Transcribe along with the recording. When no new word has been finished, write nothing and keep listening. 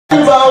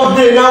all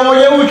day now.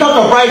 We talk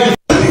of prices.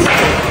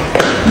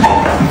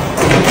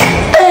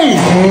 Hey,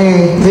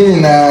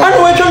 I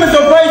don't want to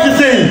surprise you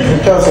say.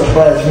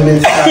 Surprise me.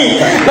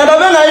 Now the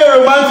man are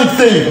romantic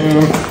say.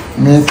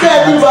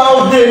 Say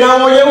all day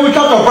now. We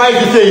talk of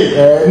prices say.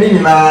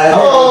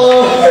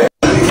 Oh.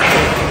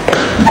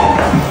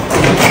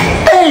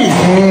 Hey,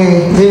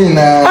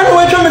 I don't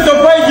want to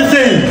surprise you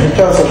say.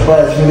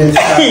 Surprise me.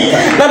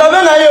 Now the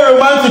man are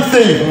romantic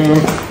say.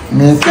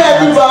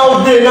 Say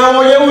all day now.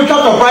 We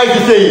talk of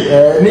prices say.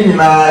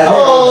 Oh.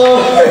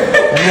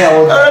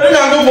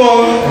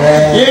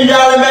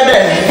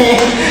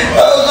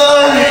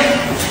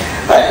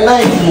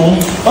 Nice, mom.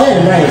 Oh,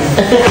 nice.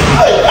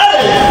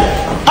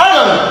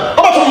 Adam,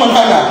 about to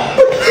Montana.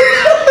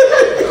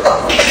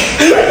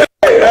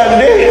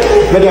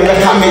 But I'm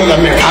coming.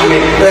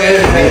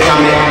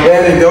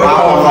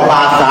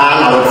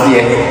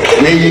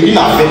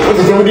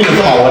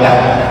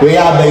 We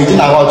are based in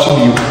our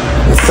tribute.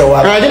 So I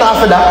didn't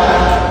after that.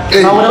 I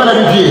would never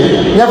do.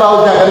 Never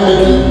out there.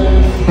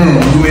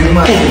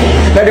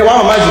 Let the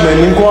one management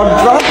in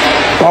quadra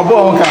or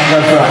bone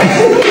cancer.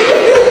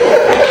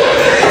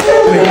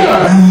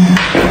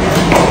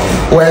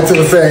 Where to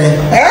say?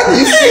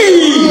 You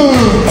see,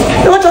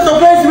 what a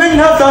surprise when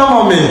you have some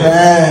on me.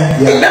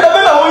 Never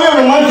been a woman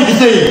romantic to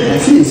say.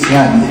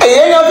 I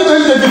have to do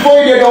it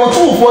before you go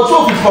two for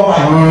 2 for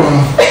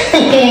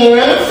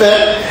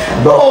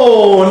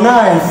oh,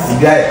 nice.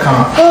 Guy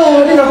come.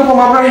 Oh, I didn't go for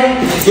my brain.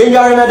 You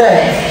got in a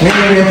day.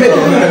 Maybe pay.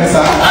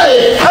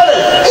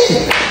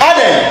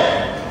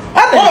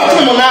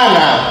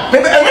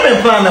 Maybe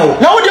I'm plan now.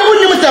 Now, what do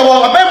you say?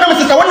 Well, I bet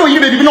I want you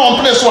to be on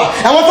place one.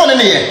 I want on in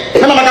here.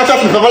 I'm not going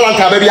to for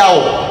Valentine baby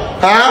out.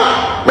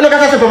 Huh? We're not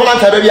going to for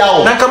Valentine baby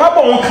out. Now, come up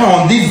on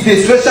count this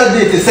day, special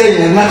day to say,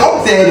 and I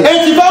hope there is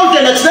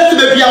 80,000 expensive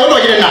baby out.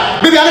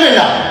 Baby, I'm in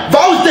there.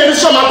 Vows there is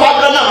some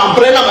apartment and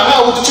brain of a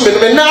house to me.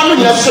 Now, I'm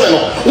not sure.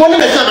 One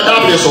minute, I'm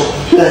a so.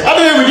 I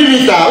don't know if you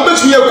need that. But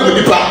we are going to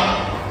be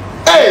proud.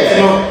 Hey,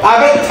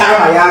 I bet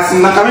time I asked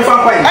him, I'm coming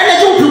from Point. And I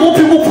do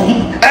people.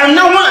 And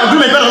now one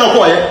agreement better not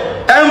quiet.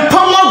 And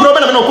Pama Grobber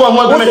no one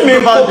agreement me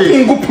about the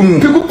people.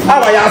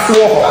 How I asked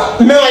you,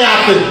 may I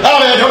ask it? I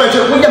don't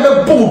know, we have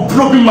a bull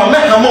dropping my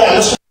neck. I'm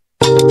on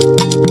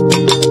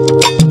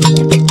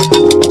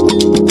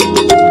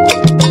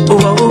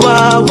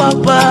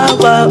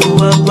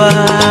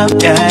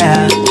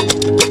yeah.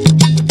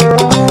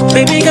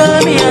 Baby girl,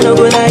 me I no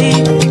go lie.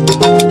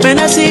 When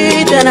I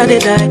see it, then I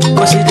die.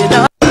 Cause it did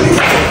not.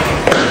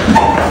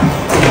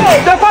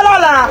 The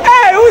follower.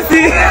 Hey, who's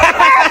this?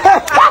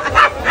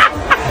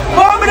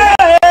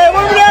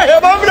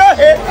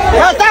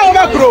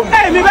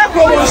 Hey, me back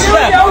home. I'm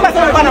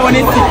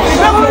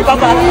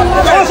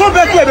so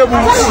back here.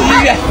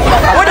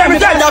 What am I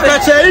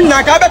saying?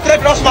 I can't better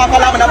cross my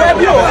palm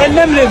and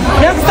then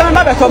next time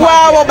I come.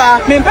 Wow,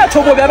 me better to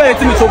go back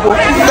to me to go.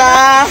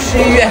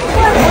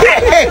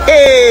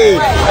 Hey,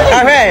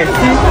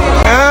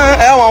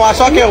 I want to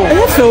shock you.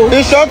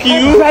 They shock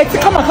you.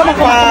 Come on.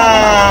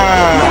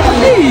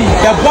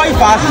 The boy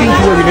fasting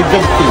to the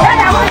victim.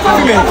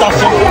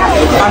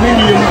 I mean,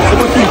 you're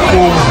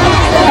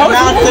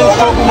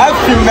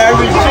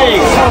married.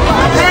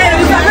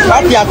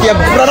 Happy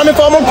brother, me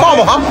come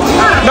huh?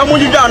 No more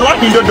you down. What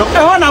you do?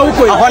 I want to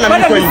go. I want to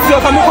go.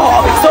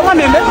 So one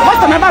minute. What's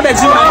the number that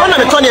you? I want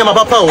to turn him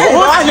papa.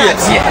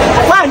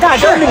 Why God?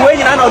 Don't be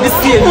waiting on this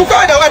year. You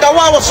got the weather.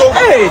 Wow, so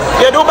hey,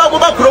 you don't back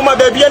Roma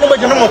baby. You know what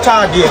you know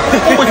child here.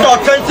 With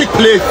authentic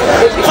place,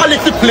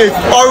 quality place,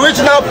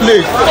 original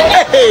place.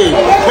 Hey,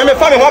 when me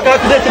find what can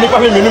I today to me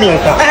for him in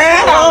America.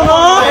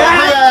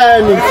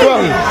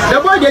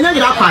 The boy they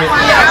need that fine.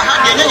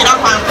 They need that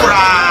fine.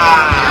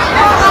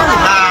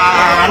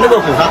 Never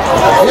go.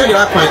 You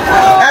are fine.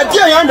 And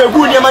you are the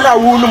good man that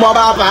wound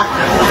Mababa.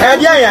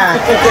 And yeah,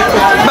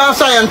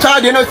 Bassa and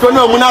Chad, you know, for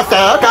no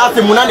Munasta,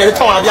 Cassie Munan, and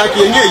Tom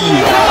Yaki.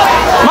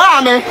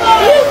 Mammy.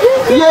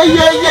 Yeah.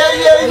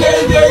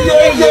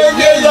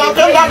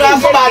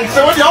 So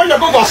what you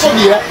go for so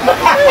here?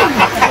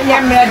 I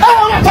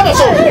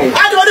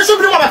don't want to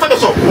do my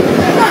so.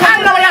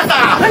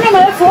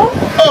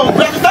 Oh,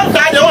 but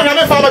sometimes you want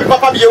to follow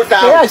Papa Biota.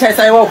 Yes,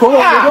 I will go. You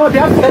have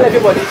to tell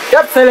everybody. You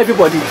have to tell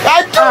everybody.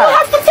 I do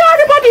have to tell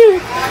everybody.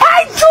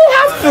 I do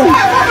have to.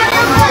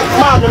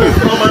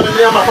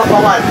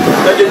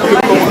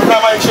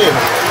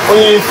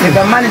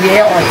 The man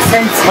there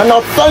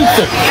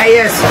authentic.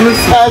 Yes,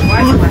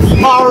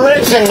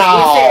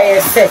 original.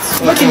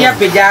 Look in your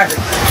page.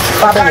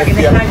 Come on.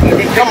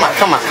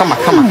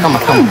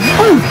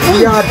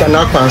 Yeah, they're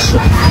not fancy.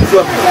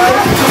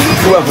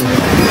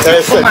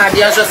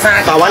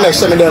 I want to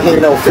send them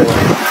in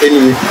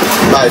any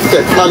by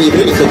step. Now you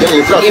really can get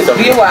in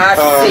wow.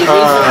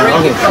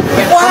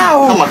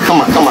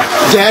 Come on.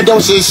 Yeah,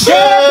 don't say shit.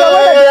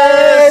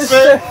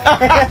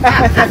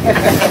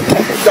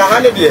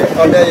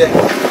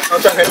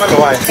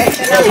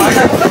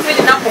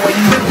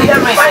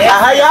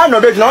 I know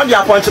there's no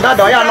point to that.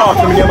 I am not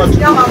from here.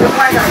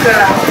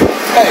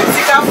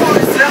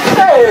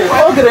 Hey,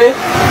 okay.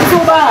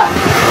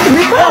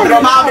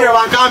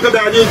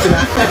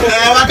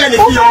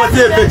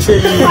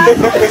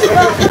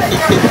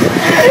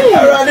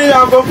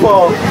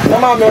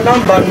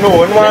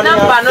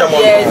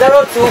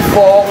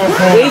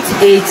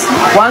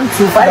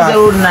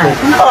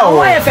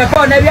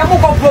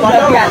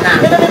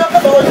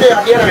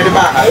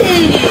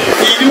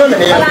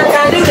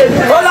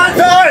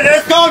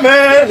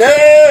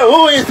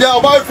 Who is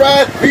your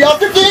boyfriend? We are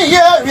 15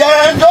 years, we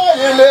are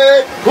enjoying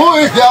it. Who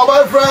is your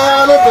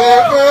boyfriend?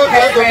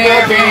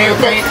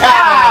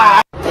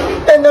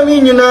 And I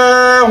mean, you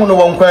know, who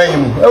won't cry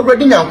him.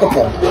 Already young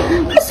couple.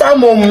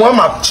 Someone,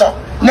 Mama,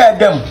 not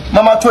them.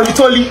 Mama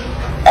Tolly.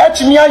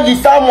 Actually, I see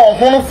someone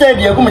who said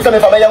you're going to tell me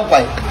for a young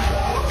boy.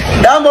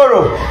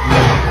 Damboro,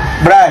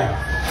 Brian,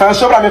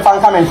 first of all, I'm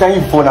come and tell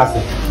you for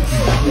nothing.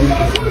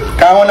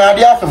 Come on,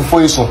 I ask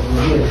for you so.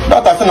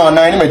 Not as an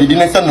online, but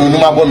didn't send no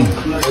more.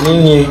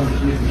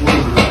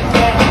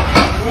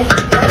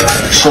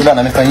 So that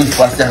I'm going to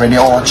pass the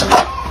orchard.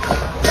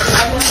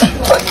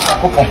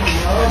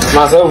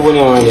 Myself, when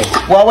you're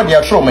why would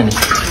you throw money?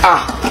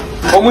 Ah,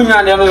 when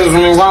you're the other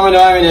from one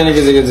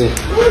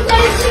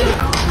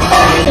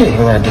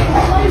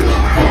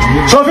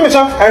so,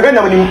 I ran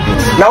now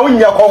in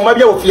your home,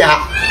 maybe of ya,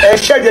 and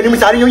share the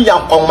news. Are you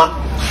young, Oma?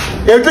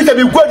 You think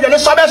you good and a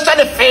summer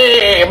study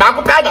fair,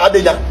 Marco.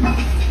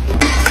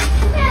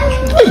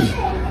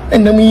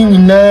 And I mean,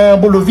 in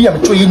Bolivia,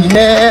 between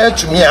net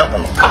to me.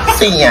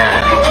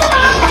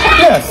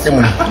 Yes,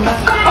 Simon.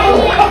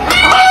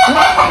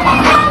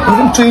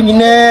 Between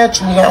net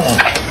to me.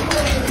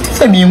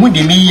 Send me with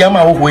me,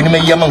 Yama, when me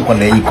Yaman can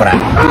lay cry.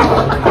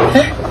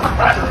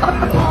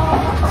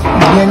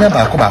 Yana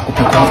back to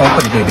come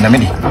for the baby in a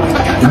minute.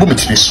 You boom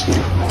it this.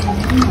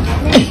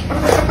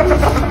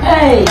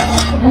 Hey,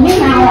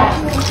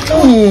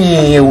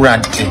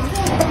 Ranty.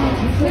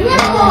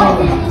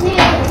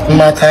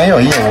 Matayo,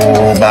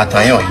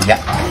 Batayo, ya.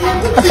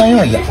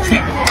 Batayo, ya.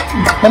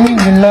 I mean,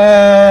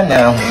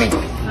 now.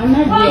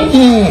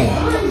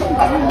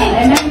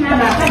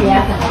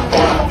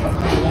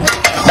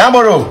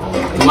 Naboro,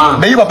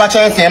 baby, Papa,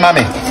 say,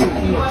 Mammy.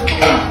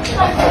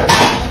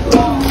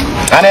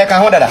 And I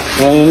can hold that.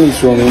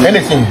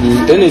 Anything.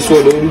 Any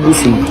sort of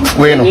bushing.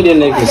 Wait,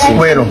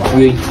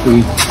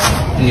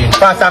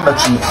 pass out the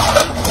cheap.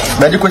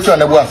 But you could show on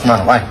the worst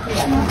man. Why?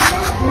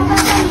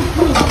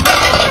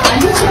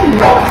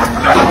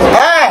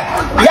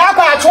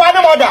 Yaka, try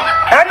the mother.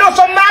 I know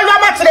some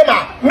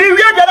Nalama. Me,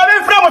 we are the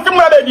friend of him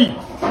already.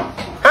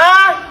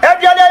 Ah,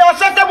 every day you're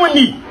set with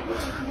me.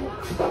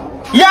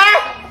 Yeah?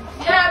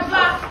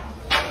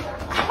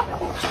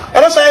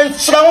 And I say,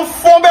 Slam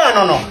for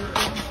no.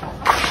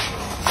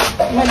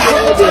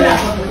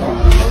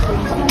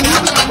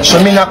 So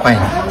me not quite.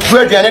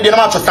 We're the end of the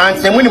time.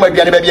 When we might be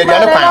a baby, I'm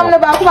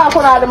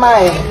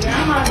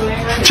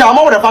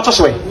Chamo with a patch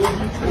way.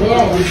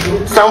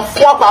 Some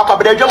 4 o'clock,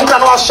 but I don't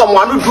know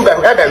someone who do that.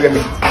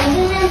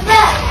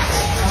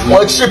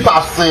 What's she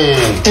passing?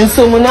 And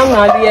so, when I'm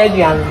not the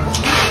Adrian.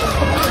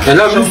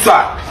 And I'm no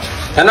swap.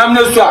 And I'm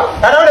no swap.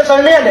 I don't know.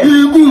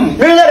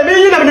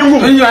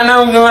 You are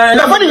now the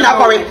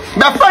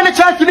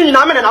furniture to me.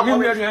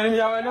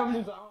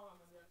 I'm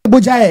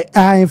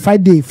Bojaye,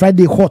 Friday,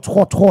 hot.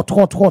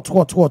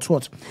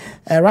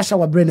 Russia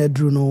wa brain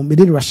drew no, me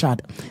did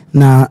Rashad.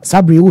 Na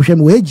Sabri wo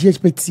hwem we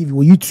GhPage TV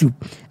wo YouTube,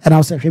 and I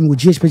was hwem wo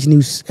GhPage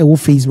News wo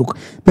Facebook.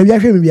 Baby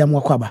hwem bi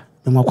amwakwaba.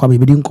 Amwakwaba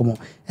be di nkomo.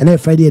 And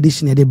Friday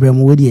edition e de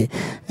brem wo de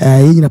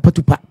yina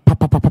patu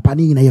papa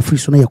ni yina ye free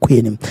so na ye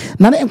kwenim.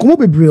 Na enkomo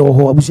bebre wo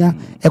ho abusia,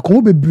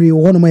 enkomo bebre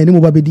wo ho no ma ene mo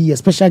ba be di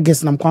special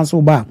guest na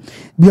mkwanso ba.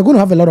 We are going to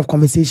have a lot of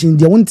conversation.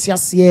 They won't see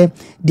us here.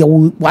 They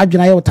will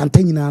adwena ye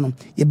tantanyina no.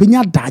 Ye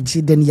benya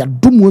daji then ya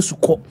dum wo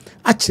suko.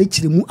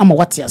 Achirechire mu ama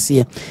wate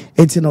ase.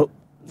 Enti no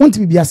want to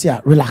be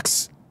biasia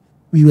relax.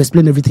 We will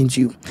explain everything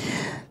to you.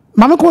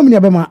 Mama come me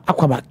abema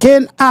akwaba.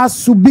 Ken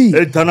Asubi.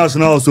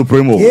 International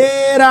Supremo.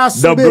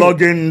 The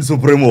blogging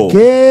Supremo.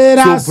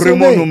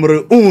 Supremo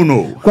numero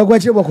 1. Kwa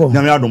chire boko.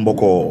 Nyame adom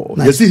boko.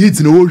 You see hit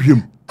no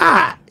hwem.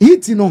 Ah,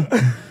 hit no.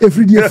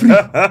 Every day free.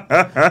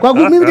 Kwa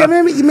go me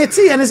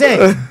meti ene say.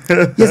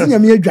 Yes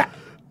nyame adwa.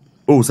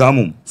 Oh,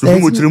 Samum.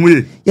 Supremo chire mu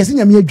ye. Yes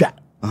nyame adwa.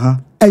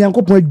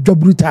 Yankopon adwa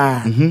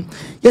bruta.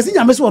 Yes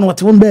nyame so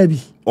wote won ba bi.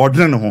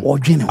 Odwene no ho.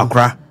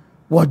 Akra.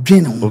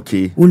 Wodwene.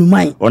 Okay.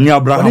 Olumai. Oni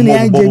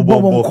Abraham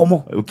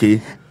bobo.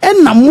 Okay.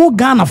 Enna mo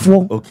Ghana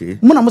fo. Okay.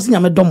 Mo na mo se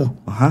nyame domo.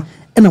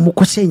 Enna mo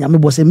kwose nyame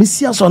bo se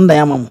mesia so ndan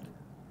amam.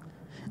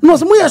 No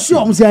so mo ye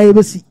sure mo se aye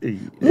besi.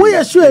 Mo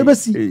ye sure e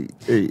besi.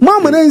 Mo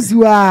amana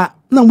nsiwa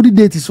na mo di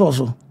date so.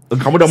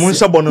 Kamoda mo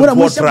nsa bono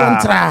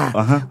tra.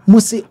 Mo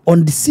se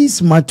on the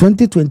 6th March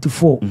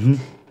 2024.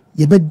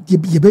 Yebe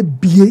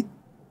bie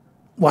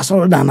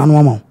wasoro dan nanu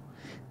amam.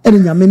 Enna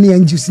nyame ne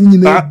anjusi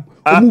nyina.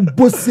 Omu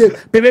bosse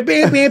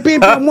pepe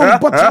mo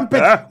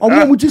botampe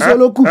omu mu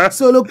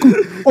soloku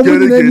omu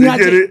ni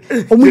aje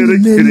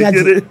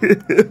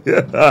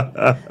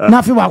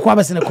na fi wa kwa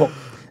besene ko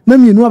na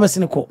mienu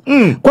abesene ko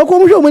kwa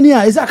mu hwe omani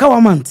a is aka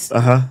 1 month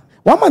 1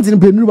 month in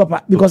penuru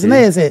papa because na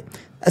yes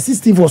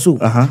 16 for so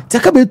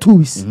take about 2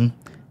 weeks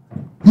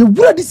You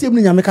would this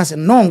evening, Yamaka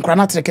no,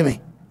 cannot take me.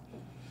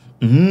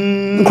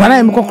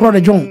 Cry, Moko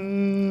the John.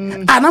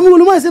 And I'm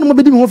going to say,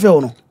 nobody more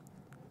fail.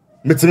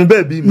 But me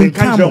baby, me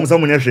can't show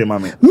someone else,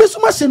 mammy. Miss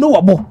Master no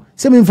abo.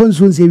 Some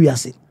phones won't say we are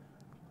sick.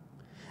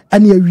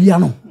 And you're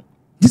Riano.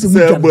 This is a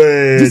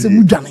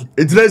Mujani.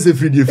 It's less a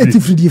free.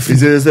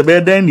 It's a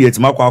bed then, it's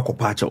Marco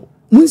Pacho.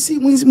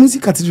 Munsi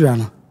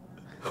Cathedral.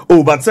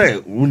 Oh, but say,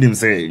 wouldn't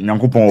say,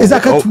 Yankopon. Is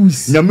that a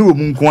twist? Yamu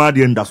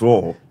Munquadi and that's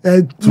all.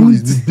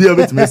 Be a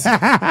bit messy.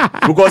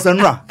 Because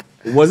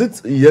was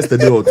it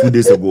yesterday or 2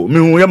 days ago? Me,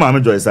 your mamma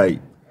Joyce.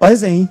 What is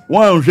saying?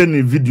 One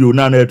video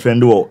now, a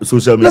trend or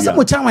social media.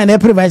 Let's go, and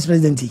every vice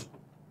president.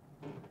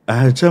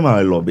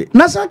 Chairman lobby.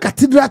 National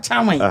Cathedral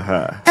Chairman.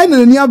 And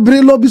then you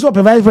bring lobby so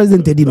vice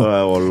president.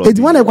 It's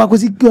one of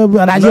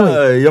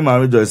Quacosi. Your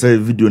mamma Joyce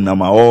video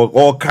number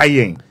or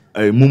Cayenne,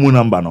 a Mumu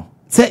number. No.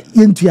 Say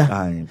Yentia.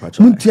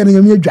 Muntia and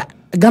Yamia.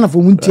 Ghana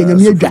for Muntia and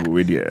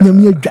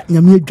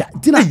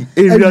Yamia. Tina,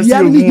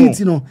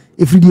 you know,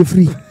 if we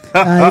free.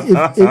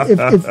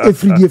 If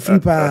free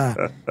pa,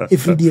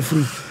 if free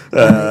free.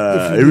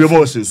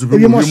 Remorse. But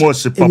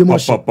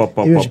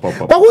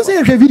who say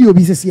a video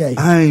business here?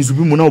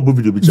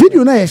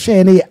 Video na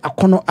share na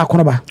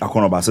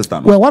Akonoba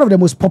sister. Well, one of the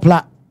most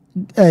popular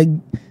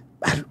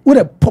with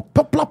a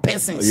popular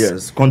persons.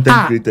 Yes,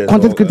 content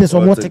creators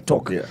on more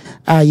TikTok.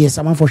 Yes,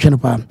 I'm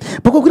unfortunate. But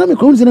could me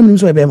close them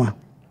so ebema.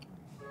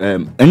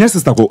 And yes,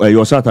 sister,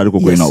 your shot are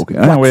going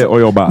okay. Or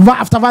your bar.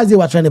 After Vazi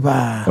was trying to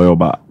bar. Or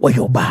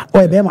your bar.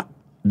 Or ebema.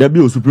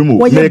 Debbie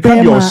Supremo. They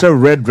can your share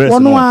red dress.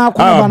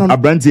 A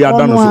brandy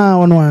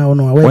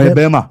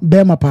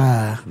Bema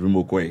pa.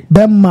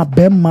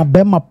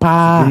 Bema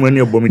pa. When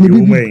you're bombing you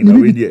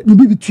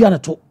be between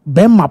to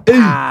Bema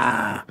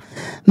pa.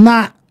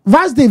 Now,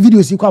 vast day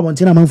videos you come on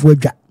Tina man for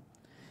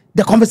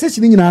the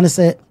conversation in your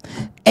say,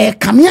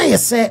 come here, you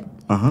say,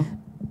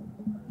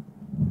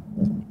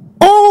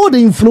 all the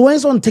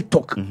influence on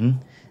TikTok,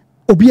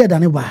 Obia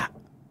Daneba.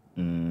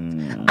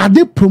 Are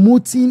they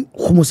promoting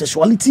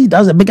homosexuality?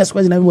 That's the biggest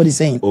question everybody's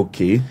saying.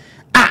 Okay.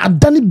 I've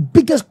done the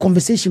biggest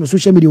conversation on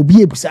social media.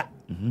 Be able to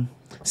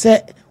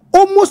say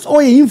almost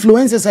all your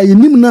influencers are in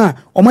Nimna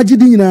or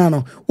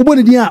Majidina.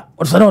 Ubodia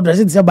or Sado dress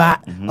it about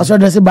or so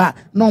dress about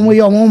no more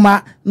your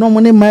mama, no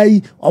money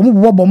my or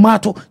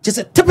Mato. Just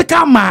a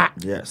typical ma.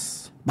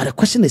 Yes. But the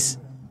question is,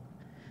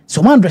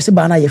 someone dress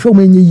about you show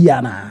me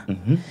yana.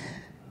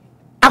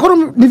 I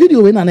got the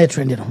video in a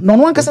trend. No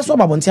one can say so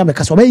about Tiabe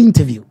because of an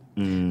interview.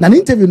 An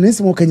interview in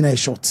some kind of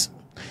short.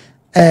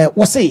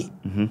 Was say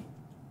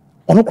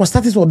on a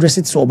status or dress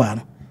it so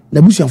bad.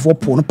 The bush and 4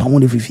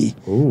 pound every fee.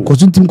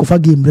 Because you think of a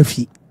game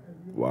refi.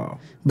 Wow.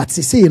 But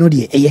say you know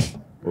the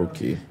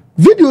okay.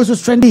 Videos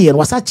was trendy and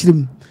was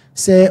actually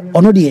say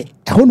on the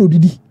Hono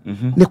Didi.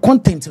 The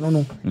content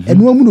no and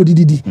no one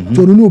did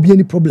to no be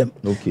any problem.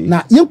 Okay.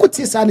 Now you could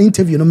say an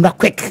interview no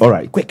quick. All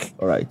right. Quick.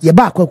 All right. Ye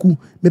back kwaku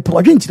me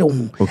pa dwin kire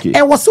wo. Okay.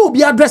 E was so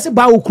be address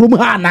ba okrom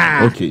ha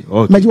na. Okay.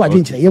 Okay. Maji wa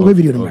dwin kire ye go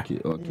video no. Okay.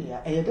 Okay.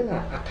 E dey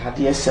na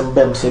atade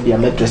sembam se bia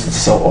me dress it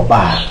so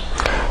oba.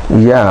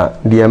 Yeah,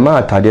 the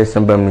amount atade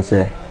sembam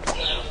say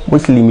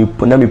mostly me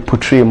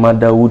portray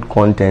motherhood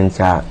content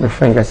my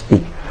friend can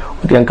speak.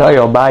 We can call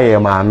your buyer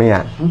maame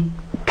a.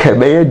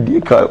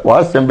 Kebeye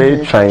was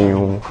sembe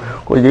trying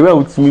because they were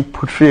with me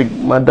portray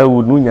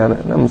motherhood no nya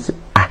na me say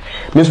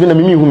me so na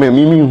me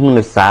hu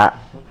ne sa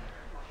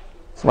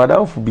so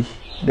madam fu bi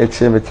the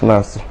chair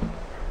betnase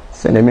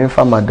say na me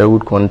fa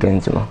motherhood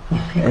content no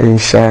en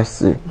share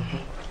say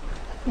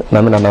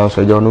na me na na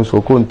so jo no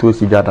so ko nto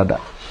si dada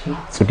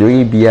so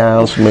de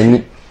bia so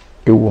mani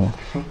ewom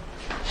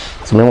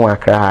so me wa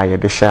kra ya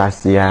de share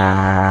say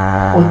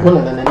ah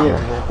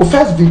o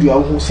first video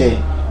I who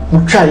say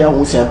we try ya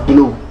who say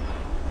blow.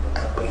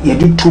 You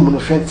do 2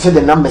 minutes friend say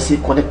the number say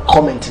connect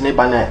comment ne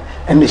bana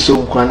and the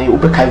show kwane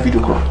ubeka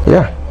video ko.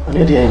 Yeah.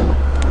 And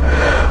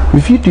the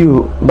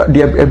video but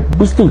the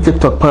boosting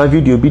TikTok pan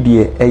video be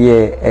the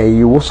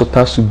you was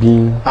supposed to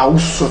be I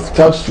was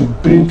supposed to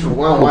bring to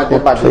one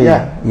but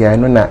yeah I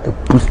know na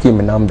boosting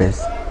my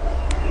numbers.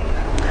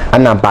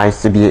 And na buy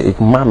se be e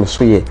mama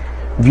so ye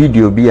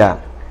video be a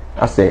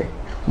say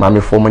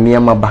mama for money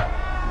amaba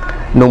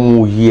no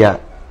mu here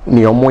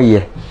ni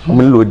omoye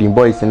mo loading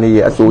boys in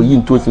here so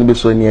yin to sin be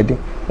so near de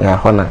ya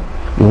hona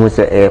you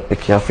say e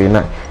careful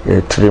na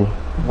trim.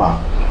 Wow.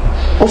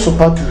 Also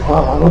part to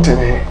how not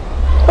any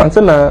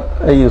until na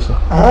so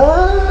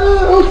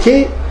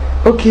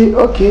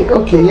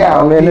okay yeah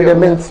I mean the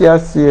men see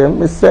us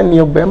me send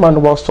you be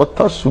man was so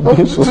touch so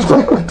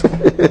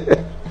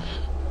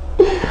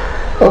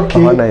okay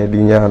na e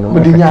dinya no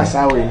me dinya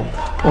sawe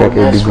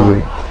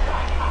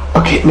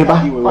okay me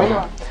ba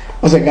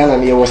was a Ghana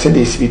near was said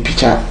this be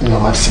picture no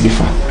matter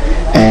before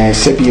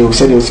Sebio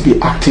said it was be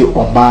active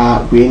or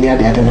bar we near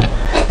the other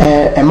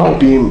might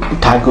be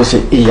Tago say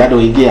yado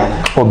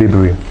again or be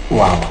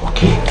wow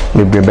okay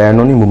maybe by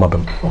no name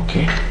mabam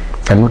okay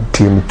and not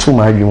team too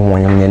my you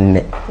want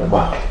your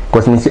wow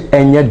because me say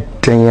any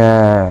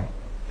day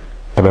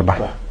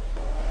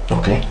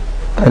okay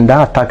and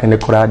that attack in the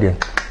crowd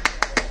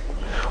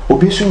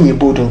obi so nyi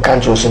bold and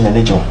conscious in the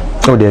legion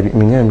Oh, there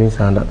me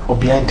sound that. Or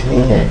behind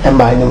me, and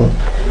by no.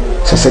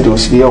 So said it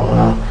was the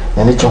owner,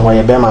 and it's on why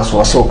a bearmas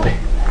was open.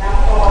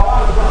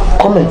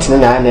 Commenting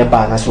and I never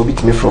as will be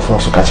to me for phone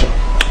to catch.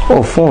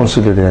 Oh, phone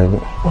so there.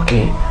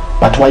 Okay,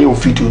 but why you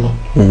feed you?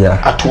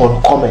 Yeah, at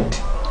one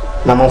comment.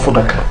 Naman for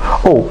the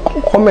oh,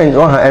 comment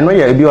on her. I know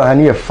you have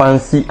a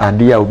fancy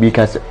idea will be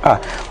because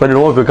when the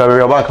one career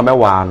about come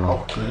one.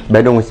 Okay,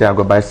 but don't say I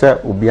go by sir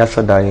will be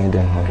after dying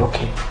then.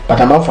 Okay, but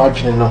I'm not for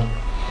you know.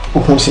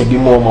 Who say be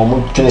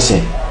more to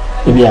say.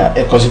 Maybe a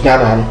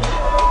Cosicana,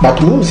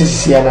 but moves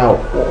is here now,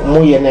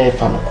 more than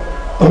fan.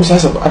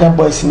 Most other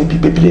boys in the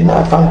people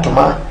now found to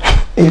my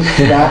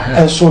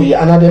and so you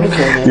another.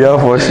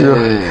 Yeah, for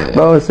sure.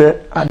 But I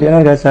said, I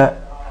didn't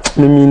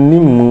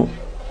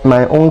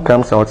my own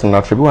comes out in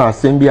Africa. I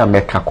send be a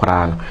mecca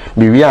crown.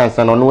 Be we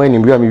answer on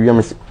when we are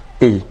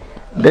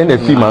then the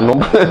female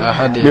number.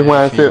 They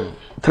want to say,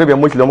 Trebia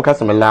Muslim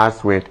customer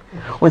last word.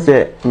 We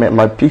say,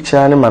 my picture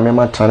and my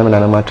mamma China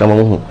and my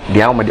Chamo,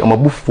 the armor, my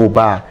buffo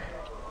bar.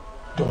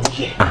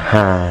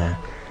 Aha.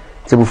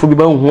 So before we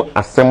go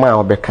a semi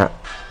or becca,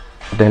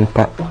 then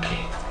pa. Okay.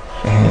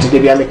 Did they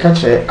be a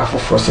catcher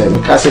for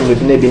some cousin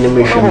with maybe no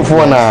mission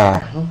for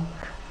now?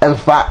 And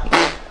fat.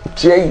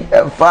 Jay,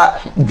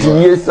 fat,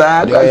 yes,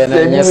 I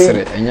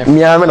said,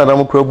 me, I'm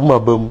another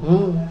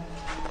problem.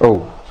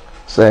 Oh,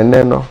 so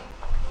no.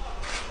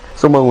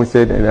 Someone would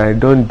say that I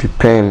don't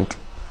depend.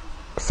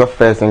 So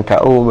first and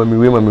oh, mammy,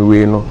 we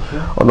no.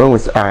 Or no,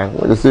 was I.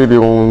 What you say, they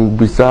won't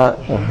be sad.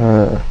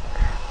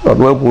 Not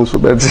well, so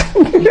bad.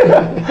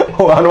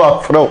 Oh, I know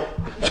I throw.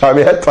 Try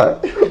me at time.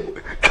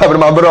 Cover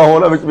my brother,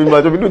 all of it be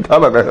much of a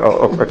time.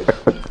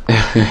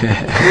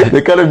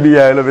 They can't be,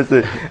 I love it.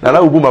 And I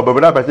will boom up,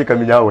 but I think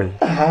I'm in our way.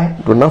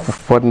 Do not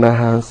for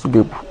hands to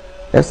be.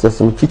 Yes,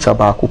 some teacher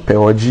back who pay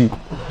or G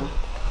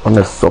on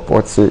the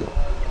support say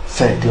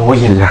the way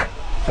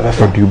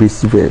you be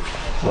severe.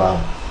 Wow.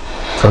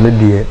 So, the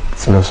dear,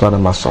 it's no sort of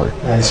my sorry.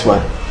 Nice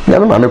one.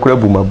 Never mind, I could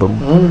have boom up.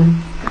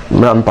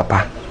 Mam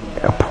papa.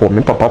 A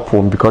poem, papa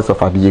poem because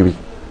of a beauty.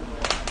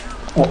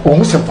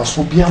 Almost a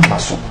Pasubian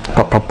muscle.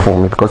 Papa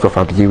poem because of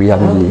a beauty.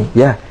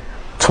 Yeah,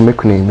 to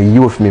make me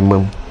you of me,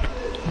 mum.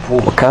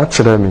 Can't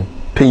tell me.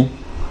 Pay.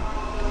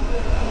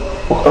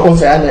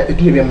 Also, I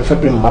give him a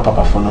fabric my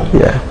papa for no.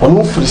 Yeah,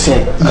 on who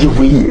say you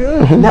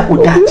will not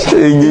with that.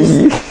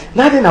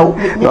 Nothing now.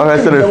 No, I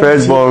said the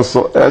first born,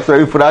 so that's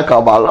why for that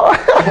cabal.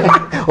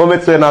 Oh,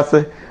 let's say, I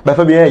say, but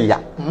for me,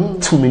 yeah,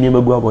 2 million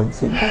ago,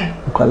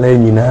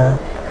 calling now.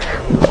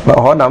 But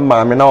hold on,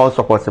 I mean, I was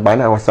supposed by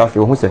now,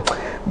 who said,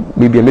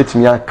 maybe I met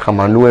me a come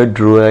and no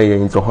draw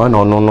into her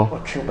no,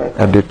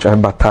 at the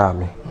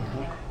Batami.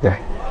 Yeah,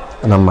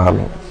 and I'm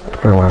mammy.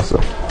 So,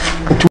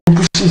 two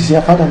pushes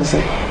your father and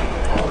say,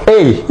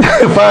 hey,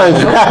 fine.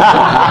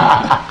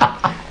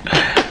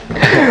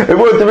 It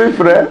was to be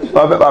friend. I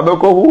go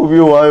who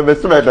you are,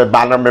 the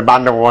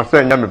banner was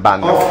saying, Of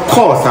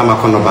course, I'm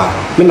Akonoba.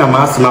 When I'm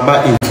asking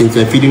about intent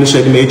and feeding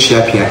shed me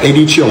champion,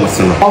 Eddie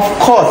Chiomoson. Of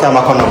course, I'm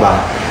Akonoba.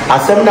 I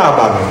said now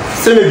about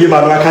send me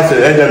my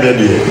castle and the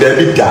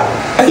big guy.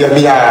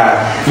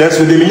 That's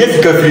what the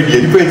Minifika Free,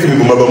 you pay to me,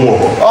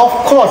 Of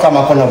course, I'm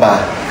Akonoba.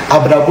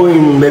 ABRO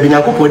maybe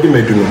na ko podi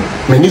meduno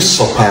mani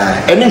sopa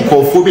eni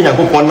nkofo bi na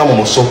ko pon na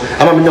mo so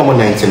ama me nyamo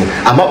 19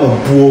 ama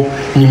obuo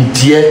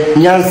nimdie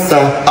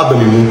nyansa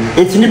abamimu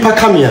enti nipa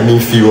kamia me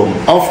fiwo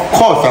of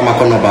course ama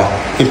Akonoba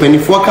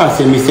impenifo ka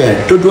se mi se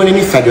dodo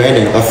ni sadio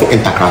eden also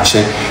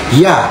intercrache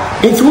ya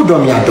enti wo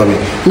dom ya dom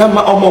na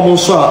ma omo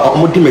so a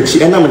omo di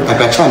machi ena me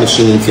intercrache na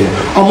so enti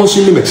omo so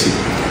ni machi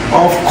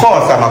of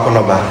course ama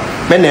Akonoba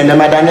me na na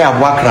madane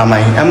abo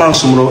akraman ama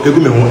nsumro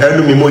egu me hu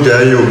elu mi moja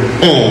yo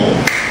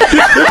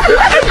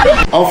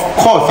Of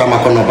course, I'm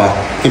Akonoba.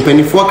 In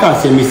penny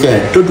forecast, me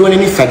said, to do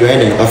any side or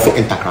also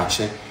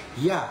intercrache.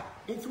 Yeah,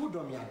 it's good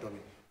on me.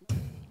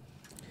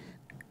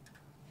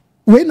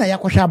 When I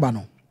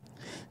Yakoshabano,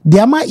 the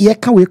ama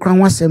yeka we crown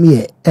was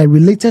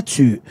related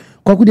to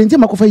Kokudenti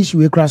Makofa issue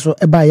we crasso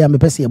a buyer, me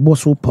pessy a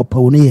boss who papa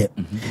on here.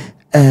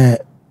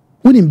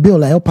 Wouldn't bill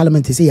like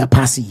parliament to say a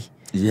passy.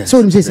 Yes.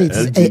 So say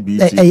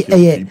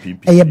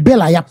a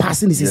bill I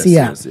passing this is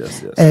here.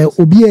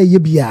 Obi a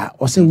yebia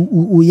or say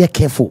we are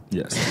careful.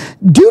 Yes.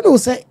 Do you know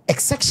say a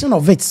section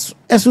of it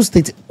as you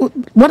stated?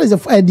 What is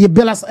the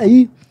bill as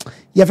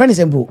your friend is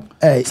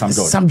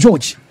Sam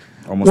George.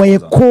 Where a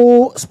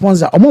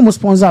co-sponsor almost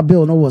sponsor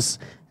bill no was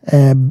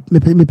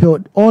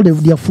all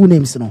their full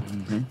names no.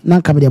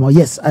 Nan come them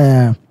yes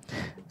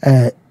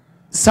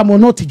Samuel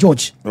Not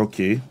George.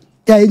 Okay.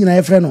 Yeah, you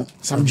know, friend,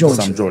 Sam George.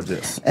 Sam George,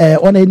 yes.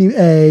 On any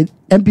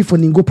MP for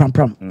Ningo Pram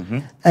Pram.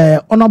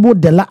 Honorable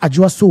Dela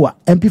Ajua Soa,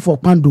 MP for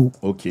Pandu.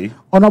 Okay.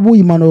 Honorable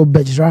Emmanuel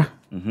Bejra.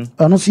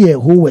 Also here,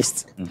 Whole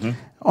West.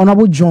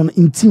 Honorable John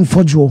Intim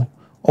Fojo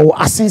or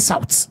Asen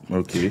South.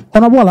 Okay.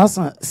 Honorable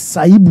Hassan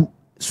Saibu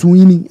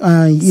Suini.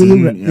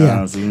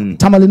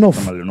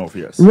 Tamalinov.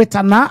 Yes.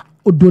 Retana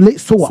Odole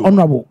Soa,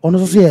 Honorable.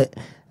 Also here,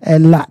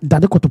 La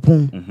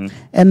Dadekotopon.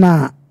 And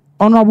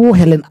Honorable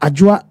Helen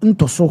Ajua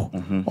Ntoso,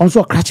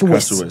 also Cratchy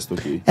West,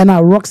 okay. And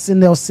Roxy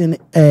Nelson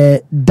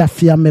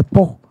Dafia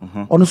Mepo,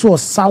 also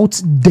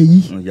South Day.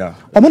 Yeah.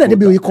 De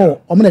bill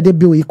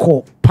you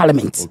call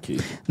Parliament. Okay.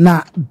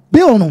 Now,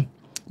 bill no,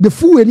 the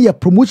full any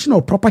promotion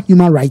of proper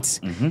human rights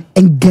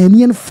and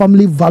Ghanaian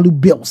family value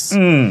bills.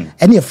 And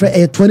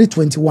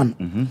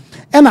 2021.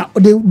 And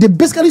they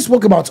basically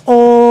spoke about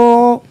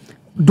all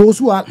those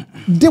who are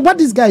what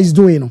this guy is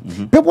doing.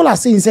 People are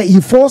saying say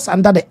he falls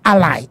under the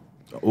ally.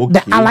 Okay.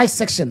 The ally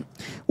section.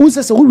 Who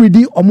says who read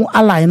omo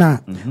ally na?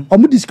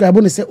 Omo describe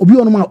when they say obi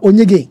onoma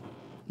onye gay.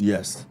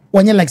 Yes.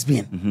 Onye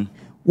lesbian.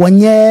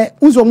 Onye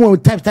unso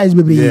omo type ties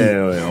baby.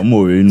 Yeah,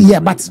 yeah,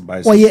 but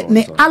oye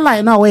ne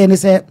ally na oye ne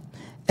say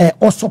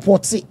or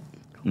support it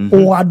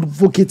or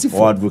advocate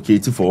for okay.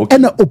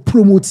 And or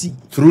promote it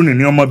through the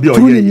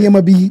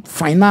name be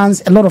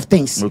finance a lot of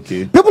things.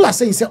 Okay. People are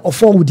saying say or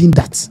fall within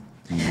that.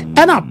 And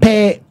I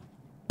pay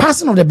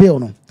passing of the bill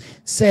no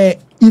say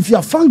if you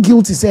are found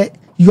guilty say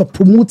you are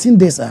promoting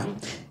this,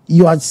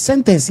 you are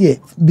sentenced here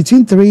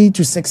between 3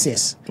 to 6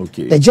 years.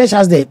 Okay. The judge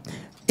has the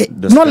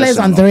not less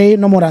than 3,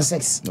 no more than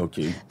 6.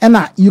 Okay.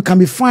 And you can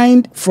be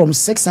fined from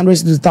 600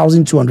 to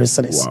 1,200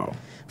 cedis. Wow.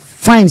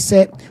 Fine,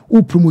 say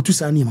who promote to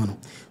Sanimano.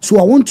 So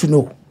I want to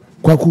know,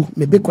 Kwaku,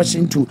 my big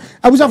question too.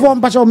 I was a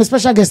my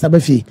special guest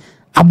Abefi.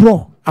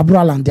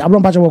 Abro land. Abro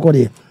Pacha work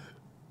there.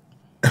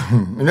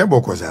 Never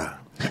koza.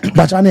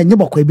 But I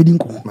never quite bidding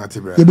come.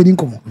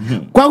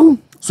 Kwaku.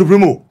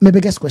 Supremo. My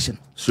biggest question.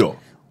 Sure.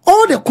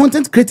 All the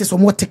content creators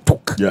on more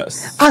TikTok.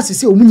 Yes. As you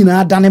say,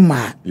 Omunina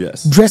Danema.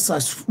 Yes. Dress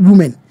as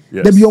women.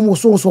 Yes. They be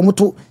almost so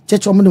moto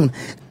church.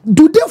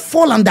 Do they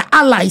fall under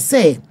ally?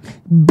 Say,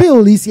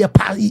 Bill is here.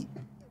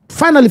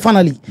 Finally,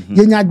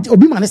 yenya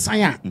obi mane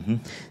sanya.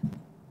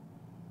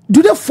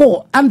 Do they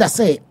fall under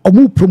say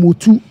omu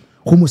promote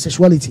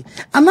homosexuality?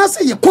 And I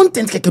say your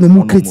content keke no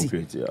mu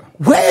create.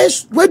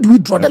 Where do we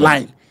draw the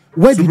line?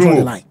 Where do you draw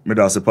the line? Me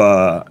da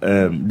sepa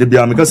de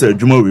bia me ka say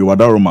adwuma we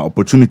wadaroma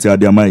opportunity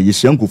ade ama ye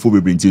hyanko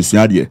bebre nti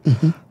suade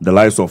the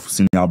lives of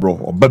senior bro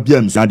oba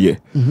bia msuade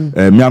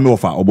me ame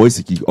ofa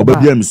oboysiki oba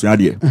bia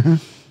msuade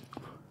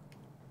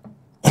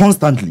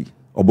constantly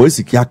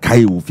oboysiki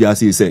akai wo fi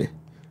ase say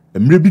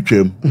emre bi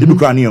twam e bi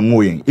kra na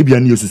enwo yen e bia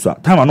na yesusu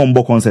time na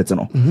mbo concert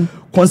no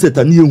concert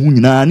na ehu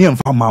nyina na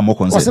emfa ma mo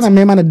concert wase na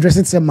me man address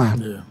it say ma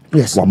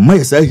yes wa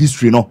my say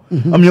history no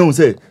am you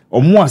say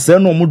omo ase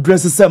no mo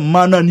dress say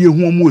ma na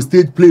ehu omo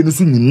stage play no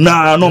so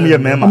nyina no me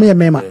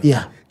mema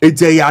yeah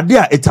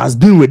it has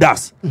been with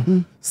us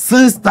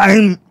since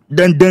time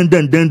then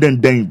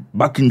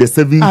back in the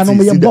 70s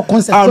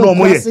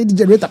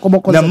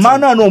the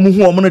man no mo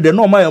hu omo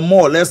no my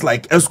more or less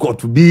like escort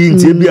to be in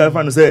TBI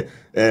fan say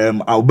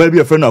our baby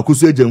a friend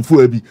akusu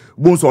ejemfu abi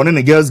bon so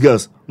ne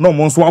girls no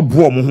mo so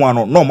abo mo ho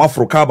ano no ma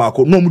afroka ba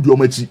ko no mo di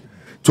omachi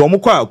to omo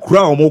kwa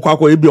kura omo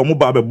kwa ebi omo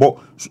ba bebo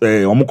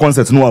omo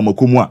concert no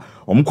amakomu a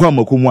omo kwa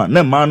amakomu a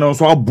na ma no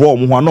so abo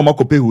omo ho ano ma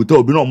kope hotel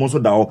obi no omo so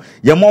da ho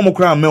ye mo omo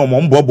kura me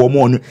omo bobo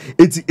omo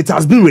it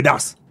has been with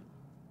us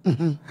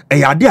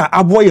ade a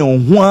abo ye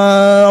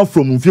ho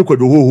from mfie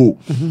kwado ho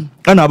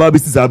ana ba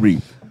bisi sabri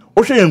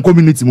o hwe ye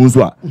community mu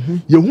so a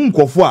ye hu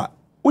nkofo a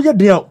oye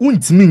den a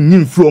untimi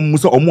nyim from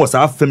so omo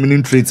sa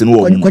feminine trait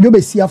no kwadwo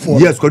besia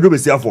for yes kwadwo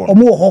besia for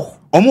omo ho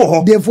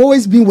they've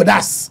always been with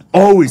us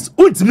always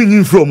untimi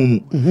nyim from mu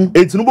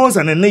etinu bon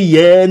sa ne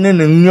ye ne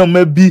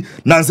nyoma bi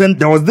na say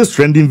there was this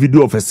trending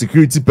video of a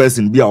security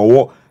person bi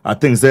a I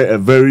think say a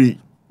very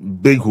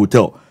big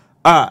hotel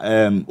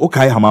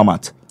okay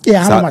Hamamat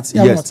Hamamat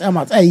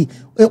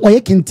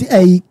oye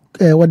kinti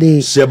what they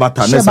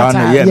Shebata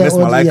yes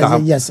Malaika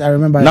yes I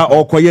remember now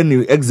okoye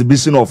new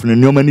exhibition of the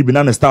nyoma ni bi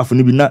na staff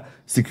ni bi na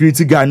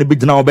security guy ni bi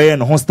na obey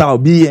no hostile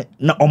bi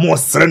na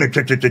almost sere no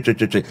che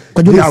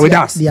they are with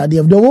us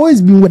they've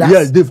always been with us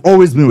yes they've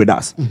always been with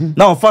us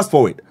now fast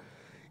forward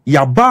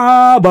ya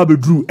ba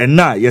drew and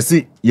now you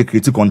see you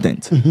create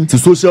content to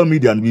social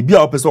media and we be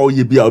our person or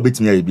you be our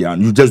betting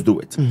and you just do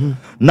it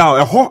now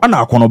a ho ana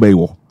Akonoba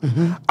yo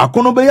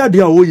Akonoba ya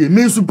dia o ye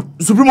me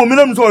supremo me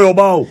na so yo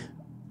ba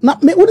na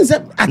me what is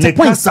that at the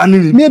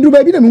point me do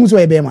baby na me so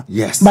e be ma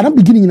yes but na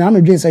beginning na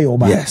me dream say yo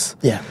ba yes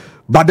yeah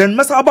but then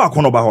mess about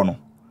Akonoba ho no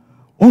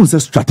on say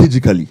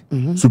strategically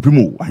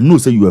supremo I know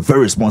say you are a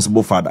very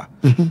responsible father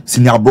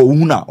senior bro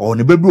una or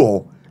ne baby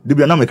o de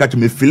bia na me catch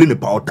me feeling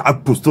about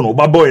that post no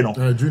ba boy no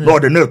no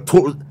the net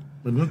to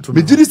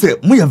me did say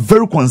we are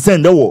very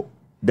concerned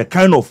the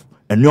kind of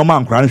and your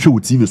man crying show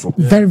with TV so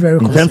very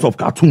in terms of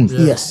cartoons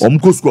yes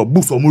go school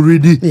books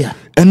ready yeah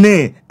and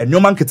your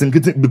man kitten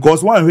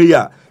because one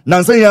here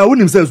now say ya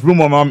wouldn't say room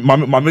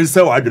my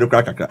say I did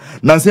crack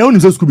now say only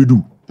say Scooby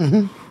Doo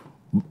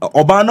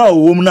Obana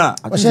woman I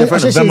think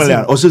friend family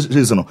or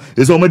she's no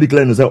it's all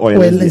declaring say oil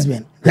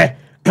lesbian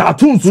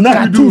cartoons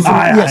na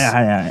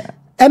yes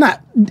and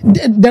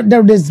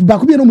there's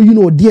Bakubi no you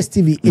know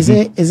DSTV is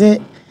a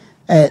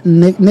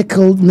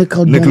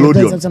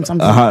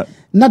Nickelodeon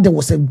not there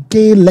was a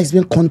gay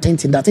lesbian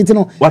content in that they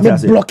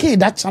blockade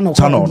that channel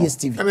on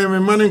DSTV I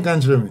mean money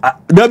can't show me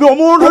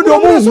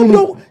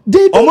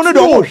they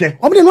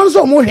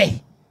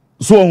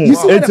So you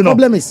see what the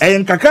problem is?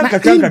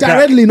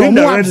 Indirectly, no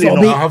more. I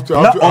have to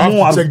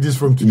check this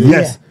from today.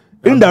 Yes.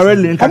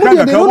 Indirectly,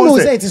 they don't know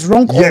say it is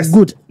wrong or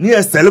good.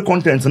 Yes, sell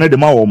content na the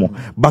ma wo mo.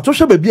 But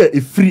to be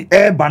a free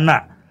air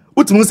banner.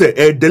 Uti say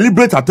a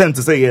deliberate attempt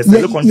to say yes,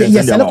 sell content.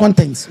 Yes, sell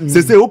content.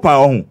 Say opa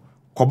ho.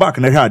 Ko back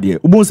na hia de.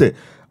 Ubon say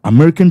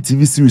American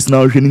TV series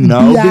now training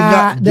now.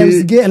 Yeah, there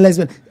is gay and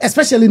lesbian,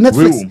 especially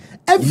Netflix.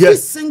 Every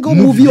single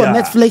movie on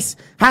Netflix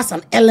has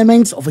an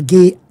element of a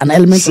gay, an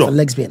element of a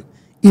lesbian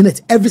in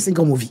it. Every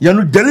single movie. You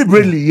know,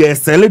 deliberately,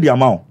 yes, sell the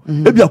amount.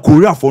 Maybe a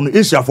Korea for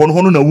Asia for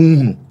no na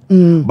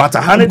but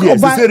a hundred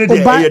years,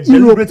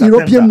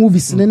 European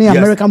movies,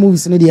 American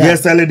movies,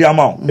 yes, sell the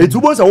amount. It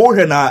was a war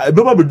and a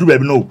baby do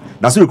no.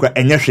 That's what you cry.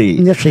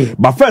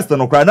 But first,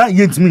 no cry. Not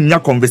yet me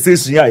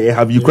conversation. Yeah,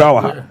 have you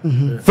cry?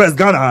 First,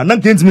 Ghana,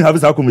 not yet me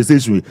have a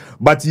conversation.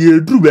 But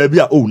you do baby.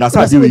 Oh, now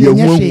say you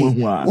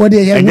what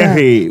they have.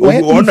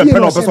 On the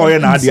pen of us or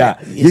Nadia,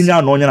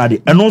 Yinya no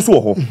Yanadi, and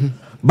also.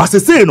 But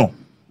say no.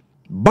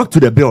 Back to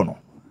the bill no.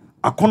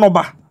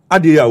 Akonoba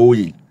adia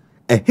oyi.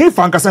 Hey,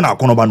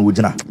 Akonoba no.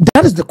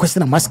 That is the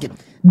question I'm asking.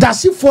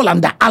 Does she fall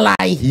under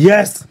ally?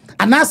 Yes.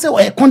 And I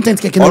say,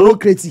 content can be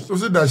creative.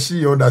 So does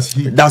she or does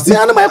he? That's it.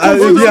 But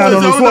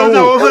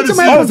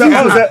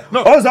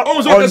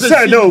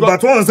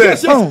one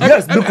says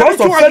yes, because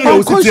of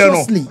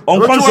unconsciously.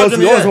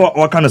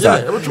 What kind of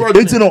say?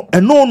 It's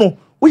and no.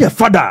 We are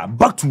father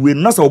back to when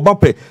Nasa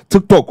Obape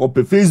TikTok or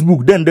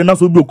Facebook. Then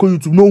Nasa will be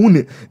YouTube. No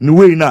one ni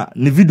way na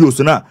ni videos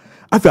na.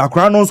 After a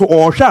crown also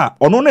or share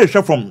or no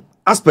share from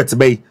aspects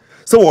bay.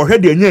 So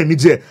already a year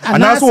nije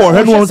and also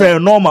already one say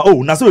normal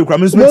oh na so we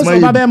kwame so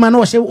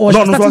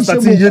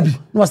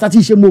no start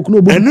smoke no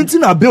and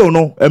nothing na bill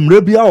no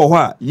emre bia wo ho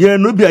a ye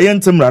no bia ye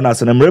ntemra na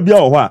se emre bia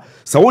wo ho a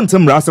so won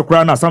ntemra se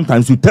kra na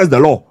sometimes you test the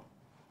law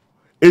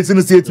it's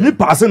in say it me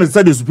person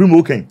said the supreme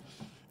okay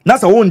na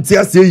so won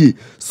tia say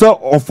so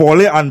of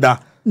fall under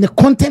the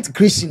content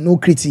creation no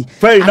critique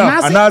fair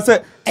enough and I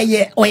say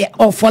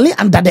or falling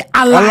under the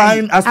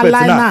align aspect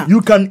now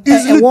you can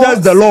easily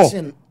test the law.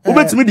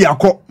 Ubet me di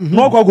akọ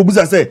no akọ ko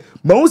busa say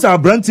ma wo sa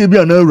brantie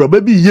bi na awura ba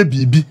bi ye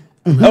bibi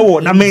ewo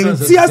na men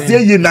ti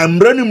ase ye na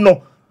mbranim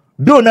no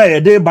do na ye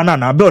de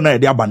banana do na ye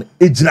de aban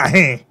ejina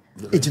he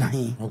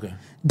okay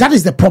that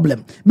is the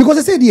problem because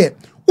I said here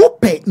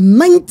ope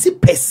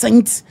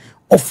 90%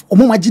 of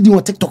omomagidi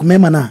on TikTok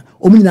mema na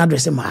omina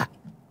address ma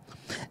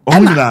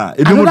omina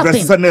e bi mo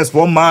dress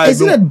for my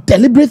is it a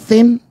deliberate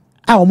thing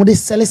how they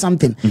sell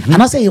something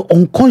and I say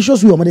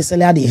unconscious we are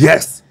selling it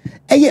yes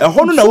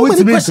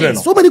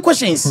so many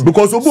questions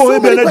because obo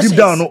be na deep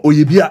down no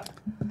oyebia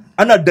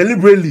and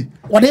deliberately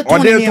or they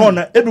turn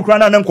every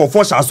crana na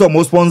nko sha so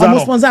mo sponsor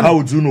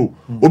how do you know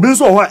obi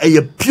nso ho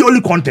a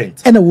purely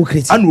content and we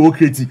create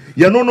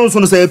you know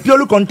so say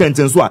purely content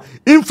so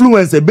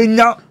influence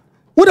benya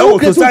what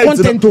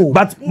content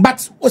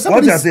but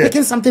somebody is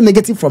taking something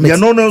negative from it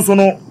no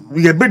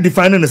we are bit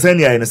defining the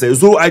senior and say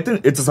so I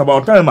think it is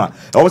about time I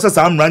was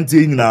some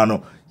ranting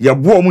no ya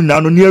bo mu na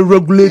no near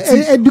regulate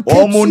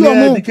or mo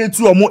educate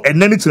you or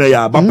and anything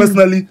ya but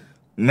personally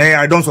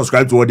I don't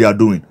subscribe to what they are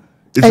doing.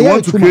 If you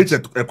want to create a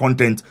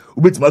content,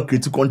 we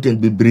create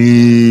content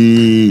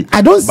be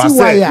I don't see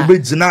why we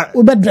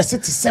dress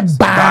it say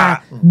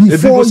ba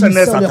before you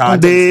sell your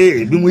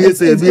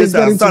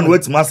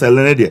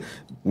content.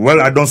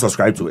 Well, I don't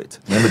subscribe to it.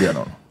 Maybe they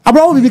don't.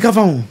 ABRO will be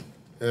careful.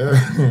 You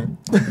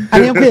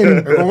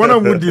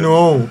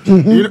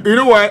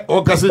know why?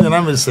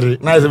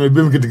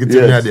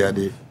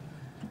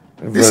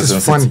 This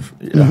is funny.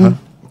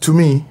 To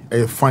me,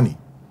 funny.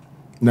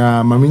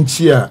 Na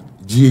maminchia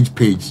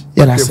GhPage.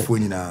 Yeah, that's it.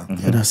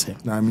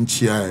 Na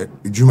maminchia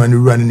Jumani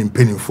running in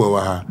penny for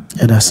her.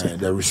 Yeah, that's it.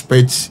 The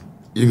respect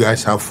you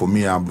guys have for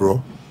me,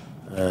 ABRO.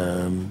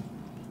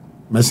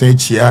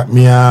 Message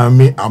me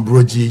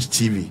ABRO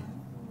GhTV.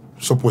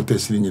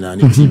 Supporters in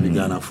TV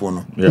Ghana for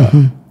no. Yeah.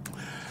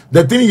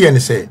 The thing here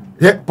is say,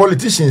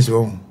 politicians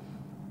wrong.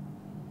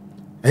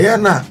 Yeah,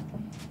 na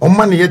on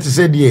money yet to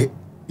say the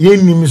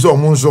nim so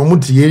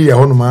muti area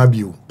on my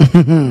view.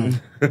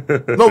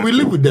 No, we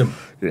live with them.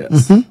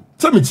 Yes.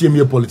 Tell me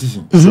a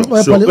politician. Hey,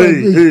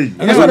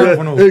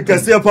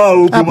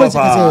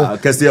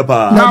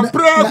 Kasiapa. Now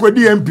prayer with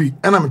the MP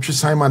and I'm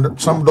Simon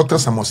some Dr.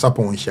 Samuel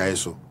Sapo in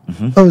Shiaso.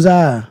 Oh,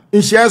 that in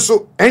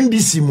Shiaso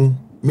NDC mu.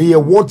 Me a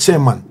ward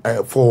chairman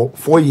for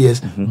 4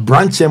 years,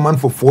 branch chairman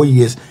for 4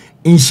 years,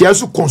 in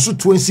Shiasu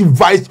constituency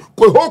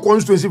whole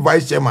constituency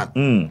vice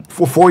chairman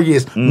for 4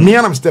 years. Me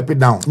and I'm stepping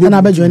down. And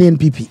I bet you any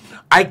NPP.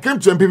 I came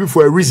to NPP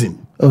for a reason.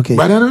 Okay.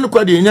 But I don't look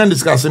at the Indian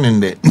discussion in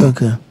there.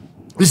 Okay.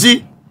 You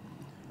see,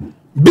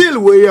 Bill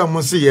way I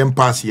must say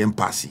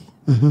impasse.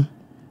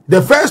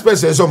 The first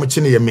person is so much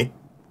in me.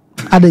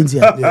 I didn't see.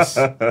 Yes.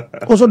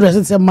 Also dress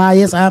it say my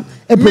yes I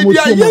maybe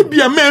I be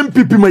a man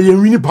NPP my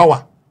winning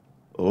power.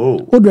 Oh.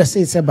 What dress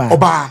it say ba?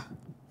 Oba.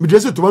 Me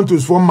dress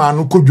tomatoes for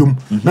man ko dwom.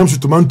 Na me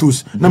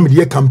tomatoes na me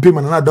dey campaign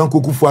man na dan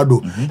koku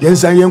fuado. Yen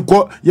san yen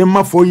ko yen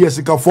ma 4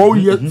 years ka 4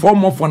 years 4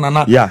 months for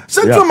nana. Yeah.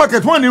 Central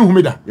market one hu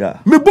me da. Yeah.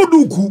 Me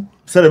boduku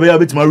Say the way a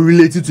bit more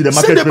related to the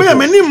market. Say the way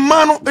many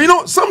man, you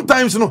know,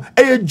 sometimes you know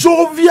a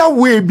jovial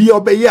way be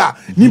obeya.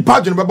 Ni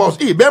pardon my boss.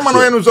 Be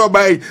man no so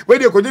by where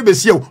they could be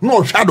see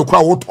no shadow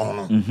crowd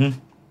on.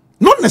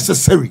 Not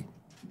necessary.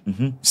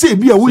 Say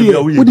be a way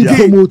who the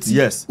promote.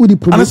 Yes. Who the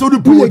promote. And so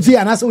the promote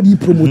and also the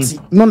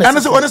promote. No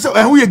necessary. And so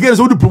and we again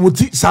so the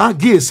promote sa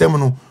gay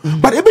seminal.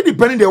 But it be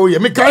depending the way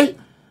me kai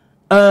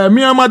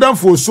me and madam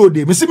for so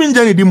day. Me see me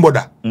njani di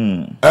mboda.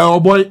 Oh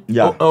boy.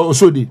 Yeah.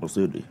 So day.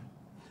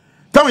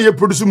 Tell me you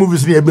produce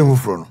movies ni ebe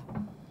mufro no.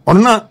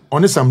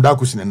 On Sam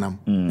Daku sinenam.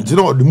 You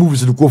know the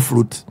movies the go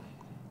float.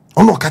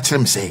 Ono ka kire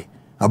me say,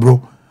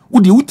 abro, wo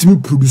de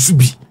wutimi produce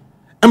bi.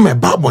 E me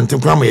ba bonten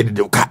kwa ma yede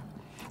de ka.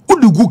 Wo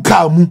de gu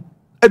ka mu,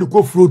 e de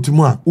go float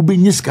mu a, wo be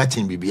nyiska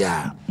chen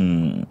bibia.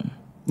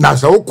 Na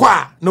so wo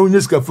kwa na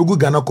onyiska fogu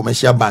Ghana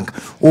Commercial Bank,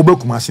 wo be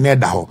kuma se na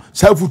da ho.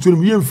 Sa futu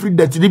no ye free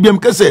that de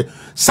biam ka say,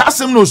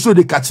 sasem no so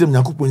de ka kire me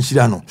yakopon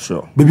shira no.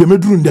 Sure. Baby me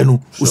duru nde no,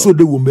 so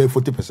de wo be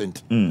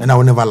 40%. And I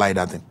will never lie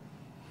that thing.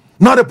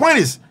 Now the point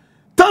is,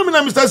 tell me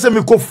now, Mr.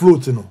 Semiko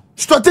float, you know,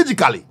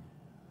 strategically.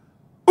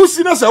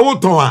 Usina sa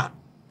woton a,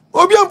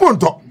 obi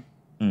amponto.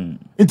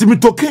 Inti me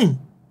talking,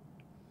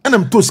 and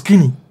I'm too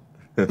skinny,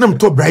 and I'm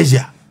too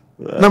brazier,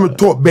 and I'm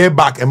too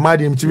bareback and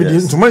mad him to me.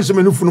 To my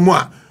semen no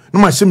funuma, no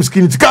my same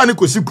skinny. Tikani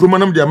ko si kroma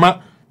nam dia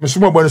ma, me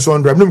suma bone so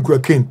ndram nam kura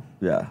king.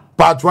 Yeah.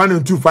 Part 1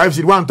 and 2 5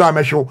 6 1 time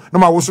I show. No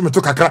ma wo so me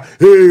to kakra.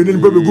 Hey,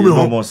 then baby go me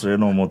home.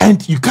 No more.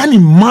 And you can't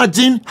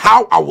imagine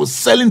how I was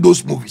selling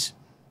those movies.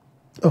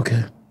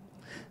 Okay.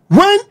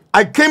 When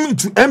I came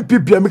into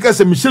MPP, because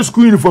a Michelle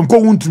school uniform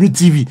called Won't Me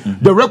TV,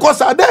 the records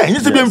are there.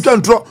 You see, I'm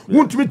trying to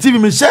Won't Me TV,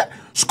 Michelle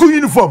school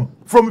uniform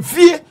from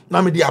Fear,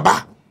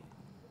 Namediaba.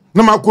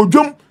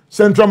 Namakojum,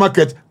 Central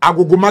Market,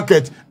 Agogo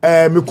Market,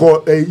 me call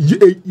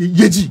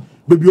Yeji,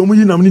 baby,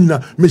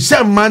 Omina,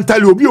 Michelle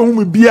Mantali, Obi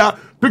Omibia,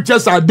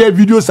 pictures are there,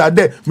 videos are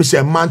there,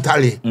 Michelle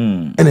Mantali,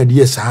 and a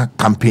DSR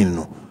campaign,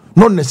 no,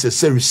 not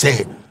necessary,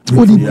 say.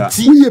 And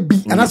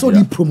that's what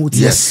they promote.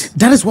 Yes,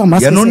 that is what I'm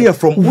asking.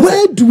 From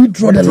where do we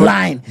draw the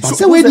line?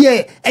 So where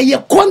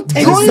the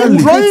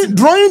content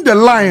drawing the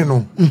line.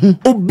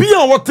 Obi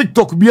on what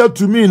TikTok be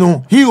to me,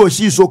 no, he or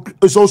she is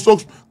also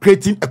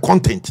creating a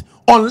content,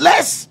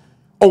 unless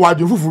I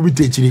do for me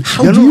teaching.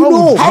 How do you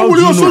know? How will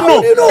you also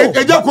know?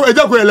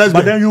 Ejako a lesbian.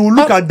 But then you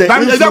look at the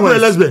Ejako a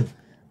lesbian.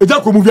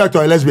 Ejako movie actor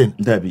a lesbian.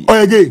 Debbie.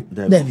 Or gay.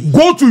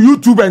 Go to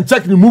YouTube and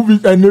check the movie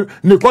and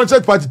the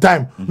concert party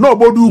time. No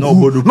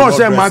bodu. No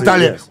share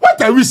mentally. What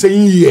are we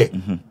saying here?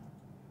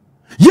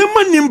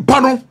 Yeman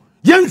nimpano.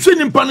 Yense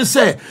nimpano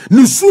say.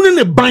 Ni sune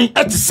ne bang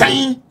et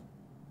saying.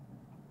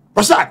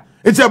 Rashad.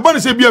 It's a bunny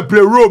say be a play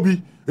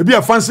roby. Be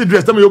a fancy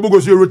dress. Tell me you go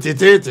so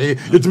rotate.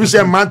 You to be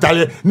share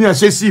mentally. Ni a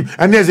say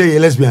and there's a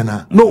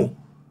lesbian. No.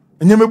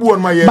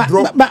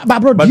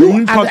 But bro,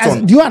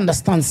 do you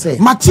understand, say?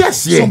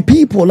 Matthias, some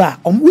people are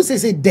who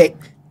say they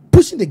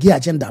pushing the gay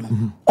agenda.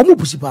 No,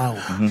 push power.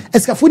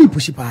 Escafoni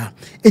push power.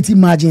 It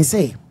imagine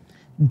say,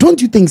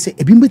 don't you think say a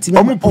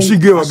bimbe pushing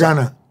gay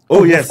Ghana?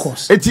 Oh yes, of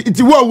course.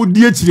 It's what would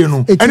the HDN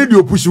no? Any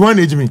do push one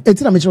age me?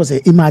 It's not mature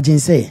say. Imagine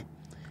say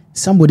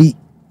somebody.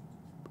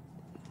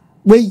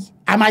 Wait,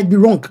 I might be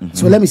wrong.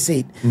 So let me say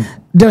it.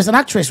 There's an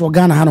actress for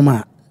Ghana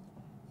Hanoma.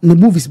 The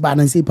movies bad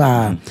and say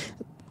pa.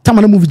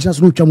 Tamana movie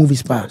just no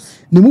movies pa.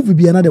 The movie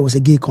be another was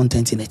a gay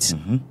content in it.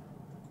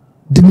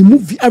 The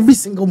movie, every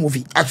single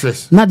movie.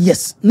 Actress. Not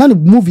yes. Not the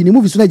movie. The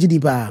movie is not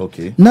GD pa.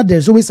 Okay. Not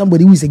there's always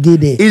somebody who is a gay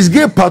there. Is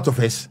gay part of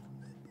us?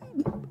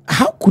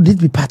 How could it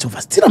be part of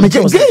us?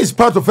 Gay is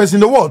part of us in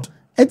the world.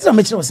 It's not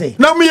mature say.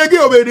 Now me a gay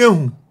obey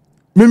him.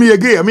 Me a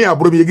gay. Me a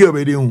bro me a gay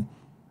obey him.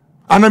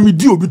 And I'm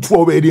do be two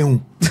obey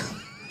him.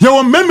 You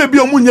want me be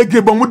a munye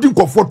gay, but we didn't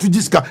afford to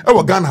jiska. I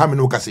will gan ham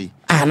no kasi.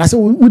 Ah, na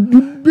so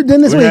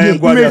then that's why gay.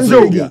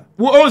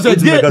 What was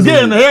it?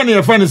 Gay na here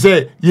na friend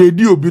say ye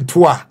di obi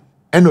to a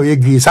eno ye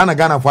gay. Sana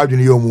Ghana for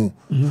adwene yo mu.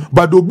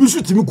 But obi so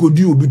timi ko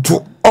di obi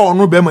to. Oh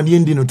no be ma ne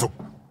ndi no to.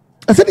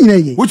 I said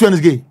ye. Which one is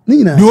gay?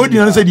 The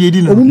audience said ye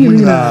di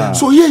no.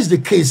 So here is the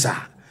case.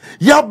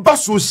 Ya ba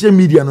social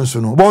media no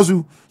so no.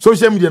 Bozu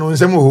social media no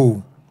nsem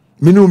ho.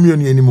 Me no mi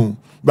oni animo.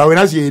 But when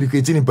I say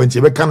educating in Punch,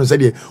 I can't say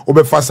the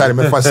over fast side,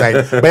 my fast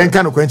side. But I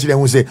can't quench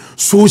who say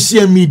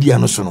social media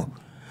no so no.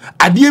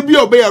 I dear be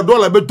obey a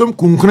dollar, but Tom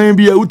Kunkran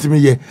be out to me.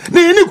 Nay,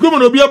 any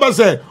criminal be about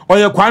say, or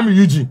your Kwame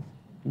Eugene.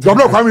 You're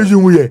not Kwame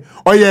Eugene,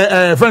 or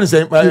your friend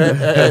say,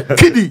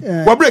 Kiddy,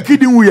 what break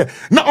kidding we.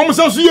 Now, almost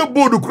also your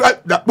board to cry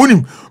that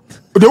winning.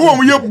 The one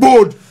with your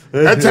board.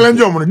 I challenge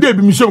you, they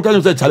be Michelle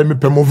can say, challenge me,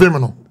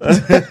 Pemovemano.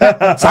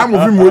 Some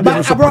of him will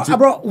be.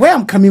 Bro, where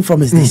I'm coming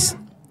from is this.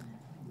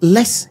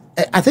 Let's.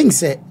 I think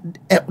say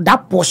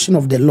that portion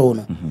of the law.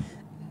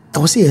 I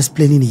was say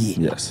explaining here.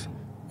 Yes.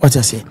 What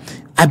I say,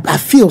 I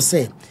feel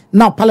say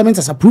now Parliament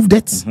has approved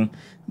it,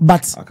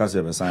 but I can't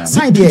say the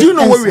sign. Do you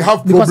know where we have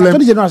problem? Because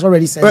Attorney General has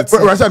already said.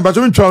 Rashad, but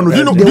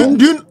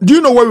do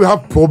you know where we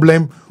have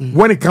problem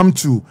when it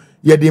comes to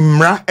the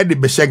mra at the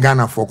Beshe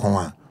Ghana for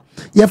Konwa?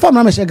 Yeah, for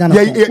Beshe Ghana.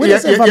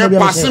 Yeah,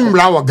 passing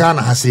mra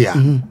Ghana has here.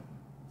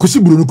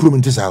 Kusi Bruno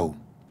Krumentisa.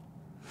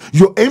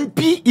 Your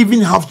MP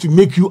even have to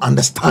make you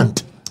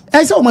understand.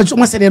 I say much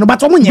said no, but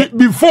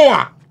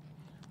before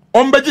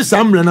ombeji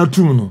samre na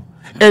tum no.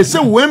 E say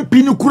when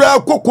pinu kura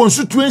ko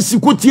constituency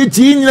ko tie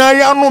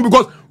nyina no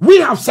because we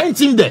have sent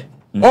him there.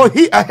 Or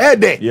he ahead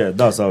there. Yeah,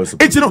 that's how it's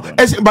supposed to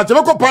be. But the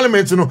local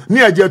parliament,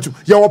 near Jetu,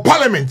 your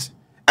parliament,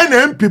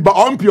 and MP, but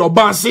MP or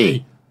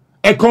Bansi,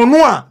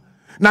 Akonoba,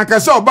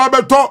 Nakasa,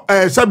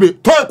 Babato, Sabi,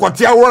 Toy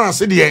Quatia, one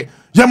city,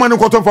 Yaman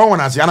Cotton for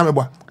one as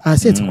Yanaba. I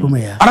said to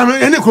Kumaya. I don't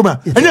any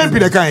Kuma, and MP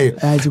the Kai.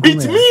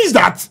 It means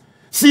that.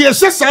 See, a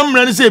some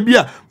men say,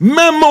 Bia,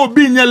 Memo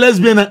being a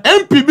lesbian,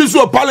 MP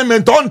Biso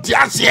Parliament on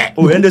Tiasia.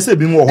 Oh, and they say,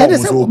 be more baby,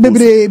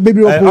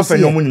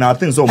 I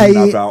think so.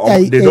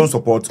 They don't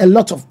support a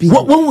lot of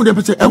people. What would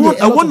they say? I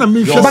want to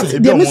make sure. But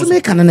the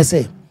Miss can I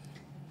say,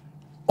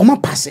 Oma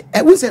pass it.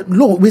 We said,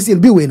 Lord, we said,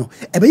 Biweno,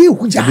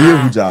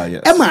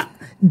 Emma.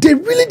 They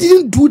really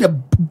didn't do the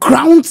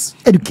grounds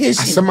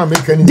education.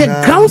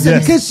 The grounds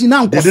education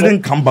now. They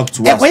didn't come back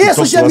to us. Yeah,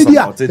 social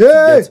media.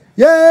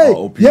 Yeah.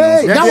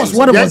 That was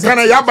what it was.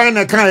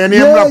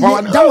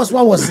 That was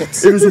what was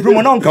it. It was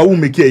Supreme Nanka who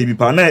make a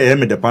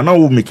pana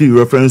who make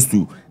reference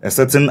to a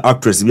certain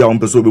actress we are on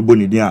person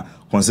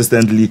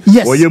consistently.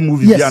 Yes. Or your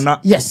movie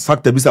yes.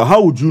 Factor bisa.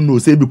 How would you know?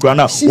 Say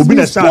Bukana she's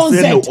been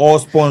sponsored or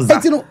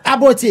sponsored. You know,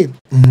 about it.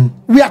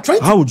 We are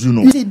trying. How would you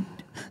know?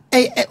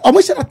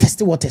 Almost a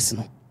test waters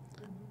no.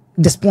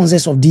 The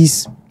sponsors of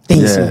these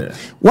things. Yeah.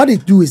 What they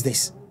do is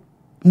this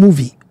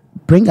movie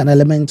bring an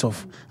element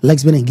of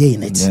lesbian and gay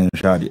in it.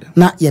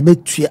 Now,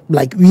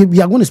 like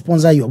we are going to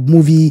sponsor your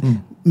movie,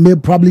 may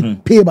probably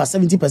pay about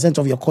 70%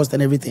 of your cost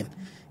and everything.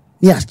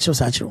 Yeah, sure.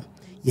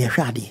 Yeah,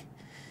 Shadi.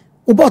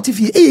 About if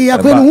you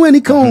when when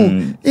it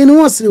come in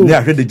what's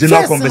the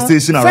general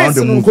conversation around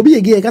the movie. Could be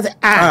a gay but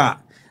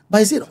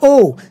I said,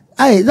 oh,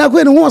 I that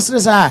when what's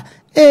this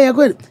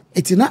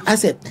it's not I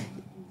said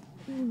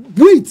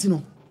wait,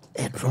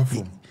 a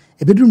problem.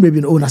 A bedroom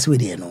baby no nas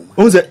with no.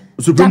 Who's it?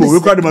 Supreme we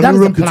record the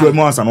room to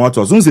more and what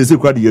was. Don't say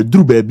you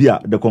drew baby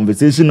the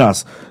conversation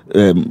has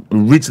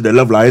reached the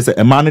level I say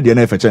a man the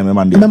NFH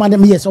man.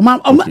 Yes,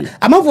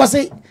 I'm for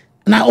say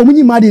now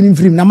omni mad in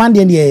film na man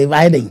the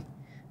riding.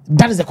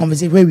 That is the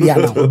conversation where we are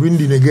now.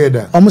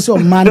 Almost a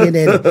man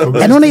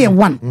and only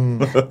one.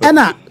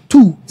 And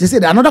two, they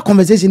said another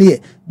conversation here.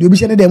 The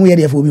obesity them where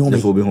they for me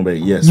home.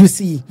 Yes. You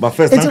see. But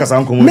first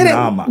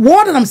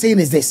what I'm saying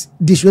is this.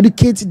 They should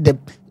educate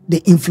the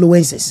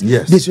influencers.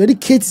 Yes. They should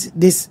educate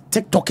these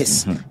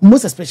TikTokers,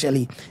 most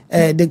especially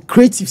the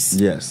creatives.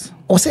 Yes.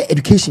 Or say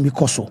education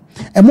because so.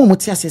 And more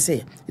what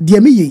say,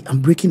 dear me, I'm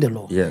breaking the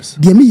law. Yes.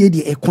 Dear me,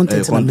 the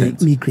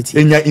content me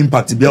creating. In your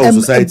impact be our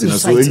society.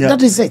 So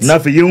that is it.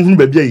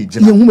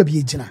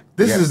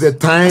 This is the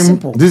time.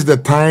 Simple. This is the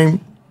time.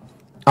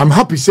 I'm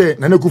happy say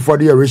Nana Kufuor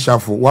a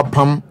reshuffle. What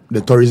Pam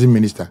the tourism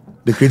minister.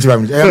 The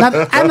creative minister.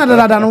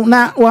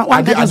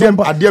 My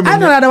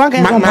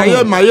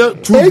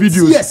two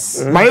videos.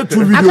 Yes. My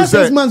two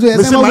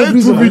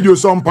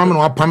videos on Pam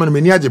and Pam and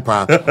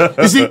Meniajepa.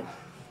 You see,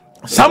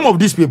 some of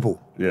these people.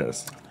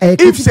 Yes.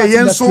 If say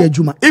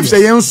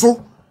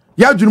Yenso,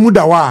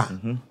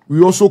 Yajumudawa,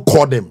 we also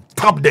call them,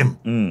 tap them.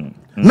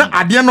 Na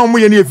adia no mo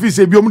ye na efi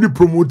say bi omu di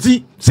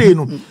promote say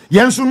no.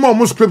 Yenso mo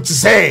mo script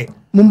say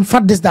mum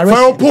fat this direction.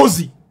 For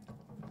oppose.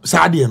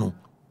 Sadia no.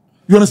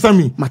 You understand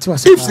me?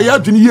 If say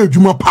Yajuni ye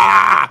adwuma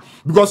pa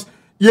because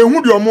ye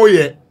hu di omo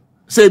ye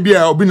say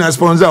bia obi na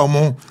sponsor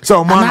omo say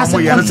omo na omo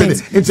ye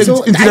it's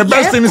the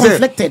best thing is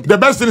the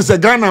best thing is a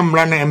Ghana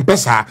run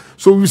M-Pesa.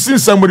 So we see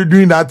somebody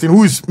doing that thing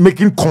who is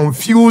making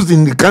confused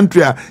in the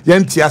country.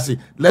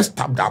 Let's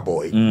tap that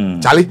boy.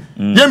 Charlie,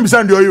 yem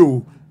bisan do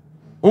you.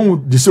 Oh,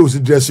 the shows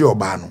dress your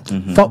ban.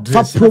 For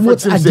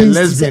promote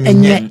against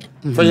lesbian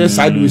for your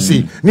side we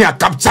see near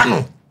capture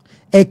no.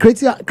 A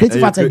creative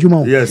art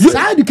Juma. Yes.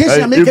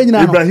 Education making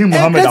now. Ibrahim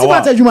Mohammed Oh,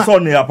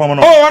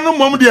 I know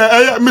mom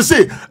dear. Me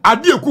say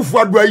Adi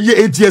Kufuor do ye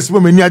 8 years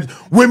women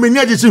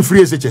teaching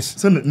free SHS.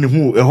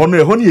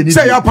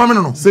 Say ya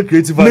permanent. Say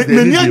creative art.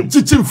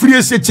 Teaching free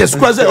SHS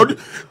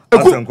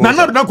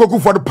Nana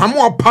Kufuor the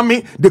Pamo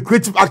Pami the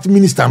creative art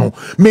minister no.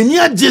 Many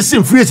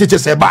Jason free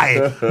SHS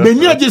buy.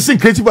 Many Jason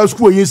creative art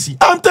school you see.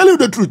 I'm telling you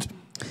the truth.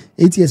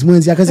 8 years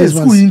once ya kase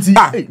school inti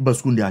but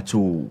school dey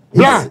acho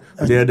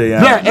there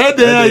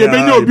you be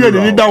no obi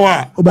ni da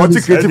wa what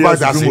creative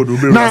artist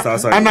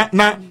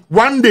na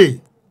one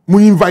day mu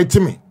invite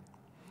me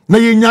na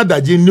yenya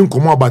daje ni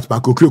nkomo about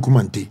Pakokre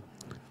Kumante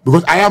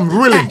because I am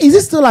willing. Is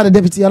it still at the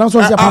deputy? I don't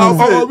want to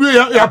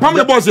say ya pam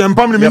the boss and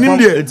pam me nim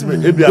there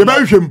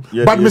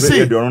but me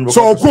say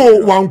so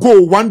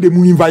one day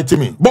mu invite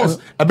me boss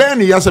e be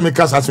na ya say me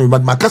kasa me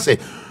but makase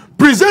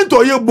present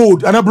or your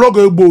board and a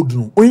blogger board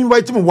no o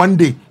invite me one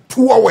day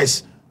 2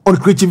 hours on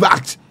creative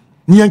act.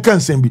 Nyankan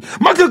Sembi.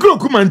 Pakokre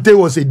Kumante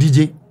was a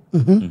DJ.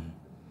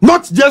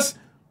 Not just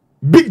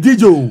big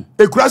DJ,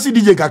 a classy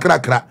DJ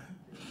kakra,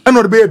 and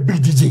not be a big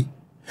DJ,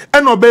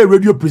 and not be a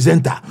radio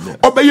presenter,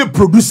 or be a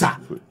producer,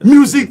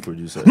 music,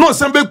 no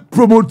somebody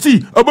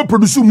promotee, or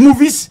produce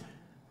movies.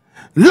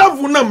 Love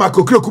una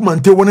Pakokre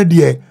Kumante one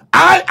day.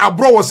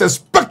 ABRO was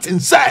expecting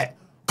say,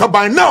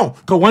 by now,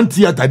 ka one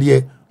theater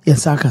there.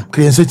 Yes, Saka.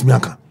 Create me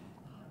aka.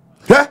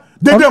 Yeah?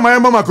 They my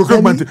mama cocoa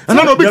and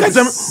then Obi catch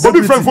him.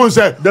 Obi friend phone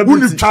say, "Who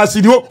you charge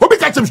the? Obi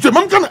catch him straight.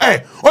 Mom can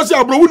or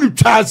say, "Bro, who you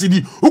charge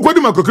the? Who go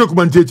do my cocoa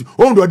mantate?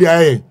 Oh, do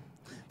the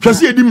Just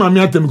see Mami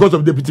at him because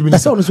of deputy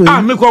minister.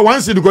 Ah, make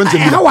one see the content.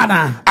 How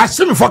wanna? I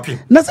see me fucking.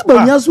 That's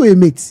about me also a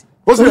mate.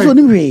 What's the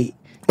name?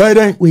 Why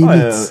then? We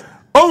meet.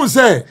 Oh,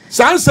 say,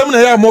 Sansom na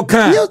ya mo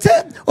kan. You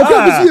tell.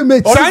 Okay, you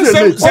mate.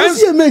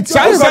 Sansom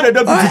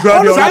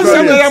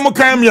na ya mo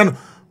kan me no.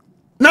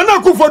 Na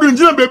na ku fodu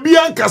njina baby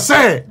anka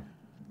say.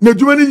 Na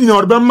djuma ni nyina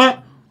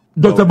odbema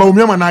Dr.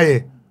 Bawumia na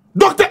ye.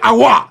 Dr.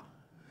 Awa.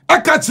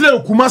 Aka kire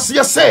Kumasi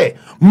ye say,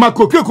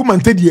 makoke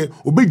kumantedie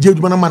obeje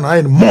djuma na ma na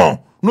ye mo.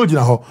 No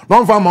jina ho.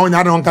 No fa ma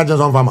onya de on ka je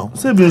so fa ma.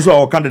 Say bi so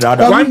o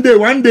candidate. One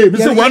day, be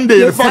say one day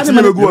the fact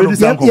me go on.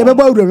 You be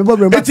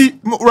bawuro. Eti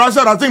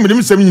Rashad, I think me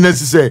dem semi nyina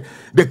say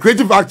the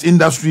creative art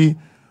industry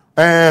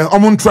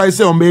omon try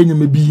say on be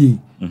nyame biye.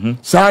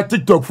 Sa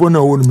TikTok for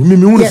na won me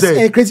hu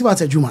say creative art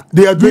adjuma.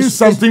 They are doing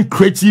something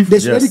creative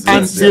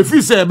and if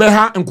you say be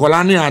ha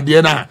nkola ne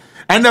ade na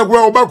and the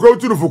grow back to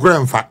the fukura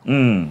mfa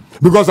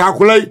because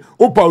akolai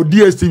opa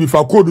DSTV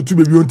fa code to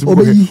baby onti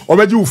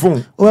obeji wo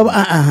phone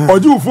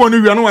oji wo phone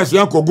ni wi na wa se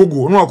akọ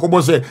Google na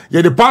akọ say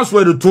ye the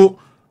password to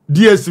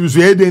DSTV so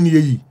e den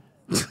yi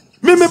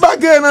me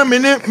back na me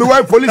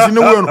wife police ni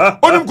wo no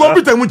onim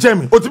computer mu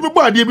chemi otimi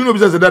bo ade bi no bi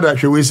say dada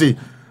hwe we say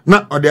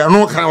na ode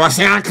no kan wa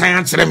se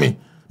akan kire me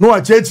no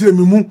wa chire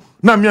me mu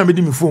na me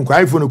amedi me phone ko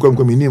iPhone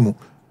ko me ni mu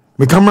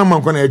me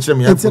cameraman ko na kire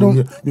me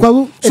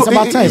it's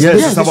about time.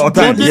 Yes, it's about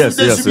time. Yes.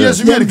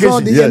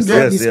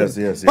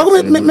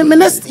 But my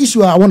next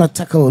issue I want to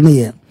tackle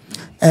here.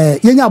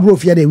 Yenya ABRO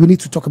Fiade, we need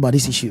to talk about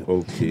this issue.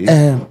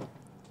 Okay.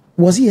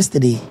 Was it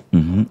yesterday?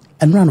 And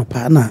ran up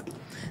na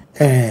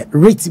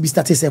rate to be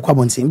started say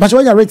kwabontin. But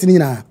when you rate ni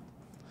na,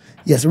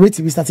 yes, rate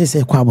to be started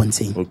say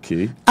kwabontin.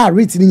 Okay.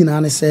 Rate ni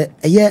na say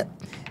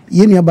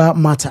yeni aba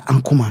matter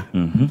Ankomah.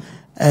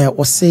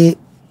 Was say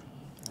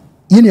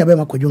yeni aba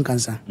makwadwon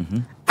kansa.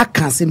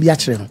 Aka sem bi a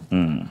kire no.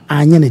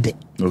 Anye ne de.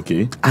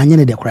 Okay. Anye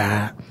ne de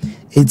kra.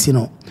 Enti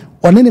no.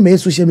 One ne me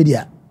social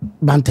media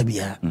banta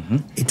bia.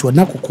 It was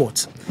na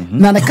court.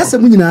 Na na kasa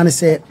mu nyina ne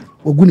say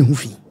ogu ne hu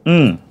fi.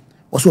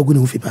 Also ogu ne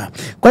hu fi pa.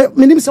 Kwa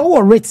menim say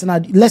what rate na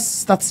let's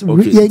start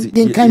starting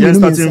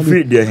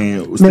free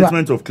there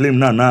statement of claim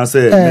na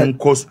say men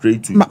cost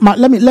straight to.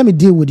 Let me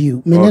deal with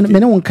you. Me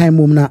one kind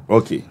mom na.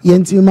 Okay.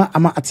 Yenti ma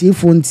ama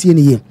atiefo ntie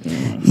ne ye.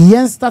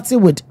 Yen started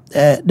with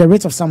the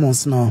rate of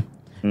summons now.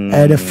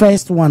 The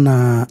first one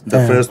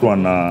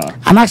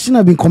an action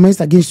have been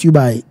commenced against you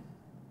by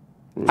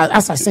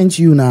as I sent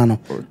you now.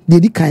 They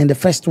did kind the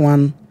first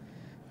one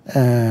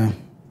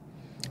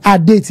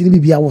date in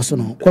BBA was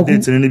no.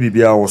 Date in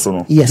BBA was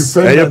no. Yes.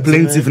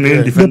 Plaintiff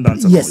and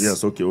defendant.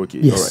 Yes. Okay.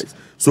 Yes. All right.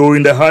 So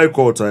in the High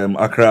Court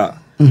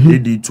Accra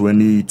AD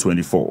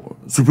 2024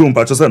 Supreme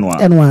Purchase no.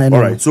 All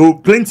right. So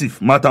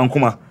plaintiff Martha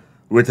Ankomah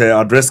with her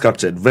address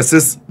captured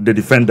versus the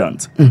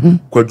defendant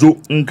Kwadwo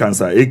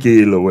Nkansa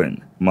aka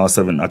LilWin Mal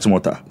 7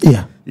 Achimota.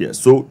 Yeah.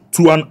 So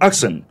to an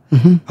action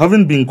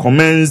having been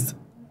commenced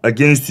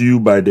against you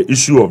by the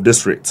issue of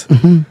this writ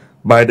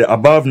by the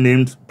above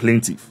named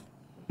plaintiff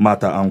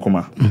Martha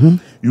Ankomah,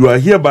 you are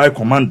hereby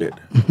commanded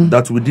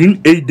that within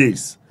 8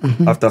 days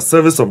after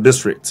service of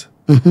this writ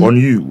on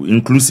you,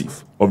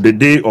 inclusive of the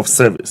day of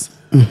service,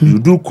 you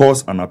do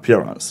cause an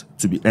appearance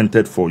to be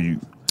entered for you.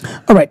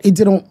 All right. It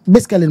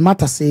basically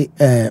matter say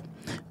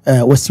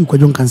was you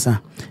kwajon cancer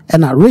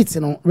and rate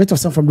rate of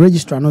some from the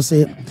registrar no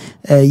say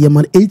you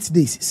man 8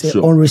 days say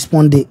on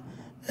responded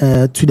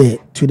to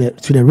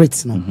the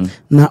rates no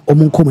na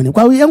omunkomani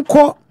kwa we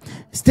enko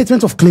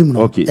statement of claim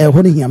no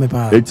holding here me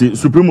pa it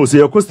supremo say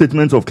your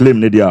statement of claim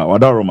ne dia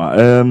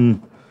wadaroma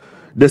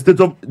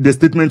the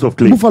statement of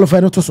claim Buffalo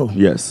Fire to so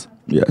yes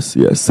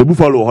se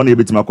Buffalo honey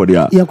betima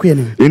kodia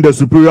in the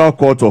Superior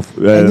Court of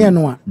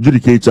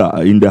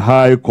Judicature in the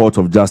High Court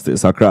of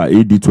Justice Accra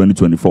AD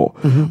 2024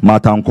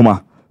 Martha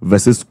Ankomah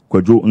versus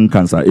Kwadwo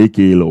Nkansa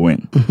aka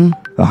LilWin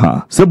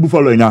se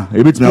Buffalo nya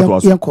ebetima to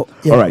aso.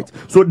 All right,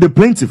 so the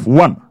plaintiff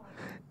one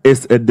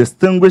is a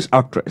distinguished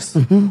actress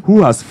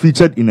who has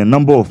featured in a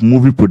number of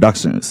movie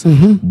productions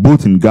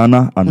both in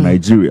Ghana and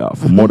Nigeria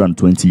for more than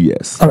 20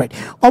 years. All right,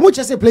 omo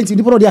just say plaintiff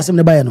people dey asem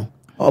ne buy no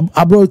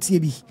ABRO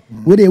TV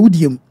we dey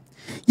wudiem.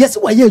 Yes,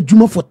 we are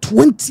Juma for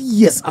 20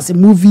 years as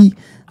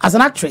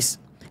an actress.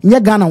 In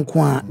Ghana,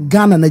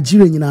 Ghana,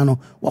 Nigeria,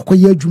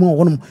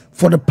 Juma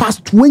for the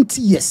past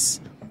 20 years.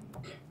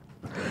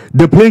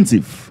 The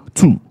plaintiff,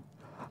 too,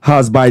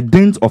 has by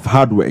dint of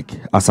hard work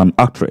as an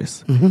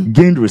actress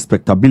gained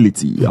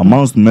respectability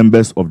amongst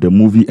members of the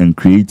movie and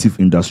creative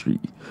industry,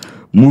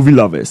 movie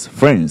lovers,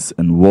 friends,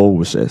 and well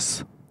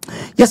wishers.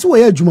 Yes,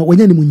 we are Juma when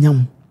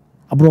you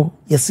ABRO.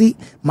 Yes, see,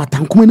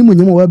 Matanko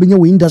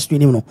ni industry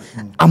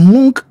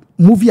among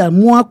movie and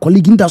more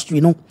colleague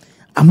industry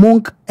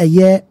among a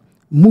year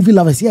movie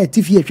lovers here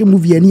TV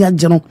movie any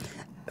general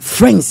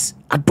friends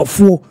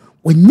adofo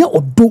when you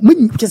odo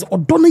just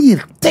odona ye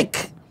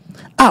take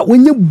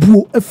when you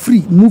buo a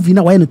free movie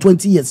now in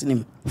 20 years in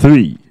him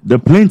 3. The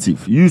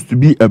plaintiff used to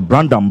be a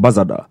brand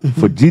ambassador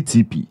for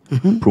GTP,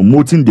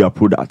 promoting their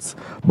products,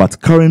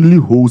 but currently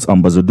holds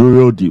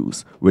ambassadorial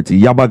deals with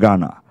Yaba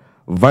Ghana,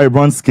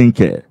 Vibrant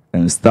Skincare,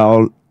 and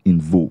Style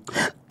in Vogue.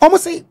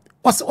 Almost say,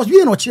 was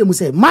we no chile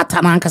say, Mata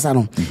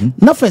Nankasano.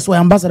 Na first way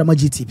ambassador ma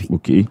GTP.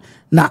 Okay.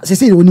 Na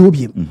say oni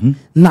obi.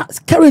 Na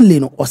currently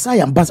no or say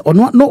ambassador or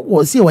no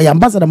or say way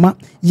ambassador ma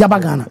Yaba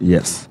Ghana.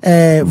 Yes.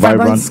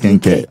 Vibrant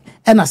Skincare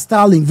and a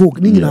Style in Vogue.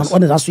 Ningi na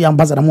on that's way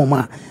ambassador mo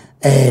ma.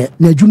 4.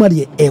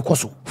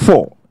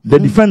 The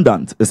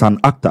defendant is an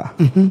actor,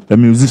 a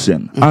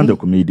musician, and a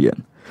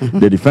comedian.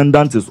 The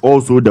defendant is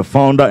also the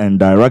founder and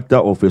director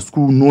of a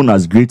school known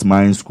as Great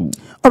Minds School.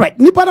 All right,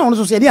 nipa na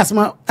also say the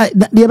asma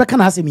the ebe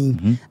kana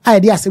asemi. I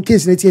the asem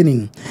case na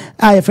tie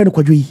I friend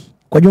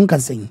Kwadwo can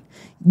sing.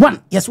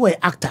 1, yes we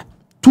actor.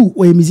 2,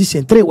 we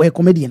musician. 3, we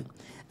comedian.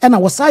 And I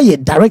was a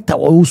director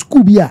or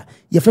school bia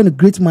your friend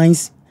Great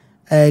Minds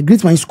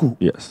School.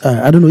 Yes.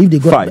 I don't know if they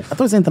got 5. I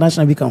thought it's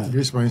international become.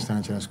 Great Minds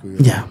International School.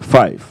 Yeah.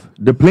 5.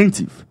 The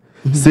plaintiff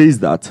says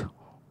that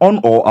on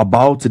or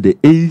about the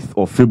 8th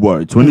of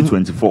February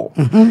 2024,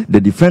 the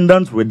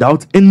defendant,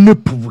 without any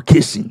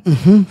provocation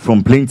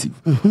from plaintiff,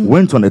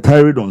 went on a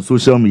tirade on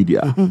social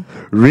media,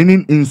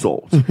 raining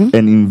insults and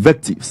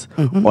invectives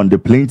on the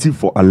plaintiff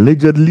for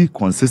allegedly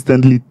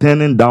consistently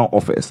turning down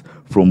offers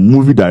from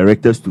movie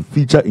directors to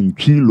feature in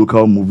 3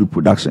 local movie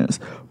productions,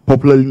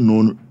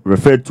 popularly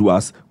referred to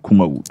as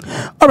Kumawood.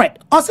 All right.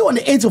 Also on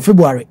the 8th of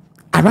February,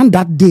 around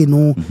that day,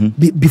 no,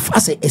 before I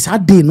say it's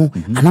that day, no,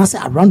 and I say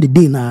around the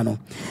day now, no.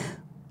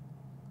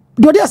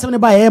 Do they say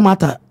by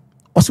matter?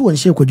 Also, when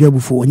she could do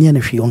before when you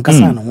on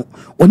Casano,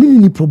 or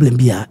any problem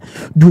be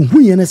do who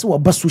you say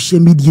about social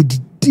media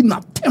did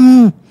not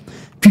to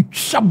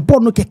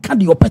shabono ke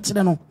candy or pet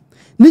no.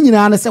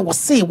 Nina say was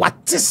say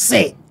what to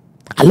say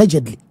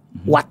allegedly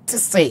what to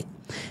say.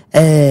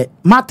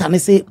 Martin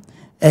say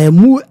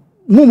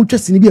mu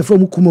just in be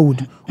from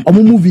Kumawood or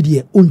movie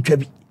there on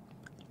Trebi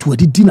to a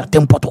dinner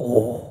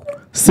tempo.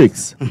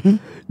 6.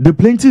 The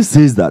plaintiff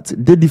says that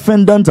the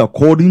defendant,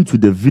 according to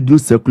the video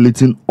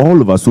circulating all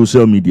over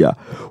social media,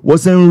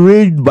 was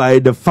enraged by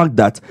the fact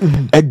that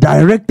a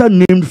director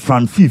named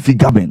Franfifi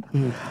Gaben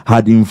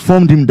had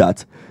informed him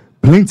that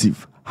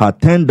plaintiff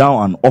had turned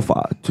down an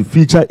offer to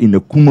feature in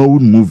a Kumawood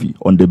movie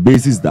on the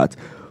basis that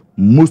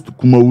most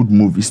Kumawood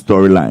movie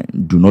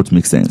storyline do not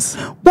make sense.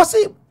 Was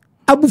it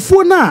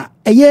Abufona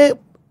a year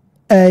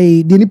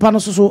the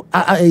Nipano so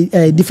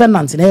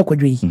defendants in air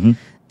quadri?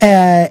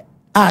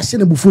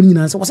 Send a buffoni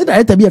na so was it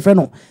director be a friend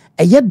no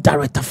a yet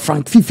director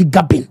Frank Fifi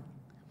Gabin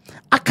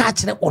a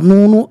catch or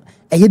no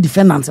a yet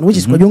defendant which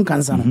is Kwadwo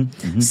cancer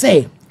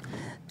say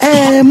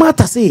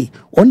matter say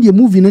on the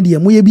movie no the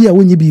moye be a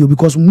when you be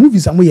because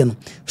movies are moye no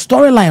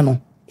storyline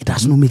no it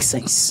does not make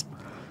sense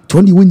to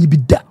only when you be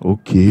that.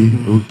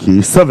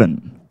 Okay.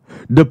 7.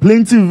 The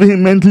plaintiff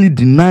vehemently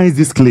denies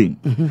this claim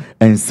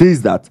and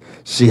says that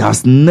she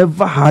has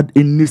never had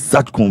any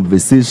such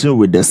conversation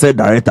with the said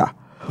director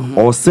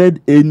or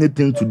said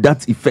anything to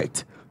that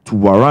effect to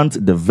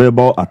warrant the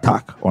verbal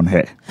attack on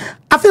her.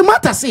 After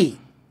matter say,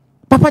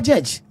 Papa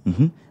Judge,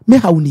 me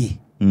hauni,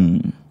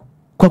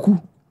 Kwaku,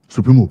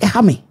 Supremo,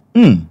 ehame.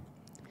 Me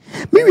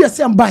we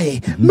say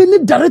ambaye, me ne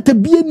director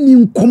be ni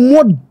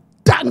nkomo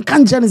dan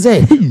kanche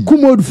say,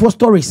 Kumawood for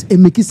stories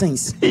and make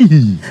sense.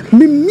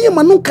 Me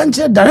manu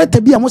kanche director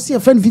be amo say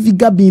friend Vivi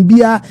Gabin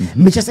bia,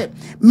 me say,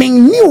 me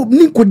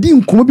ni kodi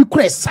nkomo bi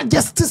kure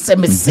suggest say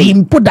me say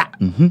impoda.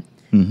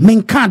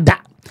 Me kanda.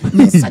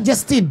 Me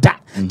suggested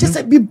that just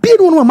say be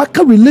one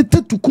maka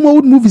related to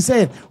Kumawood movie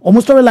say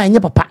almost storyline ya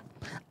papa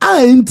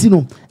ain't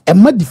no e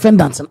ma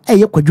defendants e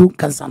ye Kwadwo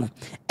cancer no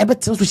e be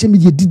tell social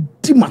media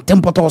di ma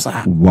tempo to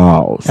sa.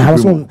 Wow.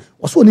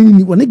 So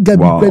ni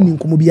gabi kwani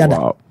nkomo bi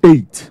ada.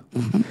 8.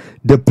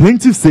 The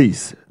plaintiff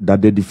says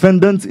that the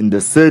defendant in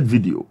the said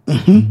video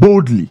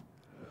boldly,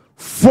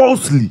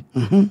 falsely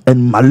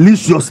and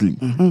maliciously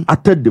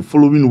uttered the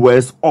following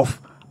words of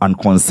and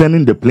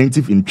concerning the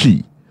plaintiff in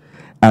tree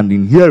and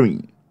in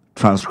hearing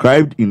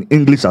transcribed in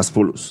English as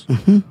follows.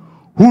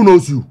 Who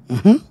knows you?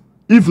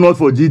 If not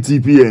for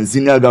GTP and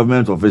senior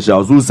government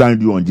officials who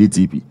signed you on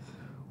GTP,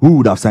 who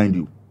would have signed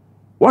you?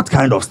 What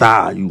kind of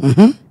star are you?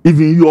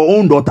 Even your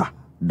own daughter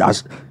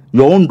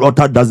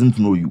doesn't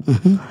know you.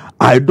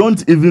 I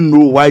don't even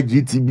know why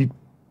GTP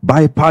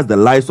bypassed the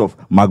lives of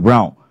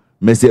McBrown,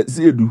 Messier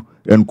Sedu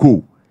and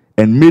Co.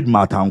 and made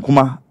Martha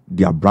Ankomah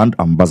their brand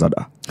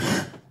ambassador.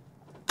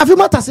 Afi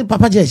mata se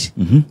Papa Judge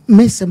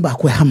me semba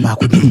ko hamba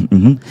ko bi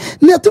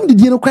na tum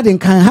de no kwaden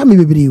kan ha me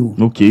bebre o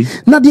okay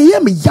na de ye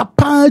me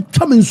yapa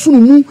twa me nsunu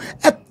mu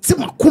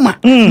etimakoma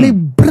me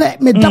bre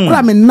me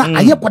dakora me na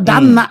aye koda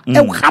na e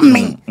ha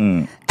me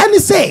ani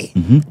say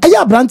aye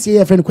abrantie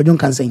ye friend Kwadwo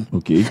kan sen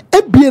okay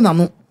ebie na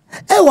no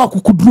e wa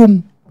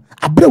kokudrom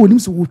abra wonim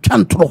se wo twa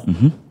ntro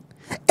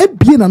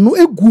ebie na no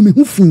egu me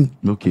hu fin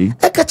okay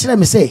e ka kire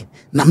me say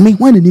na me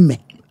hwan ni me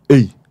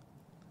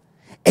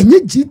enye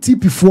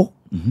GTP fo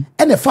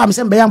and the farm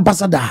say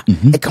ambassador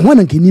e kan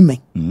wana nkeni men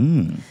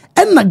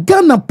and na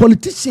Ghana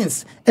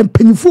politicians and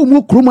penifo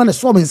mu kroma na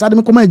so men sade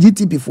me koma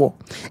GT before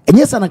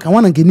enye sa na kan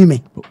wana nkeni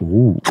men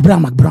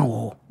Abraham McBrown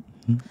wo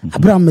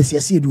Abraham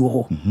Mesiasi edu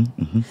wo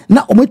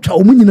na omatwa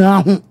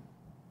omunyina ho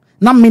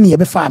na me ne ye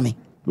be fa me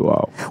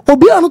wow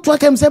obi anu to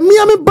akem say me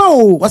am ba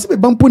o wase be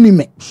bampo ni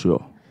me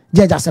sure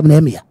judge asem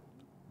na me ya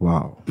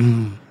wow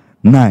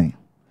 9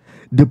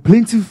 the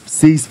plaintiff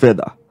says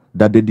further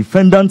that the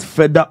defendant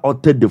further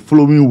uttered the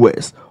following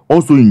words,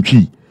 also in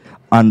Chi,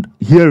 and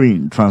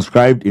hearing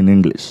transcribed in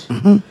English.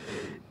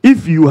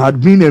 If you had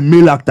been a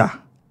male actor,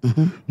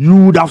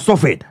 you would have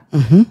suffered.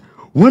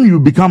 When you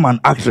become an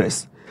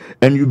actress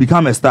and you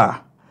become a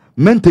star,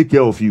 men take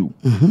care of you.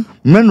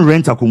 Men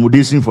rent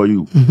accommodation for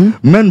you.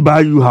 Men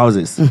buy you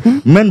houses.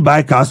 Men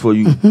buy cars for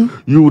you.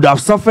 You would have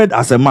suffered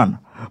as a man,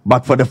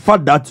 but for the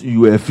fact that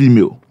you were a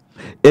female.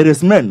 It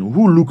is men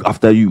who look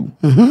after you.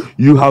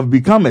 You have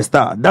become a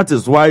star. That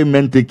is why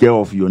men take care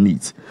of your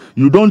needs.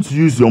 You don't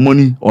use your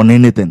money on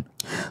anything.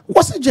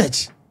 What's the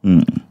judge?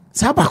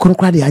 Saba kono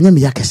kwa de anya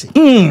me yakese.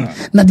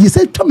 Na de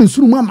say twa me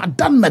suru ma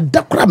madam me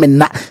da kra me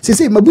na.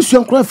 Se mabusu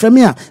ankra fra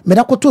me a me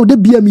da koto de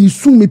bia me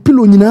su me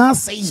pilo nyina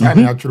sei.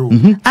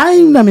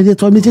 Ai na me de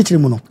to me chechire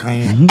mu no.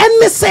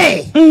 Enne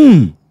say.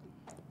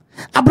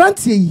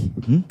 Abrantie yi.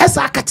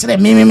 Esa aka kire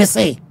me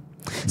say.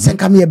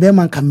 Senka me be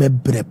man ka me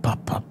bre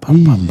papa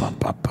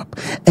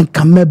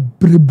enka me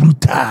bre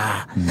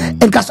bruta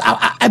enka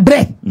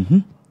bre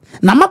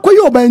na makoye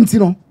oba nti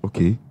no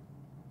okay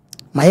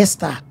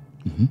maester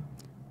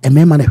e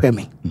me man hwe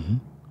me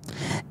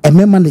e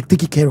me man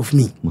take care of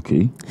me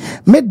okay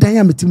me dan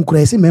ya metim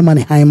kura se me man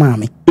han ma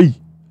me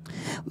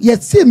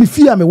yet see me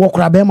fia me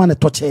wokura be man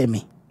touch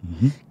me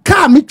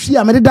ka me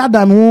twa me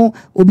dada no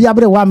obi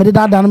abre wa me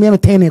dada no me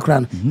ten kura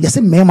no yes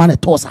me man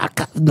toss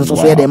aka no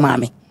so ye de ma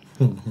me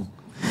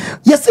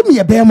yes me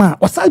ye bema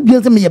wasa bia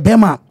me ye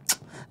bema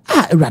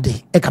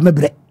erade e ka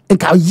mebre e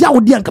ka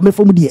yawde an ka me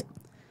fom de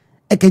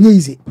e ka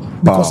nyizi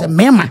because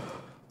mema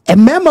e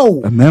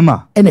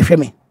ne hwe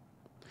me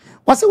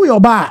wasa we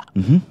oba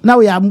na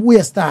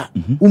we star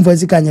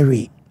umfansi ka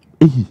nyere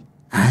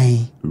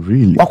ai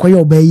really wakoye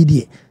oba yi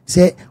de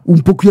se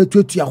umpoku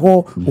atuatua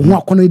ho ho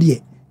akono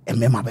de e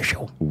mema be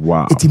hwe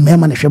wow eti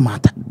mema ne hwe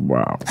mata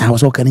wow I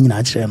was okay nyina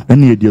akire no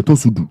ene de to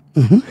sudu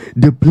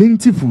the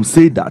plaintiff will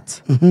say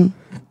that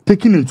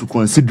taking into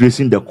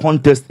consideration the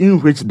context in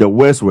which the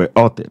words were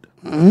uttered,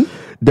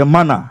 the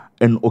manner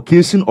and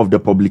occasion of the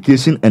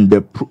publication, and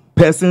the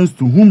persons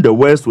to whom the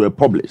words were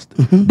published,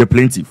 the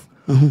plaintiff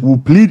will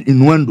plead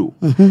innuendo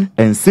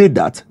and say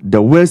that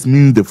the words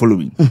mean the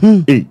following.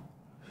 A.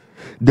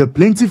 The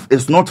plaintiff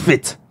is not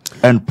fit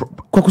and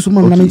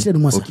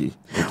okay.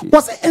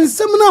 What's in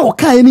seminar or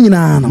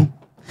kind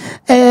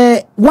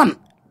one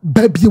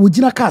baby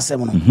wujina ka asem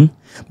no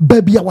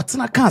baby a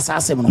watena ka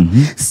asem no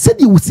said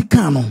you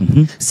sika no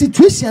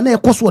situation na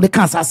ekoso de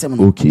ka asem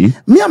no okay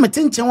me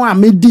ametenchen wa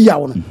amedi ya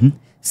wo no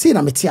see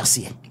na meti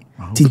ase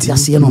tinti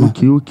ase no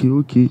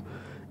okay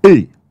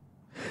A.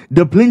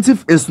 The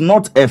plaintiff is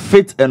not a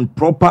fit and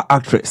proper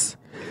actress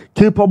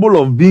capable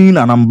of being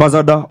an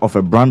ambassador of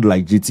a brand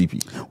like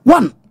GTP.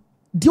 One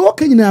the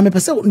okay nyina me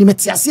pese ni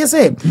meti ase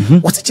say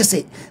what you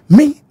say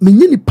me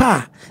nyini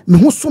pa me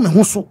ho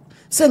so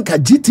senka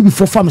GTB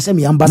for farm say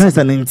me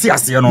ambassador na nti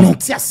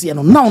ase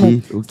no now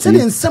say the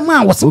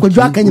nsema was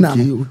kwadwa aka nyina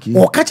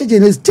o ka cheje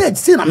ne stage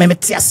say na me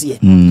meti ase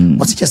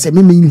what you say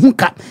me hu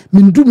ka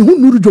me ndu me hu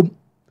nuru dwom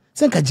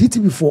senka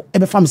GTB for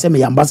ebe farm say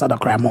me ambassador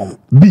cry mom.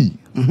 B.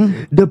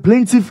 The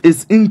plaintiff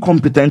is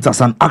incompetent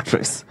as an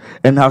actress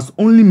and has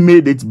only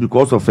made it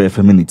because of her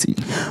femininity.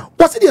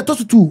 What's the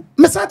to two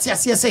me sati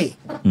ase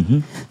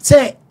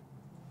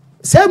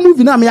say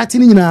movie na me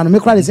atini nyina no me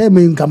kra say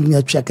me nkam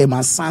nya tweka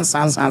man san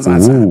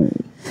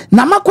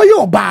na makoye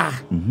oba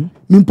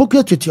me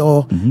mpokyo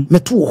twetio me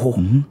to ho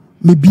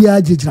me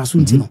bia jejina so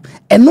ntino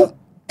eno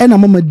ena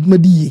mama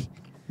madiye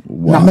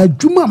na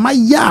madwuma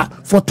maya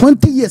for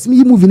 20 years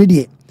me movie ne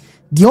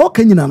de o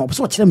kanyina no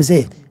so kire me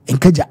say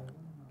enkaja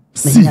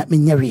me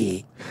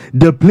nyare.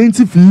 The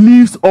plaintiff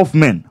lives off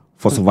men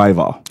for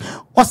survival.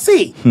 O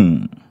see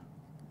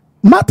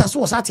mata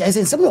so sati I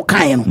say sem no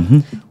kan no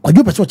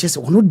kwadwo pese o chese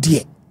ono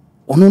de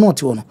ono no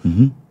te ono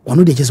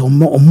ono de chese o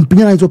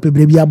mpinya na so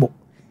pebre bi abo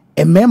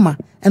emema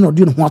and or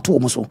do no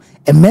ho so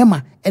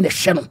emema and the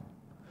hye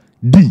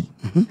D.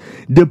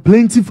 The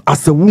plaintiff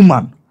as a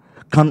woman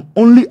can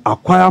only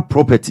acquire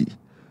property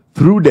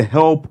through the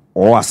help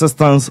or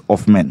assistance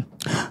of men.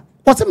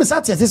 What's a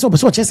message so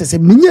chese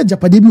menya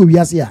japade bi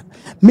owiase a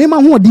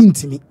mema ho odi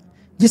ntimi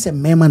je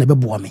mema na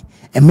bebo me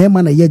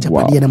mema na ye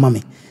japade na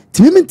mame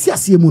timi menti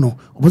ase mu no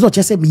obozo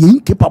chese me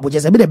incapable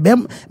je be the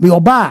me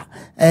oba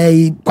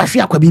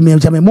kwahwe akwabi me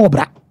jame mo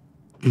bra.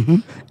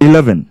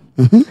 11.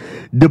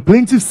 The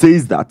plaintiff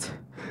says that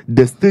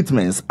the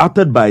statements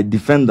uttered by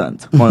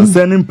defendant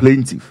concerning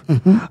plaintiff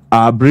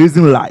are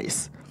brazen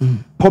lies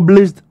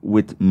published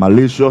with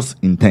malicious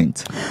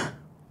intent.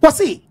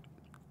 What's it?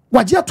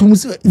 What you to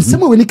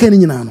nsema we nika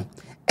nyina no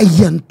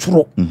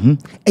yentro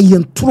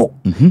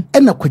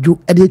ena kwadwo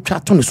e de twa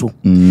to ne so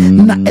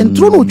na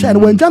entro no twa ne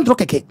wan twantro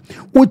keke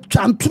o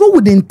twantro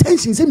with the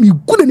intention say me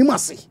good ani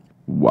mase.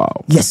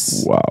 Wow.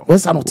 Yes. Wow.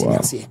 What's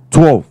that?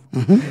 12.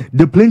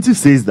 The plaintiff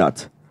says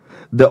that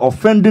the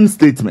offending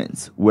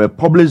statements were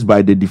published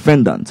by the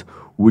defendant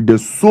with the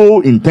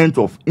sole intent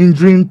of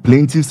injuring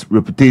plaintiff's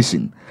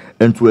reputation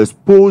and to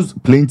expose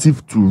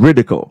plaintiff to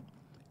ridicule,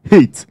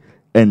 hate,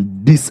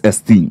 and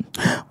disesteem.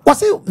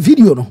 What's a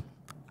video no?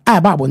 I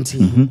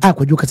babonti. I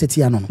could you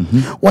cassette no.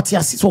 What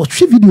you see so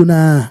video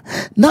na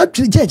now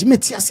judge me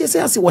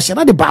say what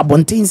shall the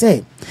babonti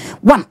say?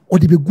 One or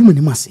the big woman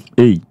masi.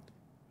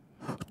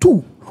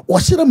 2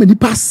 washira mani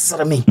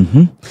pasra me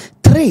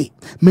 3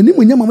 mani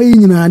munya mama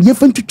yina ye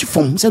fantutu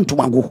fom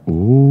sentomago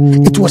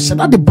it was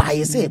shada the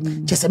buy say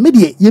just me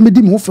de ye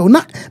medi me ho fe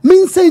na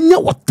me say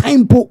nya what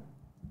time po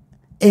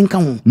enka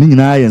ho ni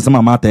nyina ye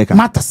nsama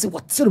mata say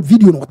what sort of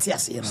video no what say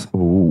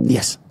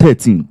yes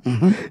 13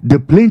 the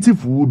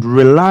plaintiff would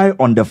rely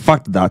on the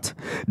fact that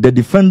the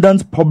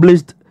defendant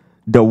published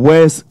the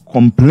words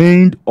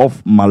complained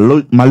of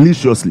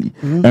maliciously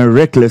and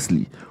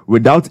recklessly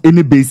without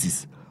any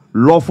basis,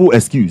 lawful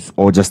excuse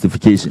or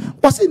justification.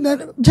 What's in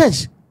that,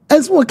 Judge?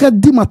 As we can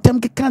do my time,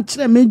 can't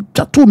tell me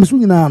to me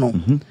soon.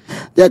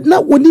 That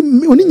now when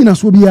you know,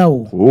 so be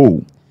out.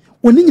 Oh,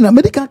 when you know,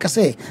 medical can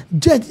say,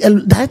 Judge,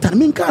 that I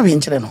mean, carrying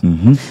channel.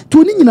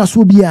 To Nina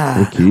so be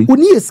a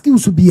when you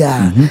excuse to be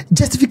a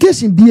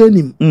justification be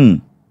any.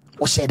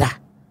 Or said that.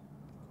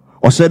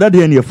 Or said that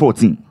in year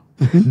 14.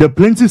 The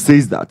plaintiff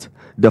says that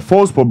the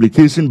false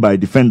publication by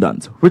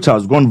defendant, which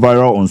has gone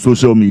viral on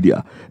social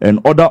media and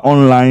other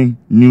online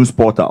news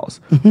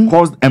portals,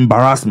 caused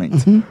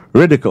embarrassment,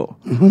 ridicule,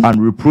 and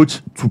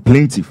reproach to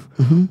plaintiff,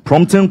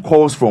 prompting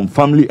calls from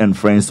family and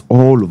friends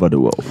all over the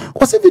world.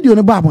 What's the video on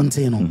the Bible?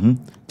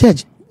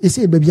 Judge, you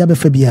say baby abe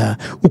febia,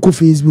 uko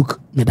Facebook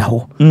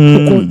medaho,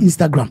 uko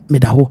Instagram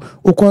medaho,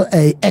 uko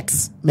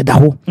X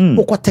medaho,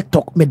 uko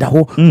TikTok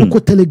medaho, uko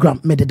Telegram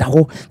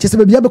medaho. Just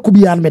baby abe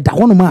kubiya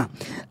medaho no ma.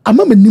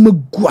 Ama me nima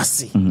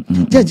guasi.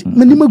 Judge,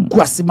 me nima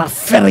guasi ma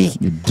ferry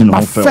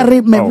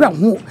me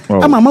ram.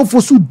 Ama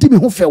manfo so di me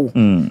ho fewo.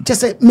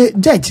 Just say me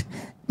judge,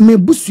 me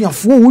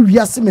busuafo wo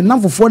wiase me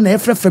nanfofo na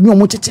efrefre me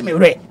omo cheche me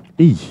re.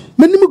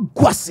 Me nima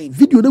guasi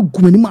video na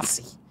gumani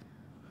masi.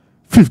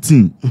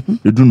 15.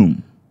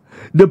 Edunum.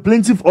 The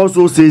plaintiff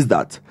also says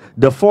that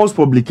the false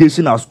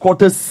publication has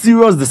caused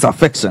serious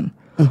disaffection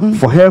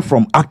for her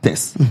from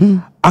actors,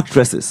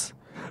 actresses,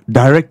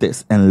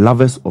 directors, and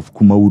lovers of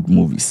Kumawood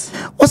movies.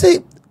 What's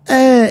it?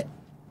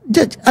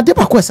 Judge, I did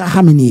question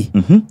how many?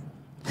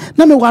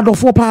 Na me wado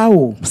fo pa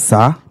o.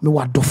 Sir? Me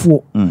wado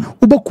fo.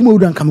 Uba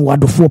Kumawood and me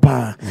wado fo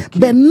pa.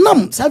 But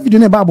nam sa video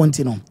ne ba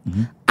bonti no.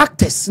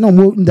 Actors no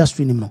mo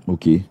industry nim no.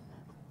 Okay.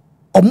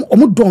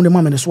 Omo don the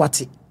man ne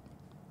swati.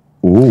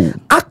 Oh.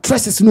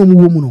 Actresses no mo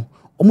wo mu no.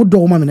 Omo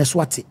do ma me na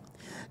swati.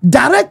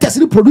 Directors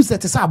ni producers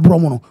te sa ABRO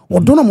mo no.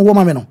 Odo no mo wo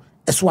ma me no.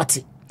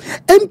 Eswati.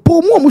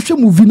 Empo mo hwe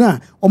movie na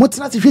omo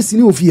tena te hwe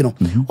sini ofie no.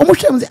 Omo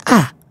hwe me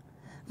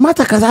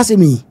mata kaza se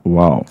mi.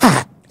 Wow.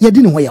 Ye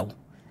di no ho yawo.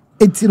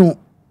 Enti no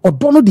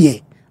odo no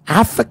de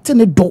affect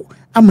ne do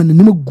ama ne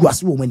nim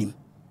guase wo manim.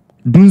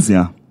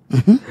 Dunzia.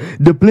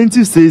 The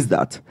plaintiff says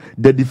that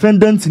the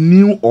defendant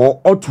knew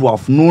or ought to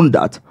have known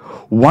that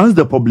once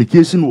the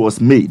publication was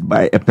made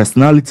by a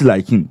personality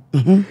like him,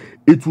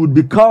 it would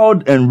be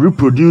culled and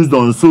reproduced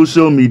on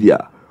social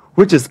media,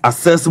 which is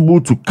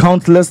accessible to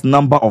countless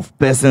number of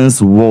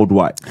persons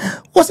worldwide.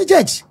 What's the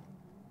judge?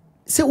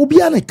 Say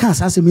Ubiana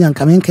can't answer me and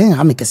come in can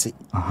amicasi.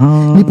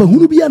 Nipa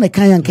Hunubiana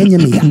can Kenya.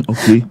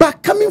 Okay.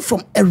 But coming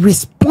from a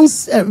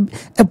response, a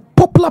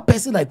popular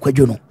person like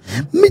Kwajono,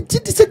 me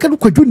did the second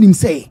Kwajonim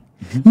say.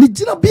 Ni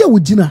jina bia wo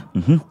jina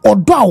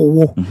odo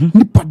awo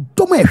ni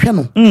padoma ehwe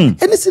no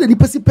ene se ni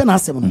pesi pen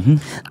asem no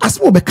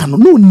asem obeka no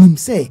no nim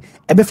se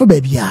ebefa ba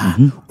bia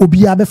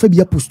obi abefa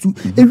bia postu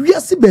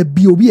ewiase ba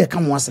bia obi e ka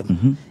ho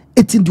asem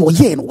eti de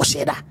oye no wo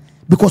sheda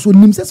because o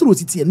nim se se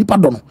otiti ni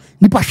padono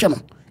ni pa hwe no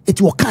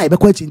eti wo kai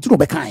beko echi nti no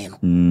beka no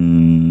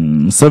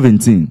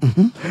 17.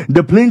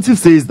 The plaintiff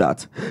says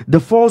that the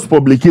false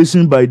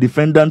publication by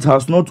defendant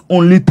has not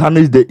only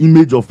tarnished the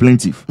image of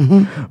plaintiff,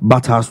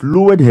 but has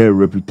lowered her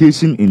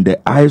reputation in the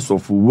eyes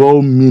of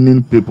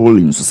well-meaning people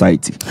in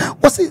society.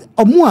 What's it?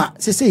 Omwa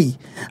say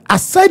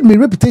aside my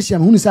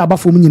reputation, who is about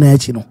for me na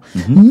echi no.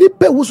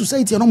 Nipe wo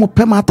society no mo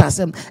pe mata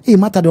asem,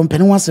 mata de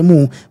ompene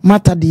wasem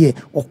mata de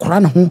okra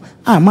na ho,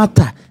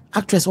 mata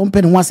actress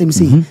ompene wasem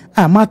say,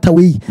 mata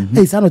we,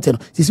 say no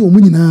say omu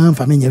nyina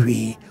mfa menye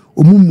hwe.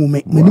 18.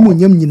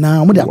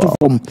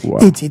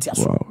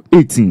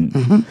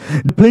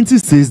 The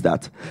plaintiff says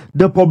that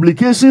the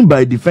publication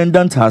by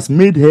defendant has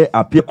made her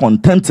appear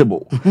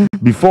contemptible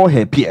before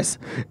her peers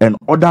and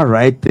other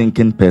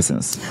right-thinking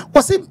persons.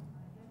 What's it?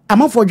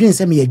 I'm for doing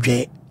some ye.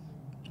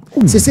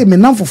 Say me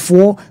now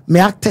for me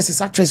actors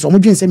actress or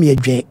doing some ye.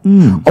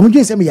 Or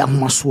doing some young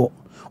maswo.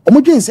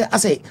 Or doing say I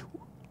say.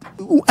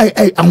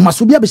 I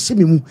must be able to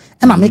me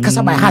and I make us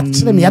by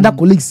heart. Me other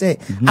colleagues say,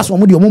 as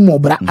one of your more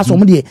bra, as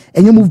one of the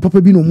and you move Papa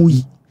Bino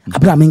Mui,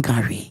 Abraham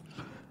carry.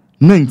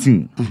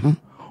 19.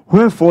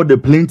 Wherefore the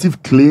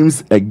plaintiff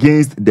claims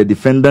against the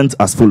defendant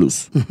as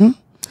follows.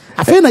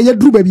 Afei na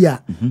yedru baby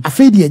a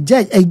afei de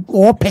judge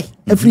ope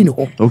afri ne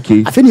ho.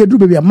 Okay. Afei na yedru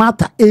baby a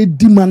matter e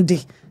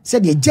demand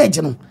said the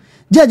judge no.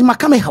 Judge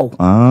makame hawo.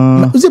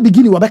 Uze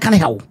begini wa be kane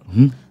hawo.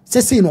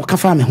 Say no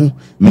kafa me ho.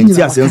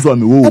 Menti ase nso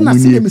me wo na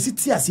se me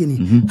siti ase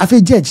ni.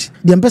 Afei judge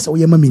the empesa wo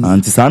yema me ni.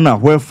 Antisana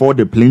wherefore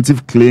the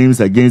plaintiff claims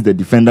against the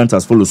defendant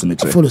as follows in the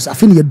follows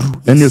afei na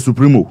yedru. Any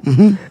supremo.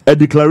 A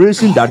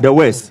declaration that the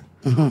West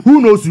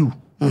who knows you?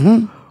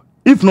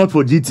 If not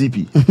for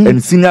GTP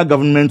and senior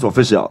government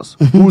officials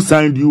who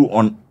signed you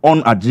on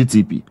at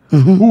GTP,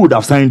 who would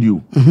have signed you?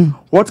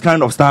 What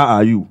kind of star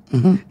are you?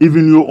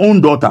 Even your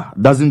own daughter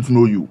doesn't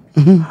know you.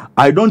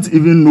 I don't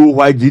even know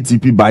why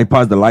GTP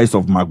bypassed the lives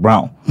of Mark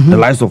Brown, the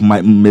lives of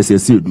my Messiah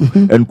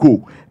and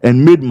co,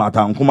 and made Mata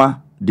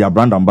Ankomah their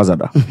brand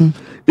ambassador.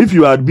 If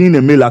you had been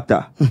a male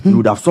actor, you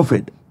would have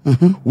suffered.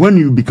 When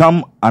you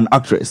become an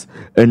actress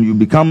and you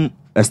become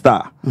a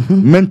star,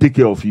 men take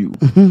care of you,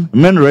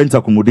 men rent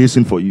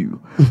accommodation for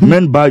you,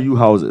 men buy you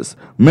houses,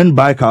 men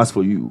buy cars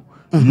for you.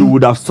 You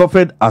would have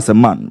suffered as a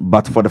man,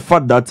 but for the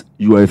fact that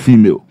you are a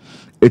female,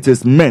 it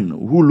is men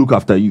who look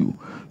after you.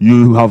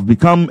 You have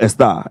become a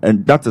star,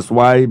 and that is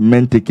why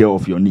men take care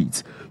of your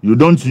needs. You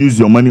don't use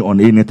your money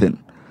on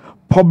anything.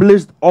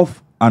 Published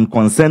of and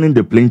concerning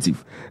the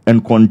plaintiff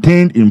and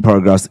contained in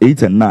paragraphs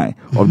 8 and 9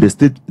 of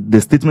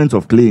the statement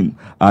of claim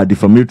are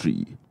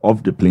defamatory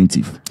of the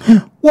plaintiff.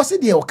 Was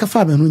it the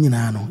Okafa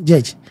Menunano,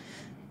 Judge?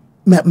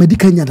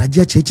 Medicanya da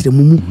church the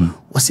mumu,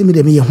 was me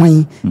de me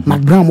wine,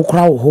 Macbram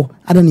crow,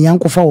 I don't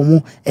yanko for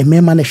a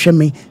man a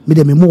shemme, me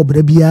de me more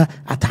brebia,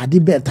 a taddy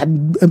bed,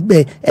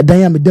 a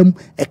diamond,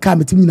 a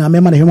cametimina,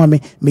 memman, humame,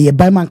 may a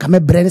byman come a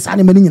bread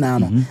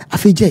animal. A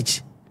fee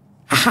judge.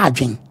 A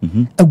hardring,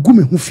 a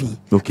woman who fee,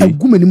 a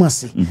woman must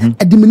say,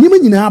 a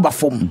diminution in our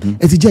form,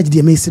 as the judge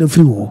the mason of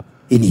free war.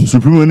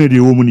 Supreme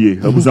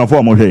woman, I was not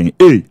for more saying,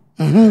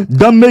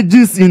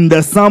 damages in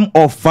the sum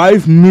of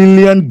 5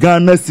 million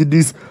Ghana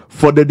cedis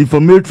for the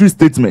defamatory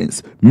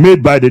statements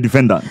made by the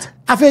defendant.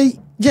 Afe,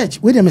 judge,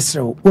 wait a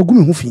Mr.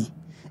 Ogumi Hufi.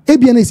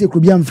 ABN is a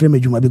Kubian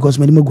frame because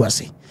many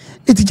Muguase.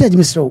 It's judge,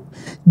 Mr.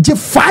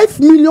 5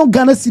 million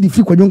Ghana cedi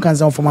free Quadron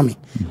cancer for mommy.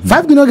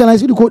 5 million Ghana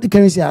cedi quote the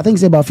currency, I think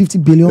it's about 50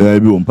 billion.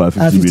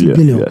 50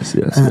 billion. Yes.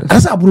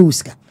 That's a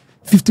bruska.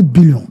 50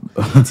 billion.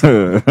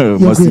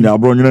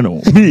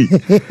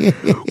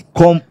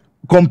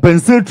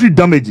 Compensatory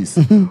damages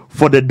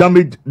for the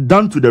damage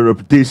done to the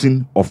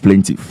reputation of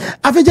plaintiff.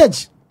 Afe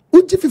judge,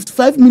 uji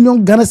 55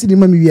 million Ghana cedi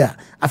mami wia.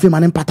 Afe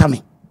manen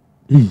patame.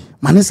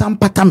 Manen sam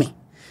patame.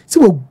 Si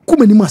wo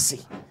kumeni masi.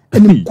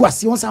 Eni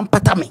kwasi on sam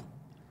patame.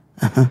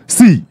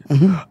 C.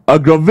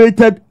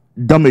 Aggravated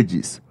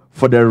damages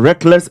for the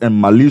reckless and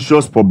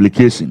malicious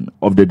publication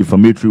of the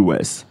defamatory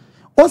words.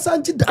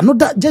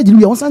 Another judge,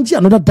 we also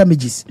another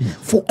damages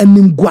for an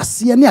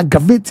ingwasi and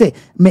aggravated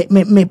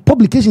me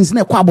publications in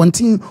a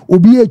quabontin or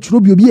be a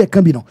truby be a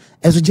cambino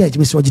as a judge,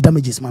 Mr.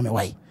 Damages, Mamma.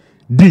 Why?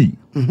 D.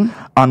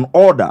 An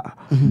order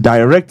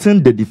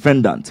directing the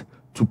defendant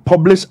to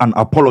publish an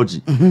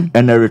apology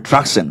and a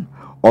retraction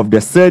of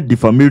the said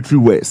defamatory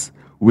words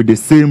with the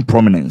same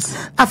prominence.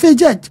 I feel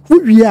judge,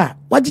 we are.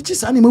 What did you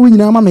say? We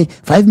need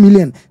 5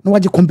 million. No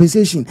what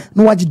compensation.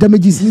 No what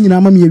damages. We need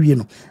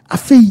mammy. I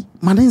feel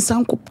manen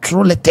sanko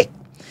trolete.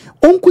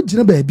 Onko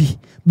jina baby.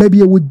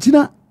 Baby would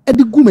jina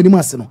edi gumeni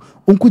maseno.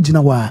 Onko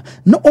jina wa.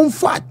 No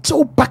onfa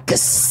cho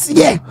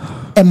pakesiye.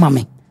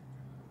 Mammy.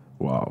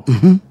 Wow.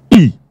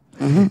 E.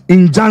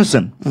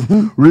 Injunction.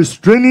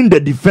 Restraining the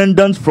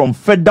defendant from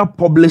further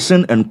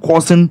publishing and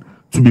causing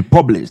to be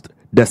published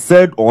the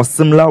said or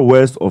similar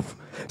words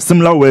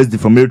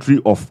defamatory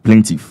of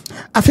plaintiff.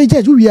 I feel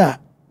judge we are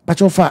but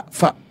fa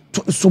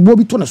so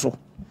bobi to so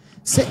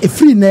say a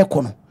free na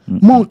ekono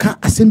monka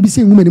asem bi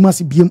say nguma ni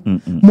masi biem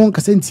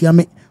monka sentia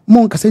me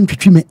monka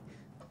sentwetwi me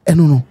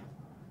eno no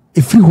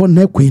a free ho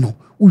na ekoi no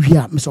we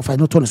are Mr. Fa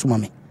no to so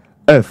mame.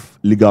 F.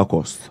 Legal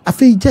cost. I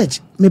feel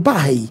judge me ba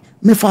hai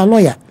me fa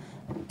lawyer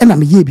ena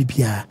me ye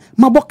bibia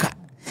maboka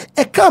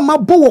eka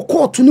mabo wo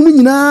court ni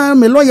nyina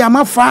me lawyer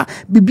mafa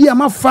bibia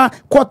mafa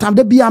court am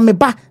de bia me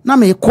ba na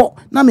me ko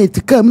na me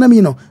tikam na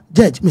me no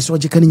judge me so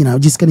jika ni nyina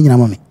jika ni nyina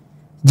mame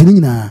jini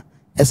nyina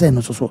ese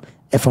no so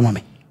e fa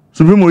mame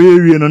supreme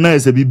ye no na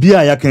ese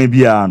bibia ya kan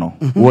bia no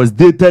was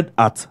dated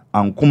at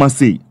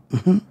Ankomah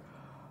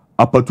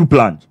Apatu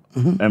Plant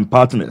and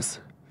Partners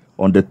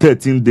on the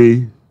 13th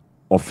day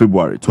of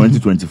February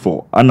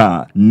 2024.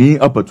 Anna ni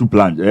Apatu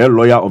Plant, a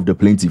lawyer of the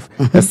plaintiff,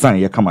 a sign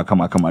ya kama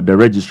the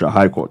registrar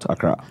High Court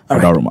Accra.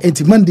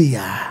 It's Monday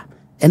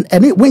and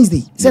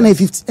Wednesday,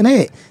 15th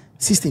and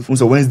 16th.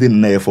 So Wednesday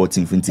and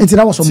 14th. And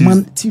that was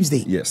on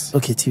Tuesday. Yes.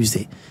 Okay,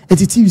 Tuesday.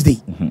 It's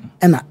Tuesday.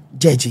 And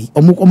judge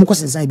omo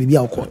sensan bibi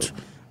a court.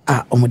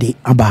 Omode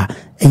aba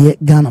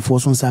Ghana for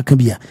so sa kan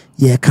bia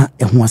ye ka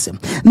ho asem.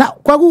 Na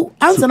kwagu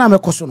answer na me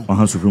koso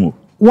no. Supremo.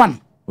 1.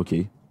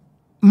 Okay.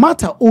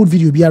 Matter old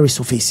video be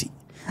resurface.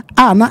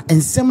 Na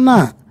ensem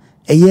na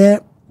eye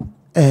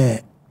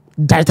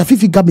Director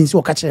Fifi Gabin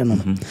so catcher no.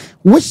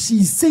 What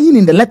she's saying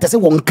in the letter say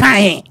one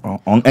kind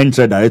on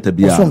enter director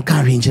bia. On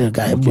carry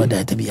guy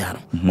director bia.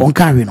 On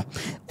carry no.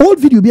 Old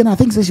video bia I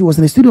think say she was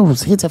in the studio of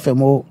Hit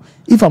FM or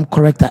if I'm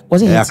correct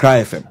was it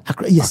Accra FM.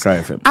 Yes.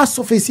 Accra FM. As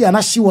Sophie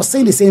and she was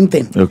saying the same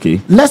thing. Okay.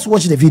 Let's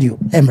watch the video.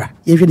 Emra.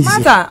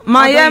 Mata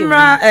my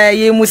Emra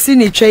ye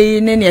musini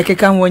twei ne ne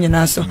keka ho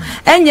nyina so.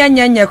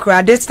 Enya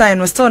kra this time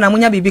no still na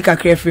munya bibi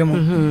kakra free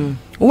mu.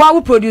 Wa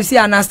wo produce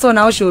and still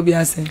na wo show bi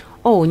ase.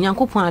 Oh,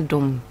 Nyankopon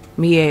adom.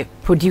 Me a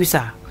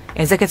producer,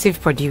 executive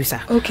producer.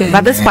 Okay.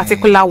 But this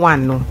particular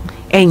one, no,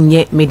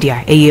 enye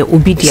media,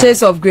 obidia.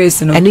 Shades of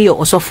Grace, no. And you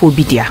also for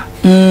obidia.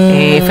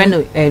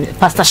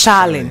 Pastor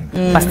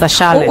Charlene. Pastor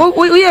Charlene.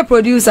 We a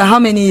producer. How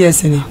many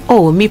years in it?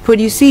 Oh, me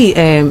produce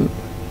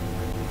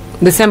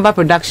December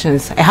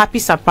Productions, a happy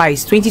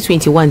surprise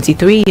 2021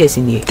 3 years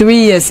in here. 3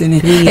 years in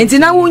it. And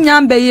now we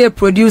nyambe ye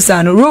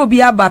producer no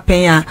Robi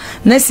abapenya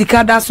na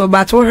sikada so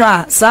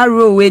batora sa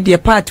ro we the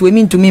part we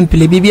mean to me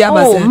play bibi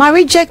abase. Oh, my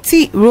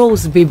rejected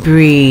Rose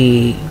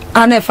Bebre.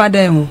 Ane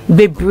fadem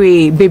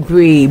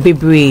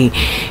Bebre.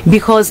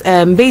 Because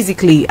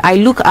basically I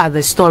look at the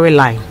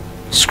storyline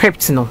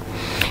script no.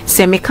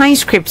 Se me kind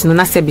script no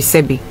na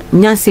sebi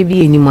nyanse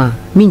bi enima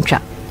mintwa.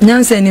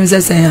 Nyanse enim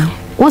se ya.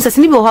 Once a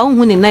snippet of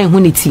one in 9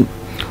 hunity,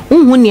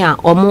 Unhunia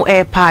or more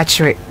air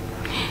patch.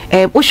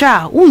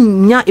 Osha,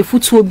 unya a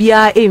foot will be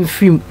a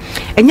film.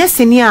 And yes,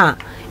 senior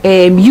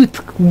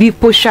youth be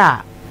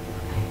posha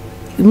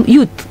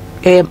youth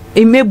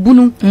in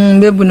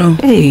Mebunu,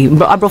 eh,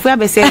 but I prefer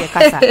to say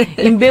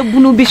in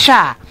Bebunu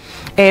Bisha,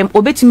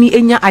 obey me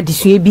enya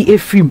addition be a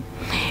film.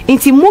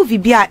 Inti movie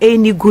be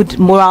any good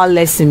moral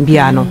lesson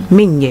piano.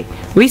 Minye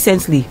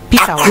recently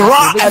Peter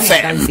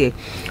was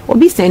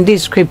Obi send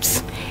these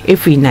scripts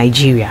every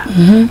Nigeria.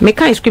 Make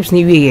kind scripts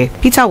new year.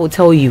 Peter will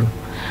tell you.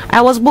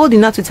 I was bold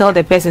enough to tell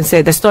the person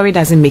said the story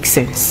doesn't make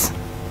sense.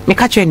 Me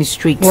catch you in the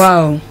streets.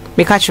 Wow.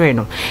 Me catch you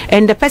no.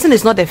 And the person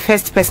is not the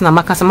first person.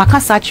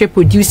 Makasa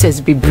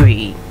producers be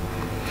brave.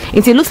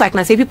 It looks like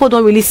now say people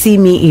don't really see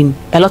me in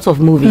a lot of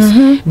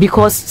movies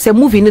because the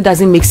movie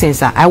doesn't make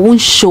sense. I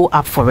won't show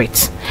up for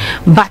it.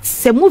 But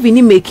the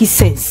movie make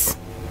sense.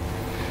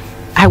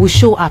 I will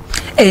show up.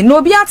 Hey,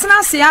 no be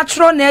atna se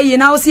atro na ye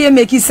na see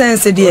make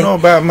sense there. No,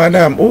 but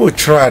madam,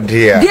 try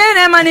there. There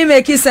na money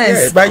make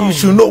sense. Yeah, but you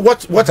should know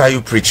what are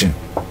you preaching?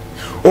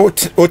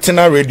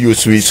 Otina radio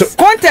suite. So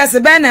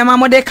contest be na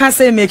ma dey can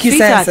say make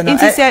sense.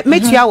 It say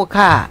make you our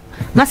car.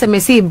 Na se me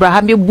say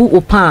Abraham be bu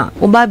opan,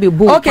 oba be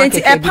bu. Okay,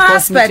 a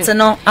passport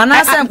no. And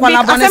I say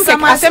kwalabone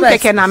some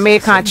aspect na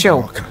make can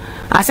chill.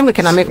 Asem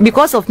can make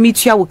because of me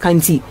tia wo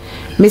kanti.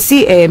 Me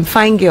see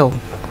fine girl.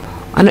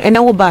 And I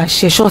will buy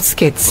short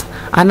skirts.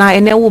 And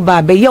I will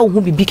buy be ya who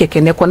be big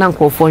keke ne kona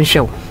nkrofo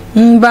show.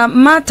 But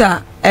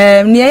matter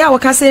near ya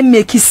waka say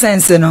make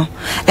sense no.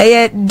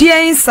 Dear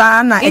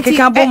insa na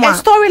ekeka boma. A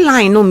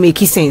storyline no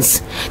make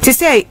sense. To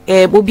say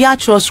obi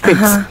atro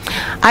scripts.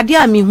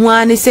 Adia mi hu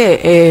ani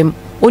say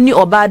oni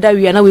obada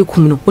wi na we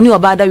kum no. Oni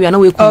obada wi na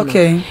we kum.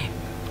 Okay.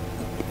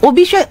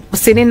 Obi hwe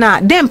sene na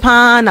dem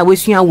pa na we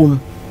sua wom.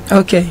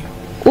 Okay.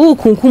 O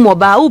kunkum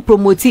oba o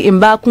promote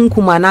imba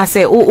kunkum ana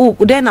say o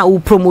then na o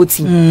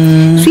promote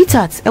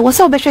sweetheart e was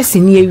say obehwe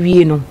sini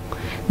awie no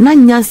na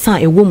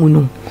nyansa ewo mu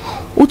no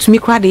utumi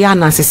kra de ya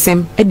na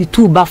sesem e di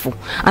tu bafo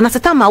ana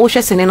seta ma wo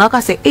hwe sene na ka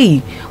say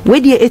eh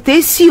we de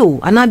etesio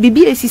ana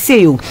bibi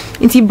esise yo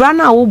nti bra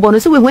na wo bo no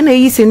say we when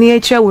e sene e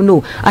che wo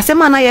no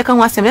asema na ye ka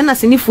ho asem na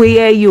sene fu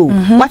ye yo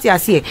what you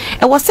say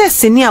e was say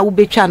sene a wo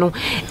betwa no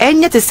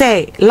enye te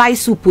say light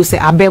soup say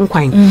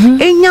abenkwan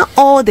enya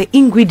all the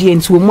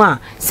ingredients wo mu a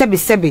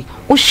sebe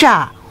wo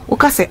sha wo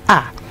ka say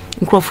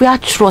nkrofo ya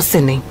trust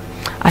sene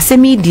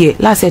asemi die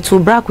la say to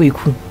bra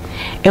kweku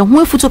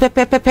ehun efuto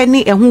pepepepe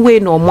ni ehun we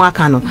no mo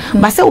aka no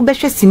ba se wo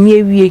behwe sini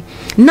awie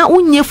na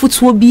unye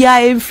futuo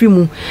bia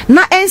emfimu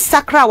na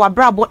ensakra wa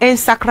brabo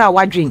ensakra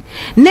wa dwen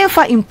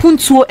never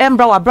impuntuo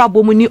embra wa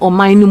brabo mu ni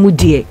oman no mu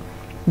de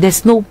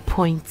there's no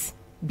point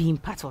being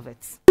part of it.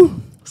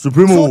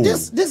 Supremo. So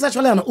this is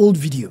actually an old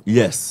video.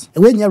 Yes.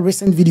 When your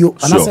recent video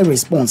and as a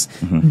response,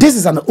 this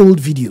is an old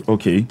video.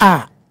 Okay.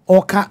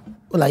 Oka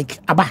like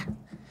aba.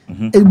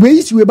 Where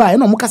is you by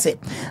no muka say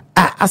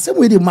asem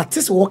we the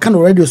matis work on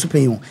radio super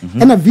you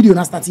and a video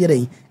na start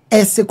here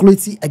air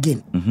security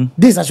again.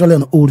 This is actually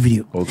an old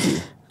video.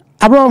 Okay.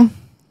 Abro.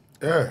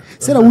 Yeah.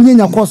 Say that we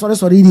nya course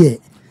sorry there.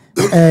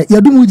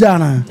 Ya dumu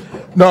jana.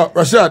 No,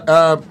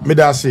 Rashad, me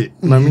da say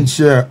na me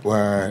share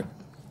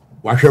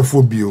wa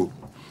hwefo bio.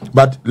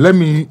 But let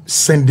me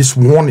send this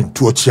warning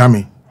to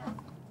Ochiami.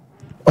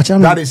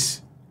 That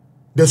is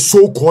the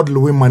so-called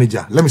LilWin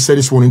manager. Let me say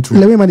this warning to you.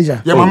 LilWin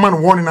manager. Yeah, my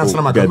man warning us.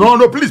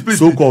 No, please.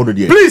 So-called,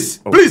 please.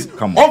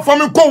 Come on. For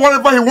me, call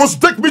whatever he wants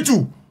to take me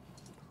to.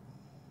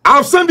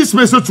 I've sent this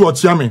message to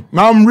Ochiami.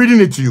 Now I'm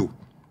reading it to you.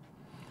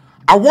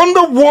 I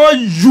wonder why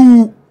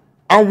you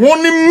are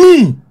warning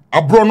me,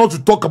 ABRO, not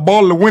to talk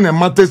about LilWin and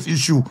Matters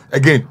issue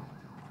again.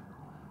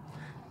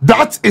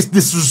 That is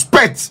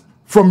disrespect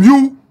from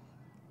you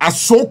as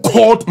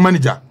so-called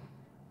manager.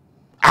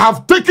 I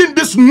have taken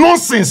this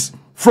nonsense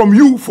from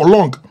you for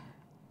long.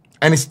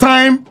 And it's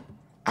time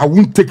I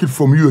won't take it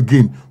from you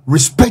again.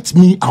 Respect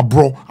me,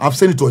 ABRO. I've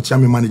sent it to a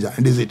chairman manager,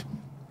 and that's it.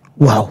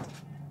 Wow.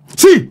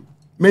 See,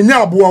 me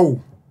nya abuawo.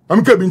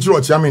 I'm keeping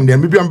to chairman then.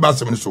 Maybe I'm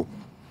bassing so.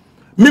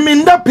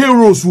 Me that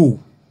payroll so.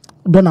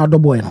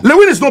 Donald boy.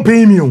 LilWin is not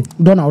paying me.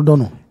 Donald.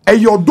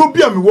 And your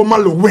dobia me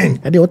woman LilWin.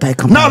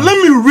 Now let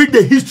me read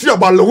the history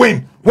about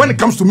LilWin when it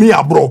comes to me,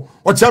 ABRO.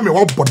 Or tell me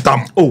what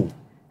bottom. Oh,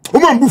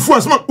 woman before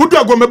us, who do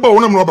I go remember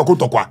when I'm not about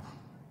to.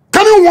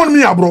 Can you warn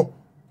me, ABRO?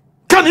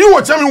 Can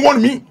you tell me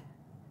warn me?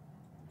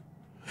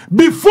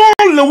 Before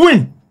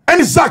LilWin,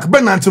 and Zach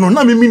Benantino,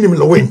 now me mean him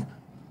LilWin.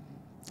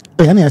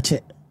 Before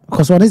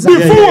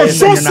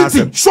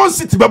Sean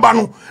City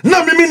Babano,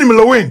 now me mean him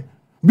LilWin.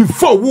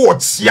 Before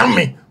what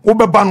Siame,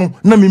 Obabano,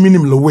 now me mean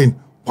him LilWin.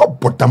 What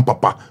bottom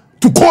papa?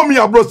 To call me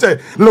ABRO say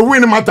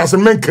LilWin matters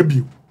and men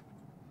kebu.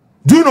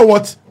 Do you know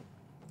what?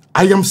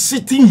 I am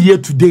sitting here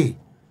today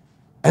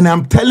and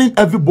I'm telling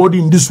everybody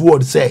in this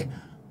world, say,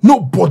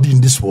 nobody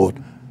in this world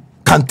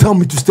can tell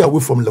me to stay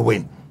away from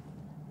LilWin.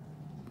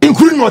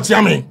 Including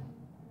Otiame.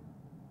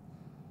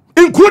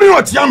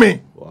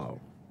 Wow.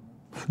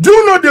 Do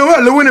you know the way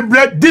LilWin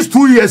bred these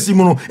 2 years,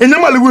 Simono? And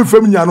never LilWin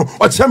Feminiano,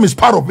 Otiame is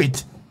part of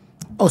it.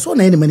 Oh, so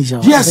any manager?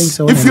 Yes,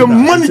 so, if you're a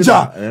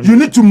manager, you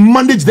need to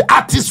manage the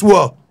artist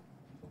well.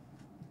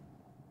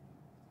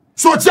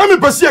 So Otiame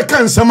Persia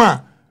can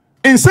sama.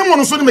 In someone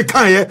who saw me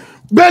can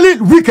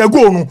barely week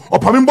ago, no, or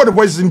Pamimbo the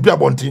voices in Pia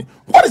Bonti.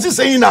 What is he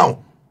saying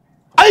now?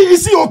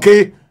 Is he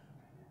okay?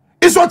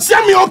 Is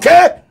Otiame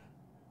okay?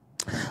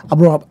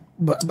 ABRO,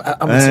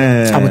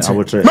 I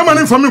would say.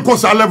 Mama, from me,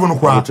 course 11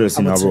 o'clock.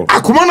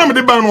 Akonoba me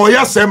the ban or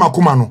yes, Sam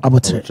Akomah.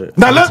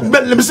 Now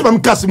let me see my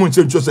Casimon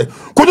say.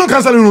 Could you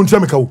cancel in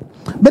Jamaica?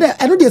 But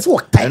I know this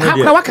work.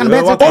 How can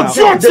I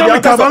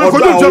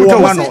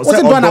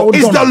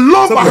It's the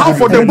love I have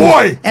for the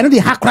boy. I know the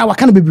Hakra, what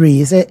can be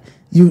brave? Say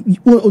you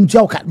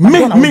joke. Me,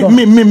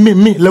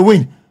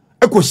 LilWin.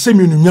 I could send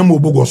you in Yamu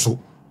Bogoso.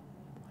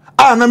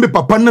 I am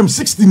papa nam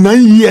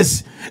 69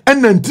 years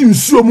and 19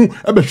 so mu e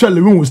be hwe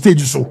LilWin on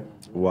stage so.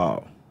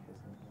 Wow.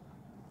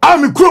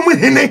 I'm a chrome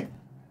hene.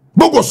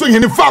 Bogo so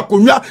hene fa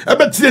akonwa e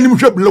be tie nim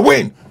hwe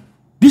LilWin.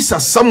 These are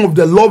some of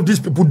the love these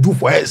people do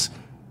for us.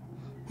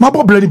 Ma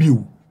bo blani bi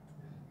o.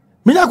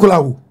 Me nya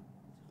kola wo.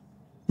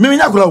 Me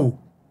nya kola wo.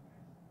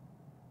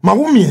 Ma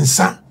wo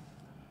miensa.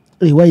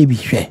 Why be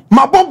hwe?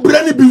 Ma bo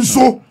blani bi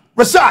so.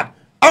 Rashad,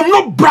 I'm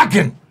not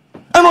bragging.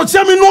 And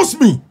Otiame knows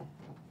me.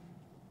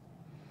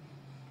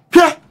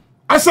 Yeah,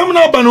 I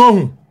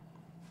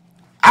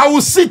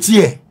will sit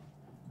here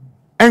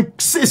and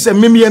say,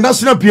 me a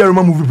national PR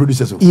movie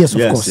producer. Yes,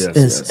 of course.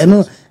 Yes.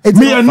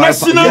 Me a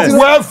national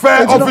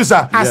welfare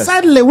officer.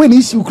 Aside LilWin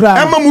issue,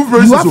 I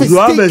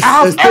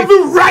have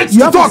every right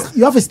to talk.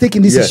 You have a stake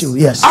in this issue.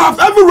 Yes, I have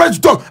every right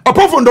to talk.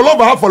 Apart from the love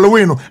I have for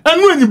LilWin,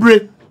 and when you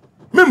break,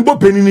 me mbo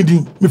penny ni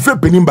di, me fe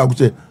penny back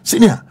say,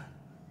 senior,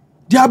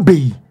 dia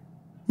bay,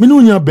 me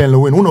no nya ben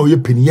LilWin, una ye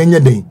penny yenya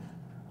den.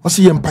 O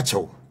si ye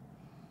mpacho.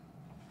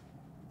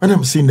 And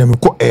I'm seeing them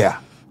go air.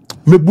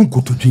 Me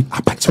bunko to do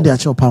apache. They are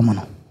chill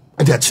palmano.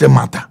 And they are chill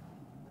matter.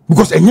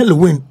 Because any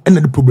LilWin and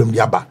the problem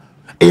yaba.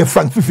 A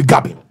Frank Fifi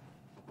Gabin.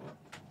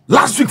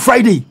 Last week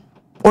Friday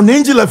on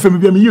Angel FM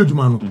me huge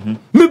man.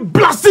 Me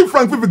blasting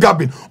Frank Fifi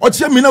Gabin. Or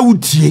tell me na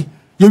utie.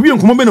 You will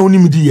come na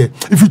onimidi.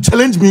 If you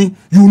challenge me,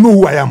 you know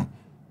who I am.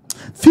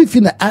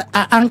 Fifi na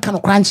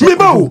Ankomah crunch. Me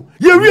ba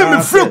you will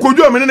me free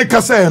kojo me ne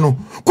kasa no.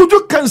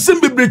 Kojo can sim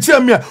be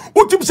breche me.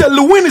 Utim say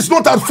LilWin is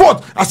not at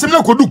fault.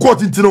 Asemna kodu court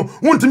intino.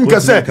 Untim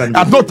can say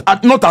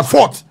not at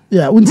fault.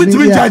 Yeah,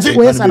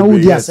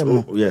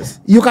 yes.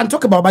 You can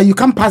talk about, but you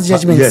can't pass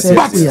judgment.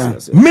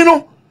 Yes. Me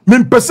no,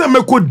 me person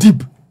me go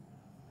deep.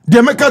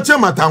 They make a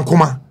chairman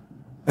Ankomah,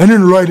 and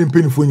then Lloyd in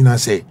painful in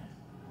say,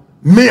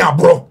 me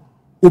ABRO,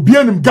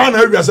 Obianim Ghana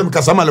area some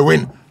Kasama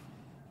LilWin.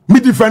 Me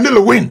defend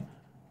LilWin.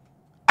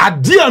 A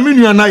dear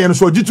minion and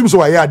so jitum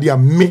so I dear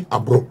me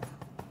ABRO.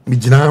 Me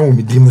jina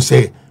me dimu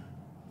say,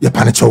 ya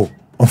panicho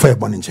on fire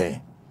burning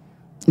chain.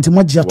 Into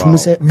what you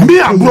say, me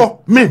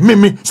ABRO,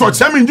 me. So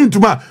chairman do to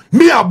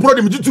me ABRO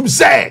de me jitum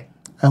say,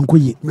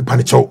 me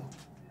panicho.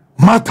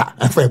 Matter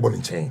and fire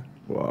burning chain.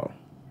 Wow.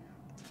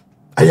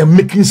 I am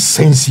making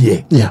sense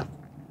here. Yeah.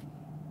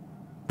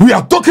 We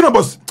are talking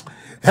about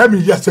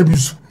yes,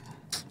 abuse.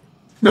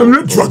 Now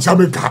we trust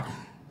Jamaica.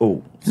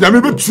 Oh. Now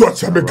we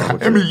trust Jamaica.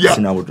 Every year. I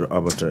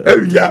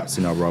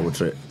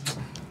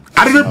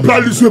didn't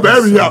plan this way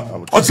every year.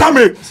 Or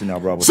someone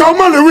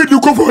will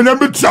go for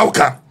number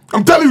Chauka.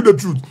 I'm telling you the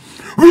truth.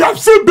 We have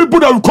seen people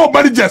that we call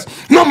managers,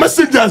 not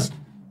messengers.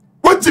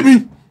 What do you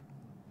mean?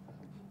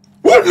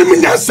 What do you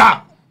mean, yes,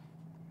 sir?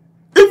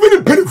 Even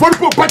in penny for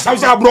people,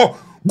 bro,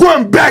 go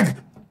and beg.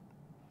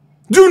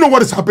 Do you know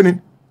what is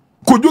happening?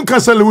 Could you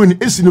cancel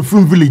LilWin is in a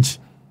film village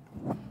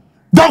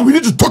that we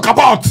need to talk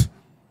about?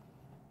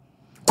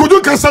 Could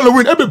you cancel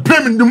LilWin every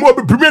premiere in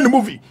the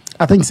movie?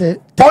 I think so.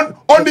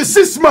 On the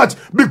 6th March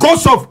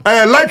because of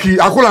likely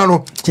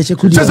Akolano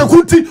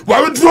Chesekunti,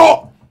 why we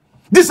draw?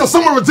 These are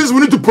some of the things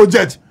we need to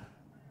project.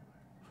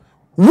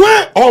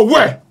 Where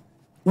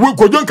we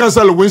could you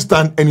cancel LilWin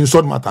stand and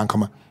insult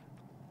Ankomah?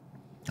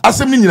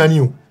 Assembly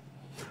Nilaniu.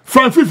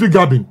 Frank Fifi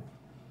Gabin.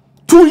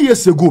 2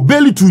 years ago,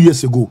 barely 2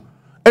 years ago,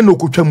 and no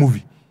Kucha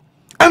movie.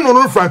 And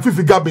no Frank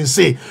Fifi Gabin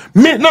say,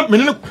 me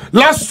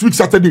last week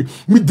Saturday,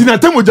 me dinner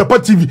time with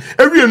GhPage TV,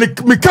 every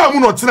me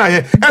come on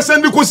tonight, and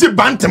send you see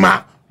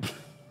Bantama.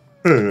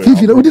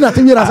 Fifi, we did not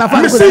tell you as a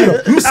fan.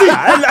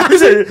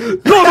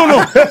 No.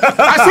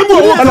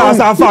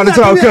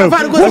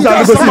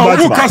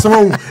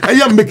 I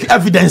am make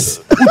evidence.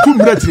 Me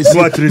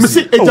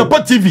see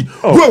GhPage TV.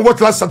 Go and watch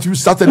last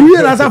Saturday. We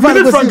as a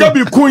fan. Frank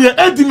Gabin Kuya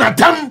Edina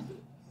Tam.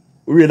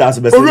 We that's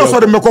best. We also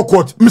the Meko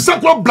court. Me say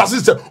club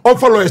blasts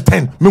offer lawyers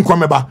 10. Me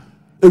kwameba.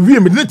 We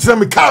me need to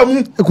me calm.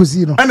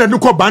 And then no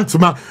call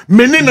Bantama.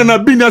 Me na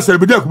be na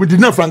celebrity we did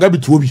not Frank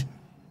Gabin to be.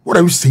 What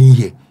are you saying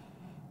here?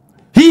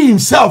 He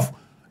himself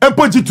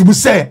pointed to me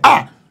say,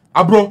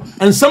 ABRO,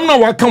 and some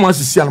now I come and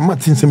see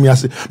Martin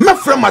Semiasi. My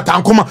friend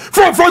Ankomah,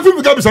 friend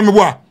Fifi Gabin some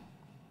boy.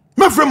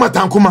 My friend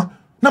Ankomah,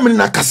 na me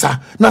na kasa,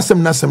 na sem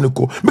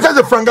neko. Because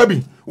the Frank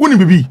Gabin,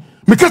 wouldn't be.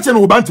 Me catch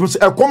no Bantam say,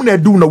 come na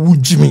do na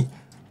wood Jimmy.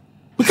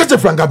 Me catch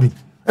Frank Gabin.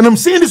 And I'm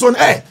saying this on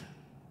air.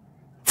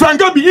 Frank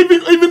Gabin,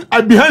 even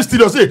at behind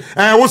studio say,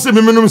 I was say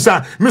me no say,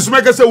 Miss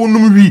Meka say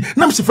wonum wi.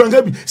 Na me say Frank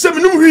Gabin, say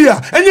me no wi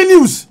a, any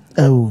news.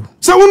 Oh.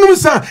 So wonum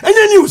say,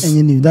 any news.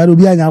 Any news. That will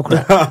be anya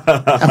akra.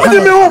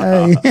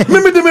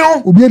 Me de me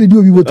on. Obi e dey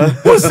obi woto.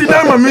 Who see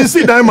diamond, me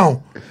see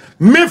diamond.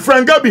 Me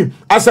Frank Gabin,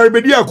 as I be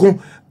there ko,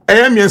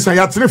 am yensa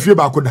ya three fie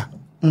ba ko da.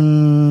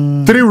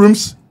 3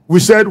 rooms, we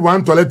shared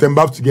 1 toilet and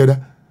bath together.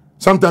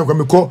 Sometimes when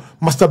we call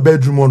master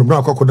bedroom on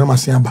bra ko da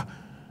masiamba.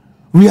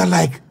 We are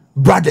like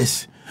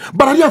brothers.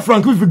 But I hear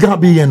Frank Fifi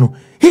Gabin here no.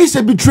 He is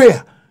a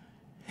betrayer.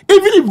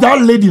 Even if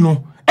that lady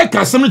no, I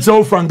can send it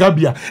to Frank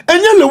Gabin.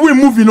 And you LilWin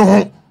movie no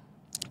home.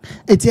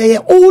 It's a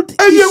old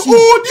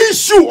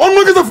issue. On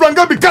no get Frank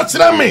Gabin catch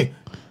me.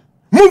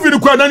 Movie no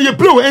kwa dan you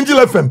play with Angel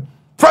FM.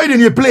 Friday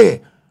you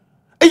play.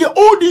 A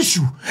old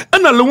issue.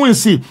 And LilWin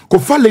say ko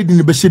fa lady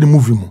ni be share the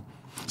movie mo.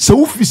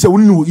 So if say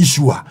we no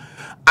issue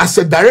as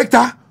a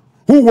director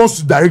who wants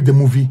to direct the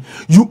movie,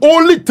 you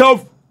only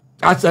tell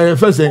as I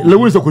first say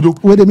LilWin say kojo.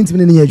 We dey meet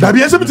me ni da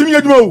bi ese meet me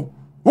adwuma o.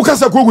 Wo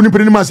kasa ko gu ni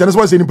pere ni ma say na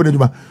so say ni pere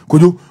adwuma.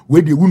 Kojo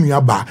we dey wunu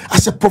aba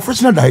as a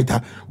professional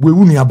director we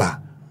wunu aba.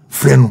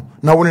 Freno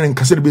na woni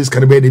nkase de base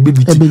kan be de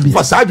baby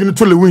for sa adwene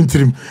to LilWin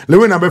trim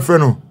LilWin na be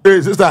freno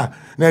sister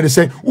na they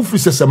say ufi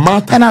se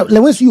matter and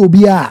LilWin so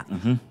obi a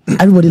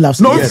everybody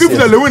loves no if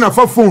LilWin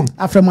afa phone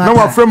na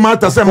wa frame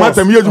matter say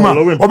matter me adwuma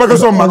obeka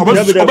so ma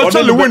obeka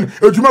LilWin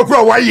adwuma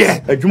kura wa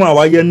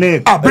ye ne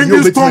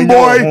bringing Stone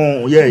Boy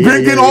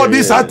bringing all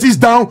these artists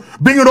down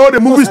bringing all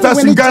the movie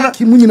stars in Ghana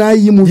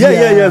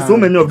yeah so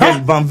many of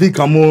them Van Vick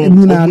Amo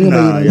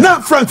na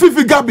Frank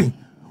Fifi Gabin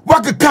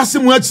Waka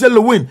Kasim will tell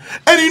LilWin.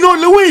 And you know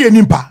LilWin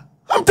Nimpa.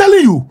 I'm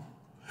telling you.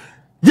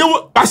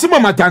 You Asima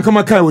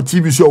Ankomah Kai with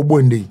TV show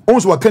one day.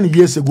 Almost what can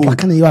years ago. Do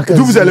you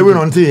LilWin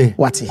on tea?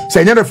 What?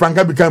 Say never Frank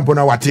Gabin can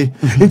pona wati.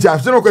 Into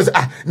after no question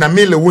na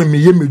me LilWin me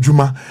yemi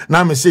juma.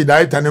 Na me say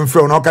that and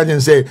friend no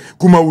can say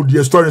Kumawood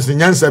your stories in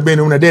Yansa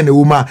Ben una den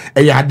uma a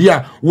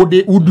yadia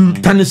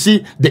would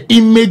Tennessee the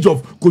image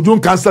of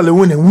Kujon Council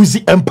LilWin and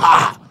Wizzy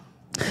Empire.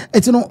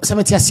 It's no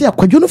Sametiasia,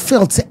 Kwajuno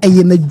felt a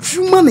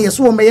Juma, yes,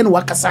 woman, and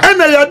Wakasa.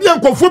 And I had young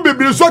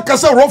Kofubi, so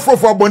Cassa Roffro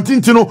for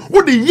Bontintino,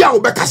 would the Yao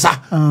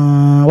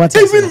Becassa. What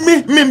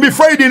even me be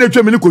Friday in a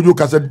Germany could you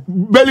Cassa,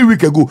 barely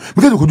week ago,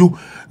 because you could do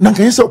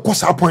Nanka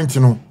Cosa point,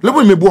 you know. Let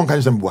me be one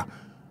kind of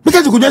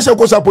because you could just say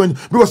Cosa point,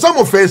 because some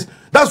of us,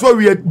 that's why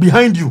we are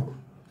behind you.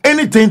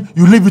 Anything,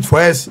 you leave it for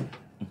us.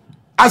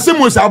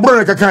 Asemo is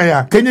ABRO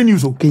Kakaya, Kenyan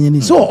news. Kenyan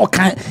news. So,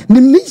 okay.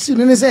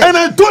 And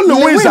I told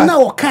LilWin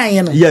now, okay.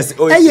 Yes.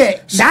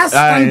 That's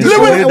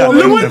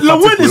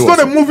LilWin is not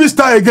a movie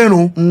star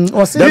again. He's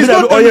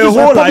a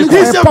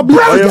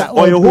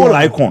whole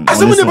icon.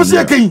 Asemo never say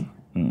again.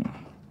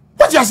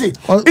 What you say?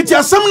 It's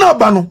a seminar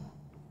bano.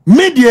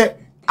 Media.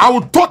 I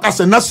will talk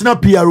as a national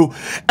PRO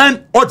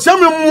and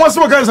Ochami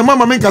Mwasama guys and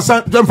Mama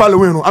Minkasa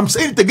LilWin. I'm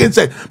saying it again.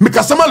 Say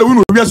Mikasama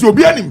LilWin. We are so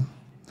behind.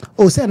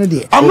 Oh,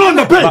 Saturday. I'm not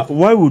underpaid.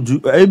 Why would you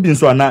been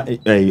so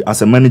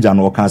as a manager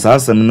or cancer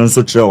as a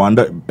minister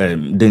under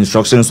the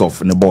instructions of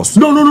the boss?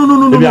 No.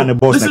 Maybe the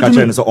boss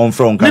on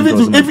front.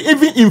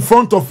 Even in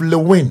front of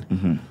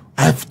LilWin,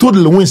 I've told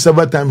LilWin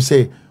several times.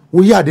 Say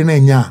we are the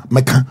nenya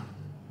meka.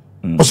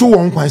 Also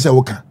one can say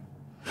woka.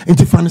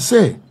 Inti fan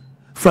say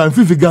Frank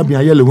Fifi Gabin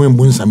aye LilWin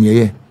bunsam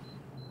ye.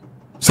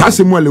 Sa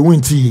se mo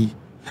LilWin ti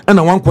and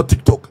I want ko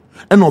TikTok.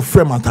 And of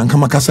frame at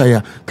Ankomah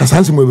Kasaya,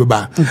 Kasansi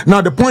Mobile.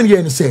 Now, the point here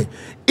is say,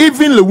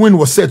 even LilWin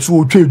was set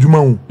to trade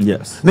Jumau.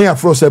 Yes. Now,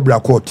 frost a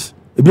court.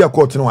 It be a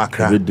court in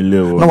Accra.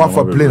 No,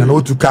 for plane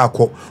and to car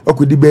court. Or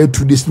could debate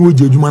to this new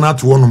Jumana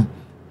to one.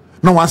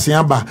 No, I say,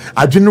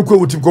 I didn't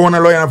go to go on a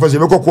lawyer for the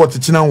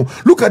court now.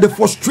 Look at the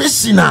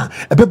frustration, a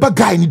paper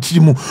guy in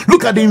Chimu.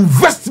 Look at the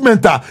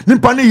investment,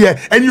 Nimpani here,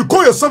 and you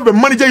call yourself a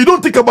manager. You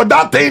don't think about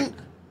that thing.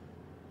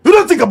 You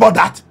don't think about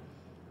that.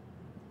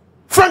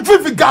 Frank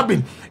Fifi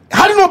Gabin.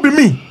 Had it not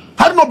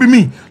be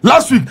me,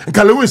 last week,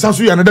 LilWin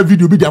Sansu another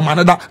video be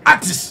another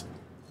artist.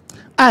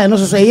 I know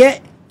so say yeah.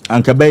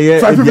 Ankabe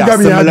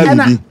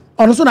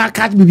ono so na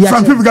catch bibi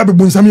some people got be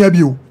bonsam ya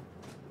bio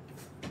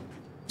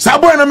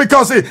Sabo na me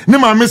ka say ne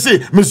ma me say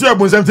me so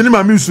abonsam te ne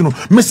ma me su no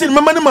me say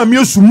mama ne ma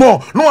me su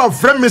mo no wa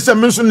friend me say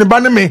me so ne ba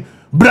ne me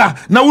bra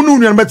na wo nu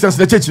nu na better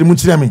say chechire mu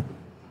kire me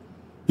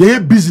ye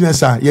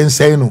business a ye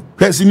nsay no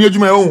hwese ni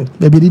adwuma ye ho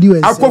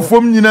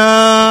akofom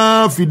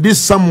nyina fi this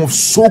some of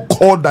so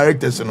called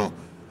directors no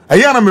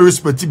aye na me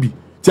respect bi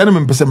ti na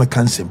me pese me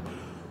cancel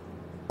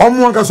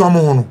omo anka so omo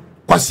ho no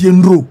kwase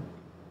ndro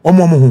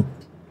omo ho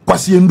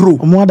kwasi ndro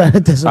omo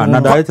directors na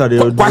director de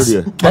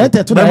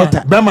director to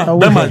director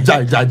bema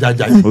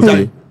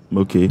jai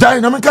okay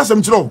jai na me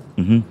kasem kiro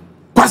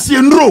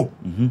kwasi ndro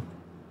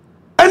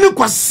eni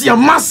kwasi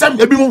amasem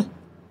ebi mu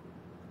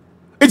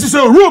it is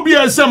a ruby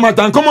asem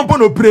atan come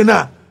upon opre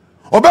na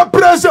oba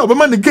press oba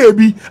man ga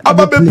bi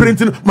aba be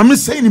printing mama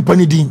say ni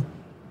panidin.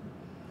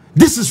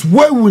 This is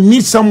where we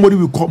need somebody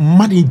we call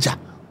manager.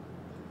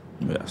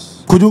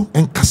 Yes kodo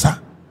enkasa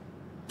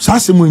sa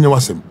asem nya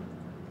wasem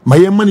my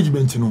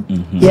management no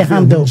yeah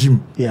handle gym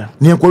yeah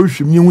ne kwa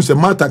hwem ne hu se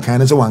mata kan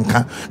ne se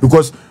wanka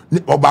because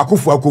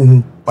obakofo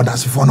akohu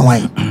odasefo no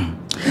wan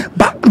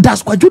but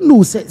that's what you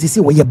know say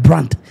we your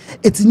brand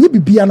it's nye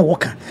bibia na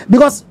worker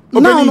because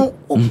now no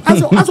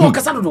as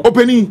worker no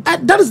opening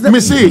that is the me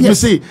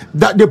say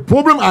that the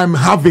problem I'm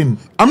having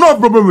I'm not a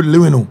problem with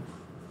LilWin.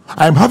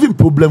 I'm having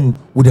problem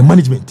with the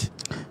management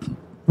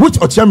which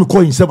Ochiami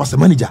call himself as a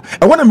manager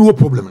and when I'm no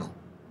problem no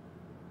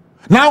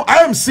now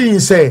I am seeing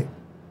say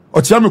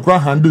Ochiami kura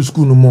handle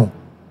school no more.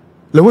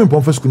 LilWin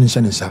pon school in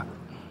Shanisa.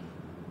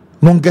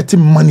 Non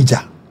getting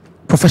manager.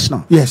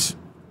 Professional. Yes.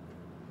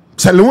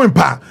 Say LilWin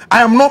pa.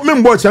 I am not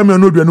member Ochiami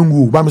no do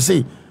no but me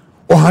say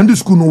or handle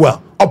school no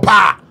well.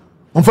 Opa.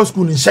 On first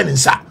school in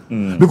Shanisa.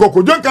 Because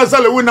ko don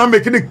cancel LilWin na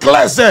make it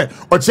clear say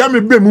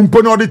Ochiami be mu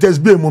pon auditors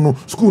be mu no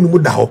school no mu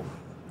da ho.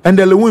 And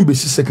the LilWin be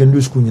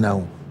secondary school nyina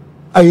ho.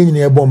 Aye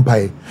nyina e bom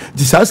pae.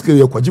 Disaster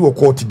ye kwaji wo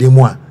court de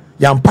mu a.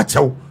 Ya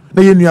mpachaw.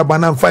 Na ye nua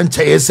bana mfa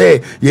nchaye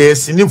se ye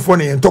sinifo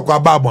ne ntoko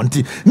aba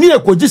abonti ni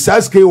ekoji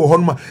saske wo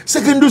honma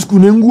secondary school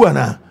nengu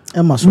ana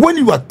when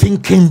you are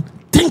thinking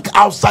think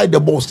outside the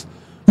box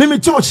me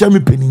church me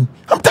penny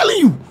I'm telling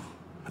you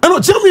and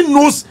Ochiami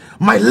knows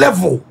my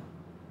level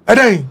and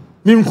then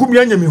me nkumi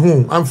anya me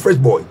hu I'm fresh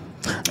boy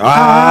 5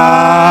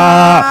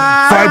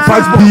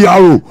 pack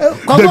PRO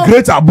the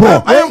great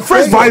ABRO I am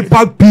fresh 5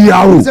 pack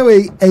PRO say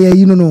we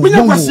you know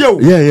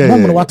yeah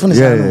bombo what to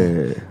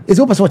say it's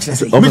open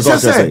so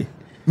say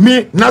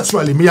me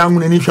naturally me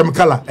young any sham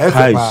color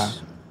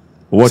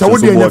what so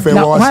what dey nyefe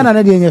why na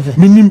dey nyefe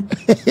minim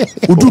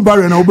udu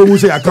barrier na obewu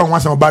say aka wan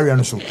some barrier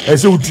no so e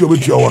say utu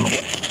obetu owo no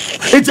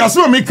it just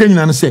so me kan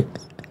na say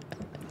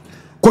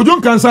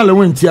kojon cancel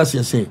LilWin ti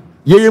ase say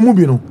yeye mu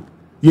bi no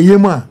yeye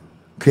mu a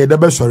ke da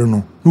be sori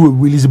no no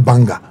we release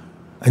banger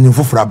anyin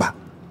fofraba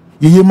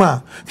yeye mu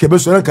a ke be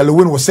sori ka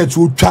LilWin was set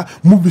to twa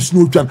movies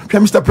no twa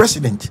Mr.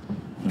 President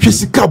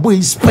fisika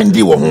boy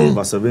spending wo ho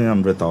over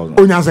 700,000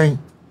 onya say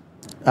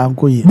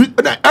Ankoye.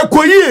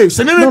 Akoye,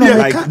 senene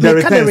like the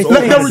returns.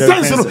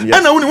 And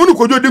I want to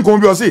go do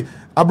come say,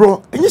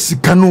 ABRO, any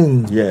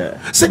sikano.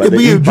 Yeah. Say the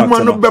be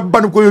juma no be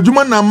ban ko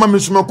juma na ma me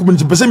suma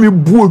community person me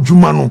bu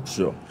juma no.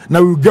 Sure.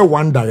 Now we get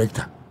one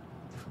director.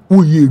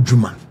 Who ye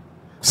juma.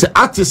 Say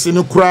artist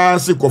no kra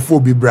se kofo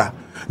bi bra.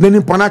 Na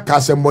ni pana ka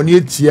se money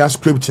etia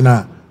script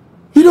na.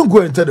 You don't go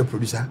and tell the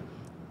producer.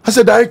 As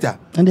a director,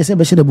 and they say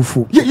be the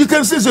bufu. Yeah, you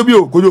can say so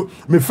bio kojo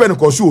me friend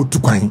ko so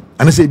tukwan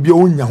and say bio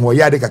onya ho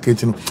ya de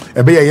kaketi no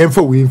e be ye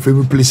yemfa we in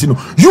place no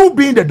you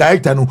being the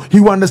director no he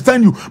will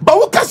understand you but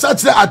what can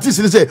such the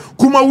artist say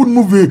Kumawood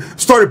movie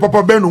story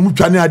papa ben no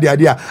mutwane ade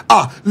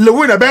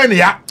LilWin be na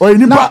ya o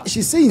ni pa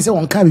she saying say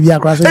one can be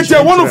akra so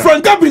e one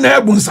friend ka bi na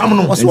ebun sam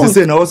no so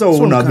say na also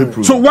we na be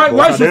prove so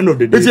why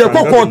should it's your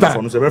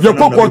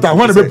quarter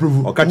when be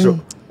prove o catch o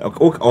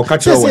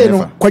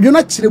kwadwo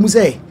na kire mu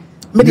say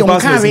me de on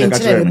carry in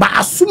ba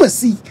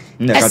asumasi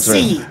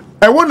see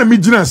I want to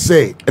meet you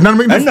say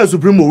and na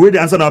supremo we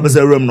the answer na be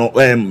say room no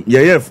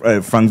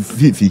Frank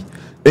Fifi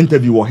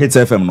interview or Hit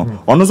FM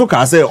no ono so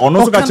ka say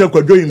ono so ka che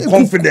kwadwo in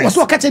confidence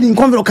so ka che in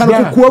confidence kan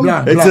ko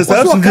kuom it is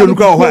a studio no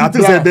ka I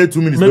think say there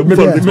 2 minutes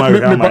before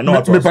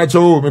this me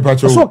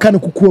pacho so kan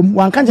ko kuom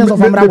wan kan chance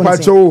of amra me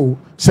pacho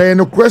say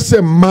no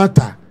question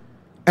matter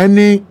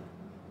any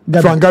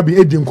Frangabi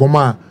edin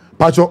koma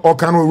pacho o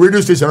kan radio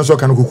station so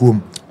kan ko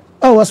kuom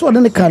oh was what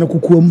the kind of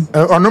kukuom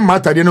ono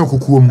matter dey na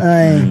kukuom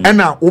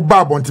na wo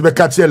ba bonte be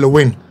catch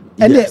LilWin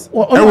and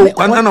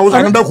na wo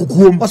another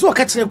kukuom was what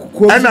catch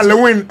kukuom na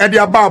LilWin e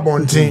dey ba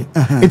bonte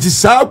it is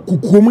sa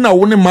kukuom na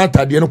wo ne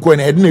matter dey no ko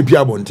na e dey na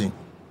pia bonte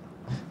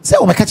say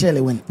wo be catch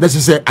LilWin let's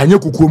say anye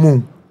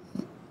kukuom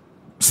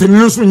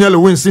sinino so nya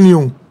LilWin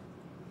sinio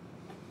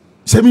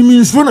say me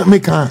means one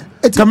make can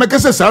make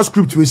say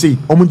script we say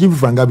omo give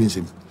Frangabi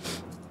nsem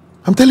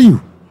I'm telling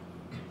you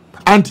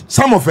and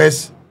some of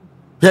us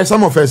if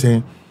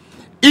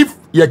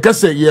you can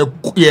say you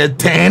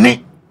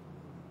 10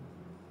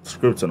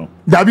 script no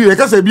that be you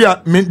can say be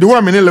the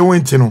one me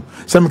LilWin no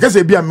some can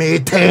say be me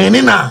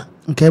 10 na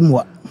okay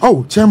mo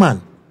oh chairman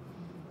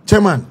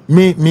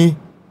me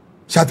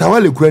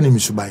Shatawale kura ni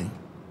misubai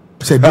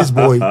Said this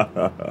boy,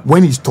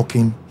 when he's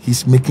talking,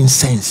 he's making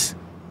sense.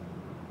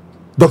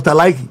 Dr.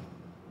 Likey,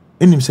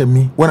 in him said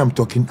me, when I'm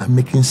talking, I'm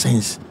making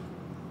sense.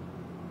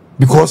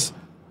 Because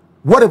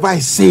whatever I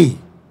say,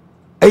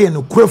 I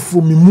no kwe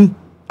from me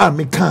I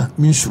make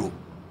mean so.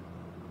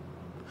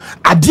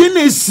 I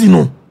didn't see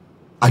no.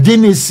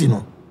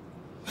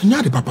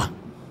 Nyade papa.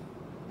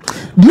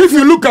 If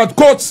you look at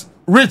courts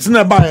written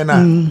about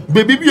now,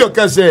 baby you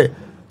can say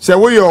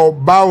we your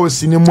bow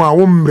cinema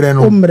umbre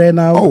no.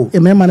 Oh,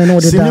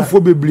 sinifo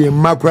bebre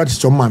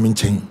makrat choma me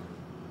nchen.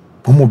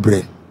 Pomo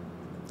bre.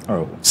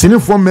 Oh.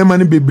 Sinifo mema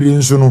ne bebre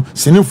nso no,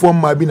 sinifo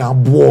ma bi na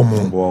abo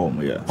mo.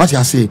 Yeah. What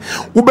you say?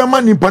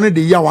 Ubema nipa ne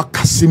de ya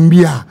wakasem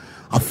bia.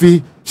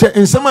 Afi se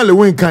ensema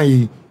LilWin kan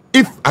yi.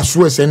 If as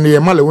well as any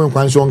LilWin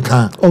kwan so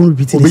nkan on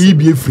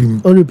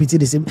repeat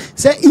the same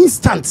say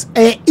instant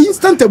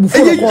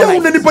before the call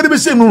you anybody be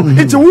say no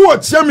it's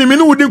what ya me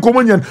no wudin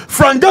komonyan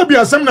Frank Gabi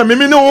asem na me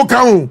no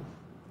kan o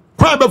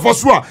kwa be for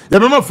so ya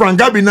be ma Frank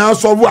Gabi na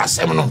so wo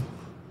asem no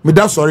me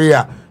da sorry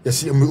ya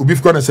yes obi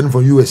fi na send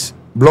from US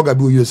blogger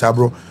bi US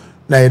ABRO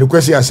na e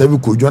request ya save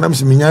ko jo na me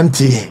se me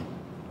nyante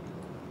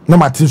na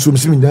matin so me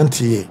se me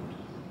nyante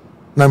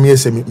na me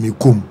se me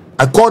kom.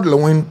 I called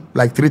LilWin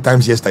like 3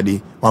 times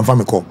yesterday. One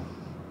family call.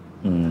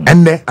 And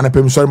then, and I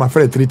pay me sorry, my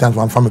friend 3 times,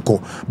 one family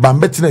call. But I'm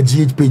betting a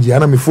GhPage,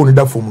 and I'm phone in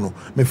that phone. No,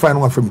 me friend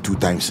one from me 2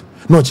 times.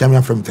 No,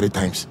 Chiami from me 3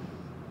 times.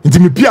 Into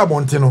me Pia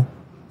Montino.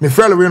 Me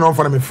friend LilWin on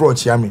for me fraud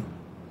Chiami.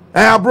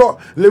 I brought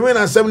LilWin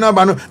and seminar,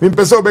 but me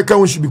person be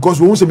can because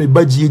we won't say me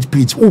buy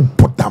GhPage. Oh,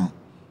 put them.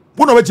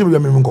 What no wait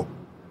me go.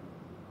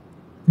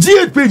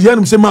 GhPage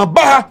yanum se ma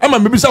ba ama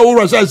me bisa wo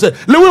Rashad say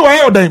LilWin wa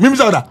yodan me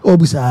bisa da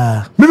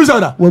obusa me bisa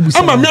da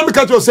ama me am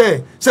catch you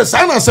say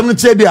sign asem no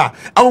tie dia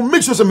I will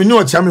make sure say me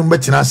no chia me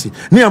mbetina ase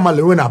ne ama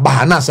LilWin na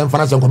ba na asem fa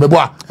na asem ko bebo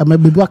a ama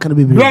bebo aka na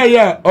bebo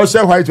yeah o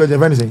say white we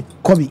even say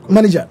Kobi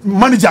manager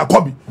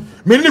Kobi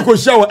me ni ko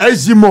share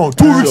SG Mall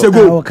 2 weeks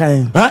ago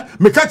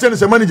me catch you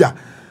say manager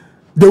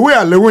the way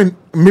LilWin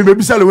me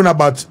bisa LilWin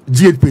about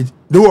GhPage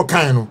the way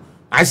kind no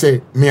I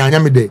say me anya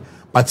me there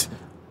but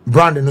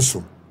brand no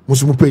so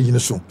page in the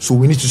so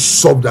we need to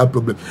solve that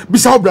problem. I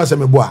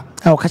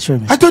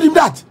told him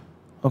that.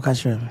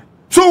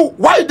 So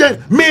why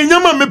then me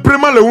nyama me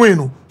prema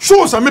LilWin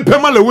shows me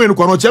prema LilWin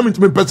ko no chairman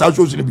to me pesa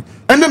shows and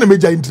then the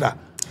major intra.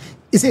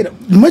 You see the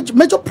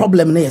major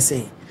problem there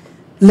say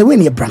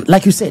LilWin your brand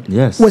like you said.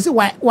 Yes. Was it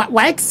why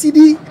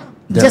XCD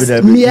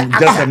just mere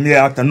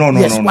actor? No.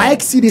 Yes, why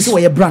XCD is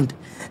your brand.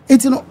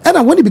 It's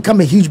and when you become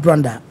a huge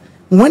brander,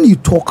 when you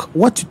talk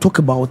what you talk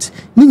about,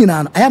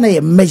 I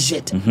am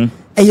measured.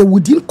 You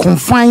within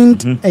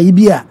confined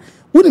idea.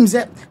 Wouldn't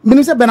say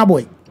Benna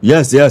boy.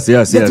 Yes.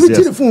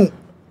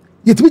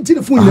 You tweet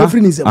the phone your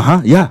friend is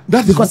yeah.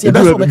 That's because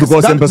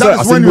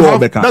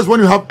that's when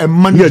you have a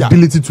manager. Yeah,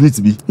 ability to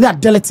tweet me. Yeah,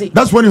 ability.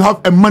 That's when you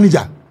have a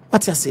manager.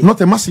 What you say? Not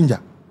a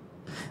messenger.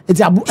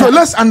 So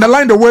let's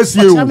underline the words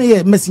here.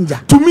 Messenger.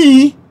 To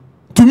me,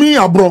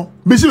 ABRO.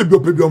 Bisi be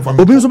open beyond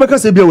family. Obi nso beka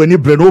say bia when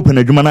brain open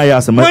adwuma na ya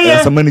as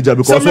a manager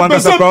because one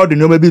can crowd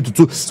no maybe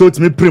to so it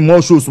me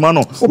promote shows man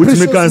no which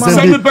me can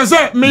send me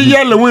person me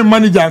LilWin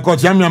manager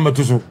coach am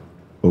ameto so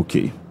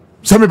okay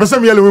so me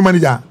person me LilWin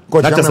manager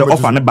coach that is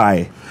offer ne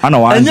buy ana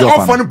wa and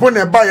offer ne pon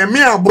ne buy me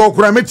ABRO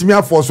kura metimi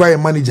afọ so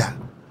am manager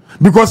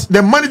because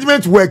the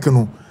management work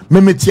no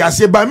me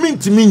tiase ba me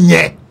ntimi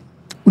nye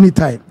uni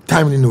time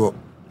ni no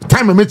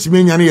time me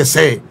metimi nya ne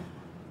say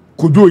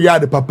kodo ya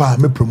de papa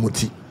me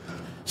promote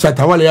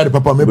Shatawale ya de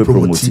papa me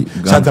promote.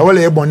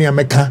 Shatawale e boni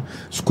ameka.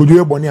 Skudu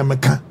e boni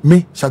ameka.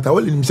 Me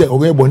Shatawale nim say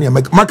owe boni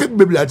ameka. Market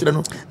bebele a kire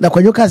no. Da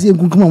kwajo kasi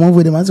enkunkum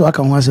amanfo de man say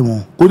waka ho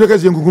asem. Kwajo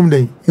kasi enkunkum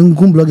den.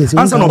 Enkunkum bloggers.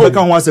 Ansa no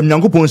beka ho asem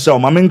Nyankopon sha o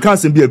ma me nka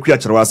asem bi akua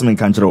kire wa asem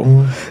nka kire o.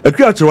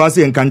 Akua kire wa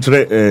asem nka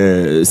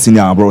kire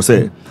senior ABRO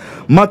say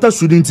Martha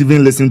shouldn't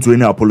even listen to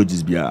any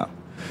apologies bia.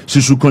 She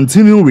should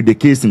continue with the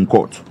case in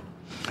court.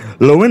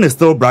 LilWin is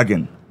still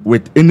bragging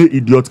with any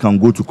idiot can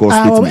go to court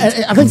statement.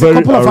 I think a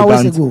couple of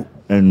hours ago.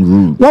 And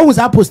rude. What was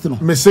I posting?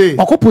 Me say.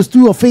 I could post to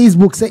your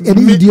Facebook say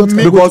any idiot.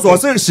 Because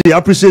also she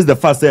appreciates the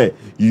fact that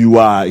you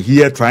are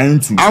here trying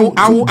to do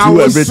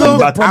everything.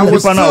 But I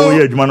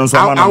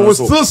will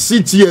still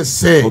sit here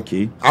say.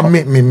 Okay.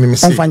 Me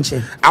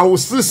say. I will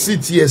still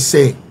sit here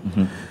say.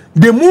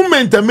 The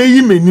moment I may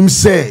him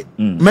say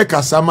make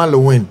a sama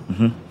LilWin.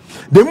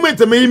 The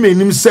moment I may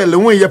him say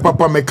LilWin ye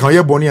papa make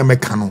ye boni a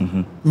mekano.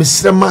 Me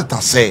say matter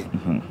say.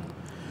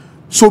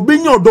 So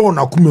being your door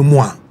na kume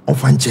moi on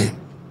fanche.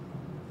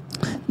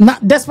 Now,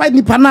 despite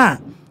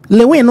Nipana,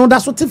 LilWin, no,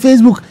 that's what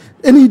Facebook.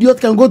 Any idiot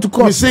can go to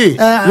court. You see, you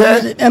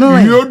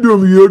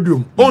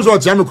also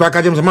Jamie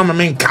Cracker James, Mamma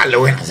Man,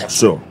 LilWin.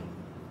 So,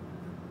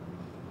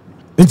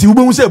 and you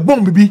will say,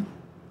 Bomb baby,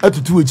 at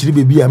 2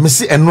 baby.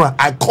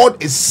 I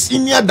called a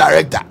senior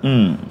director.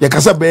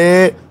 Yakasa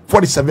be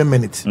 47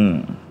 minutes.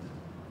 And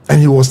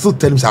he was still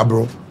telling me,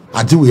 bro,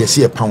 I do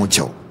see a pound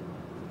chow.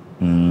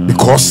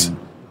 Because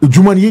the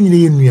Juman Yin,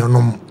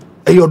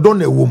 you're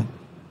done a womb.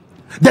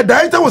 The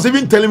director was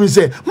even telling me,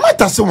 say,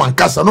 Mata se wan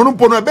kasa, no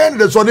pono ben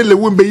the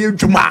LilWin be you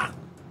juma.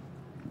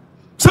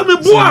 Say me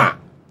boy. I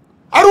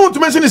don't want to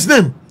mention his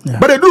name.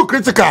 But I do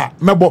critical,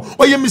 my boy.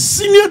 Oh, you me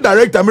senior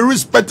director, me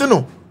respect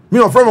no. Me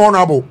no friend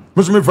honorable.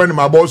 Me so me friend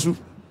my boss.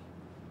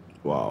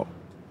 Wow.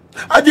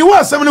 I di wa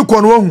asem ne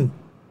kono hu.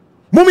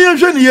 Mummy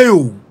yenhwe ne ye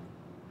o.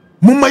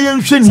 Mumma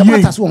yenhwe ne ye.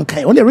 Samata so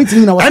nkai. On the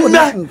rating na wa.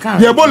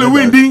 Ye ball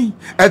win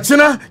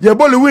etina ye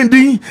ball win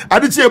din.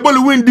 Aditi ye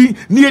ball win din.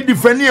 Ni ye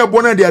defend ye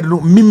bona de ade no.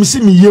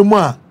 Mimsi me ye mu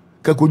a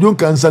ka kodjon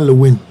cancel le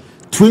win.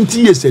 20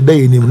 years a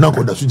day in him na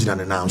koda so gina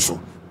ne nan so.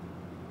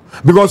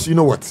 Because you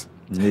know what?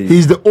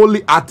 He's the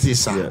only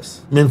artist.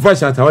 Yes. Me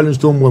first at Rolling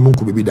Stone mo mun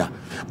ko bibi da.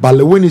 But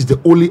LilWin is the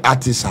only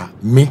artist.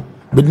 Me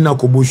bedina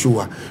ko bo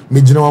show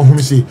me gina wa hum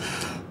say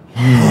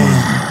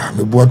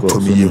me boy to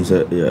me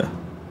yeah.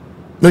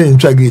 No in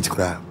try get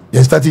kra.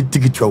 You started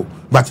ticket show.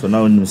 But so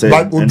now you say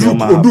but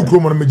odu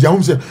kromo me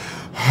jam say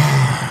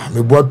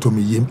me boy to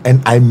me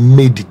and I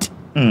made it.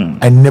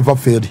 I never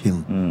failed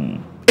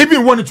him.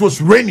 Even when it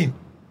was raining,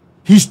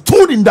 he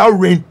stood in that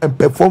rain and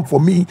performed for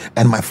me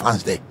and my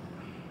fans there.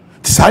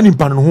 Tisani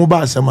pan no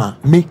ba asema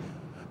me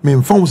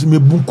mfan wo me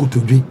bunko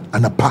todwe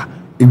anapa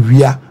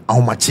ewia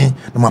ahomache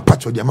na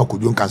mapacho de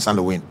amakodwo cancel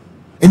LilWin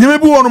enyeme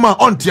bi wono ma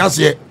on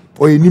tiase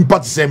o enim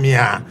party se me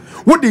a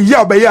wo de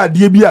ya ba ya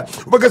ade bia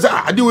wo ka say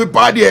ade we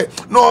pa de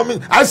no me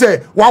I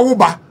say wa wo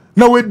ba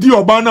na we di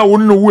oba na wo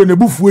no wo na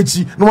bufu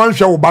echi na wan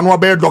hwe wo ba na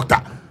ba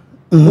doctor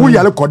wo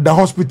yale koda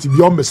hospital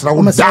bi o mesra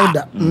wo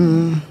da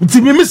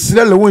nti me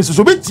mesra LilWin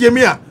so be tie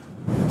me a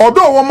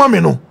odo wo ma me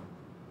no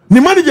ni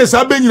manager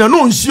sa be nyina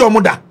no nsi o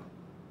mo da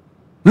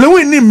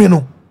LilWin ni me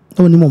no.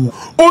 Oh ni momo.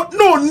 Oh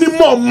no ni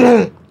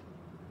momo.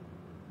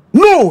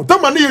 No,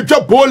 that man you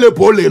twa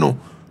pole no.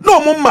 No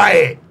mo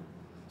mae.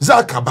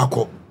 Zaka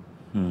bako.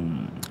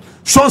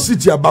 Sean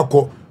City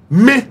abako.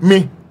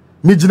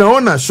 Me gina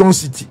ona Sean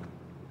City.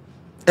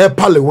 E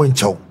pa LilWin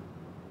chaw.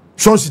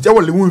 Sean City e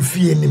wa LilWin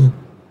fie nim.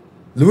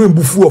 LilWin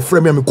bufu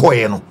ofre me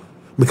koye no.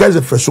 Because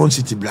the fresh Sean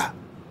City bla.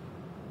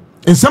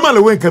 In some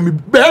LilWin can be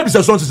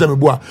better Sean City me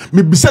boa.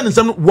 Me bisa in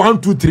some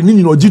 1 2 3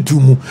 ni no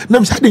G2 mu. Na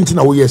me say denti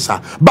na wo yes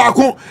sir.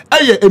 Baako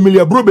eye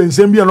Emilia Bro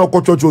bensem bia na ko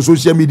church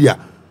social media.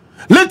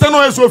 Later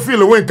no so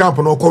feel LilWin camp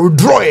no ko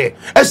withdraw e.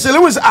 E say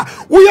LilWin say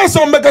wo yes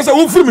am make say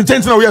wo free me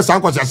change na wo yes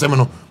am kwase asem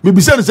no. Me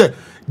bisa ni say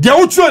dia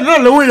wo tro na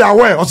LilWin ya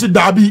we o say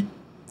dabi.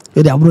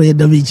 E dey abro ye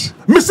damage.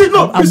 Me say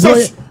no,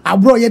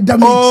 abro ye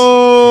damage.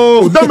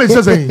 Oh, damage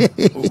say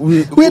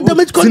we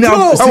damage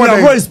control.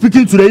 Abro is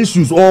speaking to the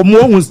issues or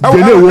more was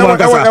from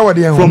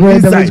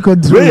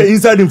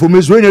inside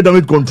information when you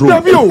damage control.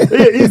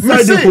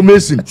 Inside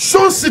information.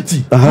 Sean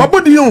City. My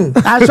body you.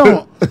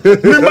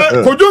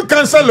 Remember kodjon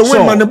cancel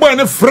LilWin man boy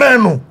ne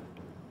friend no.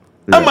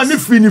 E man ne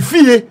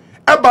fie e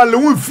ba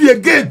LilWin fie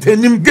gate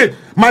enim gate.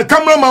 My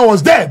cameraman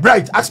was there,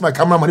 right? Ask my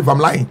cameraman if I'm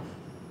lying.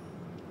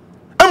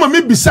 Ama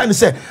me beside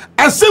say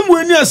asem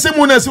we ni asem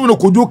no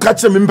kodjo ka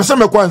kire me mpese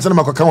me kwa ansa na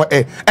makoka wa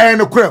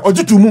no kure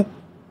ojitu mu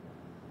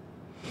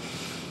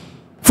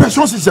fresh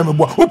one system me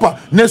boa opa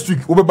next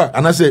week we back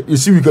and I say you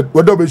see we could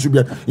what do should be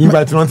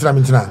invite no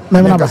ntina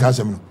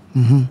asem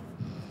no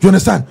you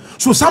understand?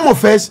 So some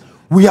of us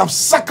we have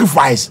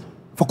sacrificed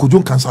for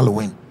kodjo cancel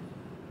LilWin.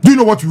 Do you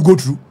know what we go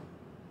through?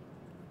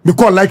 Me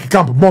call like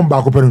camp bomb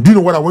back open. Do you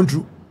know what I went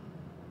through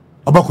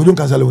about kodjo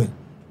cancel LilWin?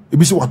 E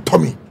be say what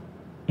Tommy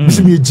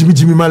Bisi me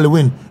Jimmy man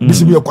LilWin.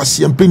 Bisi me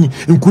Kwasi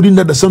Ampeni, including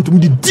that the son to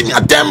me the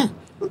at them.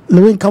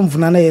 LilWin come for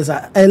na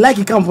yesa. I like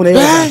he come for na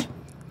yesa.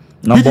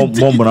 Na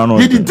bomb na no.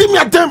 He did me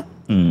at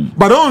them.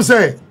 But don't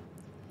say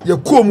you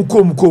come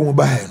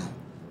ba he no.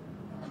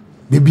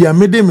 Baby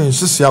amede me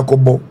nsese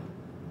akobo.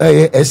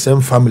 SM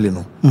family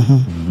no.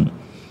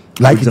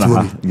 Like it.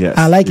 Yes.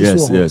 I like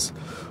it. Yes.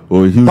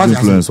 Oh, huge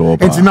influence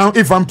over. And now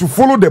if I'm to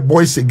follow the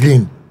boys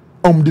again,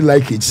 the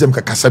like it sem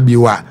kakasa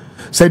biwa.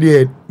 Said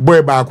the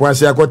boy back was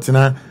say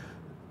akotina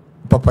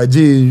Papa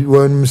G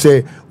when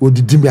say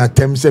would me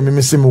attempt say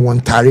me say me one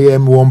tare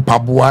me one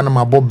paboa na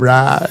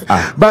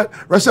mabobra but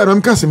Rashad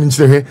I'm casting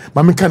into here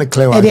but me kind of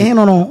clear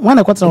no one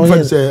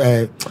akotina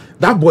say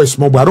that boy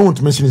small but I don't want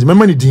to mention his my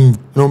money din you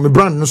know me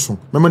brand no so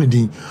my money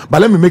din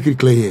but let me make it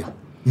clear here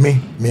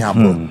me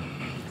ABRO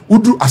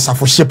udu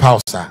asafo ship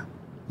house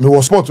me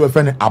was sport to a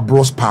friend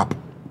ABRO's pap.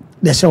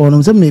 The show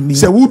on them maybe.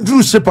 Say who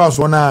drew shapers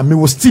on me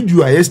was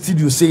studio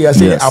say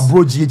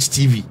ABRO GH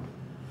TV.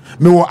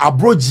 Me was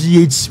ABRO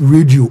GH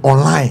radio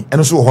online and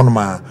also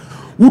honma.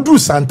 Who do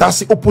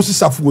Santasi opposite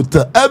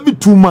Safuta every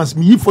 2 months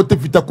me 40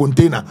 feet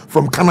container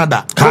from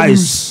Canada.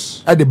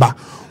 Guys. At the bar.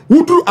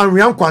 Who do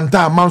Arian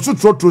Quanta Mansu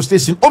Trotro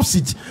station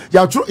opposite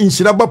ya tro in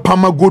Shiraba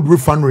Palma Gold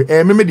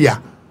Refinery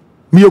media.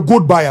 Me a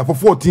gold buyer for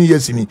 14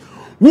 years in it.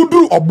 Who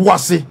do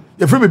Obuase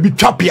your friend be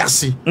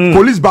chapiasi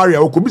police barrier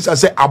or could be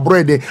say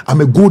ABRO there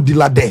I'm a good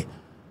dealer there.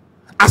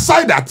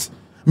 Aside that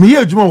me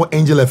here Juma with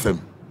Angel FM.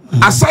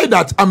 Aside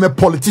that I'm a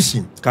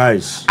politician.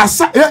 Guys.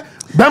 Aside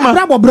Bema.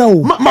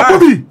 Brabo.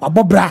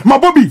 My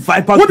Bobby.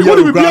 5 pack. What do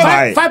you be?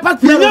 5 pack.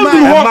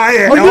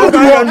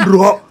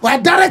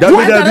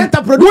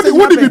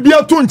 What did be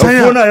a tune?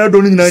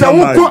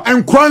 Sawuko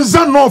and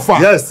Kwanzaa Nofa.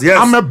 Yes.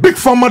 I'm a big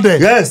farmer there.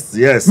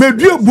 Yes.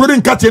 Maybe you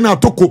bring Katina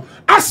Toko.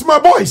 Ask my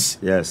boys.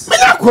 Yes.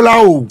 Let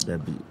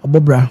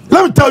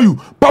me tell you,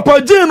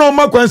 Papa J no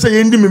Makwan say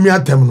Yendi me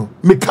atemno.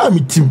 Me call me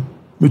team.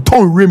 Me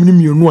turn rim ni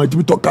me no ati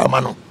me talk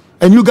amano.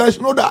 And you guys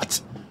know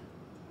that.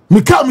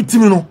 Me call me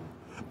team no.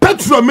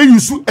 Petrol me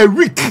use a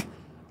week.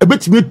 A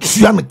bit me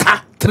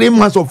 3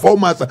 months or 4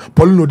 months.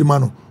 Paulino de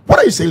Mano. What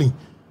are you saying?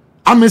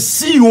 I'm a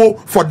CEO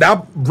for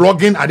that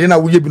blogging. I didn't know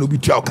we been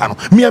obiti Okano.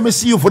 Me, I'm a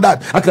CEO for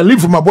that. I can live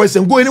for my boys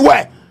and go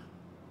anywhere.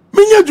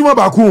 Me nya juma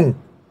back home.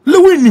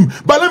 LilWin him.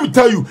 But let me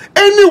tell you,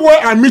 anywhere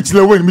I meet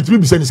LilWin, meet me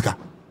be Seniska.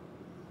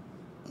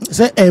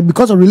 Say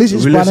because of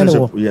relationship.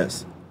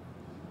 Yes.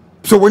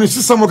 So when you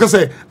see someone can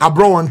say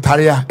ABRO and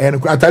Talia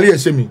and Talia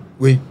say me,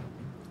 wait,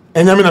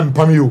 and I mean I'm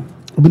pam you.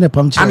 And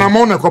I'm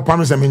on a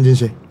copam some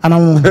engine. And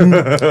I'm no. And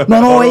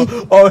I'm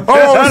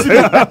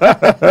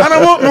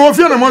no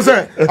fear no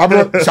say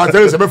ABRO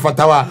Shatel is a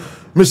fatawa.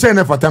 Me say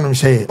na fatanum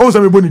say. O say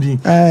me bonidi.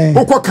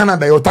 O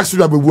Canada your taxi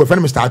driver we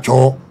friend Mr.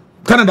 Cho.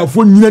 Canada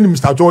phone nyina ni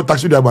Mr. Cho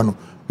taxi driver no.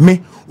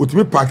 Me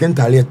otimi park and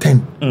Talia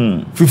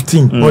 10,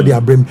 15 or they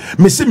are bring.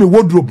 Me see me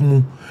wardrobe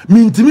mu.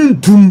 Me intimi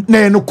ntum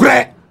na no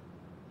kre.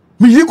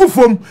 Me yigu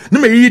fom na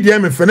me yi dia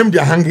me fenem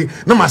dia hangi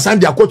na ma san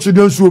dia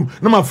children room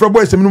na ma fra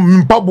boys me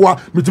mpaboa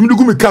me timi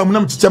dugu me kam na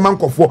me chiche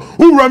mankofo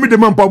wura me de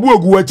mpaboa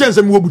gu wa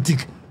chense me wo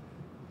boutique.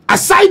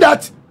 Aside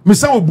that me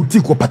san wo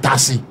boutique ko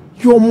patasi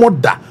your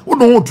mother wo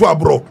don want to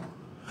ABRO.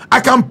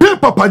 I can pay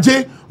Papa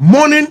J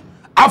morning,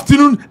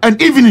 afternoon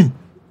and evening.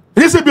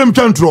 Yes be am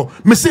chantro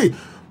me say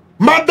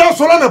mother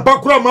sola na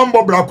bakura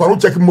mambo bra kwa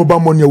check mobile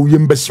money wo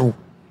yem beso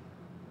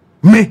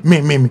me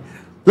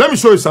let me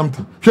show you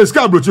something. She's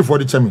got brochure for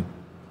the chairman.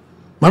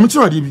 Mami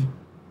chima dibi.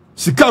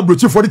 Sika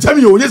brochure for the time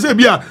you. Yes,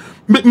 be a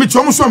me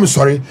chomo so me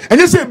sorry. And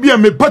yes, be a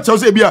me patch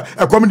say be a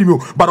comedy me.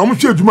 But I'm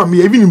sure you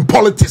me even in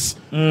politics.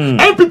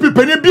 MPP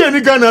penny be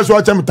any Ghana so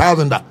acham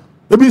 1,000 da.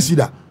 You been see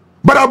that.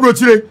 But I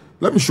brochure.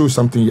 Let me show you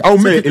something. I'll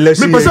make it. Me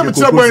person me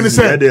tell boy and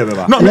say.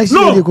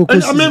 No.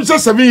 I mean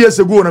just 7 years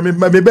ago na me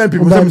ben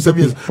people 7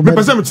 years. Me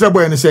person me tell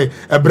boy and say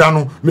ebra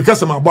no me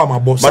kasa my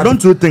boss. But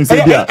don't you think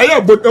say be a.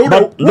 But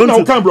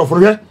don't come bro for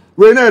here.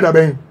 We know that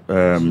ben.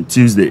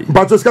 Tuesday.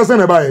 But just kasa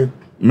na buy.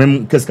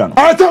 Mem keskan.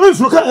 I tell you,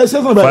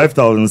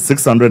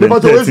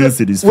 5,613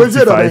 cities,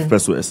 55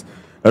 pesos.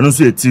 And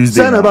also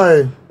Tuesday,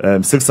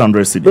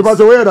 600 cities.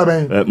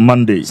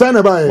 Monday,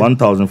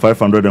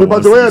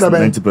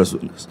 1,590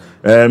 pesos.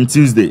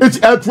 Tuesday. It's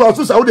at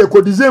was out there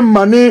could design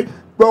money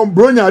from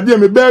Bronya, dear,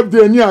 my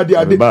birthday, near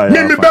the me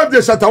birthday,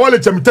 Satawale,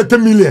 30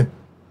 million.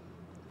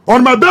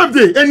 On my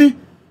birthday, any,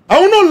 I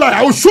will not lie,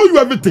 I will show you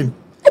everything.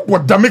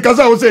 What the makers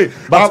I will say,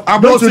 but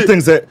don't you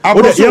think that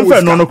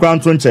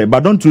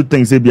but don't you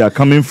think they be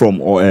coming from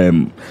or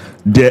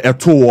the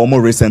tour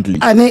more recently?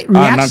 And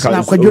reaction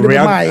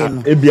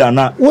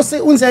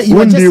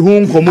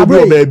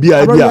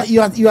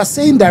you are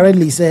saying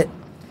directly say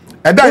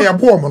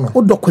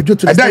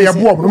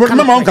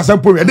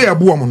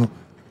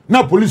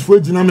now police for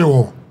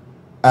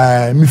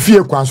me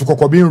fear Kwanso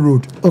Kokobin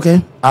Road.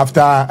 Okay.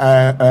 After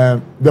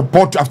the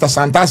port, after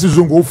Santasi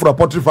zone go for a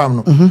pottery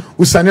farm. No,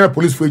 we send a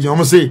police for you.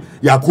 Almost say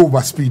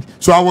Yakuba speed.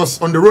 So I was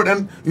on the road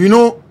and you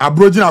know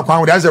ABRO Jina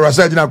Kwan. There's a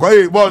Rashad Jina Kwan.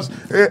 Hey boss,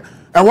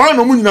 I want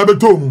no money na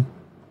beto.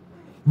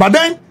 But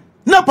then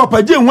na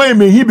Papa J why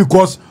me here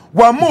because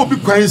one more be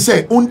Kwan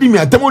say undi me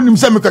atemo nim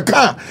say me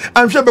kaka.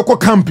 I'm sure be ko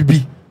camp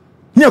bi.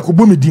 Ni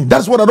akobo me din.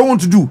 That's what I don't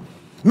want to do.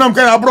 Now I'm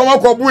kind of ABRO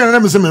ko bu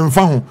and me say me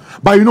mfa ho.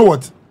 But you know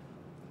what?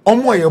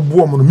 Omo ye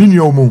bo omo no me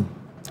nua omo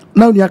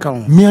now you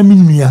account me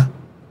nua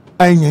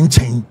anya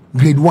nchen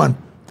grade 1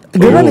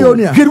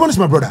 grade 1 is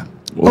my brother.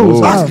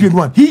 That's grade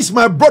 1. He is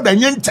my brother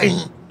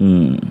nchen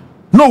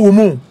no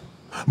woman.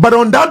 But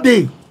on that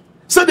day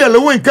said the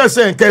LilWin can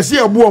say e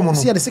bo omo no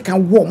see the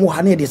second war mo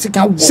ha na the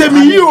second war say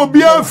me yi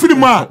obi afiri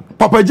ma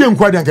Papa J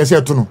nkwade an kase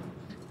to no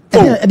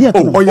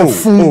oh you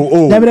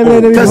fool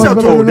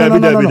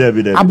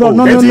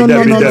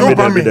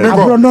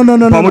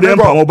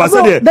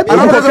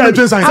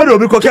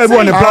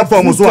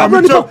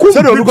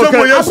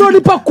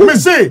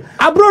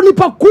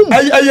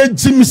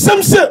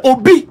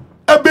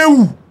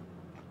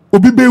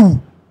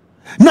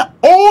now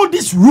all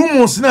these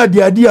rumors now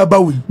the idea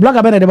about we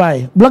blogger better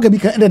buy blogger be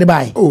the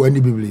buy oh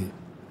any bibli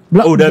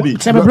oh Debbie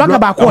blogger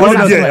back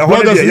voices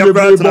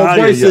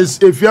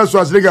if you are so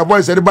as like a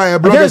voice buy a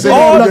blogger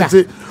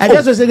say I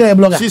just say a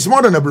blogger she's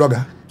more than a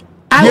blogger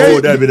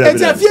oh Debbie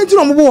it's a few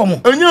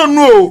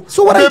no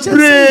so what I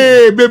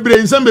bebre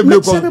in some bebre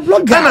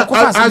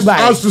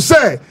as to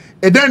say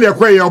and then they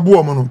quay your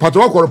boom no but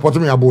what report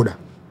me aboda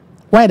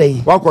why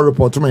they what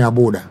report me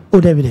aboda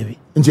oh Debbie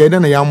nje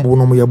then ya mbo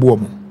no ya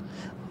boom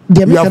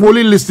we are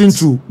only listening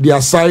to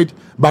their side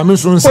by me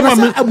so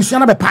some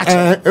abusuana be patch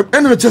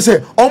anyway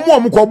say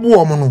omo ko bo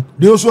omo no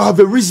they also have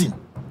a reason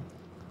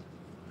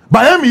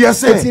But I am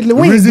yes,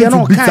 reason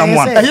to beat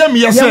someone. I am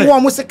yes, and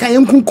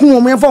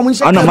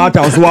no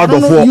matter so out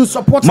of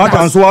four,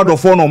 matter so out of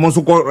four, no more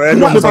so called. I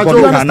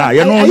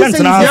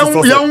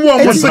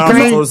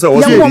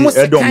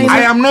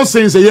am not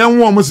saying say young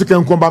woman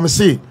can come by me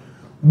say,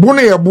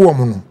 Bone ya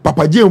buomo,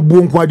 Papa J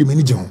buon kwa di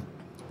manager.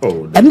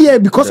 Oh, and yeah,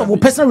 because of a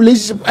personal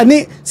relationship,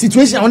 any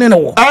situation on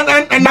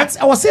and that's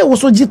I was say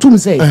also G to me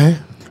say,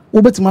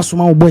 Obetima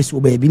Suma boys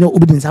will be no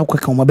obedience. How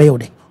quick on my bail.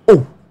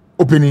 Oh,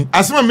 opening.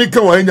 As my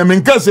maker or any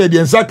menka said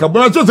the Saka,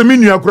 but I just a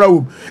minion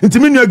crowd into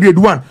minion grade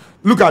 1.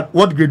 Look at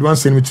what grade 1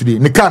 sent me today.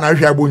 Nikan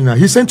Arishabuna,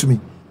 he sent to me.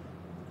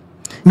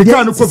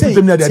 Nikan no copy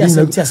to me that I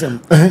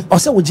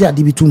said, what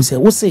JDB to say,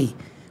 what say,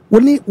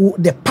 only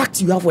the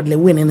pact you have with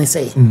LilWin and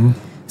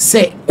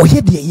say, oh,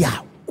 here, dear,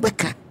 yeah,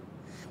 Obeka.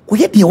 Oh,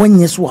 here, dear, 1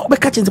 year, so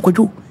Obeka catching the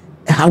quadru.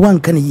 How one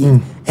can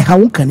ye,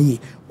 how can ye?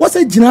 What's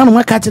a general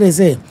my catcher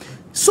say?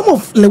 Some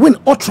of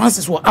LilWin or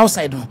transits were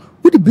outside.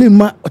 We the blame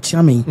ma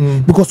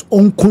Ochame because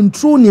on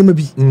control name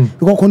be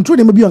because control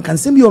name be on can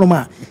send me on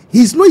ma.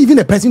 He's not even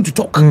a person to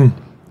talk.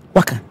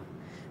 Waka.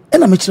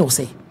 And I'm sure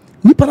say.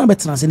 Nipa na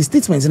betnas and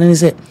statements and then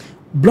say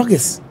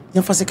bloggers.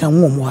 Yan second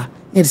one more.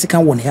 Near the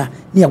second one here.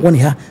 Near one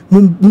here.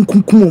 Mum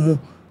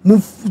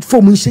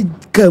for mun she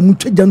mun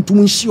jantu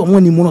mun shi on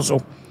one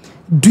so.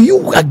 Do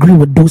you agree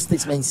with those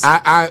statements?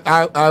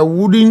 I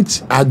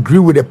wouldn't agree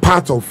with the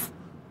part of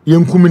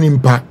Yankumin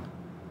impact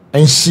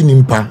and Shin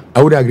impact.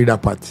 I would agree that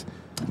part.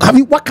 Have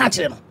you what catch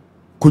them?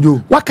 Could you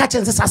what catch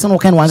them? Assassin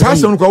can one.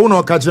 Assassin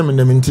can catch them in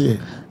the minty.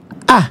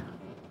 Ah,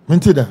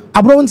 Mentida.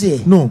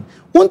 Abronte. No.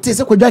 Won't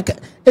say could Jack.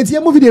 It's a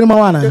movie in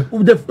Mawana.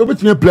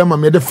 The play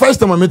mamma. The first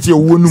time I met you,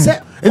 woman.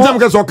 In some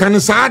cases, or can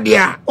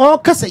Sadia or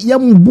Cassa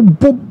young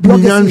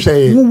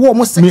bloggers who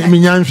almost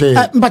Minyan.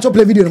 But you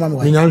play video,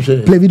 Minyan.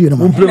 Play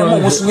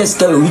video.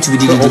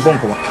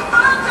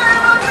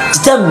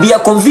 Still be a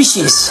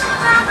confusions.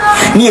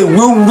 Near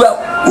room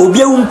will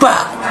be a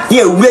umpa.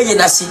 Here, we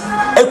nasi.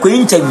 Echo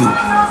interview.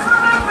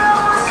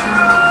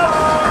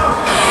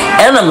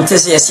 And I'm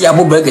telling you, see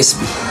Abu Burgers.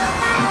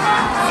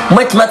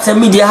 Much matter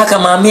media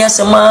Hakamamia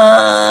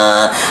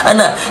Sama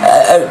and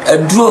a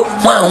draw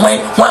one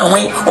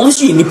way,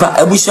 almost you nipa,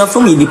 a bush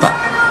from Nipa.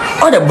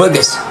 All the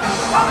burgers.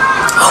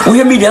 We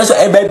have media so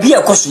a baby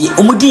a cost.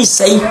 Umudi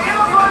say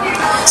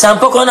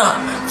Sampocona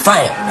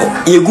fire,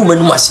 a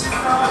woman must.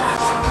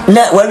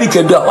 Now, what we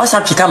can do, what's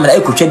up to come and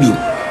echo tribute.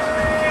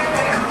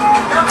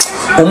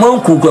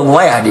 Oman cook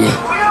why are they?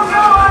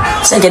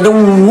 Second,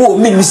 don't walk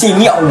me, see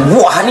me,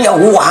 honey,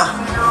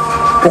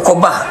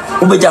 Okoba,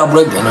 Ubeja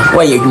Brogano,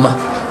 why you ma?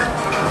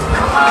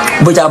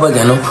 Ubeja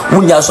Brogano,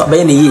 Wunya so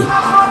many ye.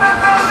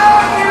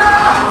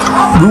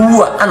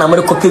 Blue and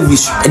American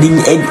Pevis,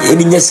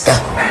 Edinyeska.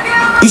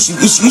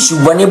 Issue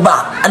one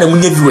bar and a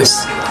million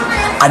viewers.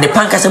 And the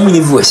pancas a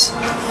million viewers.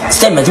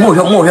 Statement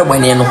more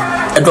when you know,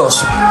 a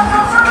dorsal.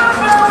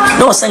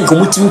 No sank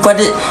mutim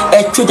kwade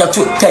e twa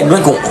to 10 no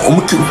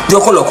omutu de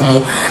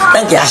okolokomo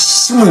danke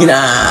asimu nyina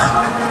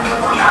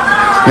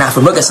na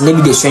for bloggers na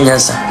bi de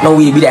hwenyansa na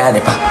we bi da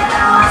adepa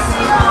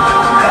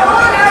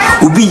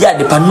ubi ya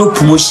adepa no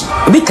promotion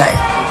obi kai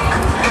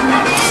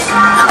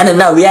and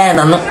now we are in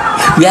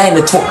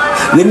the top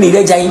we me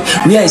rejan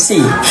we are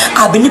say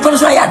abenipa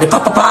so ya adepa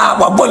papa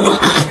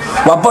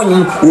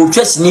wabonyum wo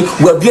twesini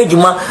wo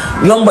abiadwuma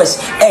young boys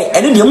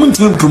ene de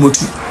muntimi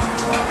promote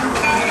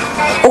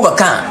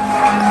ogoka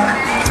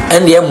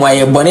and the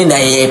MY bonnet na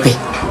yepe.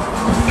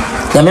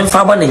 The men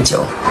fabon and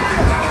chill.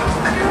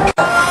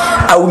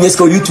 I will just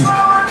go YouTube.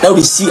 Now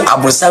we see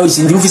our service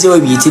in the office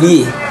of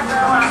BT.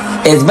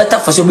 It's better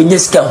for so many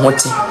scam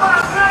hot.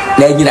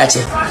 Like you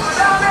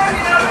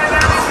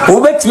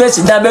Over to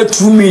message number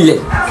 2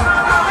 million.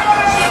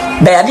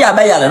 By idea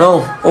by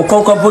no, or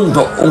compound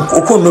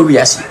or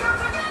conobias.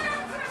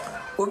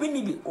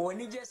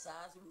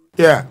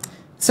 Yeah,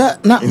 sir,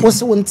 not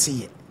was one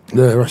see.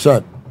 The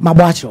Rashad. My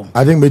bacho.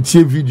 I think my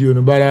TV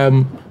video, but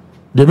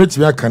the me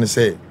I can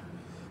say,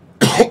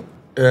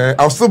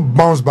 I'll still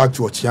bounce back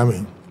to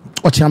Ochame.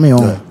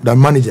 The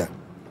manager.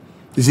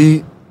 You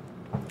see,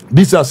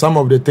 these are some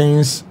of the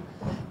things.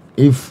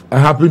 If I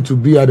happen to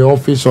be at the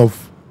office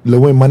of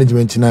LilWin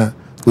management now,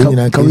 when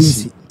you can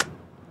see,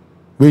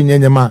 when you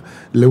know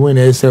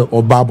LilWin say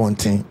or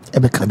Babontin,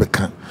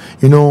 Ebeka.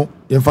 You know,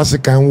 in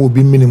first can will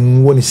be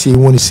minimum want to say,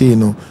 you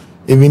know.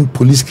 Even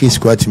police case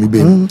quite me be.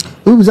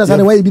 Who just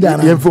the way be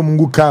done? Yen from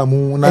Muka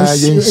mu na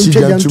yen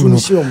shigantu no.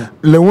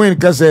 LilWin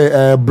ka say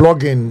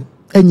blogging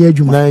enye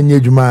adwuma. Na enye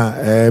adwuma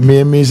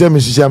me say me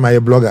sisi my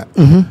blogger.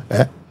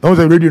 I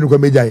say radio no kwa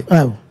mejai.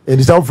 And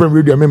this our friend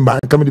radio member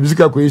come the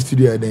musical co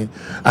studio then.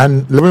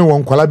 And LilWin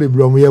won kwala be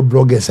bro me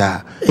bloggers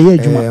ah. Enye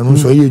adwuma. No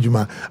so enye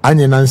adwuma.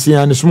 Anye nansi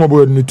and small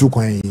boy no two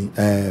kwan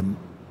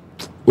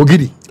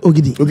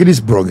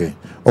Ogidi's blogging.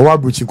 Or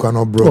what bruchi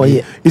kwano bro.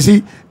 You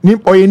see,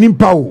 oye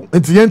nimpa o.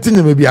 Enti yenti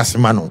ne maybe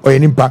asemano. Oye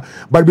nimpa.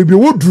 But baby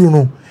what drew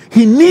no.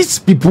 He needs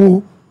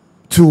people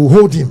to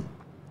hold him.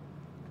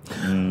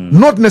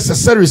 Not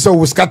necessarily so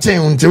was catching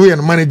until we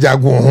and manager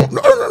go home.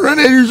 No,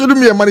 you shouldn't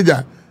be a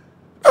manager.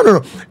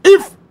 No.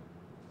 If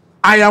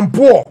I am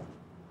poor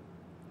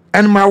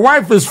and my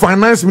wife is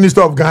finance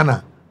minister of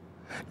Ghana,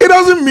 it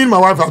doesn't mean my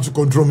wife has to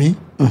control me.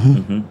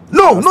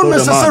 No, not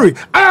necessary.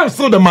 I am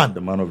still the man.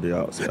 The man of the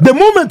house. Yeah. The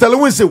moment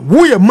I say,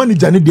 "We are money,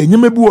 Johnny, you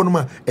may be one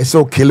man." It's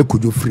okay.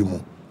 Could you free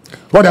more?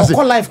 What does it?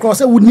 Life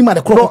cross. Would need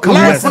the clock.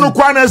 Life no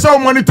kwana so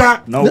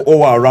monitor. Now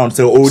all around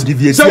say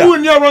deviate. So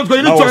when you around,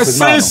 you need to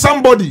assign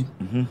somebody.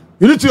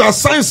 You need to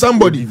assign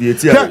somebody. Me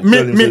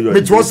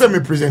was say me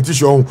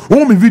presentation.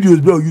 All my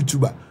videos be on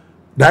YouTuber.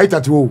 Diet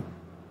at home.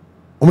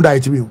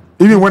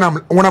 Even when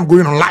I'm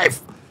going on live.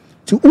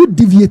 To who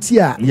deviate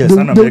here? Yes,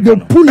 they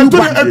pull you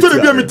back. And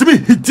to me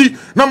hit.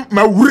 Now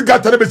my work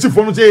to the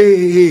from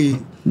say.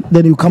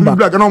 Then you come back.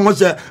 Like I almost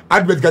say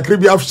advert ka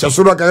krebi af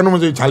shasura ka no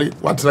say Charlie.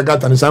 What the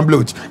gat and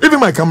sample it. Even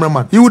my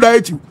cameraman, he would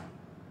hate you.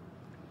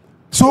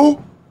 So,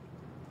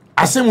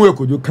 asem we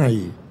could you can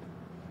ye.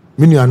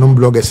 Me nu anom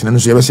bloggers na no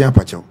so ye be say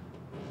apache.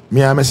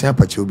 Me am say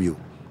apache obi o.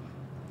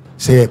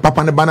 Say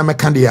papa ne ba na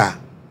meka dia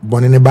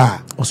bone ne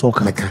ba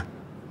osoka meka.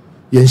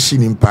 Yen shi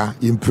nimpa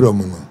yen pro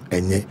mu no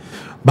enye.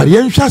 But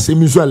yen hwa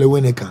asem so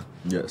LilWin ne ka.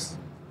 Yes.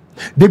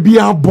 They be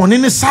a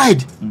bone ne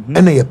side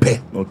and ye pay.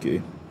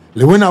 Okay.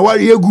 LilWin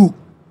awari egu.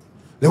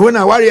 LilWin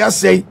awari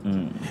say.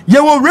 Ye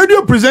wo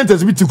radio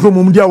presenters bi tikro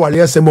mum dia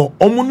awari asemo.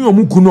 Omu ni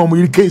omu kunu omu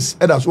yiri case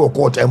e da so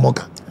court e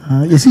moka.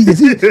 You see,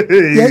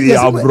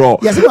 ABRO.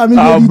 Yes, I mean,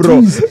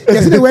 ABRO.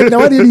 Yes, they went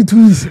now. They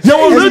twins. You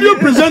were radio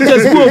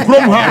presenters go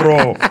from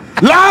her.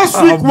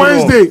 Last week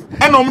Wednesday,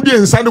 and I'm doing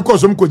inside the course.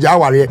 Some could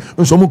jawari,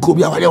 and some could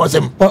be awari was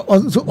him.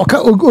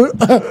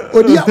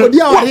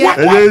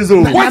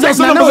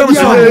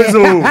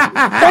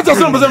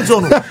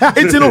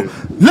 It's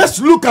let's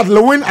look at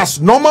LilWin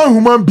as normal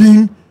human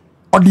being.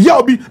 Or the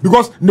yabi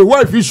because the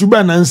wife is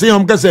Shuban and say,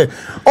 I'm going to say,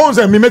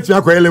 oh, me met you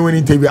LilWin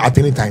interview at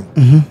any time.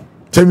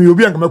 Tell me, you'll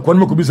be a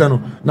Kubisano.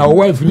 Now,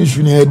 wife finish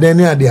you near then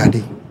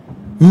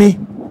me,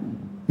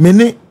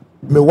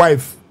 my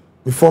wife,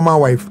 my former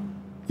wife,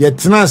 yet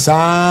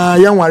Nasa,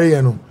 young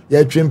Wariano,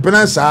 yet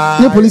Chimpenasa,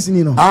 no police,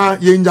 Yen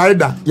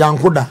Jarida,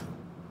 Yankoda,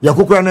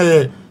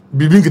 Yakukana,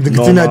 Bibink the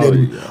Kitina.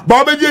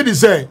 Bobby J.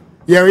 say,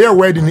 yeah,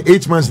 wedding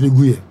 8 months.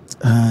 It's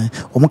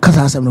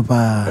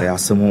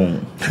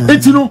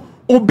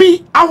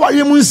Obi, our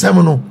Yamun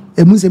Semono,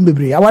 a Muslim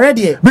baby, our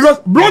ready because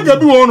blogger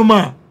do on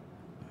ma.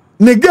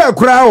 Nigga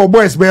cry or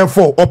boys bear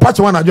 4 or patch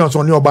one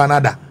Johnson your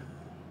banada.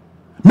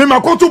 Me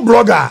makoto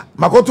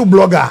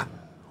blogger.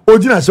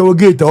 Ojina so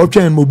gate or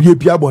chain mobile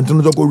pia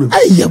bonton to go room.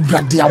 Ay, abro.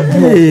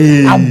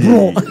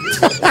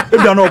 If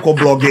you not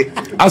blog it.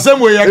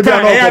 Assemble ya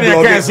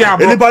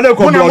anybody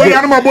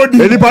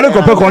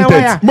copy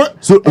content.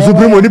 So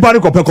Supreme anybody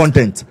copy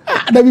content.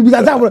 That be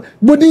that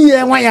body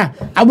here why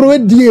abro we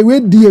die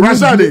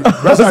Rashad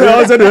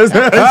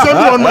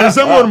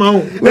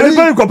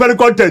anybody copy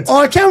content.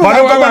 Oh chain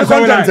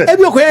content. E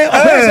bi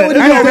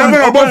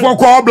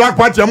ko black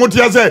party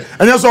amotia say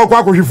enya so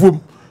kwa kohwefum.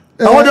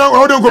 How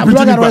don't go preach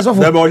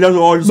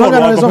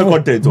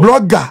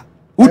blogger.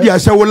 Who the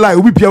Asha will lie?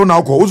 Who be Pierre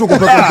now? Also, no,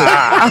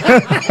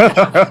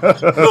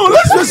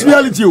 let's just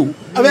reality.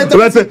 I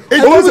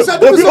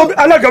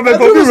like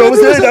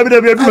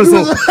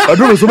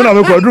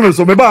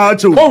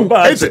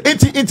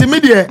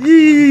intermediate.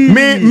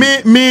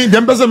 Me,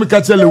 them person me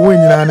catch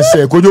LilWin and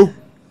say, Kojo,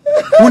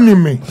 uni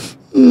me,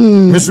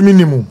 Miss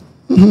Minimum,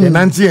 and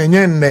Nancy and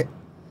Yen,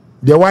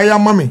 the wire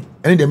mommy.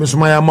 And the Miss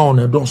Maya Mound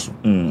and Dawson.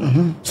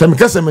 Some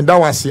Cassam and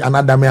Dawasi and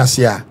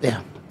Adamasia.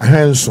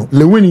 Hanson,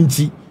 LilWin in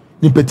tea,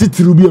 the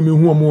petit Ruby and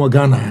more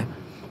Ghana.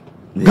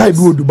 Guy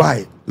go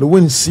Dubai,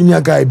 LilWin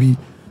senior guy be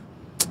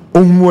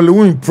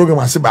LilWin program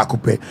as a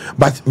backup.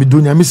 But me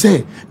do me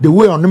say the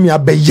way on me a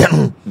be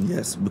young.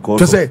 Yes, because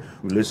to say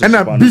and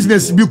a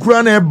business be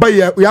crana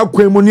buy we have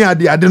money at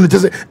the identity to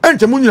say, and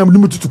Chamunia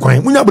to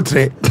coin, we never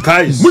trade.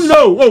 Guys, we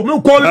know,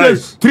 we'll call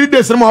this 3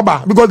 days more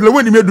because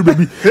LilWin made the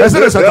baby. I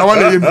said,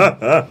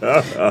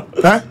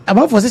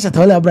 about for such a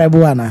toilet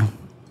bribewana.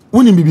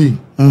 Winning baby.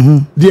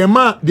 The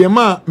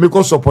ma make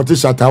us support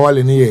Shatawale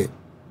in here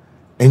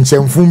and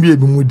Semfumbi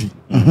Bumudi.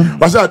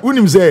 But that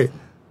Unim say,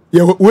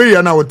 we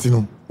are now what you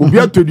know. We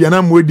are to the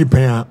Anam way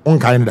depend on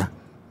Canada.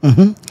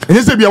 And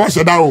he said, be a wash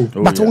it out,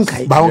 but on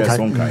Kai.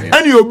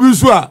 And you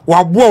Busua,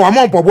 Wabo, a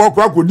month of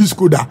walk with this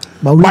Kuda.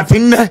 But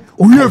in there,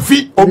 we have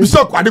feet or be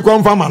so quite the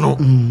confirmano.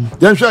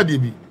 Yan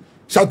Shadi.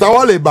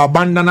 Shatawale ba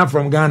bandana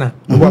from Ghana.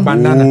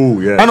 Bandana.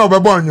 And over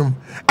Bonium.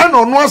 And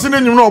on once in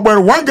you know,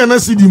 but one Ghana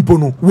city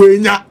impono.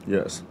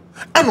 Yes.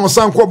 And on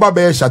Sanko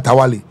Babe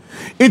Shatawale.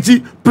 It's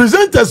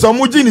presenters of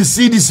Mujini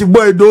CDC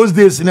boy those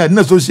days in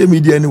the social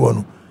media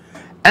anyone.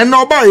 And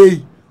now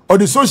by or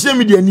the social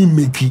media ni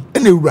make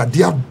and a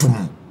radia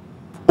boom.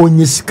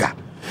 Onyeska.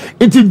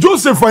 It's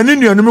Joseph and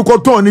Indian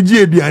Mukoto and the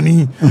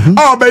Giadiani.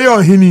 Ah, by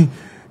your hini.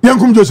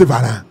 Yankum Joseph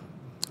Anna.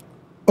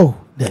 Oh.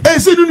 Eh,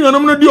 say do you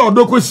know the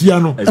Odoko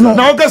Siano?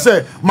 Now, I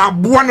say, my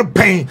one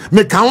pain,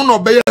 me count or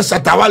bear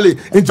Shatawale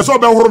into so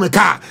be me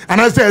car. And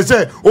I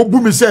say, oh,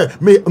 boom, say,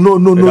 me, no.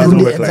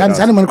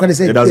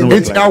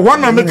 It's a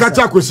one of me catch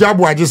up with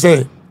Yabu. I just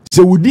say,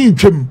 we didn't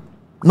trim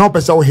no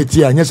person hit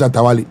here and yes,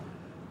 Shatawale.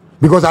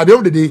 Because at the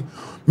end of the day,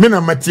 me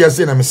and Matthias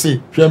and I say,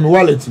 share me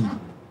wallet.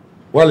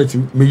 wallet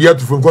me yet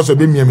to phone cause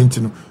be me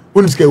amintino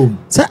who is care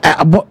say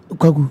abo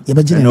kwagu ye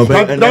be gina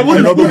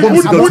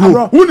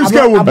who is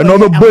care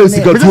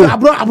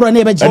abro na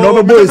ye be gina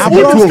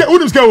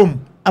who is care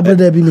abro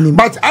da bi minim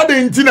but I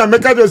didn't think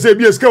make I say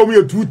be scare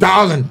me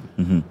 2000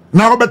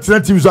 now bet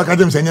team so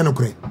academy say nya no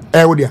kure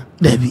wo dia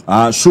David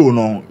show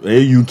no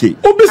UK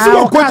obisi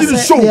wa continue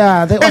show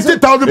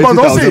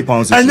 80,000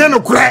 pounds anya no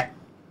kure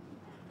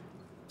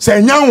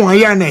say nya won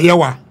ya na ye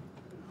wa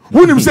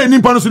wonim say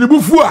nimpa no so ne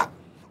bufu a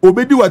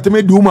obedi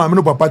wateme di uma me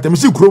no papa tem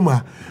si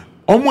kroma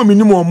omo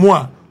minim omo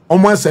a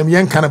omo asem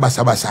yen kan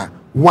basabasa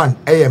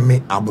 1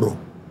 me abro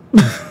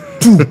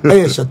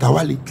 2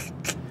 shatawali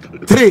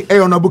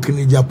 3 onabuki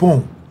ni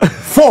Japan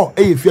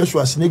 4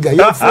 fiasho asnega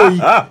ya 4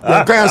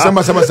 ya kan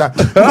asamba sabasa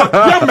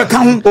ya me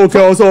kan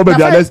okay also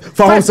obedi let's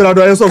for home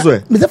senado yes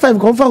also me say 5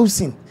 come for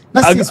Hussein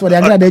na 6 for the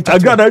agrada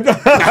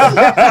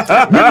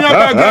me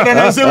agrada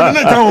na say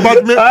we kan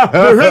about me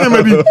hwe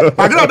na bi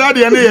agrada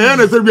de na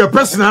na say be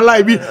personal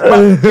life bi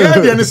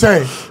ya de ne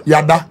say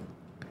yada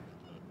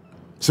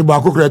se ba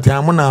kokore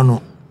tan mo na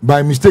no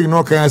by mistake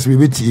no kan as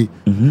be tie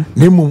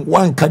nemu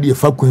one card ye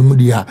fa kwan mu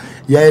dia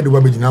ya ye do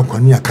ba begina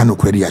kwan ya kan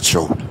okore ya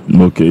chew.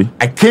 Okay,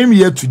 I came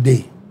here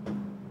today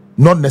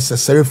not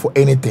necessary for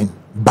anything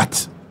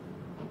but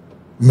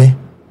me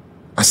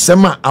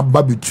asema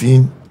abba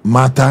between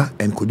Martha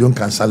and Kodion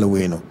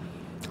LilWin no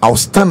I'll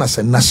stand as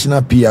a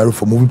national PR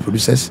for movie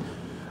producers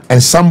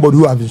and somebody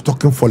who have been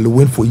talking for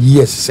LilWin for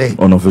years say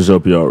unofficial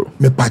PR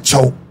me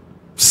pacho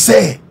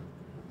say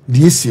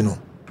this you know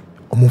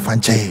omo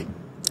fanche.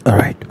 All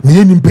right.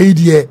 Me in paid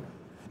here.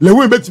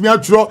 LilWin bet me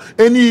atro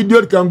any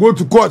idiot can go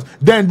to court.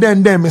 Then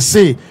me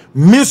say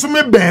me so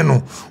me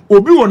beno.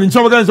 Obi won in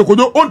chawa say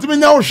kojo ontimi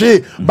nya wo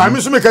hwe. Ba me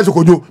so me ka say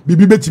kojo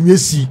bibi bet me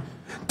asi.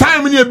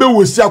 Time ni ebe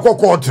wo si akọ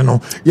court no.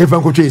 Ye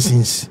fan ko twa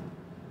since.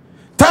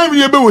 Time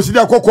ni ebe wo si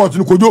akọ court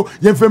no kojo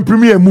ye fan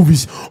premiere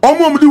movies.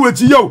 Omo mdi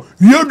weti yo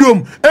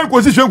yedom en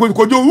ko si hwe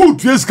kojo who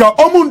tueska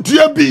omo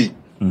ntua bi.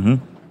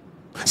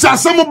 Sa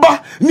samuba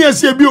ni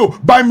ese bi o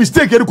by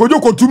mistake e kojo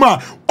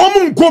kotuma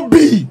omunko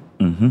bi.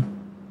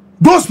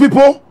 Those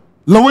people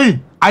LilWin,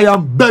 I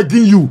am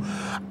begging you,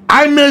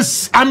 I may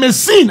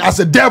seen as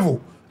a devil,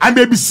 I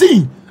may be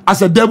seen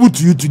as a devil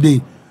to you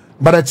today,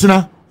 but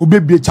atina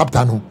obe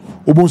chapter no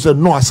obo say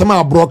no asema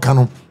abro kan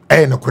no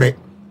no kore.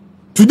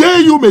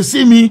 Today you may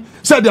see me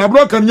say the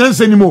abro kan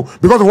yanse anymore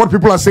because of what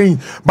people are saying,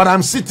 but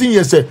I'm sitting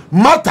here say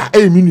matter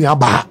mi nua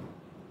ba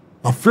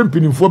my friend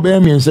pinifo be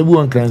me nse bu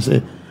on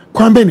say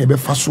kwan be na be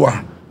fa so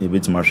a e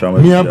betima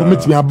hwa me am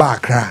metimi aba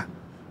akra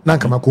na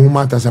kama ko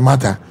humata se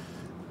mata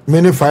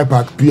many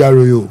 5-pack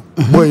PRO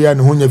boy ya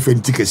ne honya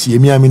fenti kase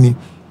mi amini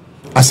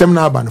asem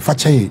na aba no fa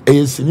chen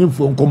e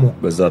sinimfo nkomo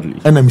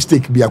exactly and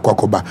mistake bi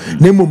akwakoba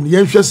na mum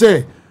yen hwe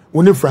se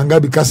woni franga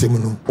bi kasem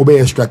no obe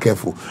extra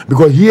careful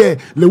because here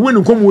LilWin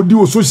nkomo odi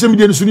o social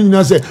media no so ni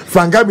nyina se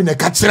franga bi na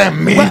ka kire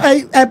me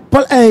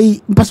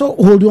paso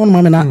hold on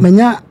mama na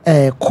menya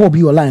call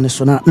bi online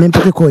so na me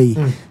mpeke call yi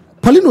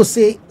Paulino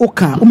say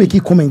Oka o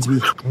make comments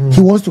be he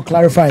wants to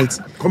clarify it.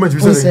 Comment be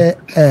say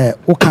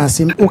Oka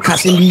sim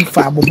be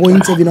for bobo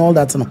interview and all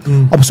that no.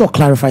 Obo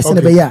clarify say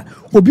be ya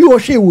obi o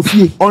hwe wo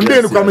fie on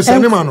day no come say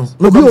ma no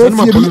obi o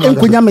fie bi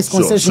enkonya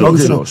misconception no.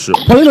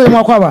 Paulino you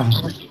akwa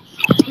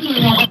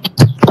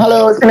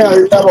Hello,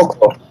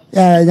 Aboko.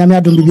 Yeah, nyame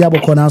adom bi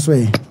aboko na so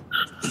e.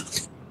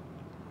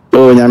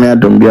 Oh, nyame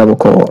adom bi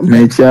aboko.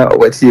 Me tia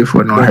wati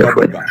for no help.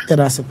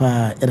 Era se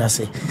pa, era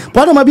se.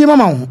 Paulino ma bi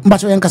mama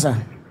mbacho yankasa.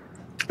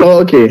 Oh,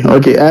 okay.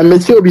 Me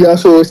see obi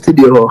also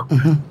studio.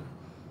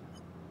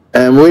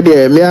 We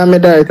there me am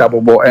director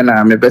bobo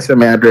and me best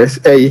me address.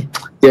 Hey,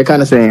 you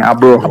can say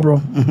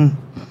ABRO.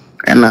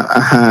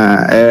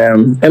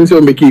 And MC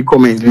will make a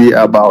comment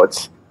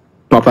about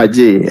Papa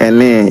J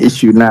and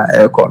issue na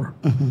aircon.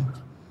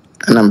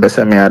 And I'm best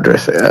me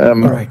address.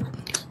 Right.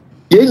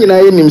 You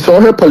know, him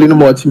so her Paulino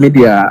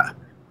multimedia.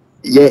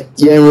 Yeah,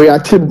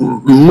 reactive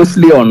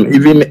mostly on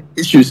even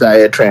issues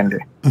are trending.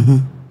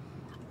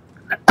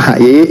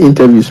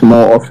 Interviews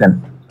more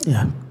often.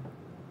 Yeah.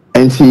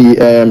 And see,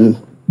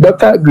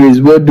 Dr. Grace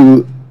will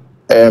do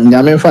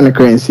Nyamen Fan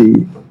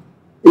currency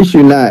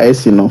issue now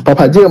as you know.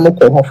 Papa J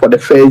Moko for the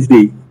first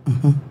day.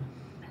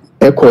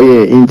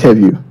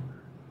 Interview.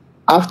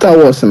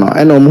 Afterwards, no,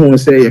 and who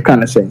say you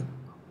can't say.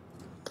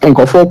 And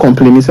go for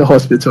complaints a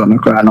hospital no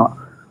crano.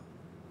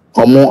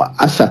 Or more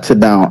I shut it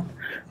down.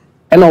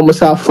 And almost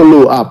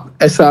follow up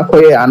as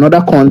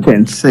another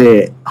content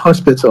say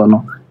hospital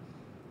no.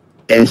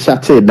 And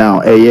shut it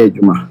down a year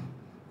juma.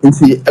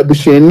 Nti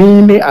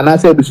ebusheni ni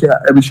anase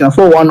ebushan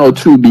for 1 or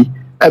 2 bi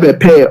ebe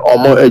pay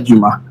omo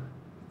ejuma.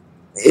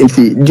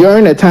 Nti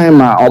during the time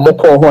omo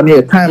call ho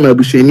na time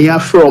ebusheni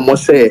afro omo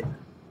say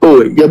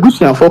oh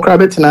yebushan for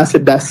krabet na say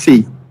that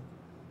say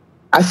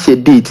ashe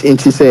date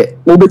nti say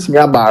wo betimi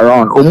aba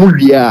around omo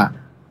wia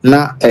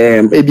na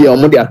ebi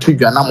omo de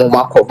atudwa na mo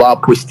makoba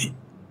post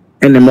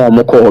ene mo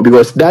omo call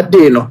because that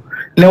day no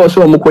na was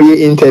omo koye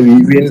interview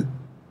even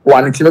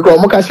one to make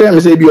omo ka share me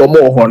say bi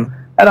omo hon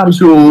and I'm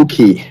so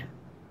okay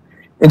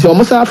Nti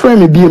omo sa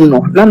friend me biem no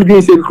na me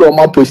dey say kro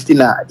ma posti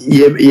na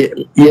ye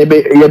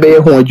be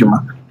ho adwuma.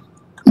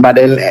 But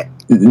then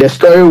the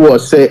story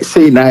was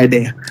say na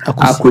there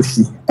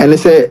akosi and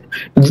say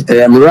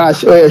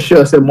Rash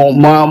sure say mo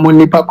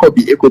nipa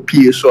kobi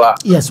ekopi so a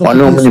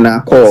ono mo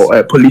na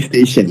call police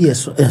station.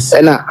 Yes.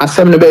 And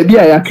asem no ba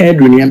bia ya kan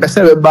dru ni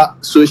empese be ba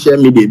social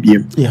media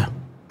biem. Yeah.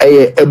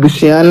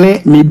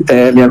 Ebusiane me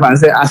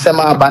advance asem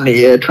aba na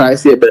ye try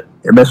say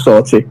be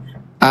sort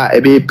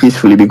ebe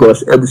peacefully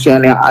because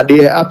ebusiane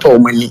ade ato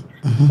mani.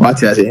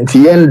 What you say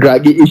nti yen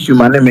drag issue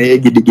man me ye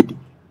gidigidi.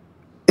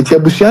 Nti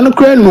ebusiane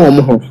kra no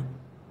mo ho.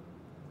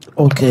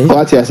 Okay.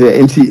 What you say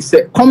nti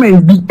say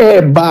comment be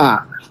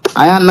ba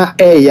ayana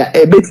ya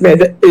bit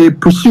me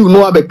pursue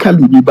no abe can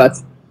be but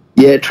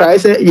yeah try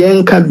say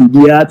yen can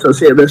be to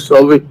say be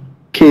solve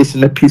case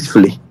in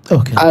peacefully.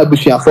 Okay. I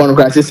bushia for no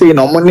cry say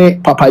no money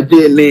Papa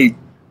J ne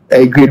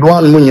grade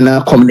 1 mu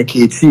nyina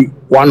communicate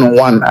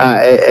one-on-one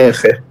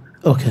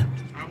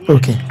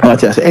Okay.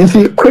 What you say and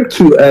see quick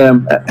to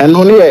and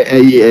only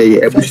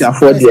a bushia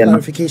for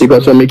the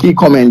because so make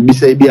comment be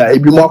say bia e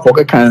bi mo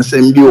akoka kan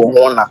sem bi wo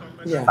ho na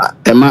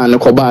man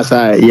ko ba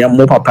sa ye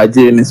mo Papa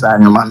J ni sa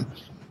man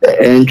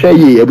entwa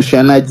yi e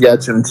bushia na gia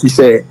tum ti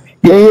say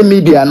ye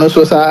media no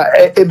so sa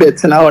e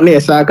betina o na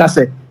sa ka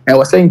say I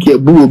was saying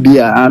bu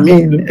obi I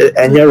mean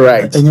and you're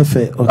right and you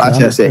fair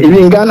okay say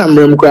even Ghana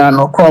mrem kwa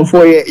no come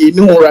for you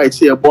no right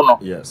here bono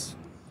yes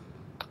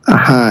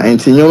and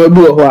tinyo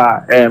mebu ho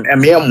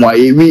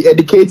a we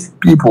educate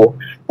people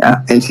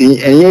and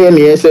ye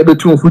na say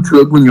betu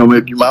futu agu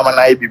nyoma bi mama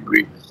na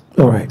bibre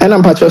all right and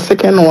I'm part your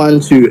second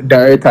one to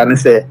director and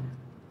say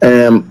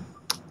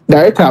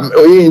director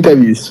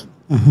interviews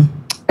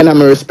and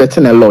I'm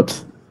respecting a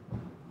lot.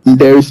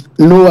 There is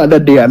no other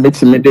day I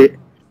met him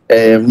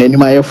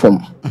Nenimaya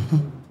from.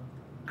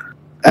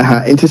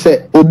 And to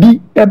say, Obi,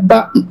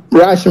 Eba,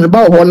 Rash, me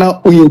ba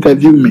wana who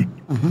interview me.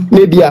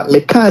 Maybe I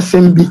can't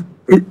send be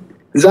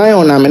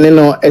Zion. I mean,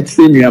 no, it's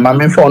in you.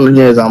 I'm for an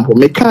example.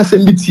 Me can't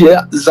send it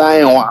here,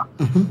 Zion.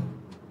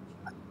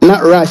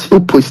 Not Rash who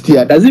post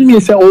here. Does it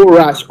mean say, oh,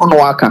 Rash on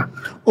waka?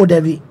 Oh,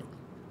 Debbie.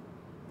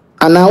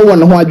 And I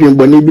want to watch you,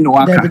 but maybe no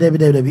waka.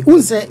 Debbie.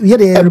 Who say, we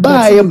had a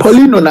buy a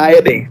Polino na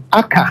yede,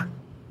 Aka.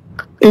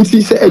 And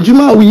she said,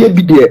 Ejuma, we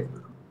be there.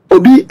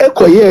 Obi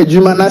ekoye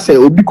adwuma na say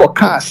obi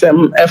koka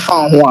asem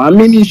efa ho I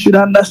mean you should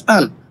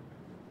understand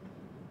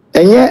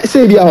enye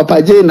say bia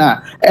Papa J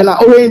na and I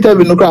always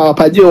interview no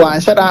Papa J wan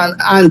shada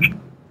and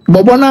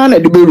bobo na de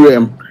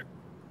beruem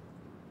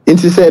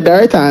into say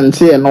director and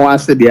say no I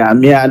say there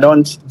me I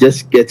don't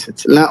just get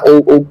it na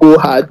o go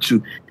hard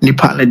to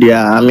nipa na there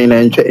I mean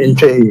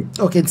enche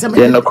okay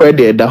then no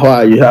credit the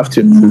how you have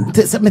to me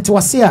to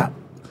say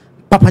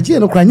Papa J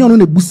no kra nyo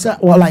no busa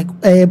or like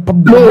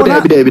no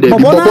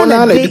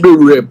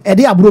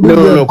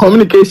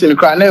communication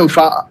kra na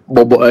mfa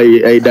bobo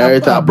a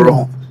director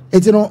bro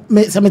it no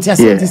me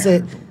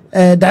say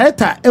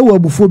director e wo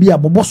abufo bi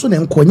abobo so na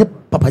nkonye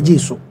Papa J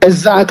so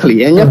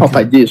exactly enye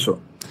Papa J so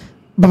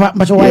Papa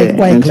but why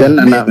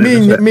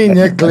me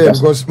nye clear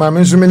because my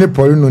men so many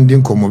poli no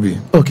ndin komo bi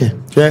okay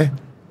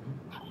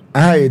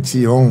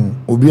eti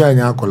on obi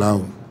anya akola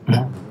o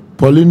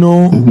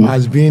Paulino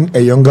has been a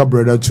younger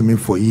brother to me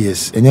for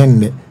years. And then,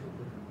 me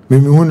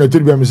who na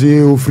told me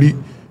say o free.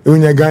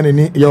 When you Ghana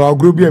ni, your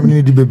group be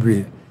me di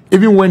bebre.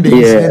 Even when the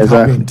incident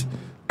happened,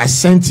 I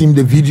sent him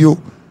the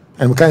video,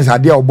 and because I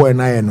did our boy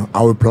and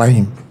I reply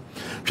him.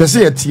 She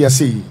say at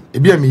TSA, e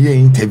be me here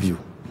interview.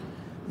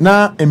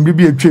 Na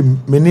MBB a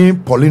trim, me name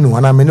Paulino,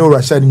 and I me no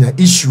Rashad in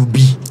issue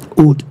be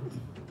old.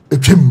 A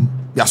trim,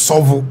 ya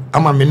solve.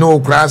 Ama me no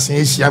crass and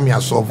issue me a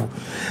solve.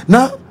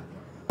 Now.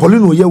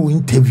 Paulino ye will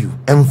interview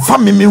and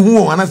family me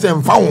who and I say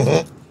and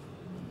found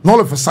all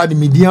of a sudden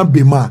media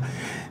bema.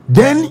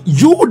 Then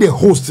you the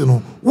host, you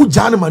know, who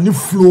Janman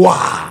floor.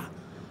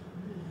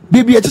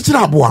 Baby, a chicken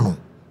abuano.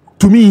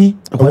 To me,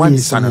 I want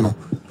this son.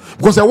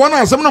 Because I want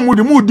to some of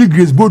the more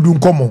degrees bodun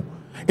common.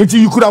 Until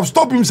you could have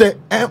stopped him, say,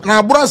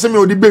 na brother me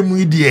or the baby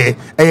we dear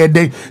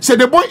day. Say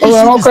the boy is me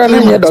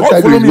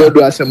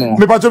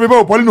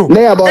Paulino.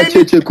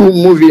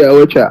 Movie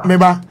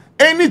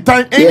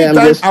anytime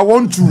I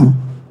want to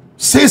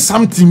say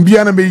something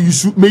beyond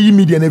me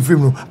media and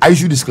film. I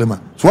issue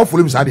disclaimer. So what for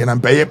him said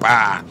and pay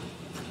pa.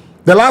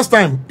 The last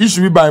time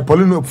issue by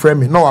Paulino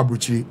frame no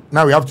abruchi.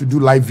 Now we have to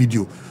do live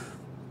video.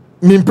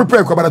 Me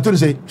prepare but I told you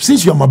say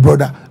since you are my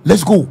brother,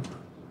 let's go.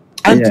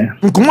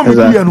 And come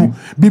on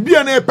Bibi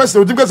na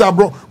person because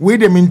abro we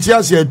dem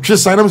intia say twe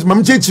signs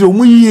mam chechi o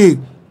mu yie.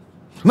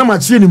 Na ma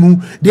tie ni mu.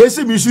 They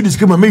say me issue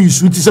disclaimer me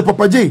issue ti say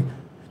Papa J.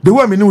 The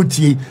way me no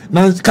tie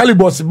na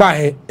calibers ba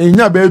he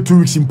enya be 2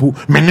 weeks simple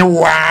me ne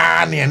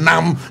wa ne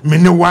nam me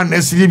ne wa na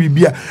sire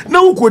bibia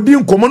na ukodi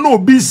nkomo na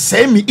obi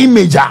say me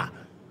image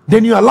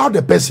then you allow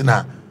the person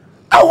I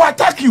will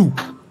attack you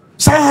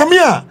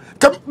sahamia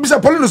come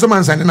Mr. Paulino so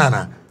man sane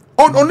nana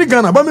only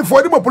Ghana but me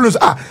for the police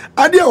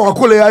ade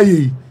awakole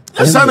ayi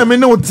sana me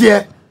no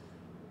tie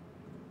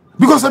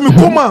because me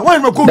come why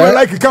me come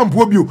like camp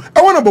obi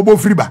I want to bobo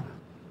free ba.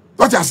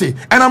 What I say,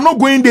 and I'm not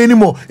going there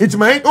anymore. It's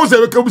my own say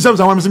we come some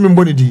say me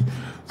money di.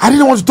 I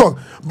didn't want to talk.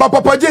 But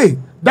Papa J,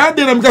 that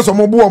day I'm going to say,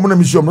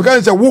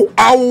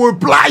 I will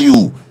reply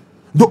you.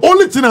 The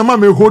only thing I'm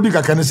holding,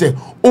 I can say,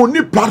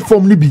 only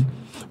platform Libby.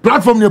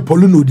 Platform near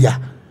Polino dia.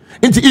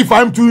 If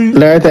I'm to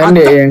let I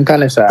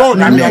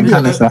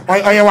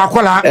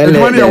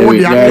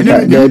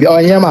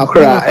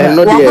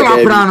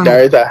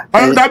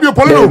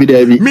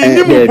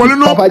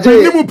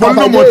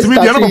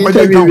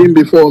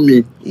before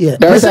me. Yeah.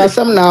 There's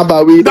some now,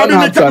 but we don't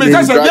have to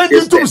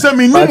say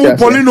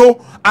Polino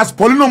as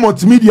Polino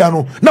multimedia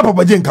no. Na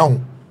Papa J count.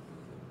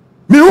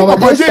 Me who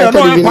Papa J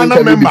no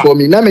panel member.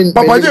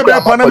 Papa J be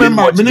panel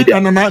member. Me need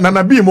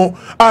na bimo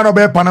no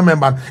be panel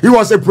member. He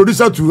was a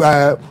producer to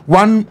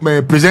one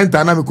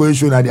presenter na me ko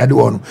show na the other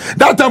one.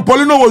 That time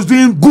Polino was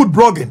doing good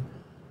blogging.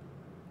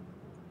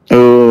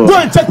 Go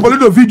and check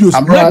Polino videos.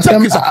 Let's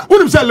check it out.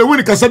 When him say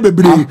LilWin can say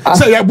bebre,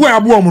 say ya boy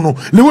abu no.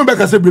 LilWin be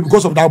can say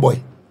because of that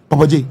boy.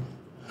 Papa J.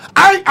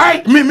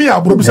 Me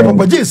abro say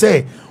Papa J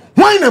say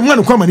why na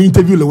man come and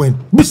interview LilWin?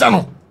 Bisa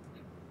no.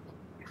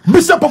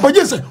 Bisa Papa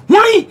J say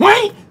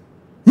why?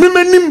 Me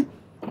menim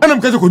and I'm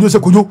going to say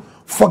could you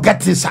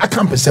forget this? I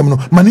can't be no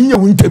man in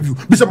your interview.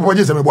 Bisa Papa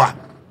J say me boy.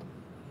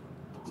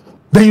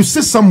 Then you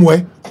sit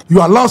somewhere,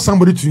 you allow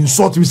somebody to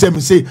insult you, say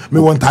me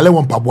want tale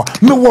one pabwa.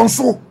 Me want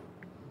so.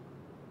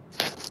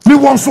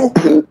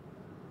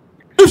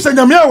 If say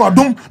nyame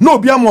awadom no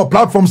bia mo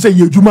platform say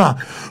yejuma.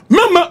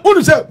 Mama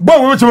unu say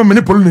boy we me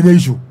many polino na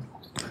issue.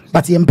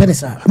 But you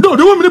impedisa. No,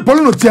 the woman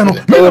polino tia no. Me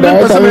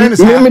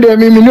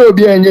no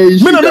bia nya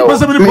issue. Me na me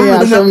person me polino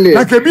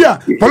na kebia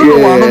polino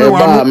wa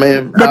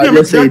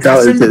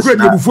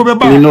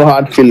no. No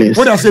hard feelings.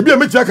 What I say bia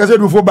me tia ka say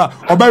before ba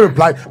oba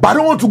reply. But I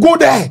don't want to go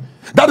there.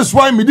 That is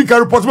why me did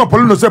report my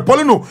Polino say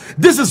Polino,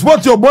 this is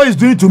what your boy is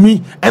doing to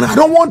me and I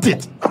don't want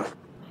it.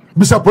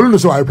 Mr. Polino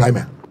so I reply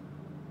man.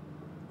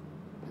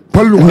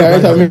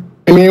 Polino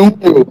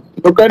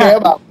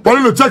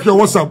check your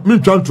WhatsApp. Me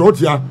trying to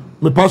here.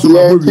 Me pass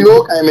my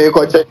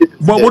check it.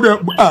 But what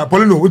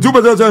Polino, you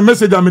better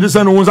message me this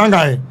and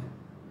Wonzanga.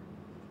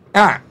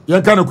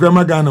 You can't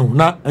crema gano.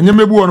 Na and you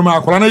may be on my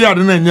corner yard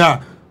and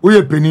ya.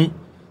 We penny.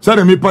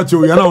 Say me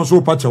patcho, you know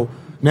so patcho.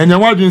 Nanya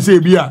why didn't say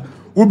beer.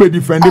 Who be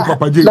defending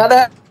Papa J?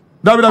 That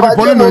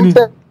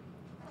Polino.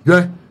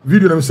 Yeah,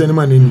 video them send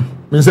man in.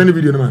 Me send the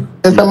video man.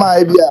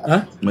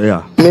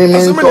 Yeah.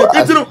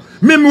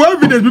 Me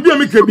evidence be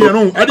make be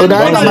no. I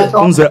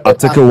didn't say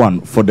article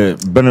 1 for the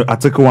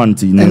article 1 in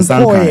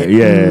Sankai.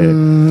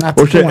 Yeah.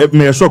 Okay,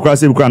 me show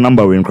class we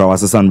number we nkra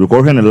wasesan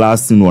because when the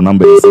last thing no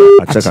number is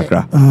I check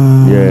akra.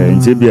 Yeah,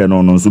 nti be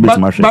no so bit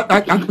machine. But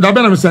that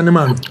be na me send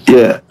man.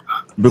 Yeah.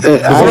 Because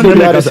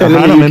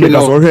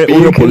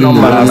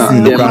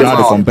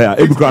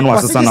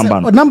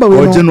number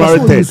January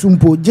 10th.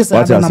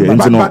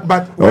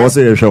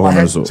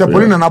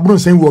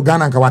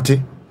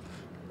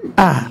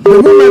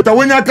 The moment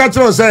when you catch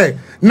us say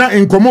na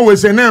Ankomah we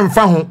say na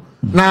mfa ho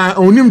na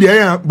onim de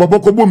ya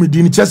boboko bo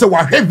medin chese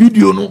wa hwe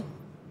video no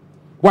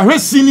wa hwe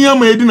senior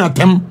ma edi na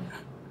tem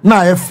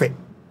na efe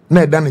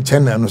na eda ne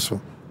channel no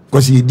so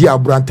because he di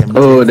abura tem.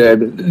 Oh that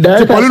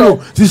Polino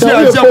si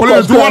Polino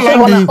to all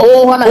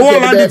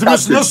landing to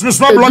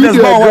small bloggers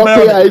ba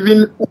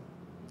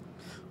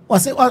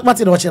what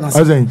in watching us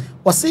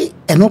was say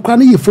and no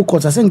cranny you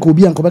focus I think will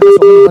be Ankomah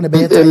on the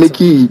bed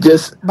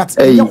just but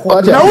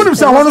now when you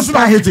say I want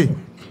to hate it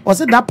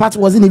was it that part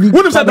wasn't even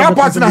when you said that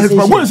part in his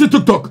but when you see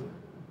TikTok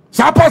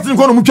so part in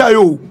kono mutwa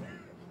yo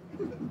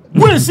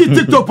when you see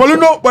TikTok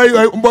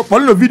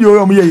Polino video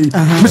yo me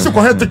Mr.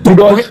 Ko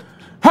TikTok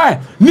hi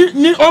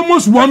ni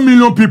almost 1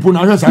 million people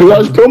now just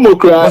was promo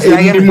cry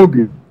in the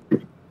movie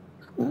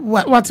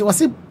what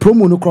was it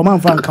promo no croma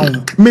fan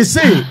count me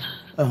say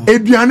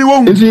Ebiani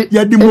wo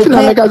ya di moko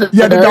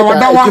ya di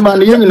dawadawa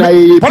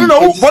Polino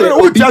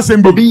wo ti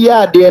asembo bi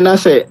ya de na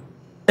se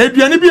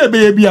ebiani bi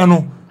ebia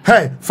no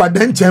hey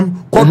fadenchem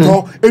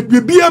koto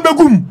ebia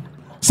begum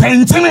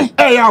sentene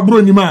ya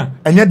abro ni ma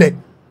enye de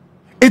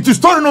it is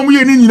story no mu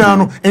ye ni nyina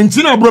no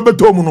enti na abro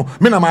beto mu no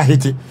me na ma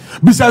hiti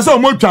bisa se o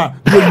mo twa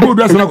go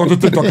dress na koto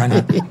TikTok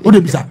ana wo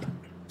de bisa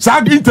sa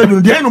interview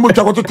de no mo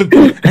twa koto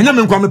TikTok enye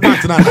me nkwa me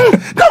part na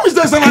that is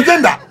there's an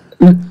agenda.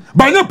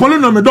 Banya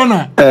Polino me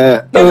dona.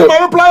 That's my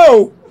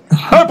reply.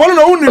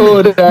 Polino uni.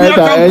 Me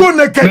can go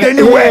naked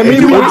anywhere.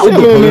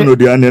 Polino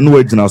dey and no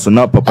wait now so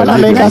na Papa J.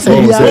 Because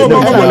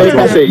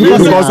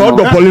all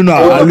the Polino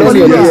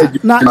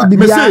na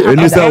me say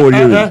any say wo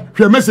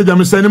you. Message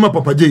am send him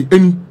Papa J.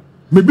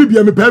 Me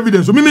bibia me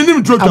evidence so me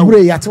nim true to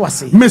me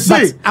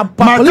say my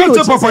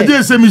country Papa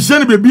J say me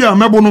share baby am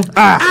mebo no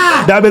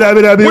dabi o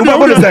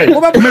say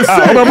me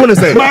say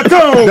my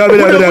dabi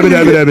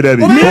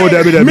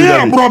me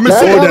bro me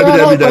say dabi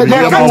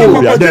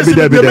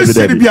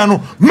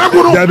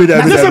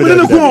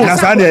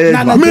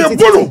me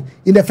bolo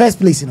in the first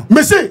place you know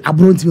me say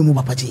abro ntimi mu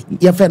Papa J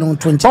ye fe no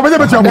 20 Papa J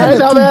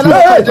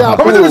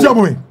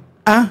be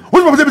What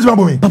Papa James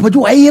Babomi? Papa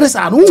Jo, I hear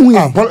sa no.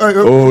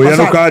 Oh, you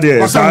know card there.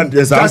 Papa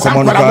James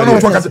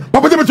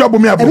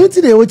Babomi. I don't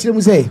think they watch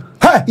them say.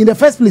 In the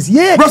first place,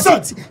 yeah.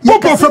 Rashad,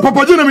 what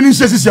Papa James in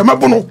says ya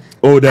mabono.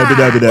 Oh, that.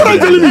 What are you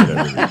telling me?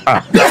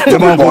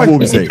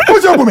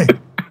 What's your boy?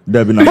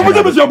 Papa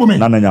James Babomi.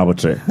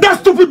 That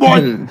stupid boy.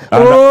 I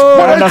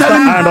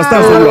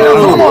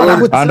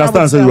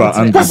understand so you are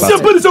angry.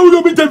 Simple so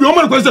we interview.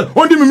 I'm question.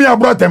 Only me I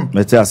brought them.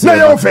 Let's say Papa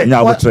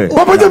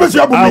James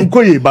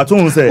Babomi. But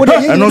don't say. I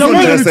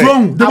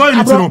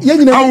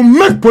will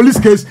make police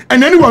case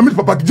and anyone meet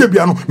Papa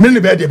Jebiano. Many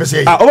bad they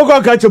say.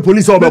 I catch a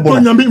police over.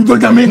 No,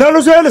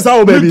 so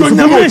how baby.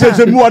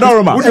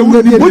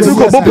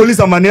 Police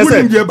and man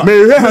say. Me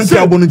hand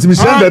ya bonu ntimi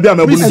share baby am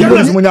bonu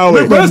ntimi nya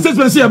we.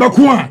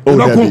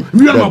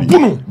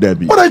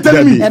 What are you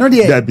telling me? What are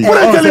you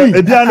telling me?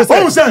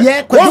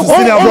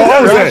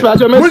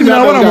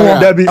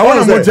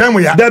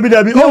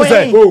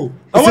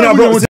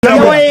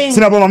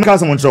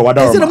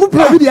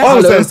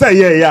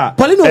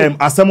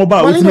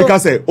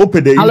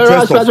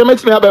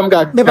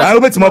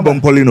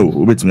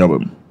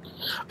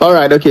 All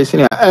right, okay,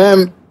 senior.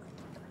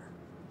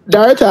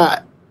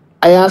 Director,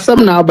 I asked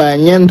them now by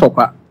Nyen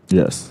Topa.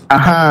 Yes.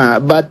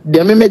 But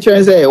the me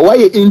say why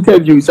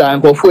interviews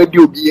and go for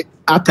you be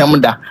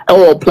atemda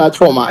our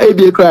platform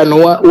ABRO no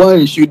one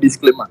issue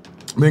disclaimer.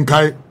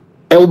 Menkai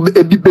be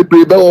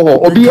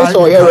obi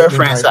so your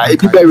reference e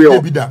be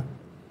real.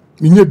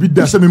 Minye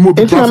bida se me mo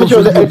be platform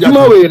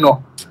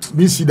no.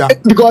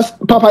 Because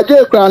Papa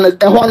J crown e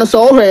ho no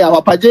so hwe ya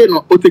Papa J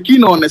no oteki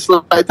no on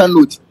slide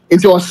note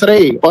into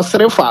osre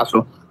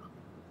faso.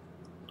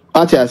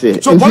 So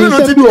Polino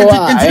into the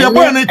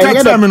boy and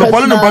text time no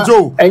Polino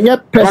Pajo.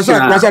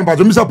 Rashad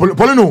Pajo Mr.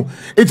 Polino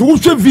it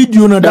was a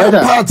video no that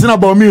part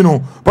about me no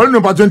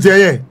Polino Pajo ntia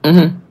ye.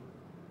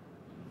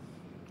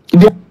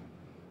 The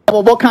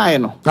bobo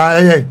kind no.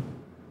 Yeah.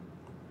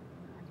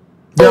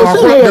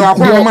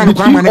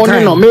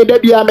 No me dey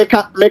bia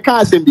meka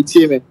asem bi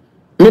tie me.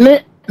 Me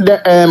ne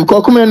the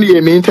kokumeni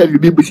me interview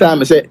bi busa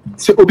me say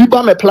obi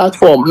ba me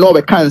platform no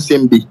be kan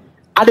asem bi.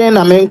 Aden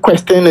na me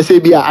question say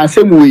bia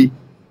asem we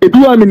if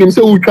you mean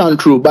say we can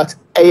true, but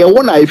I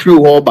wanna if you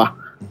hoba.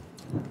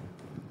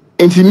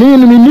 And to me,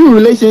 new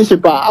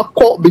relationship I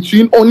caught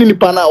between only the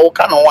partner or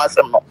can was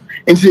no.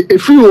 And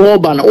if you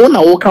hoba na ona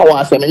woka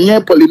was and yeah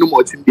polino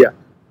motimbia.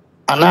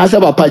 And I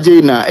said Papa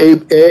Jana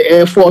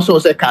a force or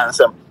say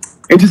cancer.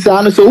 It is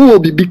an so will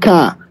be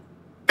car.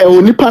 A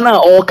only partner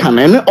or can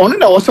and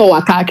only also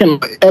attacking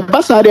a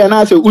basari and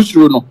I say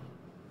Usruno.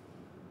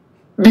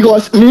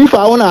 Because me if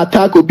I wanna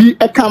attack will be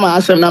a camera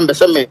as a number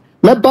me.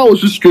 My bow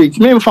was straight.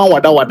 Me found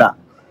wada.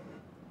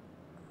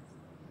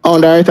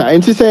 On the director,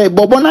 and she say,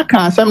 "Bobona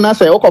can some na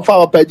say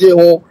okofa opeje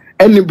ho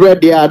any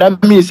bread there."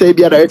 That means say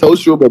be director o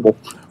show bobo.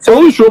 So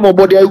we show my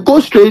body. I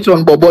go straight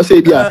on bobo say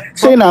bia.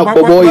 Say na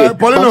bobo ye.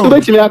 But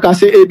bet me I can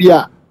say e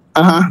bia.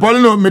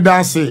 Polino me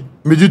dance.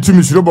 Me do to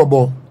me show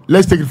bobo.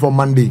 Let's take it for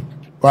Monday.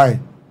 Why?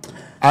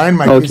 I end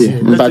my case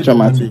here. Let's take it for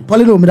Monday.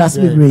 Polino me dance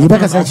me. You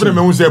better say.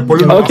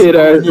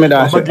 Okay, me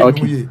dance.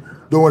 Okay.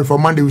 Don't worry, for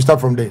Monday we start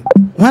from there.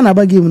 When I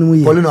game no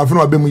ye. Polino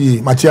afino abe mu ye,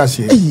 Matthias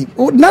here.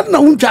 Not na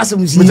un chase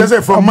mu ye. Me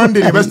say from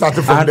Monday we start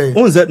from there.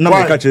 On say na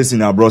me catch us in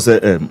ABRO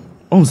say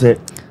on say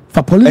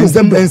for Polino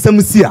ensem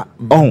si a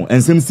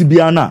ensem si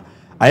bia na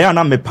aya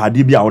na me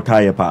pade bia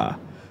wotaye pa.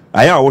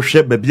 Aya wo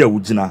hwe ba bia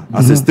wugina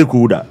as a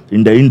stakeholder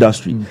in the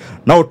industry.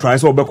 Now try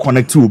so be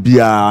connect to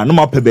bia no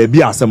ma pe ba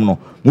bia asem no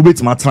mo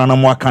betima tran na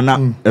mo aka na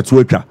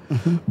eto atwa.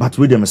 But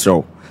we dem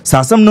say sa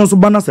asem no so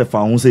bana se fa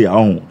ho say ya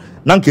ho.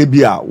 Nanka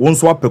bia won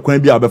so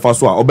apekwan bia obefa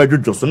so a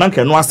obedwodwo so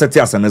nanka no asset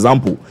as an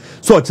example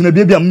so otina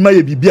bia mma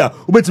ye bibia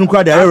obetimi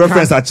kwa dey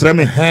reference a kire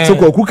me so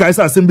kwaku kai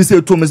sa asem bi say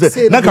to me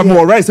say nanka me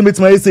right say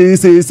metima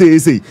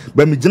say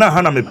ba me gina ha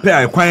na me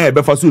pe kwan e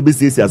befa so obe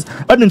say as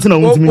adin tina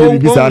wontimi ye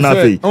bibisa na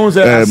fe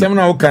asem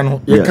na o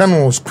kan you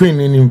can screen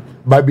in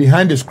by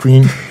behind the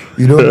screen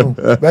you don't know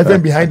but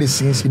then behind the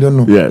scenes you don't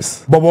know.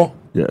 Yes Bobo.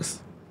 Yes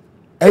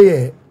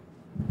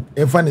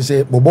if I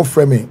say Bobo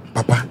frame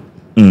papa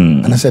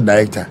and I said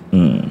director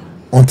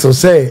until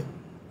say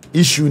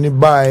issue ni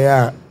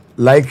buy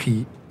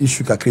likely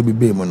issue kakre be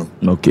be no.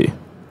 Okay.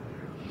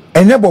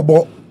 And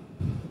Bobo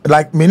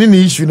like many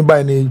issue ni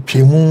buy ni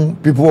twemu,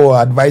 people were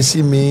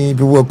advising me,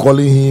 people were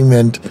calling him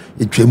and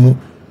twemu.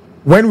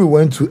 When we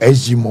went to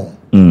SG Mall,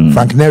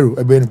 Frank Nero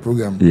a the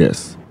program.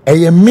 Yes.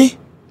 And me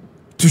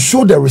to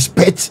show the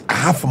respect I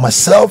have for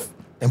myself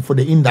and for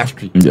the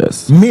industry.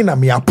 Yes. Me na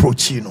me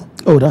approach you know.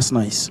 Oh, that's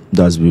nice.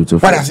 That's beautiful.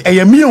 But as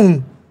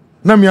me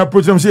na me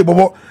approach them say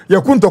Bobo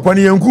ya kunto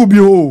kwani yanku bi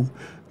ho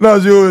na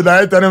so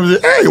director na say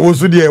eh wo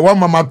so there one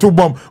mama two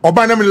bomb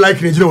oba na me like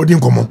Nigeria odin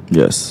komo.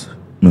 Yes.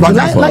 But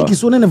like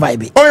is one in the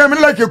vibe. Oh yeah, me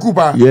like a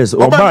Cooper. Yes,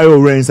 oba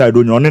you inside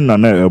on na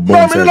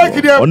bomb. Me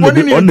like the on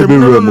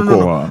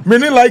the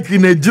me like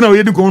in Nigeria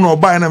we dey komo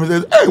oba na me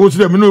say eh wo so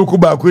there me no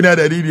Cooper ko na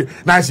dey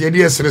na say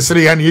dey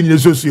sere ya na yen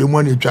so so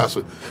emu na twa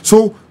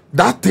so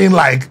that thing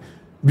like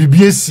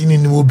BBS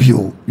in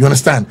Mobile, you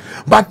understand?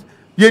 But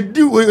you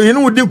do, you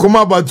know, didn't come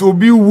about to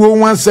be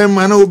one sem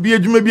and will be a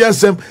Jumabia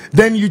sem,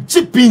 then you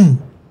chip in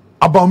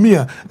about me.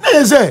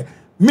 They say,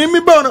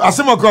 Mimi Bono, as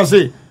some of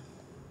say,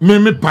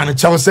 Mimi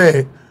Panichow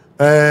say,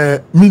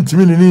 mint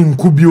meaning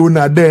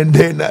Kubiona, then,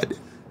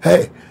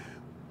 hey,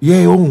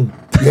 yeah, yeah,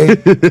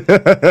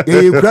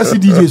 classy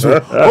DJs,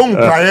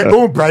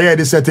 prior,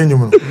 the setting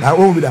you. I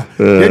won't be that.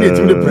 Then it's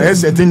the prayer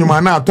setting you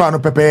man now, Tano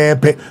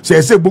Pepe,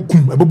 say,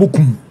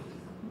 Bokum.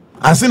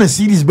 I send a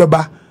series,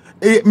 Baba.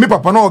 Me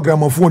papa no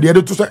gramophone the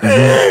other two say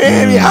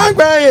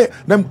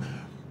them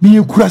me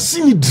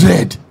crasini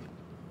dread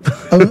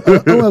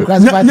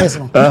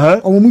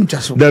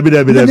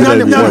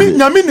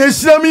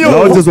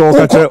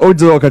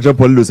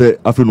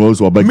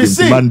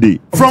Monday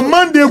from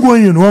Monday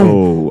going you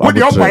know what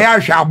the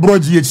ABRO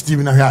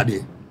GhTV na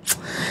here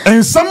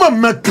and some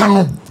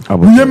mekano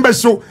remember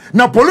so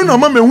Napoleon no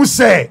me hu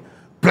say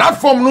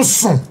platform no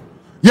so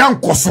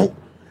yankoso.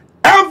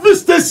 Every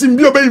station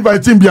be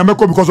inviting be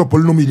America because of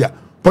Polino Media,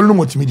 Polino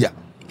Multimedia.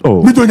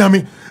 Oh, me don't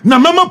me. Na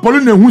mama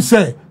Polino who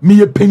say me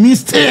a penny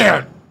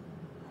stare.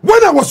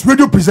 When I was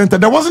radio presenter,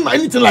 there wasn't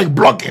anything like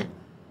blocking.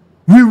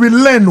 We will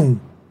learn.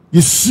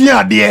 You see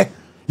there,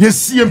 you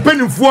see a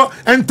penny for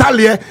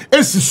entirely.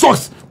 It's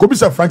socks. Could be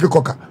Sir Frankie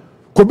Cocker,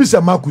 could be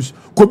Sir Marcus,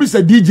 could be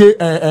Sir DJ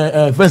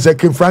Fencer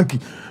King Frankie.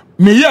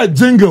 Me ya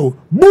jingle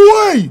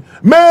boy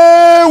me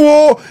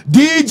wo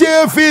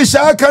DJ Fish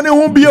aka ne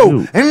ho bio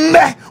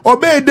nne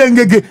obey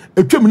dengege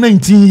etwem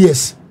 19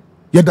 years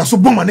ya da so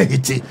bomba na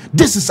hiti.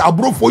 This is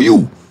ABRO for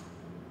you.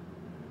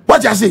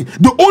 What you say?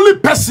 The only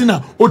person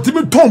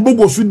otimi ton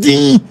bogo so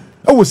din e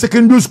wo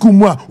secondary school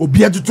mu a obi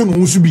ajuto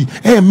no so bi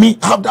me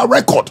have that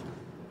record.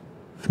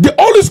 The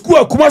only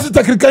school Kumawood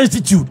Technical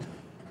Institute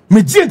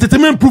me G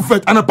entertainment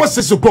prophet and a past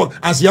 6 o'clock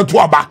as you to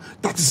aba.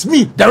 That is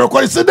me. The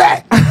record is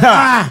there.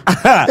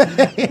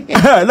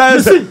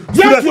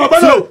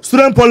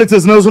 Student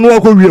politics no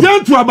work with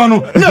you. To aba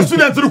no. Yes,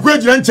 students to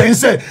create and change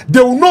say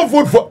they will not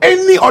vote for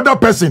any other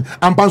person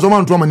and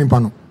Panzoman to man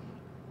pano.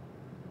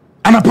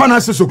 And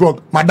upon 6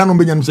 o'clock, Madam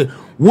Benjamin say,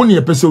 one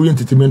year person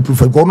entertainment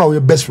prophet. Go now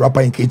your best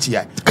rapper in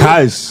KTI.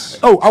 Guys.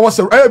 Oh, I was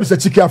a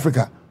Chiki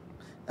Africa.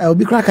 I'll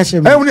be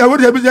cracking.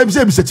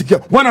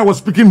 When I was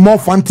speaking more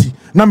fancy,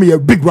 now me a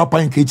big rapper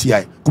in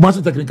KTI,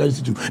 Kumawood Technical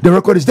Institute. The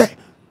record is there.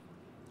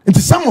 Into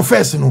some of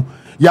us, you know,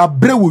 ya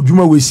brew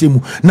Juma we say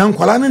mu. Na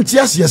nkwala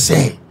ntias ya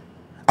say.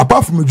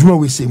 Apart from Juma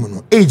we say mu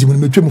no, age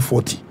me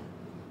 40.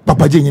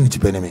 Papa je nyi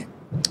tipene me.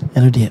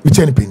 Eno de. Me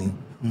cheni penny.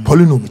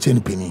 Polino me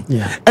cheni penny.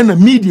 Yeah. And the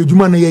media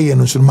Juma na ye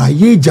no so ma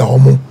ye ja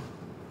omo.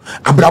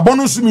 Abrabon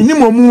no so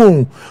minimum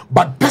mu.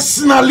 But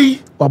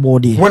personally,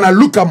 when I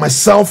look at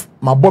myself,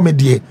 my bomb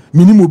dear,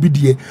 minimum be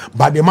dear,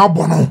 but the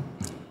mabono.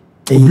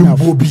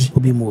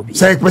 Obi mobi.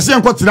 Say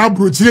person ko tina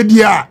bro chire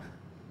dia.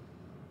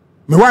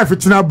 My wife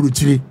tina bro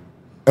chire.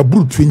 A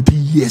bro 20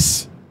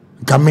 years.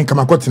 Come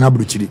ko tina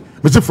bro chire.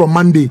 Me say from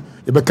Monday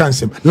e be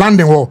cancel.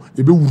 Landing ho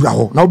e be wura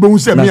ho. Na obe hu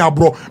say me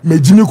ABRO me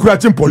jimi kura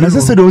tin police. Na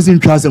say don't in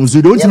transem.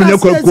 So don't me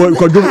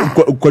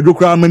ko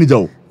kura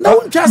manager.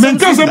 No, men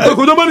cancel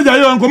ko do manager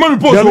yo Ankomah me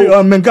post.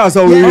 Men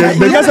cancel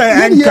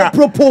enka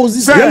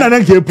propose. Say na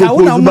ke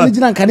propose ba.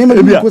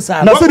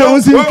 Na say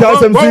don't in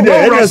transem so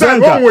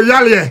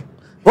there.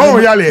 Oh,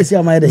 yale.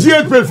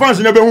 GhPage fans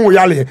never who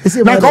yale.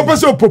 Na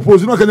compensate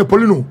propose no can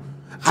polino.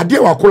 Ade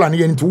wa kola ne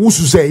yen to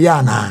wusu say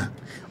ya na.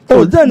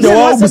 Oh, then the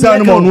all be say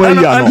no no ya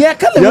no. Yeah,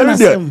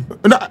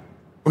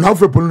 na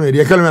for polino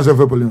e kele me say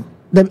for polino.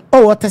 Dem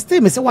oh, test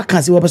me say what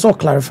can say we person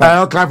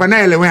clarify. Clarify na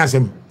ele wen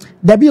asem.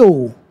 Dabi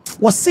o.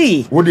 What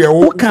say? What dey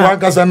wo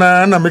kasa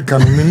na me kan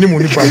ni mu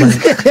ni pa man.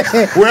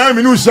 We am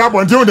ni usha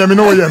bon ti o dem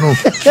no ye no.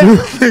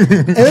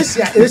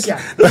 Esia.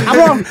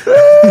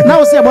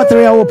 Now say about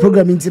 3 hour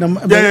programming tin.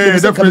 Yeah,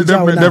 definitely.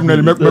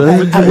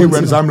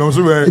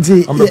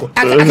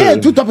 Okay,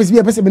 2 topics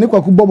be person me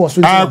kwaku bobo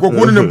so.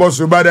 Kwaku ni boss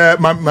but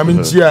ma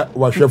ntia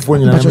wa hwefo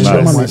nyina.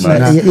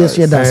 Yes,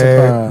 that's.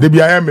 De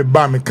bia ya me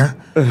ba me ka.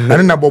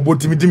 Ani na bobo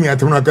timi timi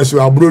atem na kaso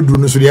ABRO duru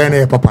no so de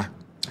na papa.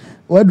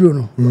 Wadru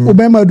no.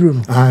 Obema duru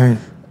no. Ai.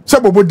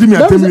 Bobo dimi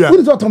atemia. Who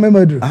is what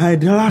Madrid? I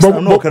the last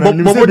time no can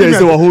you say there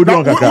is a hold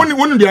on kaka.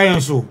 Wonu dey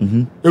ayan so.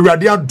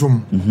 Ewrade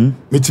adom.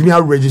 Metimi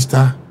a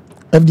register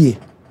FDA.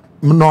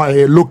 No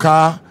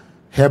local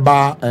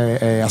herbal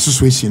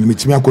association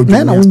metimi akodu.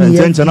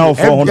 Intention now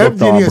 400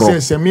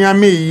 ABRO. Say me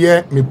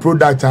ye me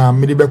product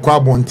me dey be kwa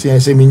bonten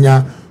say me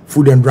nya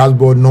food and drugs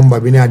board number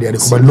be na dey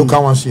but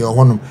local ones here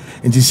honum.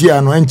 Nti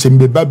sia no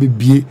enchembe ba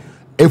bebie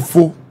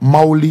Efo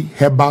Mauli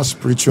Herbal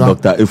Spiritual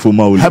Dr. Efo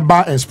Mauli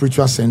Herbal and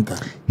Spiritual Center.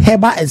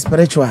 Herbal and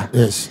Spiritual.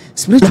 Yes.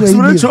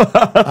 Spiritual.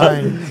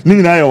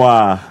 Nini na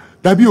yawa.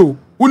 Dabi o,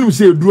 wonu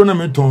say duro na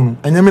meton,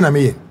 anya me na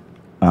me ye.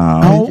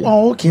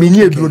 Okay. Me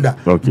nie duro da.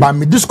 But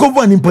me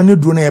discover ni pane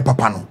duro na ye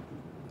papa no.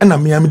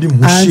 And me am di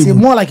mushi.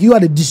 More like you are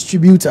the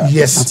distributor.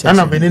 Yes.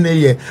 And me ne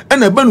ye.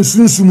 And e ba no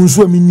sunsum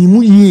nso me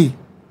nimu ye.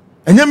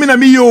 Anya me na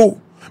me ye o.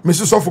 Me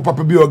so for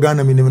papa bi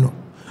organa me nim no.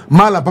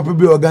 Mala papa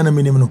bi organa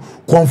minim no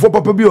konfo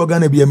papa bi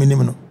organa bi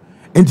minim no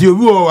enti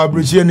obi o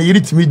abrochie na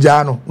yiritimi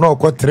gya no na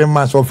okọ 3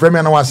 months o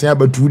frame na wase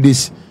aba 2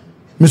 days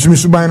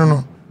misu ban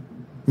no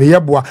me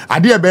yeboa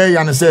ade be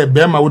ya ne say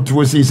be ma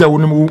wotu say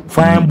wonim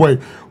fine boy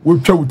wo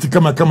twa wuti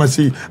kama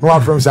say no wa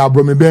from say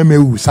abro me be ma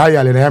wu say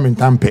yale na ya me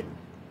ntampe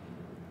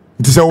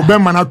nti say wo be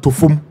ma na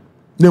tofom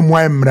na mu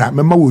ayemra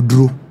me ma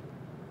woduro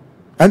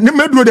and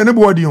me duro de ne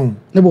body on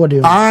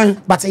ai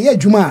but ye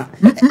adwuma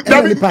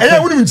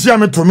wonim ntia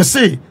me to me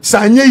say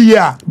sanye yi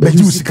a be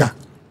ji usika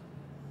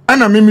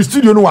ana me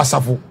studio no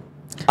wasafo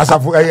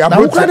asafo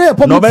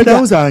abro no be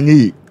da sanye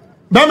yi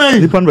Dame,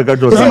 Nippon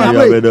Begajo,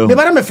 me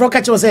bara me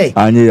froka che say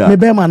me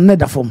be man na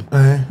da fom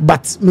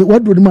but me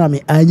what do ma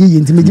me ayi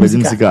yenti me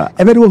jimsika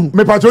e be do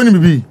me patroni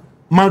bibi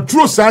ma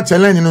true sa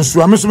challenge no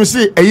so me so me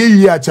say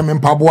eyi a che me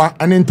mpaboa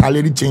ane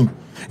ntaleri chain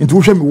nti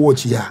wo hwe me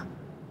watch ya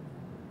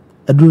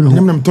aduru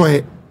no nem to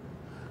e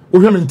wo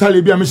hwe me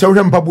ntale bia me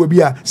hwe mpaboa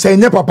bia say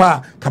nye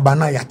papa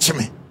kabana ya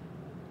cheme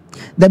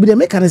da bi de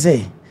me kan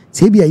say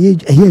bia ye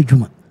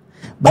adwuma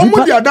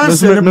Omo dia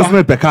dance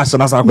me pekasa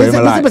na sa ko e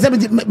mala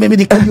me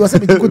di kan yo se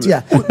me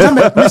kotia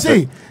me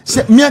say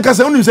me aka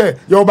say unim say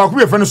yo ba ku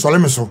be friend sole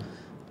me so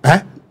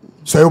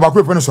so yo ba ku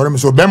be friend sole me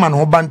so be man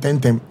ho ban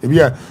tentem e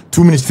bia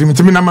 2 minutes 3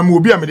 minutes me na ma me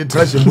obi a me de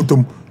trash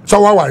butom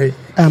so wa ware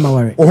ma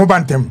ware o ho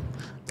ban tem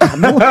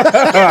no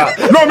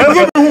me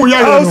go hu ya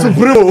yo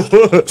supremo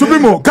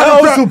supremo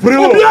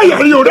obi ya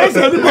yo that's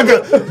any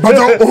but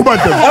o ban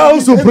tem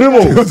supremo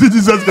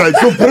Jesus Christ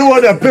supremo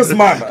the best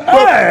man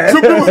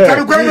supremo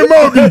can go me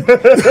mobi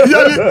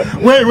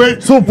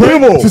wait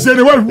supremo she said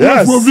the word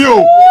for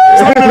view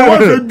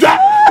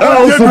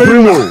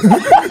supremo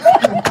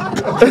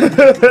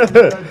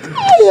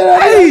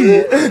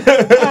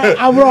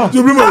ABRO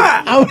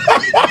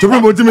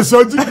supremo ti me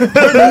so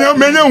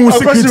menya hu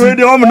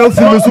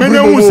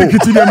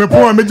security me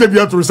pon me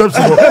jebia to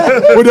reception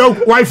o de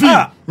wifi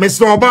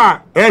Mr.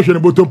 Oba hwe ne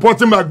boto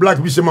porting back black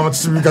bi se ma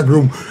certificate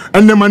room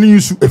and the money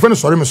use e fe no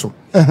sori me so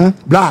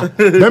bla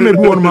be me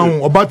bi won ma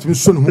Oba ti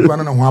so ne hu kwa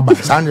na ho aba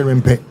san de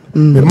rempe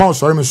me ma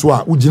sori me so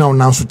a ugina wo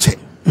na so che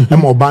e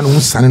ma Oba no hu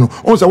sane no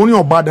on sa woni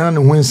Oba da na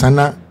ne hu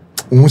nsana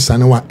hu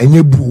sane wa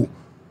enye buo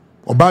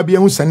Oba bia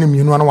hu sane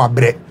mienu na wa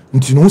bre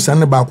nti no hu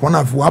sane ba ko na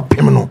afi wa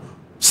pem no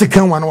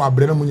second one wa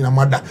bre na mu nyina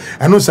mada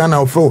eno sana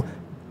ofo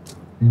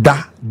da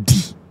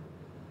di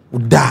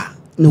uda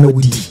no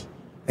di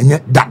enye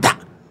dada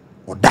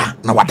oda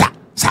na wada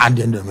sa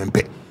ande ndo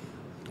mempe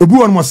obi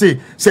won mo say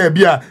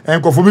bia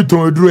enkofo bi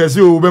ton eduru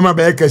ese o be ma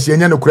ba ekasi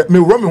enye no kura me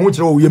wro me ho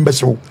kire o ye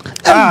mbese wo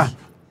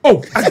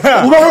oh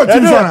uba ho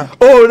timsana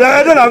oh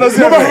na no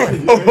say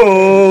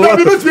oh na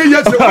bi be tue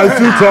yes I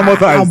feel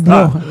traumatized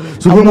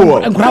supremo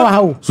nkura wa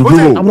hawo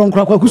supremo ABRO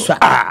nkura kwa kuswa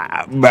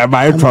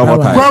my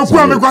traumatized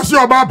kwa me kwasi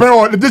Oba pe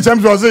o the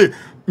champs was say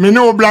me ne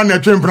o bla na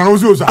twempra no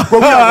so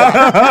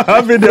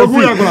I've been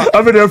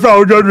fra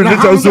o jodu ni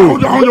so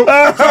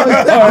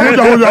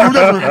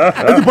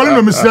e pole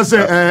no me say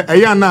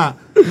eya na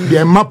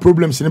the ma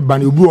problems in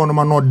ban obi on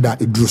ma no da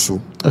eduru so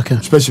okay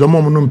especially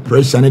mom no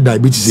pressure and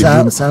diabetes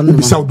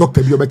e so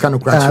doctor bi obeka no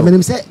crash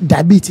me say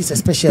diabetes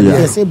especially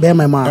they say be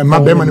my ma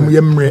be ma ne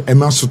yemre e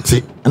ma so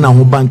te na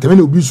ho ban te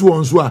me obi so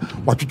on so a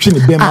watwetwe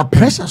ne be ma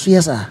pressure so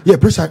yes sir yeah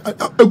pressure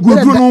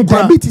aguduru no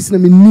diabetes na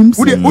me nim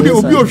we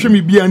obi o hwe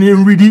me bia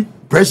na ready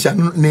pressure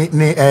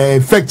ne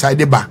effect I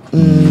deba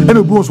and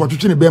obi won so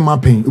watwetwe ne be ma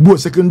pen obi o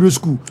secondary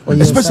school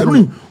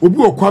especially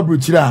obi o kwabro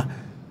chira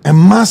e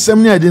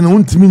masem ne ade no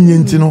ntimi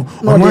nyenti no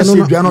ono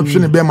ase bia no twe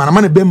ne be ma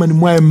na be ma ne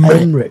mu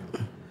emre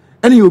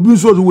ene obi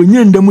so wo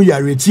nyendam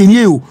yare tie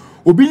nie o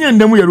obi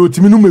nyendam yare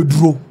otimi no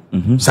meduro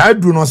sa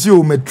duro no se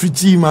o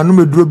matriti ma no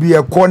meduro bi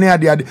e ko ne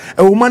ade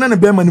e wo ma na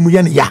be ma ne mu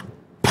ye ne ya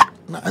pa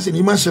na ase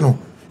ni machine no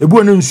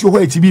ebu na nsuo ho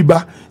atibi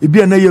ba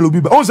ebi na yellow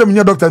bi ba on se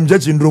me doctor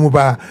mjechi ndro mu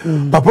ba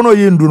papa no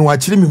ye ndro no wa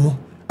kire mi mu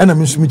ana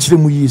me nso mi kire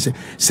mu yi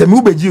se me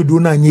ubeji odo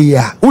na anye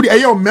ya wo de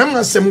eye o mem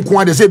asem ko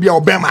ade se bia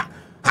obema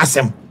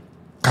asem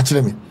ka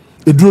kire mi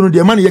eduro no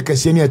de ma na ye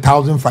kase ni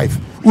 1005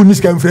 uni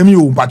ska mfrem yi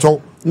o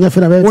pacho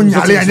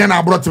onyale anya na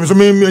ABRO tim so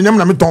me nyam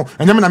na me ton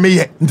nyam na me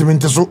ye ntimi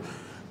nteso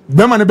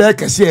be ma na be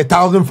kase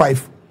 1005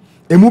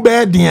 emu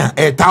be dia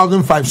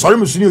 1005 sorry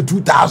me suni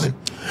 2000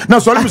 na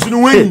sorry me suni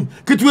wen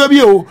kitu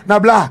bi o na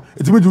bla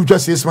etimi du twa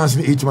 6 months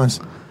ni 8 months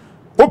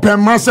open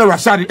master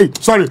Rashad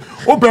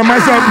open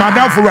master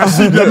madam for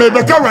Rashid me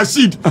be ka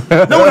Rashid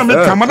na wona me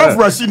ka madam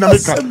for Rashid na me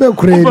ka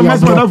open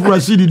master madam for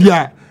Rashid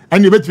dia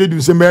and you bet we do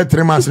say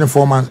 3 months and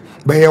 4 months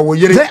but here we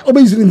yere obe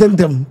you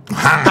them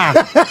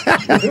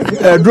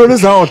drone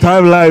is our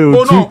timeline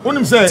oh no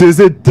onim say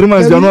 3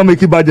 months you no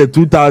make budget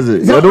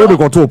 2000 you don't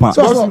go to pa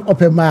so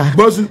open ma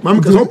boss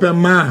mam ka open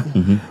ma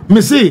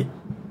me say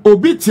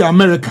obi ti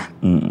America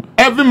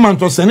every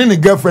month was sending a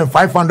girlfriend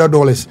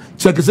 $500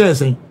 check say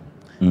saying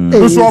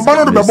so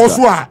Oba no be boss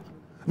a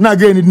na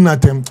again ni na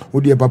tem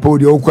odi papa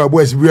odi okwa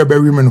boys bi be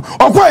wi me no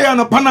okwa ya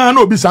no pana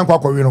na obi san kwa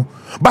wi no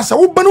ba sa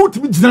wo ba no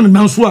otimi gina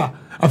na so a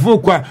afo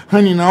kwa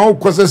hani na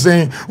okwa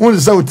say won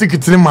say o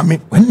ticket ni mame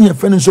when you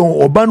finish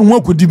Oba no ho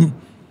akodim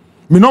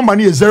My number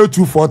is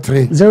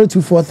 0243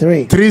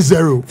 0243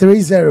 30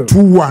 30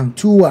 21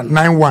 21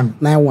 91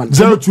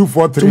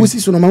 0243. So we see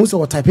so no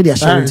so type it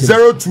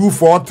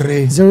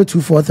 0243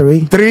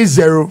 0243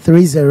 30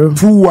 30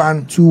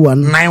 21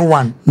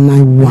 91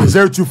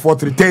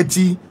 0243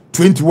 30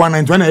 21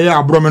 and 20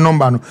 ABRO my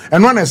number no.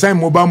 And one assign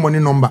mobile money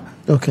number.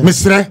 Okay.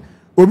 Mr.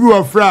 Obi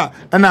wa fra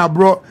and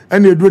ABRO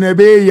and you do na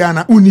be ya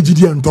na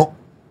unigidi ento.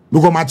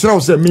 Because my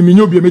child say me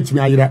nyo bi metimi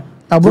ayira.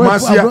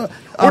 ABRO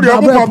Odi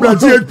abro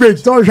GhPage.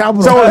 So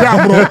ABRO.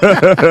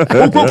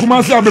 Uko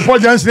Kumasi be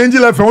project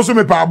Angel FM also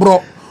me pa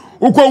ABRO.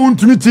 Uko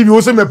Untumi TV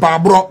also me pa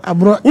ABRO.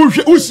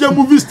 Ushia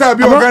movie star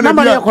bi organ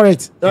number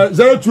correct.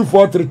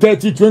 0243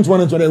 30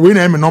 21 and 20. We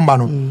na me number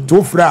no.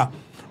 To fra.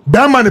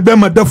 Bema ne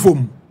bema da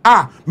fom.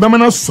 Bema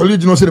na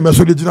solid no say me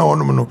solid na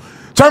wono no.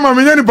 Chama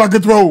me nyani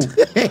packet wo.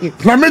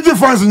 Na meji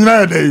fans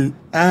nyina dey.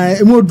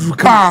 Emo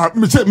druka.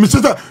 Me say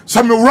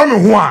me wura me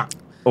ho a.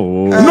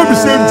 Oh. No be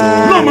say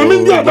no mama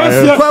ndia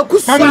dance here.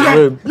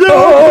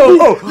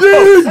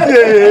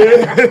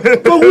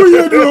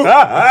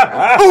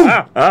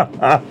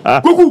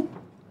 Kuku.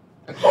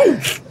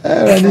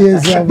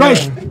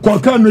 Bas,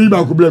 kwaka no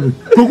iba ko blame.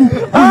 Kuku,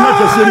 na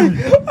kase ni.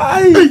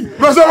 Ai,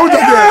 basa o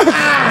tete.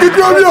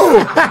 Ikobio.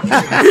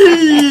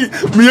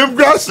 Mi em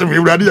grass mi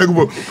urade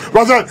yakubo.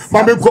 Basa,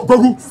 mama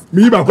kuku,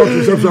 mi iba ko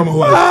so so ma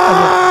wa.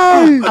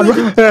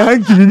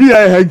 Hanky bibi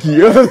ai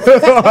hanky.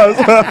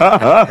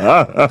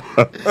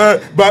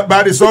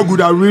 But it's all good.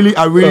 I really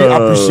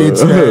appreciate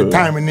the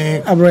time in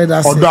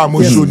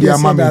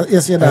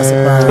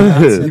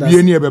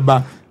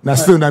na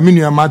still na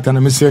mini amata na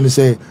me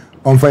say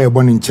on fire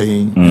burning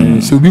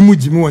chain. So be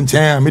mujimu on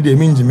chain, me de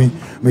minjimi,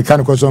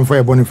 mechanical on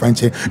fire burning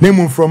franchise.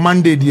 Name from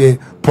Monday the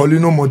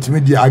Paulino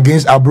multimedia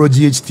against ABRO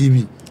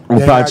GhTV.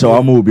 Upacha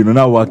wa mo bi no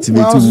na wo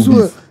activate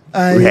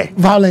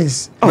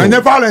violence.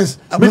 No violence.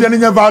 Me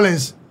de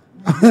violence.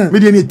 Me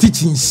de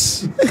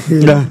teachings.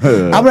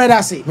 ABRO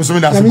that say.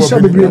 Na me show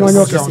be no on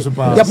your case.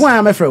 Ya point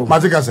am afro.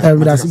 Matika say.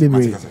 That say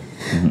be.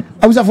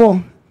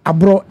 Abusafo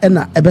ABRO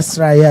ena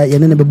ebesra ya ye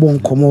ne be bon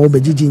komo be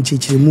gigi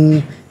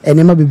nchichirimu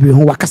enema bebre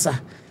ho wakasa.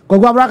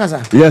 Gogo ABRO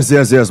akasa.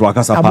 Yes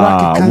wakasa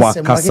pa.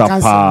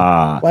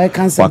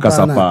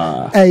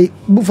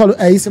 Buffalo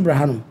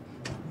Sebrahano.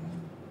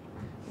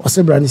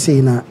 Osebra ni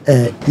say na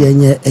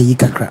yenye eyi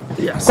kakra.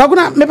 Gogo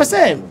na me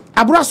pese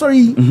ABRO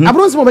sorry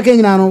ABRO nso be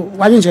kenyina no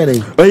waje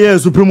nchede. Yeah,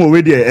 supremo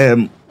we there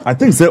I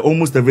think say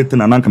almost everything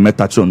ananka me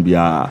touch on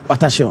bia.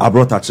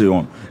 ABRO touch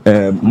on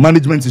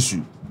management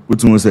issue.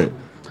 What you say?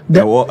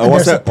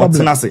 There's a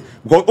problem.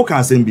 Because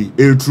okay, say be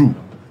true.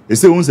 They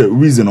say once a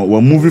reason or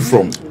we're moving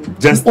from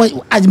just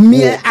a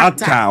mere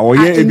actor or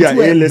a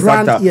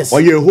brand, actor,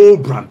 or a whole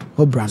brand.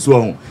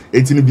 So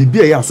it's in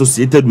be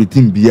associated with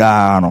him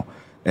biano.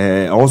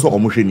 Also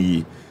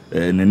emotionally.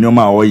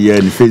 Or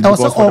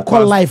also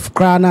all life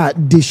crana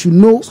they should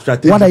know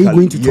what are you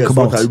going to talk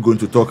about. What are you going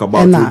to talk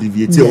about?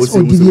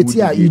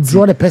 You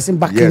draw the person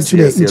back into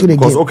the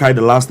because game. Okay,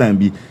 the last time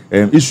be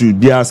issue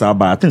bias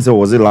about I think it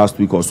was it last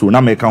week or so.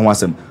 Now make one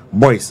some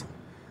boys.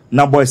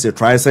 Now boys say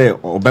try say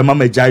Obama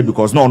may jai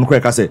because no one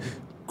quick say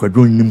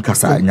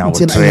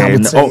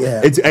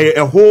it's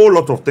a whole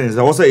lot of things.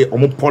 I was say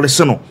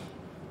polishing.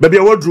 Baby,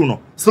 I would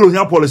no still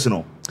here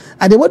polishing.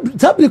 And they would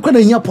tably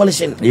credit here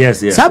polishing.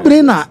 Yes.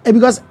 Sabrina,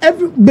 because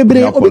every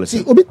baby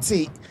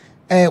obiti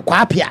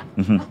kwapia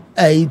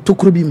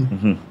tokrobim.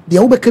 The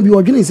obeka bi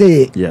odwene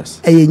say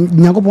yes.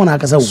 Nyankopon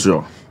akasa wo.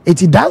 Sure.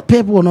 It's that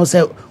people no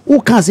say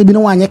who can say be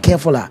no one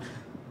careful.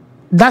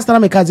 That's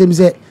time make say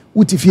say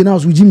utifie na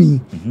so jimi.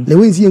 Le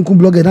wensi enku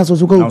blogger na so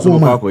so ko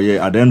ko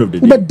at the end of the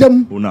day.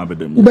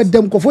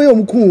 Ubedem kofo ye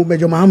omku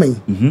mejo mahaman.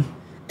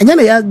 Enya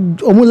na ya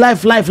omu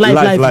life.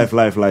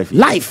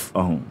 Life.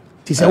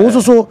 Tise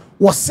also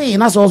was saying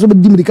that's also be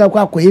dimrika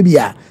kwa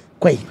bia.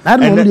 I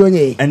don't know.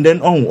 And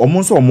then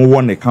almost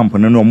one a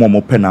company no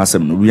more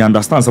penasem. We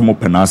understand some more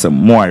penasem,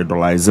 more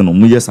idolizing, no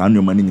yes, and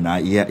your money in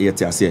our ear.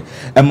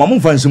 And Mamma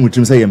function with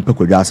him say and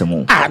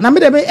Pecojasemo. Na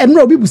me and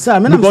no people say,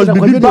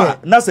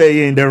 not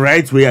say in the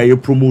right way you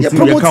promote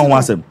your account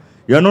was him.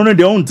 You are not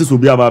the only this will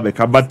be about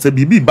Becca, but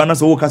Bibi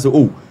Banners or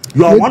oh,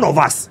 you are one of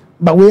us.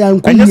 But we are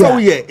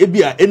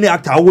any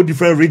actor our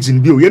different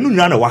region bill.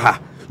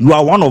 You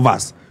are one of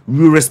us.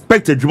 We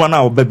respect a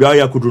Jumana or baby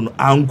Ayakudun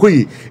and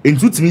Kui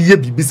into me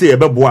be say a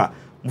baboa.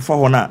 A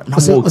whole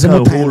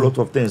lot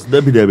of things. By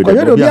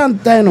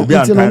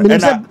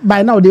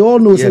now they all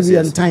know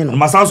yes.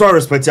 Must also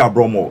respect our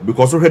Bromo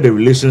because we had the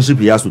relationship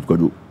he has with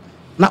Kodu.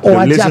 The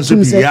relationship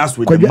he has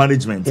with the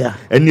management.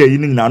 And you're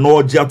in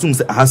no Jatum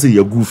has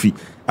a goofy.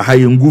 A high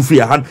and goofy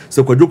a hand.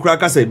 So Kodu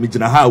Kraka said,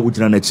 Mijana, how would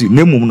you not achieve?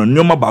 Nemo,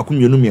 no Bakum,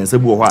 you know me and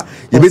Sabuha.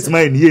 You bet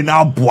my year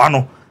now,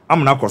 Buano.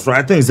 I'm not cross.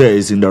 I think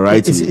it's in the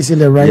right. It's in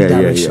the right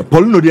direction. Yeah.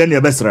 Paul no dey any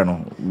best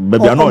no.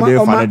 Baby I know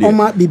dey fan dey.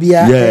 Oma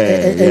bibia.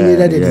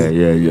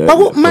 Yeah.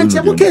 But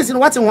Manchester case in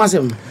what was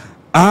him?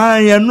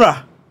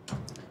 Enra.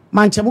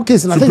 Manchester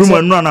case in I think.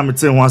 Enra na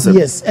meeting once.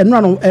 Yes,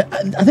 Enra.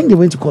 I think they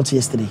went to court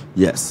yesterday.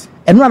 Yes.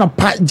 Enra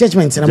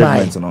judgment in a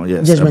buy.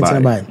 Judgment in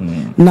a buy.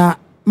 Na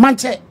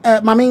Manchester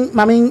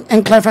mami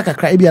enclave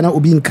kakra e bia na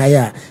obi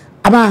nkaya.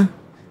 Aba,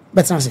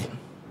 better say.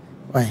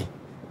 Why?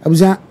 I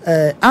was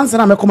answer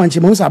na me come and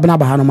chimo abena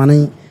ba ha no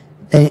mane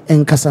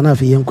en kasa na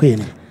fe yen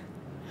kwene.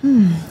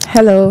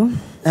 Hello.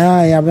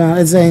 Yeah,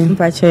 but saying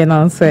Mpache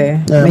no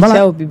say.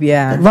 Michelle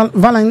Bibia.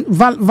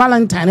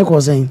 Valentine ko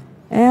saying.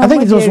 I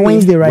think it was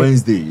Wednesday, right?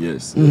 Wednesday,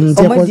 yes.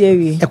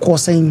 A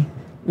course saying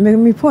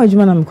me po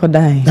adwuma na me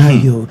kodai.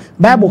 Ayo.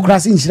 Bible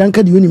class in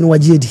Sranka di onim no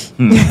wajedi.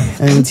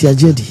 Enti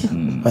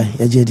ajedi.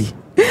 Ajedi.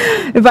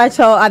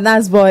 Virtual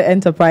Anas Boy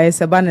Enterprise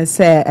Sabana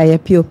say a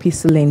POP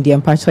cylinder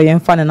and patch your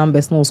fan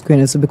numbers no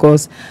screen so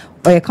because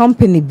or a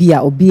company bia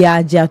or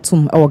bia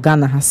jatum or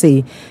Ghana has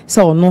say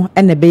so no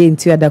and a bay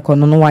into other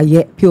corner no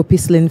why POP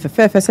cylinder for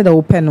fair said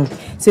open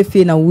say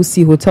fee na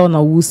wusi hotel na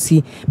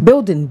wusi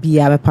building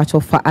bia a patch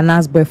of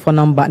Anas Boy phone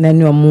number na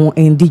no more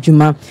in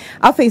Dijuma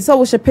after so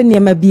we shipping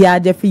near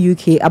bia Jeffrey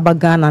UK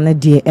abagana na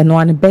dear and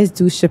one best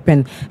do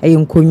shipping a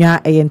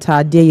yonkonya a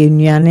entire day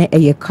nuane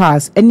a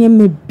cars any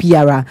me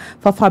biara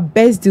for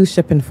best deal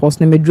shipping force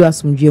na medru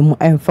asomdwemu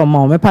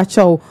enfama me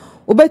pacho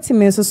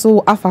obetime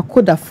so afa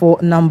koda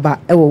for number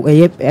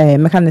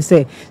meka ne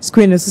say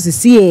screen so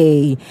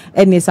see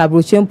any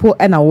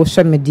sabrochempo na wo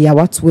hwe media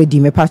what we di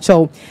me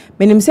pacho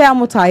menim say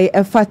amotai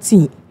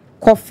e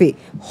coffee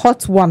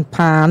hot one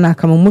pan na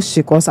kama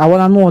mushi cause I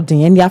wanna know den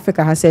in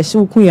Africa has say she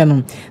kuye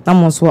no na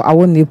mo so I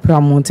want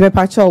pramo me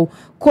pacho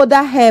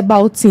koda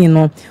herbal tea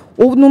no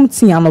onum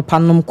tea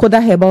anopanom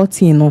koda herbal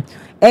tea no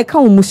eka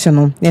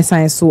umushino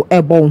nesan so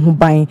ebo ho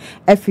ban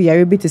afi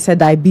yare to say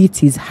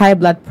diabetes high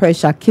blood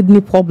pressure kidney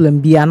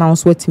problem bi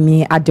announce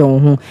wetimi ade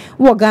ho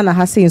wo Ghana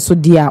ha say so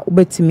dia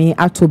obetimi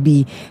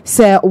atobi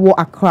say wo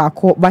akra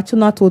ko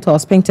bachelor total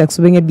spintex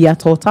wenye bi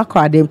atota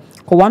krade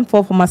ko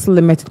 14 pharmacy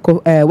limited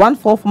ko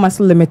 14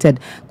 pharmacy limited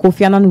ko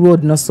Fianan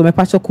road no so me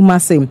pacho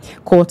Kumase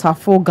ko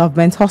Tafo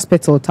government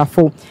hospital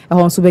Tafo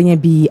e so benye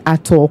bi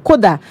ato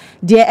koda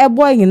de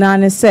ebo nyina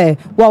ne say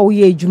wa wo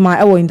ye adwuma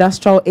e wo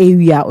industrial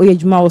area wo ye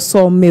adwuma wo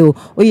so mill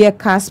oye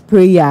car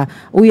sprayer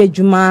oye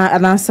dwuma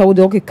anansa wo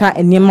de okeka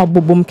enema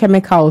bobom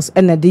chemicals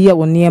ena de ye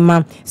wo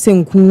nema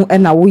senku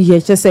ena wo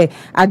ye che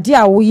ade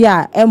a wo ye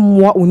a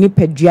emmoa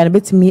onipadua na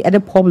betimi e de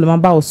problem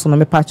aba wo so no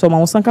me pacho ma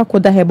wo sanka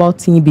koda herbal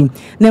tea bi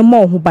na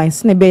mo ho ban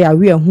se ne be ya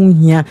we ho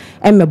hia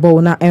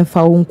emebo na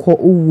emfa wo nko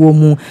owo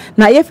mu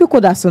na ye fi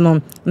koda so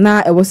no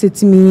na e wo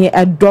setimi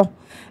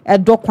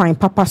edo kwan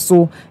papa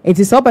so it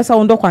is all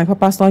person do kwan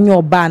papa so onye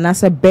oba na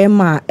say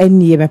bema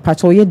enie me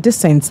pacho ye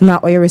decent na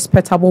or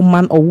respectable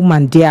man or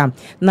woman there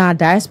na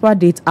diaspora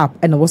date app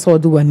and was all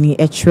do ani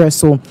e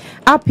so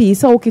app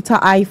is okita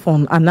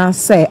iPhone and na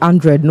say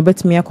Android no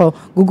betimi akọ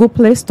Google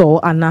Play Store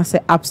and na say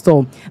App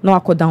Store no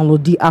akọ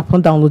download the app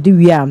and download the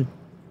we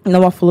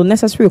now follow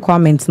necessary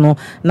requirements no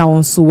now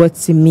on so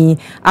what me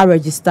I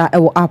register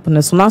app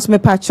no so now me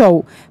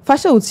pacho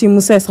fashion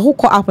team says who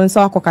call app and so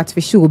akọ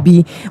artificial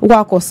be wo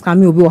akọ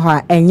scam obi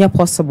ha enye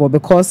possible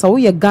because so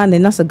we Ghana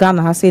na so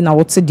Ghana ha say na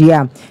what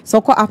there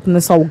so call app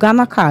no so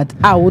Ghana card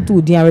a wo do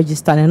dia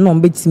register no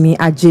betimi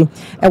age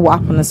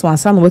app no so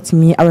ansa no what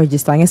me I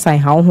register yen sign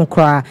ha ho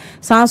kra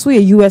sans we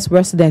US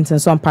resident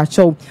and so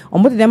pacho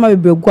omo de ma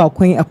be go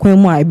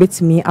akwan mu a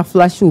betimi a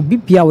flash obi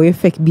bia we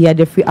fake bia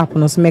the free app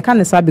no so me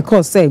can say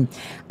because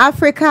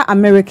Africa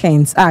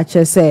Americans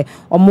just say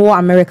or more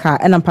America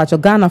and I'm part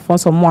of Ghana for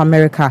some more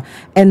America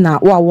and now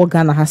what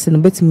Ghana has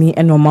seen bet me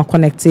and no more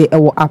connected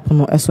or app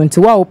no so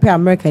until what pay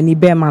America ni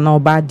be man or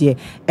bad there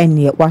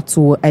and yet what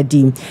to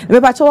dim we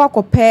part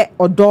of pay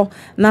or do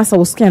nasa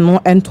was scan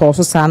no and so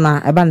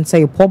sana about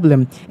say a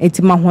problem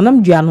it's my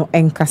honam diano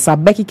and casa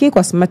Becky K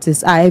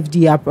Cosmetics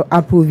IFD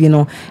approve you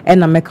know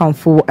and I'm making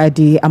for a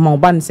day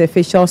amount ban say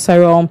facial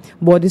serum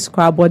body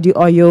scrub body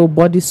oil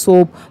body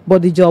soap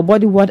body gel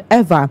body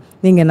whatever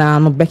ninga na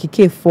no Becky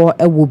K for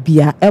ewo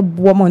bia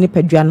ebo mo ni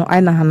padua no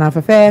ai na hana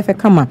fe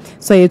kama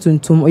so ye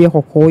tuntum oye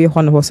kokko ye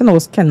hono so na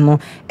was ken no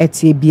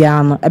etie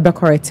bia no ebe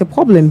correct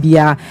problem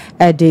bia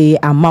e de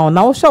amount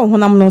na wo hwe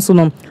honam no so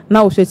no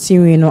na wo hwe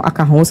tinwi no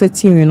aka ho so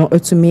tinwi no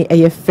etumi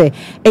eye fe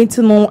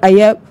enti no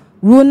eye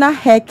Runa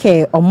hair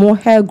care or more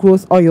hair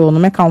growth oil no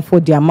make am for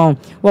the amount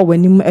what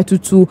when him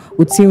etutu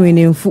utinwe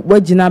ne mfu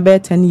wagina be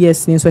 10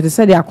 years ni so they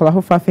say they akola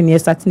ho 5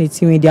 years starting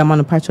utinwe the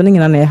amount patchoning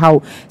na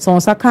how so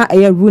saka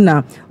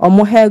Runa or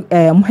more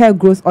hair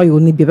growth oil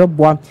ni be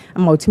boa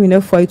ama utinwe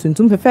ne for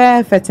tuntum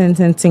fe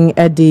ten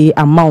the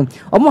amount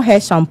or more hair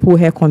shampoo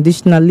hair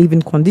conditioner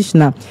leave-in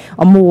conditioner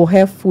or more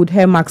hair food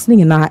hair mask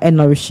ni na e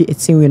nourish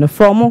utinwe no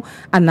from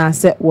and na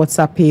say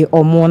WhatsApp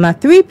or more na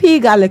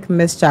 3p garlic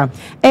mixture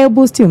e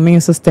boost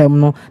immune system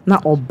no na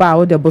oba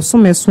o de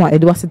bosome so a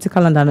edwa city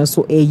calendar no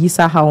so e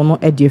yisa how no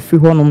e de free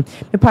honom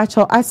me pa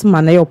cha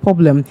asthma na your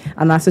problem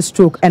and as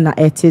stroke and na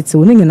etete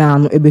oni nyina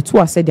no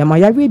ebetu ase de ma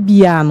yawe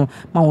bia no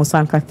ma won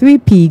sanka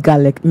 3p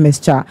garlic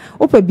mixture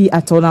opa bi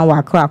atona wa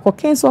akra ko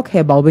kenso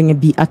herbal benye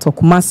bi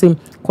atokumase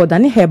ko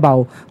dani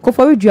herbal ko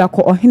fawedua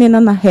ko ohene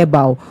na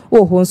herbal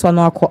o ho nso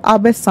no akọ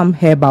abesam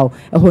herbal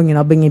e ho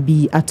nyina benye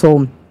bi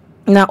atom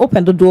na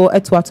open the door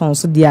at what on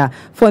so dia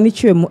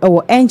furniture mu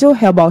ewo Angel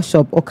Herbal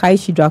Shop or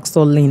Kaishi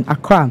Drugstore Lane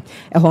Accra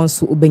e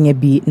honsu ubenye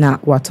bi na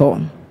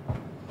waton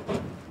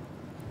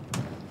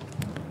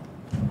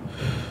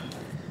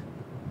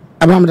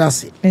Abraham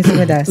Dasi.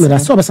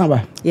 That's so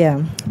Samba.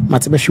 Yeah.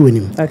 Matabashi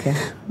winning. Okay.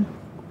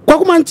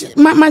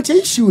 Manche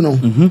issue no.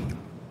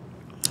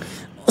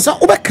 So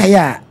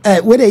Obakaya,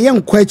 where a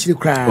young question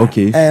cry.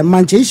 Okay.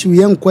 Manche issue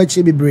young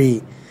question be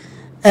brave.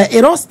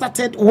 It all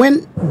started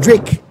when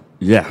Drake.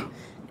 Yeah.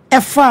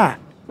 F.R.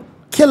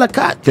 Killer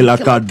card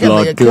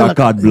blood.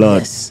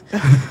 Yes.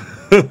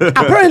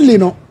 Apparently,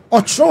 no.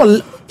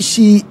 Otrol,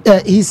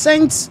 he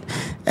sent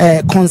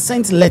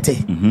consent letter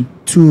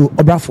to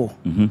Obrafo,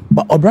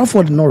 but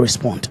Obrafo did not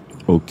respond.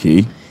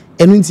 Okay.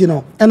 And you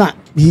know, and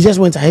he just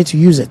went ahead to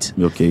use it.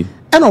 Okay.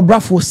 And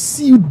Obrafo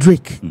sued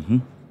Drake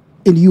in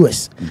the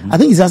US. I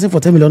think he's asking for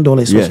 $10 million.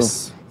 Yes.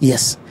 Also.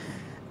 Yes.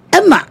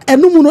 And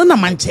no muno na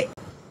manche.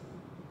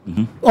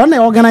 On the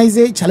organize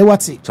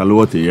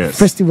Chaliwati, yes.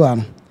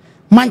 Festival.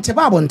 Manche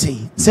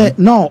Babonte say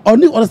no.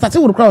 Only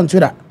started with crowd on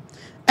Twitter.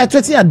 At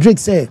 20 Drake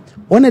say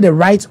one of the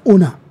right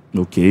owner.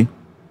 Okay.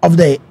 Of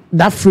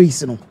that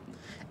phrase, you know,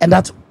 and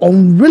that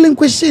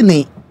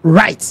unrelinquishing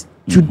right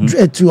to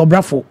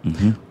Obrafo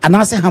and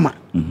I say hammer.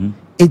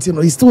 It, you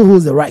know, he still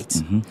holds the right.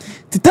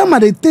 The time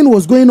the thing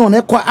was going on,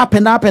 up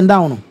and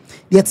down.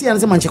 The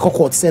TNC Manchester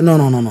court said no.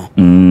 $10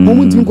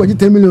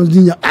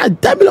 million.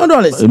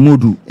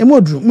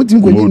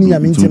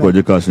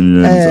 $10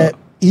 million.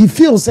 He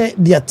feels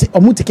they are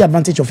taking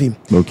advantage of him.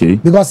 Okay.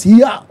 Because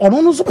he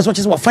on super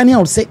searches were finding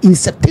out say in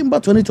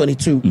September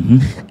 2022,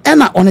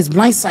 and on his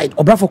blind side,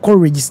 Obrafo call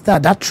register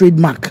that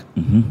trademark.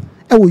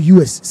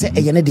 US say a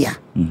yenedia.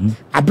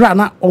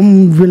 Abrana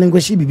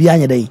relinquish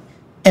bibi day.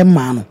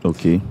 Emma.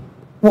 Okay.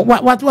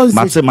 What was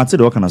it?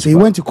 So he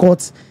went to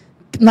court.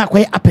 Not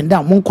quite up and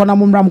down.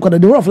 The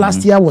whole of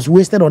last year was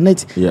wasted on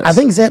it. Yes. I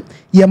think that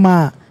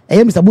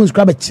Mr. Bones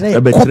grab a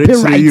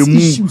copyright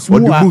issues.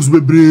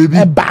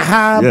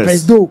 Baha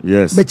Presdo.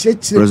 Yes.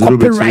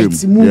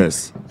 Copyright.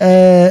 Yes.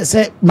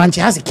 Say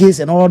Manchester has a case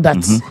and all that.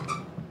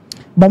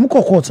 But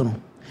Muko court no.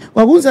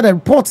 Well, who's the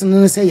report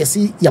and say you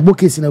see your book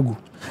case in a go.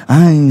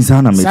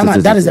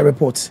 That is the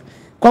report.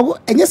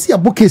 And you see your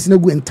book case in a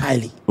go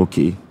entirely.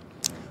 Okay.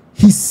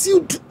 He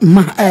sued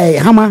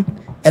Hammer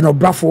and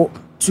Obrafo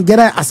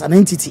together as an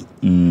entity.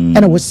 And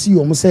I was see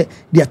almost say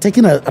they are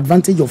taking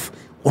advantage of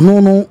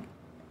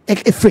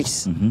a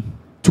phrase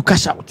to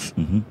cash out.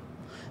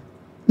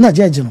 Now,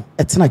 judge,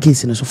 it's not a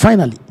case. So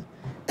finally,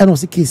 and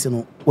was a case,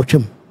 watch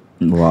him.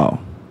 Wow.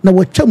 Now,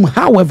 watch him,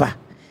 however,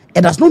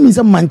 it does not mean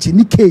a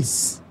Manchester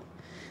case.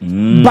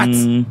 But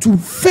to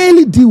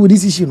fairly deal with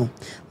this issue,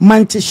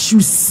 Manchester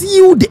should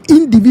sue the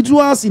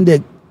individuals in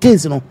the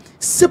case,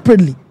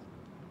 separately.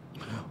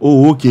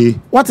 Oh, okay.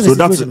 What is so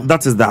the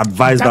that is the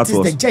advice that is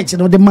was the judge,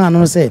 the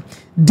man say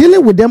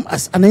dealing with them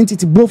as an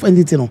entity, both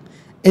entity,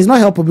 is not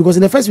helpful because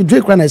in the first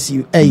Drake ran as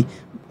you,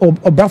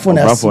 Obrafo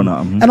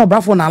and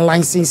Obrafo na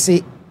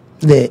license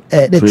the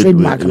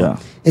trademark. Yeah.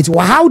 It's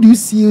how do you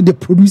see the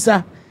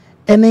producer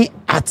any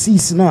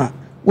artist now?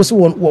 Also,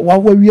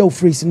 what we are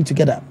phrasing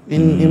together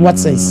in what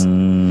sense?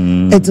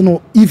 And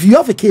if you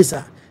have a case,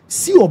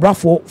 see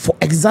Obrafo for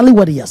exactly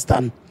what he has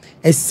done,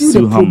 and see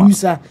the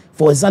producer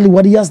for exactly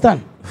what he has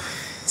done.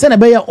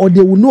 Or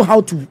they will know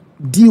how to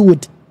deal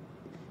with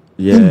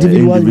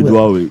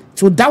individual way.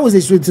 So that was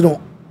the straight, your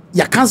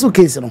cancel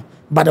case,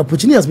 but the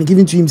opportunity has been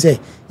given to him. Say,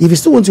 if you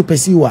still want to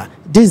pursue,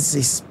 this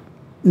is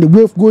the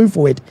way of going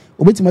forward.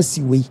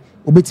 Obetimacy way.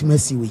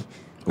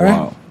 All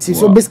right.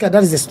 So basically,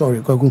 that is the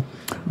story.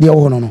 The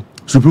all no.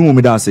 Supreme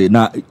Meda say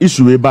now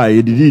issue by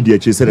the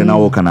chase said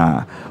now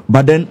kana.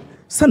 But then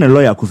send a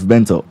lawyer Kofi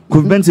Bento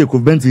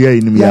here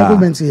in me.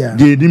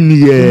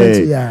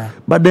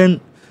 But then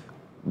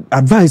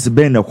advice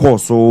being a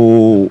course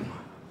so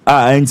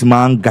ain't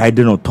man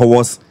guiding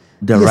towards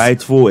the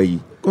rightful way.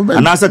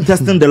 And as a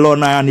testing the law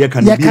now and you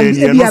can be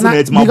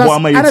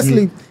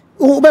honestly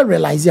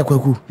realize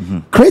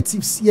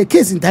creatives your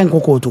case in time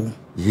kokoto.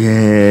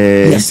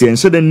 Yes. And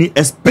so then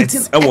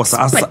experts was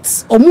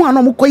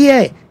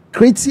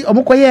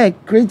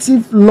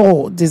creative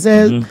law. They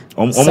say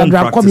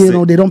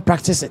they don't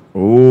practice it.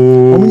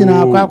 Oh, we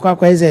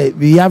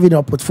have it in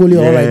our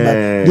portfolio, all right, but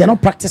they are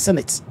not practicing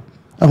it.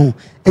 I'm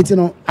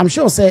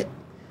sure say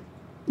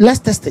let's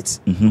test it.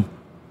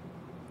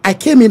 I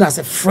came in as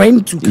a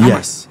friend to come.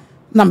 Yes.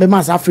 Number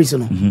mass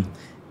African.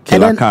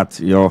 Killer cat,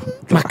 you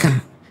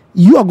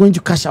are going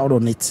to cash out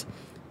on it.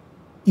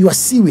 You are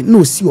seeing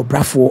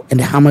Obrafo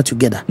and the hammer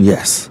together.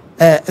 Yes.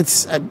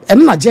 It's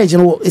and not judge,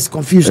 is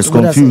confused. It's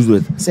confused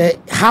with. Say,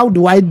 how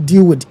do I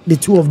deal with the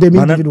two of them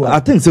individually? I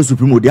think say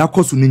Supremo they are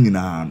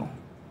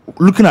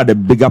looking at the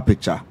bigger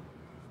picture.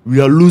 We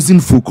are losing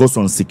focus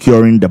on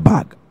securing the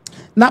bag.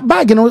 Not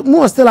bag,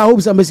 more still I hope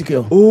somebody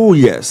secure. Oh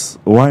yes,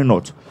 why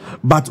not?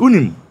 But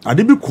unim, I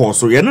did because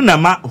so you know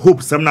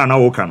hope some na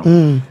work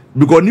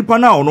because nipa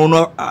na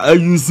no I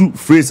use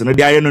phrase and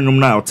the aye no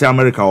na to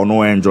America or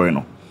no enjoy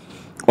no.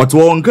 Or to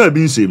one can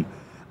be shame.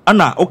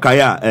 Ana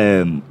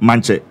okaya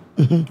manche.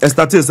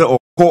 Started say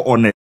call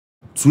on a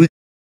tweet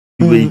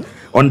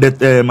on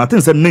the I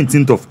think said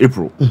 19th of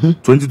April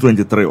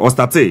 2023 or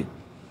started.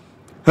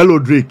 Hello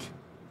Drake.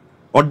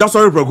 Or that's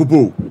sorry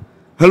Prakupo.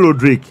 Hello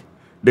Drake.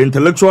 The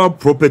intellectual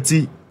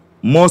property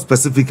more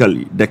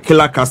specifically the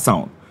killer cat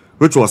sound,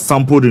 which was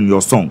sampled in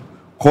your song,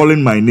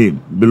 Calling My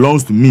Name,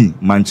 belongs to me,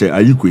 Manche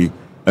Ayikwe,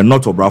 and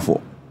not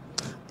Obrafo.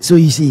 So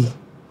you see.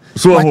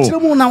 So it's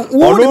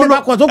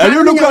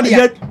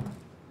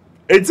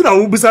not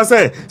Ubisa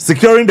say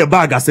securing the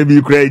bag as a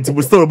be create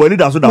to store money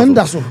that's what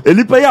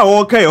Elipaya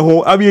or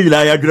Kayo, Abi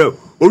Layagro,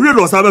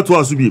 Uriel Sabe to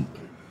us.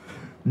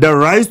 The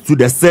rights to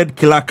the said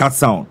killer cat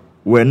sound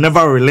were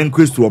never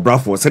relinquished to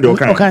Obrafo, said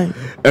okay,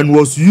 and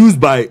was used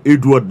by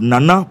Edward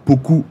Nana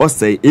Poku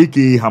Osei,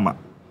 aka Hammer,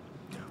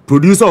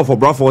 producer of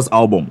Obrafo's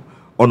album,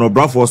 on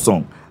Obrafo's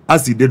song,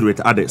 as he did with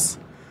others.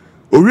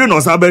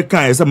 Uriel Sabe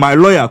Kai said, my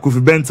lawyer,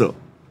 Kofi Bentel,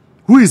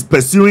 who is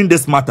pursuing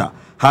this matter,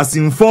 has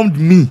informed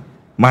me,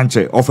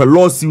 Manche, of a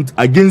lawsuit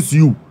against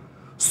you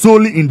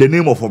solely in the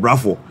name of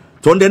Obrafo.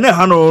 So on the next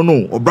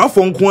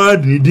Obrafo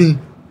nkwad nidin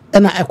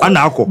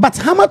but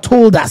Hammer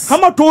told us. I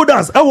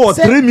was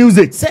three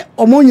music. Say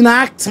Omonina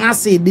act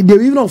say they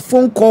even a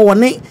phone call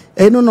on it.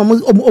 No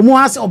Omo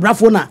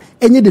Obrafo na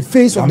any the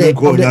face of the.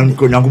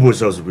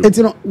 It's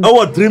I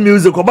was three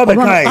music.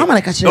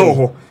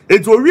 Oh,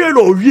 it was real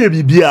or real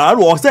bibia. I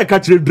was say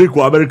catch Drake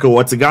or America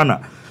or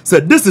Ghana.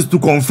 Said this is to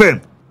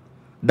confirm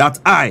that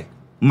I,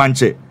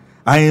 Manche,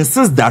 I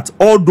insist that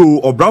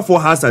although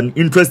Obrafo has an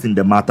interest in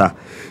the matter,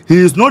 he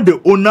is not the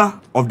owner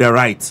of the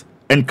right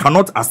and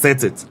cannot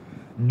assert it.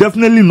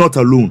 Definitely not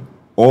alone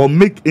or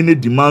make any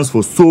demands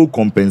for sole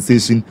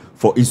compensation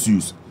for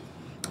issues.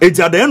 It's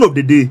at the end of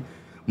the day,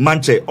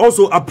 Manche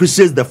also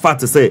appreciates the fact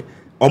to say,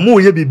 Omo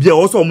ye bibia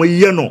also omo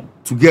ye no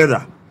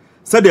together.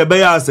 Said the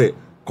bear say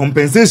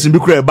compensation be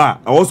creba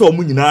also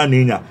omo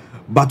nyina na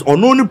but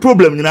only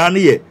problem nyina na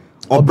ye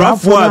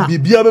Obrafo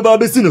bibia be ba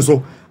be sino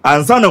so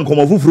ansa na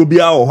nkomo fufuro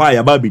bia o ha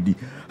ya ba bedi.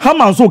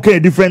 Haman so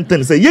can different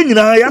things. Say you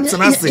know ya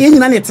tenase. You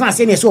know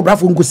tenase so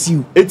Obrafo nko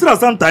see. It's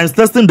sometimes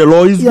testing the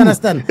law is. You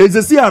understand? It's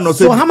a see no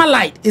so Hammer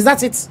light is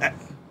that it?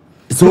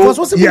 So because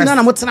what's yes.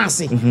 Na mo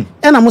tenase.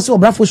 And I say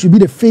Obrafo should be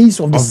the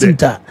face of the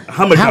center.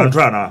 Hammer can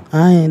try na.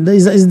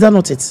 Is that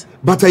not it?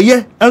 But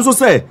yeah, and so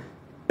say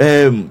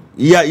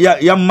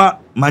ya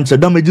mancha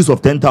damages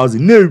of 10,000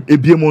 ne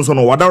ebiemo so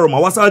no wadaroma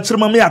wasa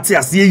chirma me ate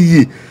ase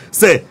yi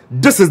say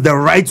this is the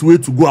right way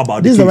to go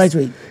about this is the right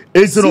way.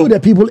 It's see the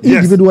people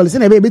individually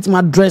say a bit more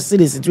address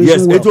the situation.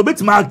 Yes, well. It will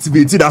bit more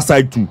activate that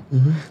side too.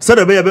 So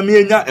the be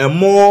me a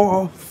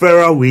more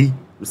fairer way.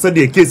 So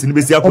the case in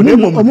be say akone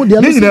mom no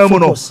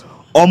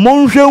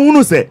omon hwe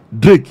hunu say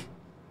Drake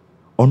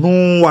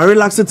ono wa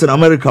relax it in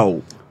America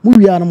o mu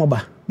wi ana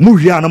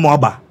mo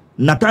ba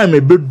na time e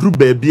bedru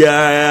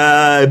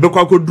bebia e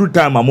bekwako dru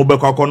time am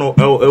bekwako no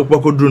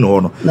bekwako dru no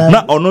no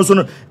na ono so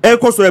no e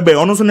koso ebe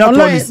ono so ne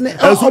atonis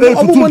e so e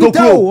tutu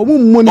tokro omo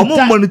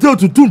monitor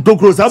tutu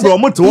tokro sa bro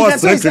omo te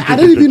was I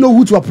don't even know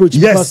who to approach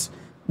because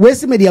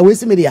where's media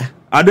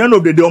at the end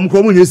of the day omo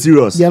ko mo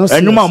serious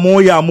enuma mo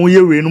ya mo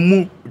ye we no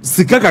mu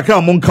sika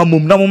kakra mo nka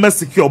mom na mo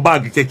secure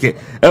bag keke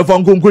e fa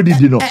nkonko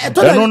didi no e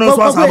no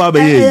so asaba be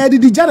ye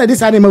didi jana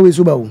this animal we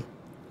so ba wo.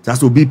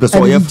 That's Obi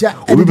person. Yes,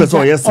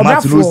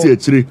 smart no see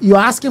actually. You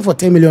are asking for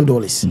 $10 million.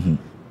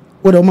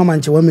 What the man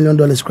 $1 million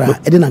cry?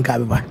 I didn't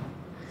carry.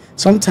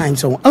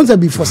 Sometimes so answer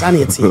before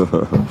sanity.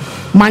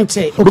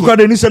 Manche. Because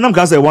the initial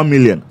number say 1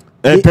 million.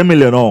 10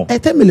 million oh.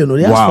 10 million.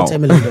 They ask for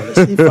 $10 million.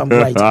 If I'm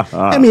right.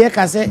 Let me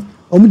can say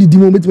only the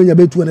moment when you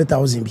bet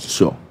 200,000.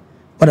 Sure.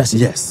 What I say?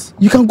 Yes.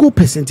 You can go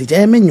percentage.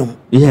 Yeah.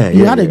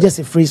 You had just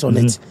a phrase on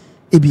it.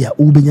 Ebia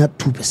ubenya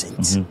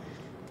 2%.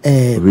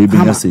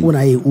 Ubenya 5%.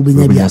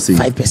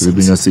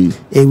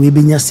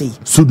 Ubenya say.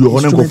 So do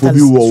honor for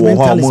you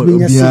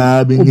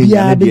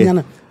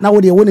now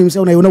what they want him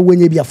say na when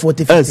you be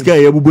 40.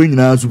 Sky ebubo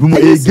nyina so game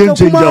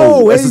changer.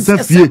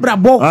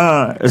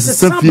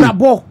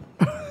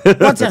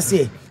 What you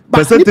say?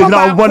 Percentage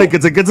now one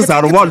get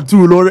are 1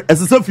 2 lord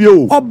SSF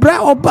yo. Obra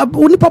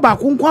onipa ba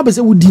ko nko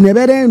abese wodi na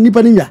be den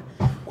nipa nya.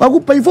 Wa go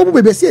pay for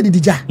be se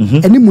edija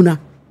enimu na.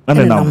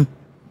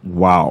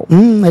 Wow.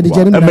 Many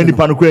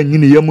panic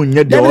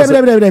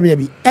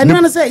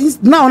and say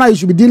now you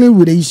should be dealing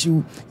with the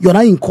issue. You're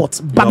not in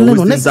court, battling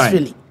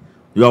unnecessarily.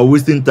 You are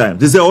wasting time.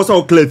 This is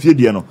also clear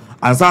video.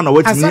 And so now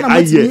what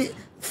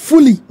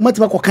fully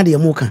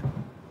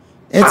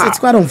it's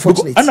quite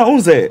unfortunate. And I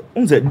say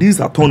these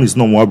attorneys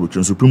no more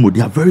Supreme,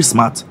 they are very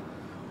smart.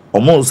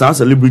 Almost as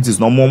celebrities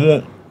no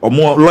more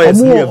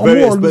lawyers here,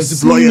 very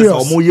expensive lawyers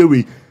or more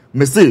year.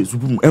 Me say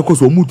Supreme Echo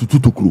so mu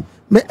tutu kro.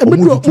 First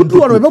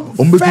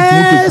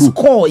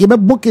call, you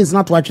book is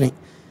not watching.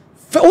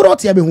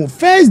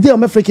 First day of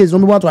my free case,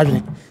 no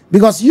watching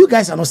because you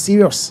guys are not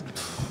serious.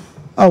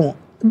 Oh,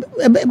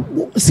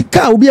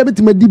 Sika will be able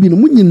to make DB.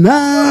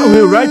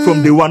 Right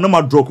from day one, no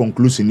matter draw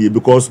conclusion here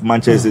because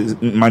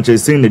Manchester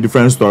saying a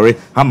different story.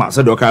 Hammer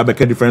said, okay, I make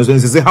a difference. He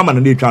say Hammer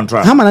and they can't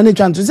try. Hammer and they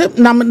can't try.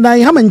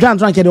 Hammer and can't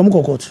try.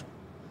 Court.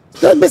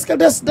 Basically,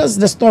 that's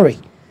the story.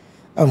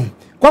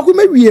 Kwaku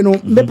me wie no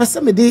me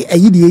pese me de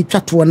ayi de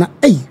twato na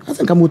I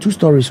think I'm 2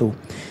 stories so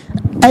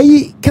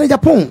ayi kene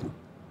Japan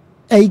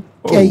of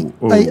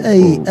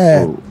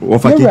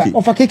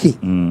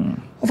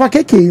a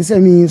keke say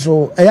me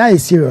so ayi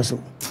serious so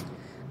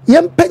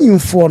Yam penny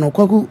for no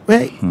kwaku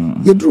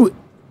you drew.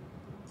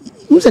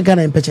 Who's a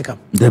Ghana in Pechakam?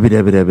 Debbie.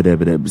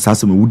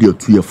 Sassam would you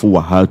 2 year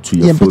 4 how 2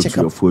 year 4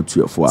 2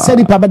 year 4. Said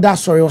the Papa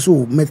sorry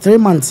also, me 3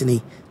 months in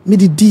it. Me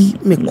di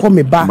me call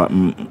me back.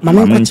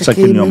 My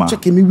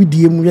checking me with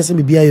DM, yes,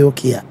 me be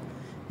okay.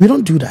 We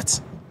don't do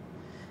that.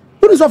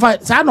 What is offer?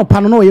 Sano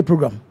Pano ye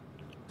program.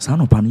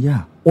 Sano Pan,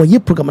 yeah. Or ye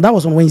program. That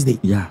was on Wednesday.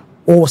 Yeah.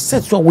 Or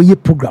set so ye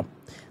program.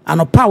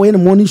 And a power in the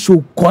morning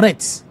show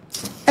correct.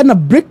 And a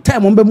break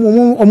time on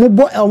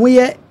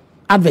the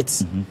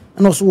adverts.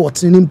 And also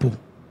what's in impo.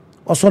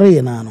 Or sorry,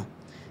 no.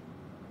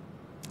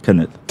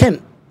 Kenneth.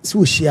 Ken, so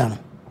shiano.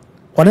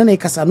 Or then a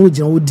casano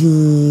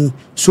di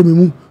so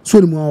me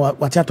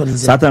what you told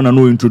Saturn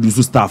no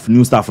introduce staff,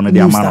 new staff on the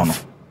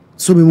amount.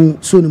 So me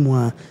so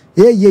no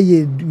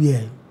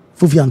yeah.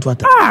 Fufian to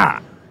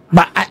attack.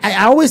 But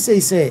I always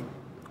say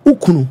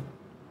ukunu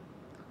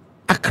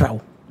akraw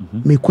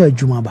me kwa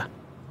adwuma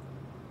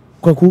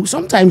kwaku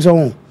sometimes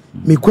on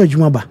me kwa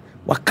adwuma ba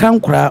wakran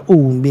kra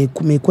me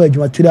kwa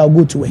adwuma today I'll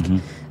go to work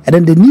and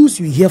then the news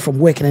you hear from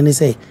work and then they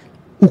say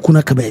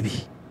ukuna ka baby.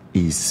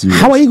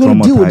 How are you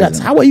going to deal with that?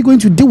 How are you going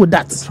to deal with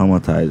that?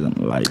 Traumatizing,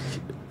 like.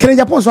 Can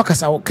Japan so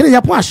kasa? Can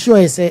Japan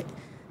assure say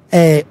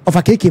of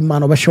a cake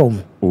man over show?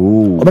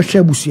 Oh, over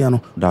share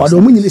busiano. Or the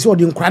woman is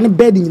ordering cranny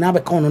bedding in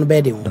our on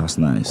bedding. That's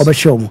nice. Over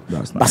show.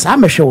 That's nice. But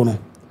I'm a show no.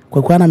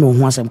 Kwakwana me ho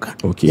asem ka.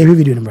 Okay. Every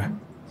video number.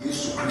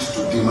 Jesus Christ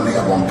to demon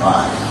at one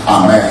time.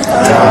 Amen.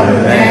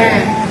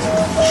 Amen.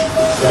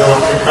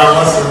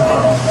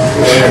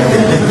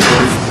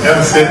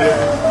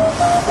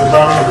 The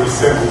Bible is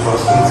said for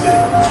us to say,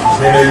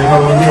 when you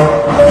have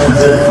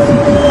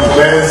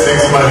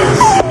 6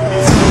 months,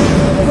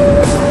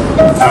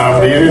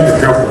 the year to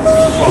come,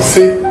 or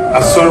say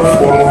a sort of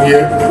 4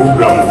 year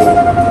program.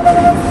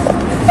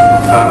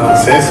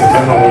 Says you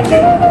cannot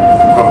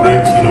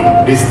cooperate,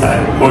 this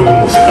time,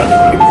 almost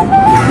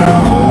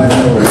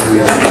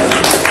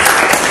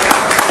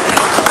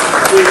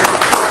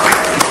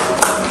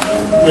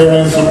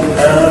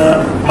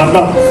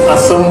Madam,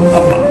 Assam,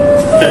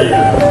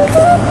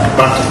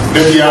 but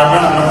the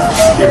Diana,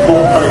 the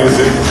Pope is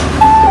a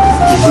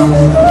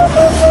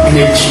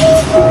nature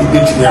of the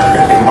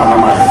Diana,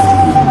 Manama.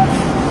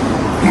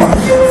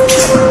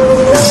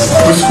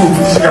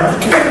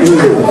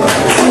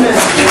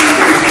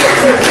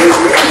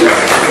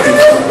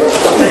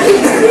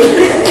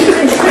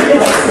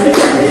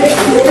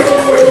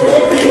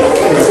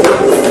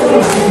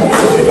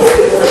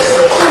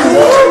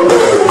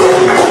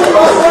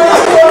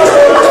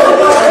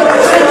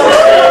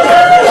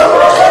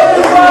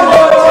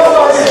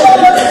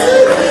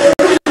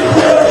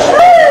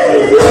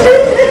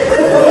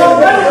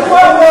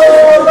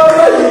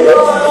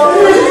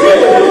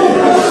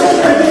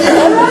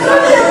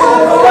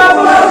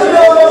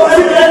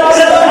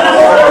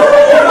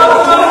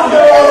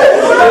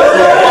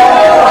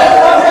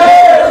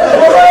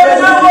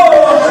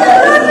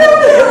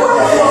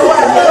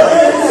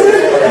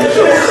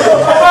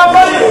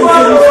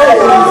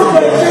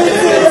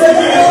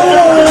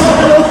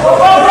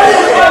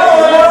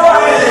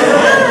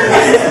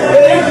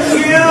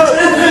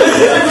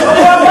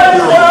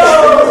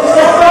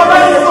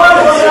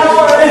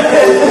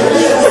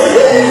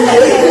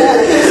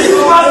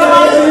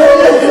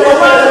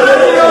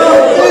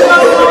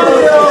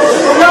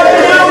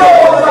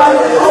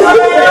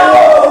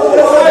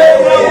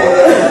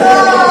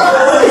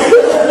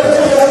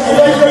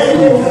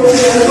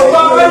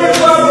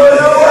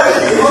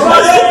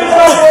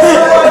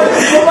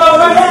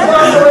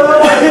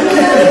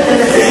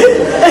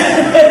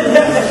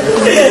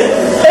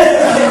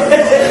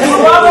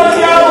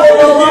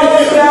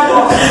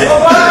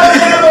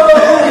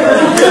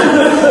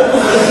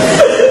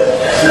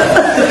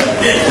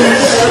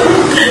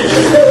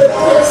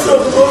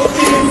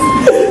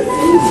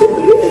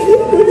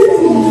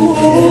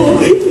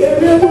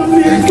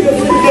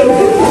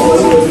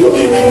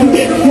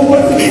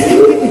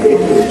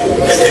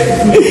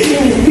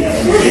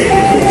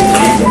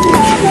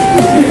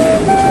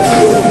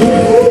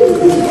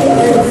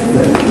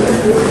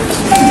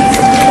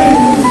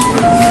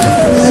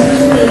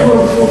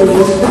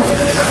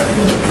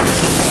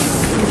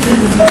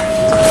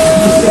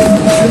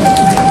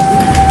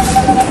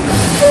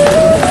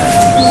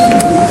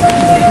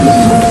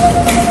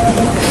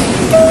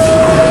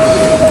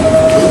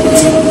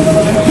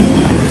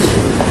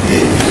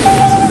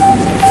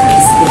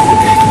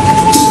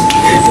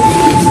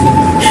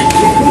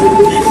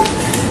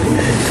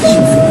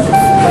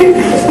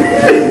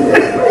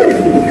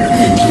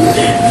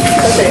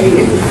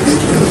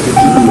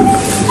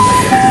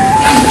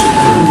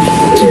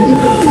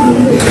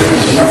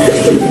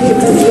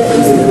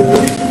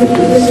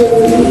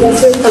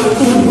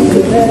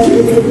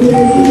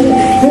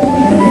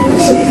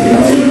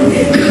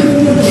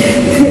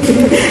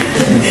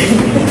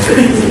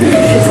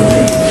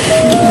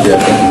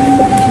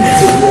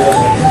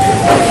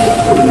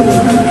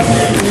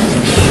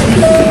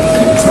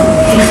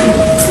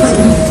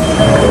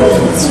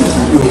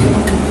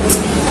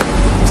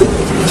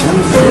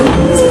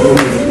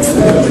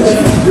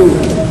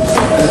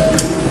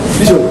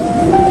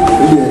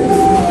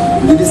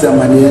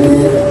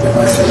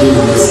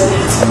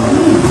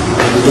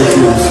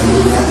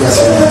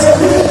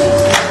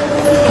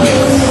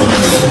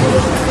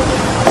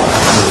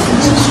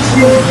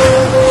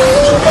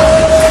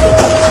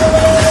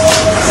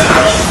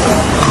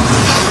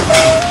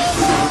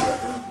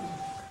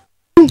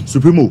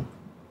 Supremo.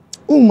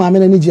 Oh, my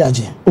man, any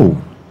judge. Oh.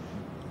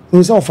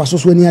 We saw for so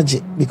many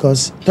judge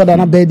because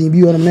Todana bed in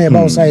you on a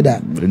about side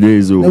that.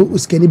 No,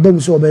 skinny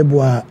bombs or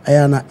beboa,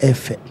 Ayana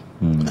F.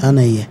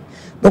 Anna ye.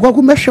 But what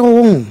could measure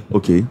on?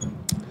 Okay.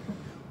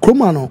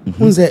 Kromano,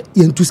 who's a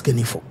yen too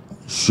skinny for?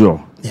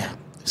 Sure. Yeah.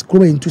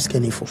 Screw into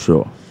skinny for.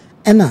 Sure.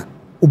 Ena,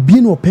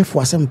 Obino pay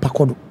for some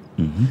pacodo.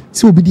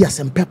 So be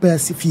some pepper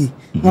sifi.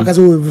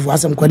 Wakazo for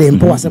some quade and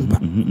power some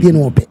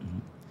being open.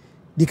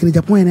 The can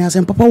Japan has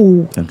some papa.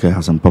 Okay,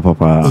 has some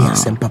papa.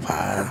 Yes, and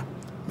papa.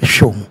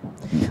 Show me.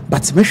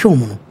 But me show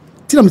me.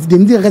 Tell them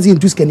the dear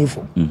into skinny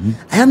for.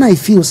 And I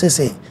feel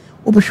say,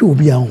 Ober show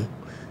be on.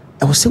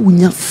 I was say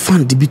we have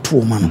fun to be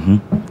true,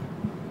 man.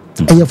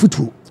 I have foot.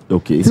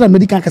 Okay. Tell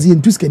medical kasi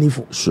into skinny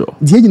for. Sure.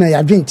 The engine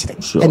I drink today.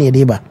 Sure. Any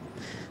deba.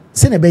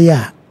 Send a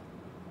bear.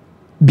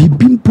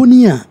 Bibim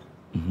ponia.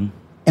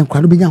 And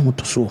crowd be young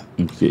to so.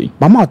 Okay.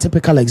 Mama,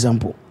 typical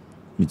example.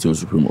 It's your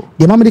Supremo.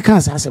 The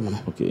Americans has a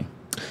okay.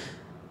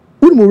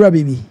 Good more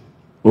baby.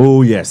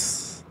 Oh,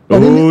 yes.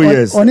 Oh,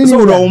 yes. So,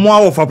 no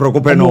more of a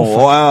procopeno.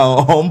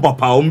 Oh,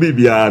 papa,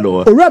 baby.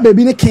 Oh,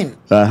 baby, a king.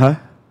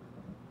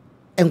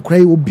 And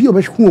cry will be a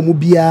home,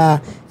 be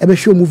a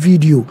show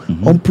video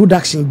on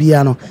production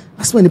piano.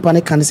 As when the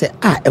panic can say,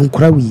 and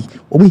cry we,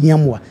 or we hear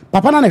more.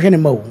 Papa, and a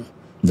more.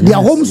 They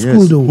are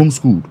homeschooled, though.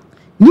 Homeschooled.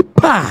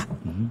 Nipa.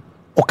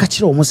 Or catch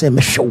it almost a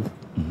mesho.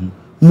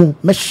 Mo,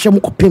 mesho,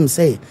 copim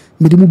say,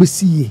 Medimu be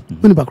see,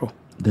 Winibacro.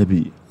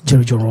 Debbie.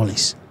 Jerry John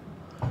Rollis.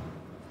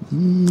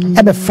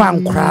 Ebe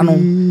fan crano,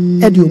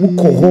 Edio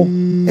Muko,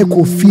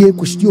 Eco fear,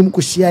 costume,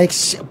 Kushia,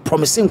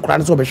 promising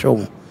crans of a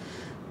show.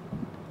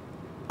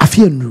 I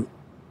fear no.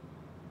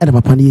 And a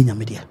papani in your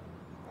media.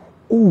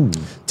 Oh,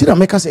 did I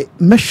make us say,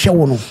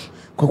 Mesho?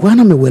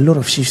 Kokwana me with a lot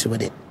of shifts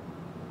with it.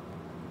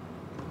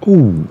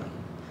 Oh,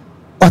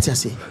 what you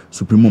say?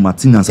 Supremo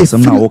Martinez,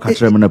 some now catch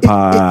them in a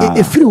pa.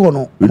 A free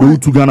one. We do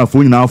to Ghana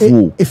for now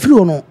for a free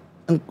one.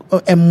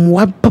 And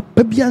what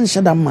Papian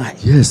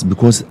Shadamai? Yes,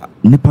 because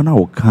Nipana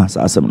or can't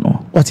as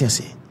no. What you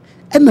say?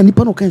 And the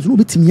Nippano can do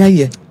it in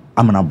here.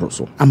 I'm an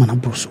abroso. I'm an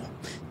abroso.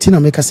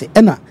 Tina make us say,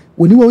 Enna,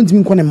 when you want to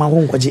be my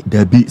home,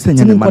 there be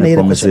sending money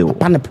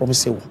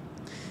promise. And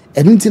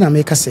in Tina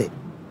make us say,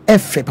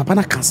 F.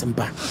 Papana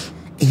Cansemba,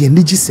 a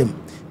Nigism,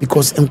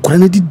 because I'm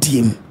quantity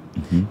DM.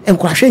 And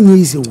crashing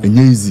easy.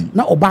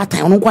 Now, about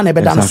time, no one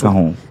ever done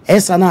so.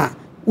 Esana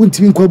won't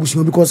mean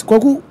Quabution because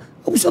Koku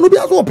shall be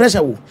as well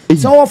pressure.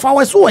 So, if I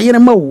was so a year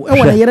and mo, and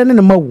 1 year and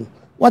a mo.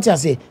 What I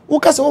say?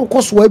 What all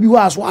cost where you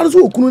ask? What is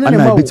who couldn't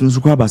have been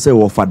to say,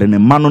 or father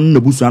and man on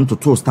the bush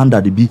and to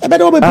standard be. I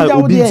better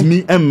be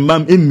me and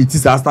mam in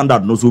meets our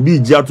standard, no so be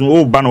jet to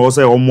old ban or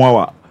say or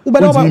more.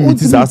 But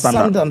our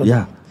standard.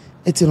 Yeah.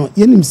 It's no,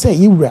 you say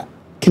you were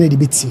Kennedy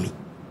bit me.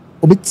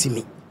 Obit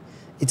me.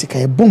 It's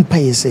a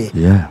bumpire say.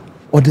 Yeah.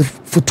 Or the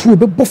for two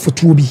for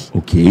two be.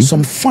 Okay.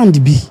 Some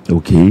fund be.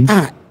 Okay.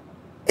 A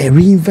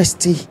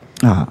reinvesti.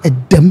 A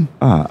dem.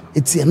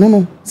 It's a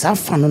no. It's a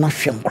fun on a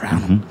sham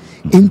crown.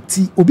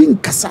 Enti obin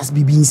kasas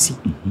bibinsi.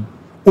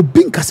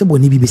 Obin kasebo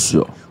ni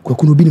bibisi.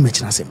 Kwakuno bi ni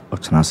mechinasem.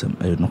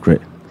 Ochinasem. No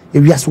correct.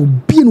 If you are so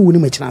being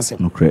winning mechinasem.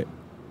 No correct.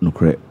 No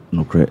correct.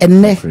 No correct.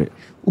 And ne.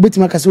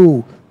 Ubetima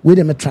kaso we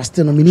dem trust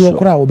no mini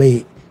okra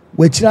obey.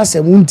 We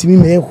chirasem untimi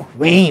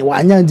me wa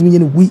anya ntimi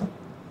ne wi.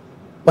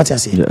 What I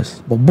say?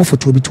 Yes. But both for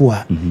to be to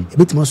her, a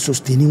bit more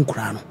sustaining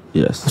crown.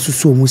 Yes.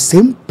 So mo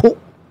simple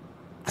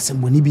as a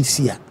money be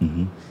see.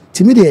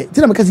 Timide,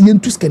 tell me because you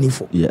too skinny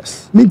for.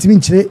 Yes. Mean to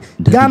mean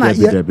Ghana,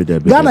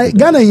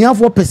 Ghana, you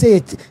for per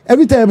se.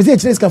 Every time I say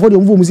it's for the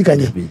music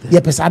and ye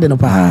pesade no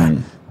pa.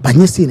 But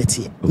you see it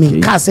here.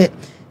 Mean cassette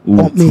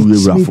or me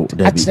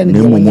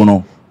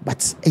actually,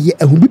 but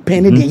a will be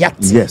penny the yacht.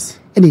 Yes.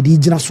 Any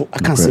regional so I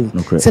can't say.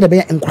 Said a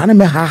bear and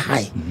craname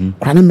high,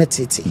 craname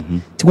tete.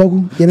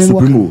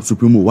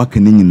 Supremo, what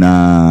can you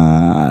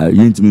na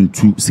you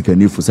to seek a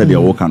new for said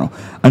your work.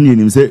 And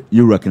you say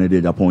you reckon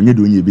it upon you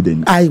doing your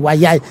bidding. I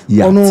won't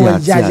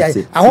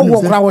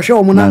walk our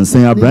show and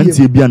say a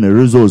brandy be an a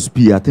resource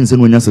P. I think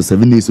when you say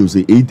 7 days or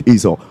say 8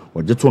 days or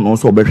just one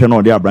also better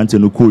or they are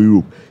branching no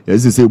Europe.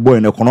 As they say, boy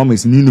in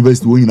economics in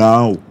university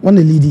now. One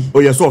lady. Oh,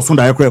 yes, also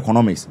direct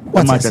economics.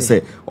 What might I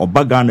say? Or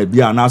Bagana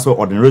be an answer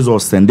or the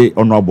resource send it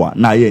on Robo.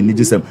 Now, yeah,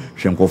 need some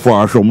Shenko for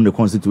our show the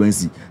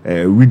constituency.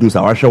 Reduce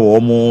our show or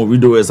more,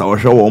 reduce our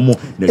show or more.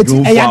 And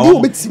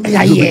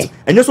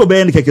just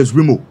obey the cakes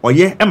remove. Or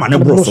yeah, Emma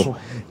Nebroso.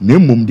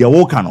 Nemum dia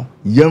wokano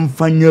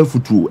yemfanya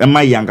futu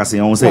ema yanga se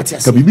on say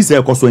ka bibi say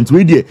cost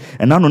 20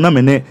 and ano na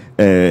me ne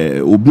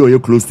obi oye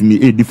close to me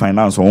e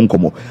finance on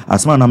komo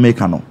asma na make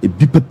no e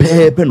bi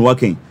pepe no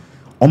waken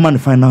on man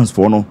finance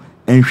for no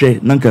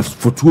enhwe nanka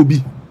futu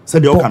obi say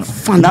de okano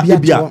na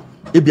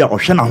ebia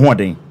ohwe na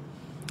hoden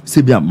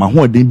say bia ma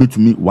hoden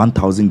betumi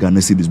 1000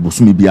 Ghana cedis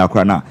bosumi bia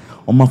akra na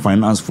on man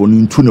finance for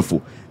no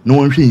ntunefo no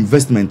one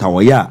investment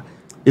awoya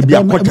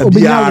ebia kwata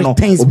bia no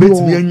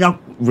obetumi anya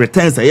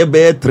returns a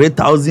be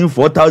 3,000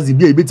 4,000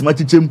 be a bit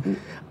much chim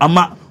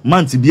ama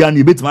month bia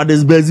na bit ma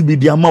this busy be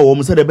dia ma wo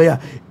mo say de be ya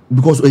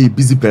because a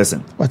busy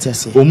person. What I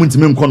say?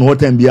 Untimi mkono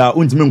hotem bia,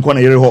 untimi mkono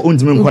yere ho,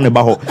 untimi mkono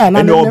ba ho.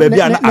 And your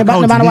baby an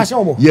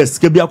account. Yes,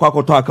 ke bia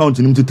kwa to account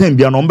nim to tem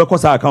bia no mbeko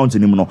sa account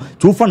nim no.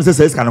 To fund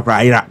say can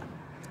cry ira.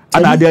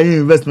 And I dey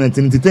investment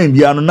in tem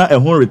bia no na e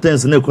ho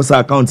returns na ko sa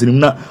account nim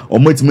na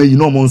omotima yi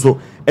no mo nso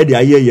e dey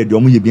aye ye dey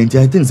omo ye bia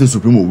ntia I think say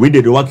supreme we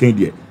dey work in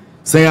there.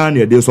 Say an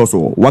ye dey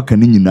so waka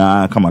ni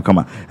nyina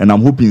kama and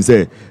I'm hoping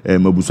say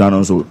mabusa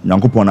no so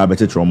Nyankopon na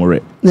bete tro mo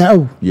re.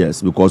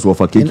 Yes, because we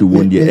for cake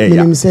won there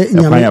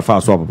ya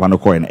fa so papa no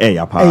coin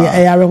ya pa.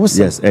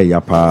 Yes, ya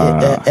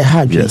pa.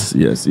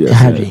 Yes.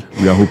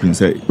 We are hoping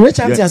say Rich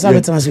auntie as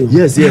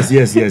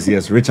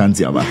Yes, Rich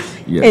auntie aba.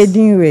 Yes.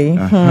 Anyway.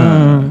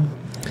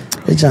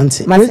 Rich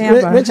auntie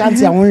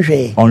I won't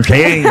share. On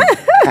share.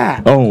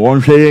 Oh,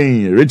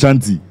 Rich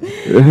auntie.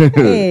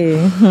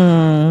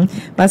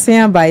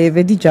 Masaya by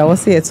Vedija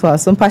was here to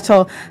us. Some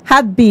patcho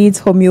Heartbeat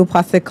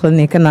Homeopathic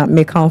Clinic and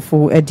make on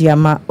for a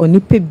diama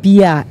onipe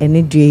bia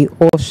any day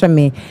or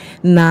shame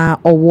na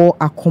owo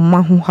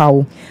Akonoba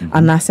how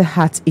and as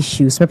heart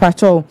issues. Me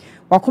patcho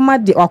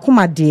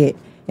wakuma de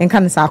and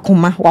can say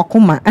wakuma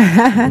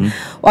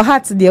or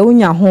heart the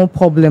unya home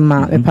problem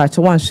me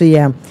patcho one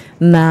share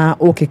na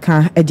okay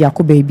can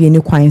ediako baby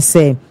any quine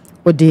say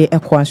or the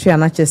equation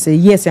and I say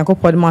yes yanko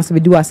pod must be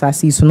do as I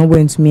see so no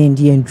going to me and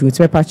the end route.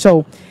 Me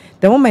patcho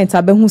the moment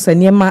I be who say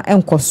niema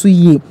enkoso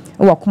ye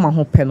wakuma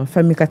ho pe no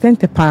fa mi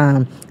katente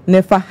pa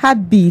never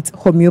Heartbeat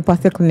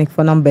Homeopathic Clinic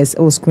for numbers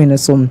o screen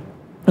so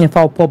if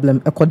our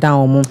problem echo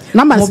down mo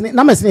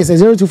numbers is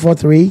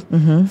 0243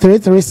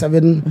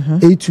 337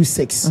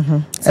 826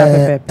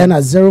 and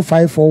at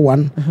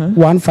 0541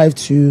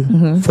 152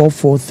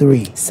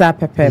 443 sa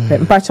pepe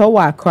mpacha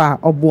wa akra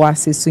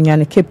oboase sunya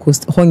ne Cape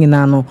Coast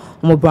honyina no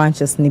mo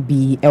branches ne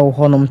bi e wo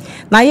honom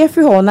na ye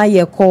free ho na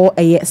ye call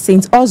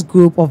St. Ox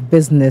Group of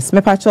Business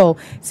me pacho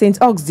St.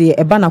 Ox de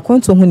e ba na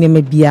konto hu ne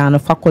me bia no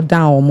fa ko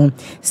down mo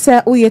se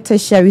wo ye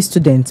tertiary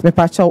student me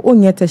pacho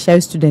onye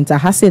tertiary student a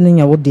hase no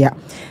nya wo dia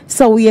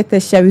so we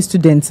tertiary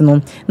students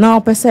no now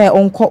person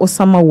onko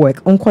summer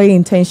work onko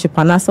internship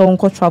and also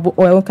onko travel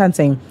or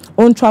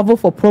on travel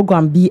for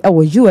program B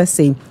or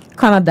USA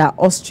Canada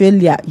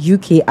Australia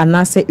UK and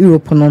also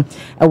Europe no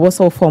e was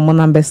all for mo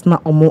numbers na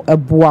omo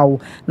eboa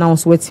now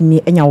so wetimi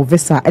enya wo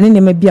visa and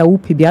then maybe a wo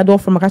pe bia do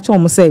from akacho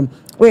omo say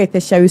we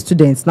tertiary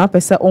students na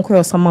person onko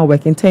your summer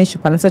work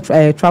internship and also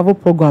travel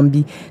program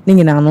bi ni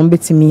nyina no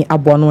betimi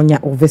abo no nya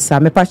wo visa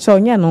me pa cha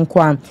onya no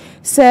nko am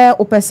say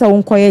o person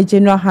onko ye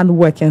general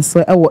handwork and so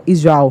e wo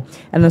Israel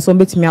and so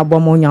betimi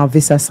abo mo nya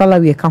visa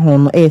salary ka ho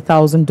no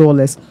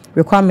 $8,000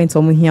 requirements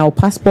omo here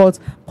passport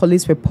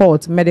police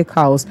report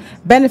medicals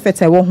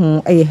benefits e wo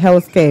ho a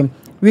healthcare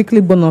weekly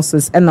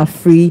bonuses and a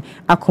free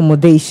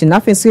accommodation I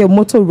think so a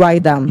motor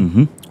rider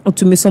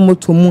to me some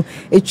motomu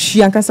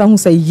etwi ankasa hu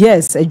say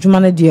yes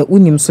adwuma na de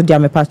unim so de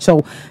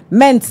amepacho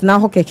meant na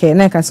ho keke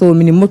na ankasa o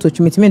mini moto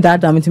tumi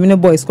da me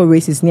boys go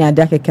races ni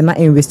ada keke na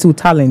invest to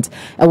talent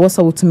e was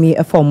so to me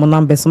a form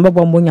numbers so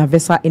bebo monya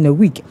visa in a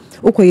week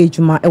okoye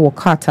adwuma e wo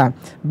Carter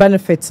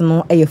benefits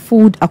no a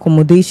food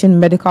accommodation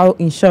medical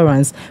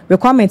insurance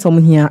requirements on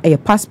here a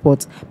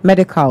passport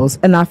medicals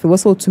and afi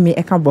was so to me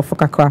e kan brofo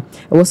kakra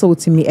e was so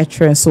to me a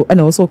train so and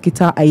also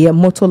kita a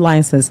motor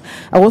license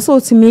I was so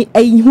to me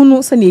e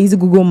hunu se na easy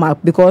Google Map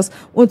because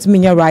want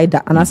me a rider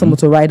and as a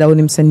motor rider when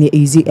him send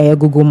easy a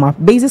Google Map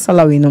basic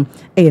salary no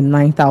a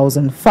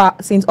 9,000 for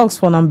St. Ox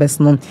for numbers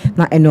no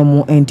na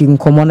enomo ending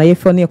common na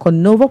if you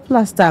Nova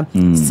Plaster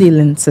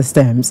ceiling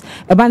systems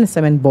a band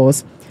 7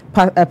 balls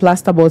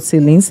plasterboard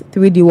ceilings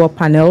 3D wall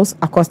panels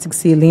acoustic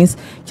ceilings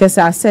just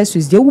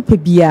accessories they will pay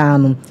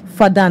biano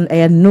fadan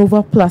a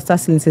Nova Plaster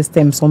ceiling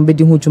system so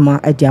mbedi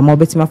hujuma adia ma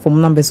betima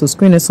from numbers so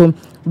screen so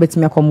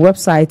betima come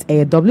website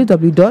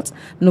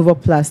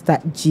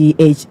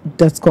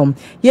www.novaplastergh.com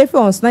if you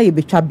want na you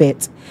be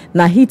bet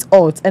na hit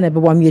alt and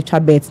everyone you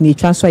bet ni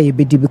transfer you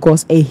be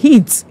because a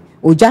hit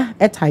oja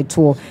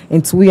title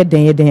into we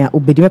den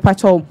obedi me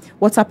pacho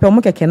WhatsApp o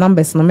mo keke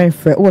numbers no me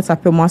frɛ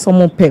WhatsApp mo aso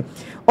mo pɛ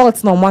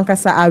alt no mo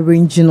ankasa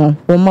arrange no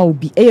o ma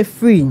obi e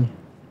free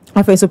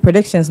after so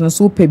predictions no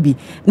so pɛ bi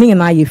ni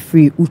na ye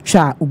free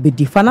utwa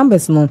obedi fa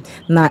numbers no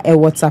na e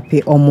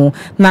WhatsApp omo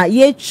na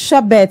ye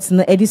twa bet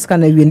no edis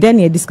kana wi den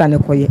e edis kana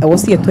koye e wo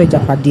se ye to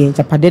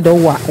japade do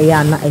wa e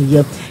ya na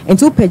eye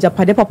into pɛ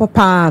japade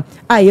papa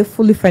a ye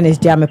fully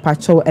furnished dia me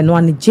pacho and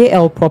one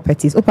JL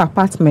properties up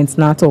apartments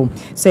na to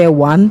say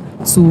 1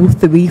 2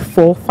 3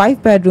 4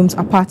 5 bedrooms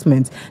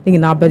apartment ni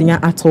na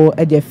abenya ato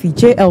e dia fi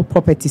JL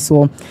properties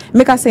so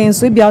make us say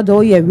so bia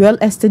do ye real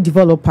estate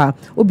developer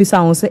obi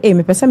sa won say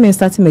me pese me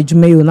start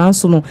adwumayo na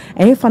so no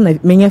fa na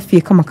menya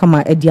fie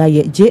kama edi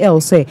aye JL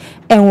say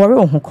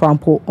enwore ho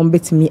krampo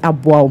ombetimi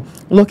aboa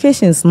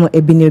locations no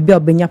ebi na ebi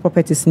obenya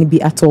properties ni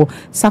bi ato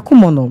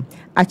Sakumono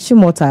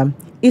Achimota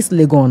East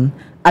Legon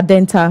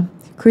Adenta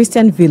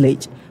Christian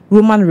Village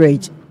Roman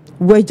Ridge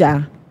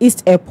Weja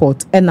East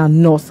Airport and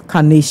North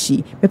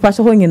Kaneshi. Me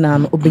pacho ho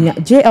nyina no obenya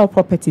JL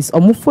Properties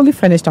omo fully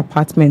furnished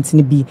apartments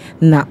ni bi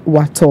na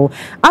wato.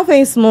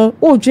 Afense no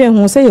o dwe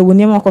ho say ye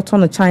woni makoto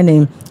no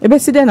China e be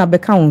si de na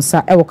beka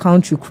wonsa e wo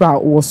country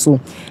kra wo so.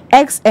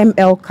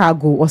 XML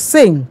Cargo was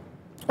saying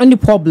only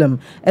problem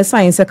a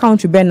science a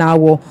country be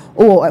now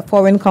or a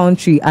foreign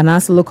country and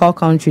as a local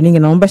country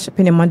ning na umba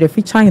shipping e mande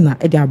fi China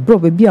e dia bro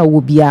be bia wo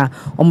bia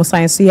omo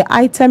science so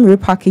item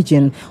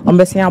repackaging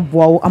umba say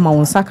aboa ama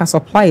won saka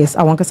suppliers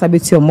awon kasa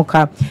beti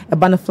omoka e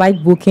ban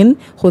flight booking,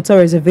 hotel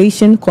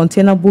reservation,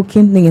 container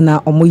booking ning na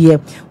omo ye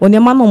oni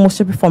ma no omo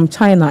ship from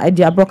China e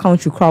dia bro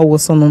country crowd wo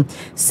so no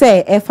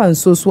say e fa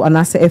nso and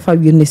as e fa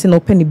wi ne se no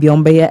penny bi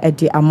omba ye e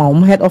di ama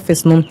omo head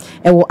office no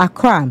e wo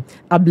Accra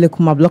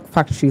Ablekuma block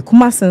factory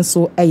kuma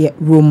senso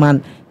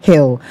Roman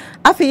Hill.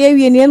 Afi ye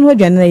wi eni enu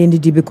aduane na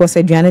yendidi because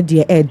aduane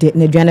de ede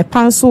na aduane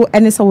panso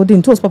ene sa wodi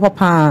ntos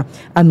papa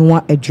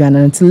anoa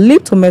aduane nti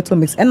lip tomato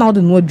mix ena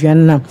wodi no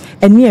aduane na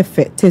eni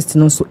efe taste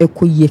no so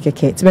ekoyie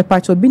keke ti me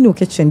pacho bi no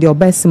kitchen de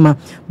obasima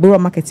boro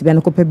market bi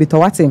na ko pebito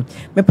wate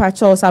me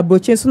pacho sa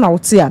broche so na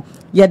wote a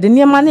ye de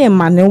niema na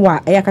emane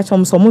wa e ya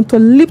kacho so monto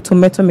lip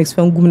tomato mix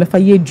fa ngum na fa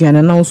ye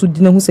aduane na so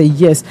di na hu say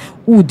yes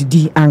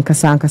udidi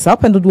ankasa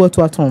opendo do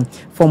to aton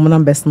from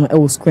numbers no e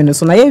wo screen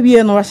so na ye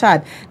wie no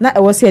Rashad na e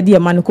wo se de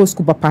emane ko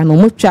school papa no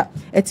motwa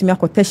etimi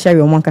akota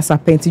share o ankasa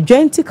penti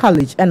Joint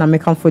College and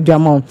American for the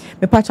amount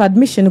me pacho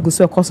admission go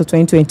so course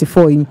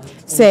 2024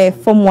 say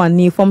form 1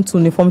 ni form 2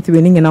 ni form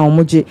 3 ni na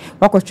omoje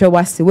wakotwa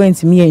wase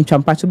went me en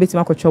twampacho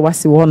betima akotwa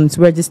wase wo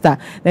to register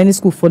na any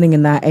school phoning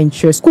na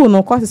ensure school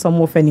no courses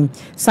some offering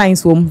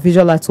science home,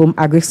 visual art home,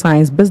 agri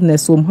science,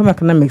 business home, home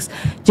economics,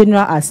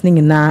 general arts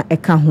ning na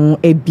eka ho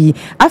ebi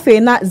afi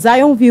na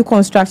Zion View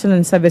Construction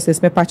and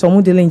Services me pacho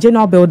mo dealing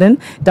general building,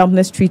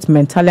 dampness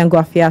treatment, Italian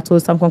graffiato,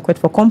 some concrete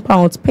for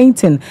compounds,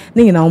 painting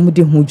ning na mo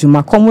de ho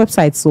juma com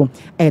website so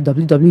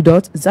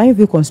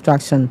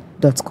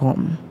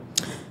www.zionviewconstruction.com.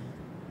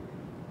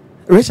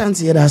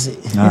 Rashad here that's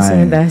it.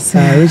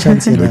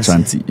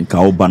 Rashad ka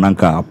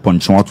obananka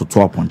ponchon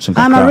atoto ponchon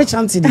ka. Ana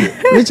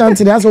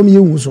Rashad that's what me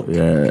hu so.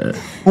 Yeah.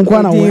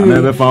 Onko na wo.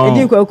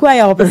 Edi ko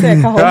ya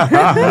opese ka ho.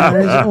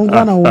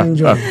 Onko na wo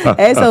enjoy.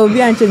 So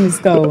obi anche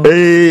miska o.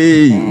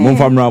 Hey, mon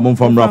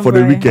famra for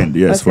the weekend.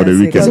 Yes, for the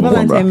weekend.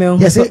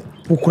 Yes,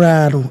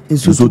 pokra no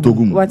nsuso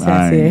togum. What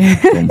I say?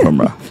 Mon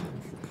famra.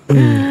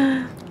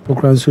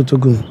 Pokra nsuso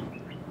togum.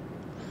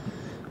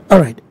 All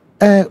right.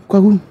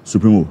 Kwagu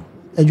Supremo.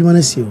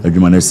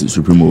 Adjumanesi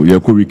Supremo ye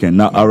ko weekend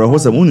na araho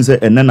se won say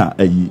ene na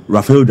ayi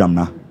Rafael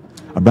Damna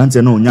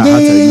abante na onya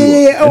hata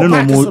yi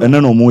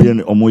ene no mo ye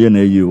na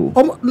ayi o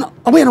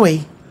omo ye no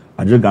we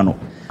adrega no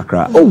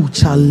akra oh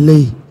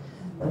chale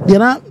dia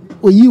na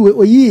oyi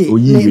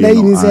na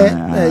yi ni say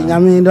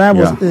nyame ndo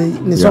abo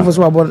ni sofo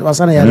so abo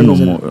wasana ya no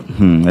mo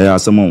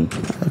asemo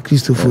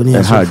Christopher ni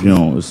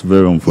aso it's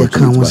very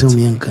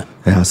unfortunate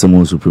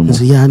asemo Supremo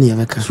so ya na ya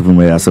beka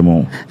Supremo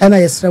asemo ena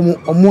yesrem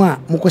omo a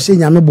mokose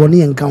nyame bone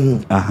ye nka ho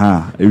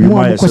ewi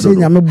ma yesrem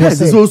nyame bo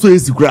say so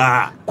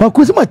esikura kwa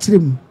kosi ma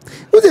kirem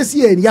o se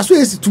sie ya so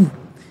esitu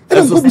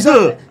ena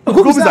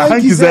ko bisa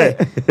hanki ze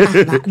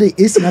na de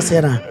esi na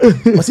sera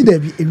o si da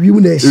bi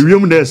ewium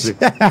na eshi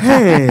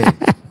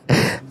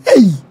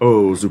hey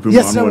oh Supremo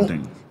one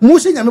thing mo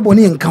se nyame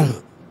bone ye nka ho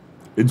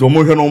it's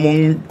omo hwe no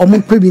omo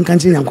pebi nka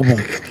nche nyankobon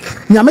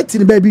nyame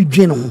tini ba bi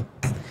dwen no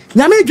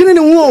nyame dwene ne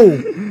ho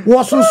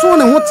wo sonso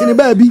ne ho tene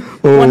ba bi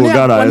woni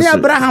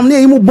Abraham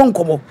ne yimu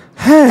bonkobo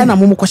na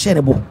mo ko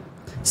share bo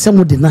se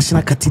mo de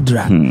National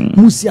Cathedral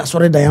musi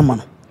asore dayama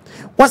no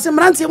wase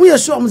mrantie mo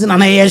yeso om zina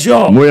na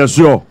yeso mo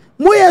yeso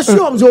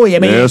mzo ye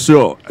me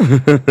yeso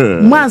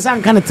manza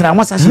nkan tra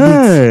mo sashi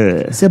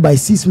date say by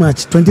 6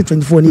 March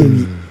 2024 ne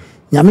ewi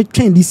nyame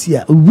twen this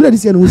year owura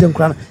this year no wo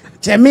nkura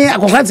cheme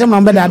akokra tem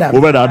na mbeda ada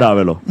wo beda ada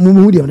velo mo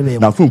hu de me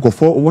na fun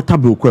kofo water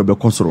bill ko e be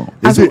konsoro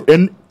ese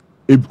en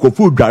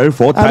kofo dware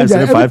 4 times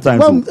and 5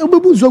 times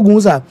obebu so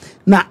gun sa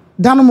na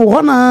dano mo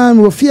hona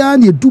no fia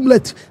na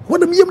dumlet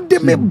wona me yem de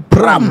me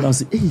bram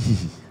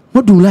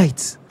mo do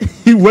light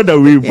whether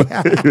we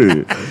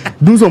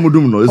do some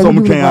dum no so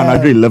mo twen ana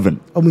 11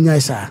 omunya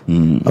isa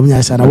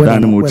na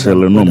whether mo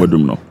chele no mo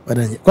dum no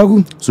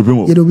kwagu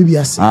Supremo ye do bibi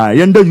ase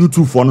yenda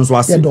YouTube for no so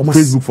ase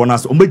Facebook for no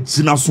ase o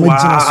magina so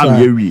am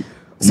yewi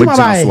o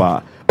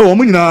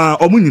magina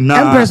so o mo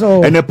nyina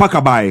ene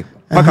pakabai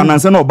paka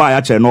nanse na oba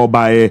ya che na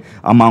oba ye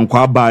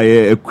amankwa ba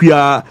ye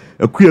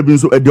akua bi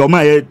nso de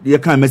oma ye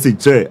kan message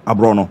che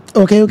abro no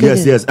okay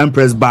yes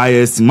Empress ba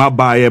ye sima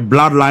ba ye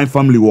bloodline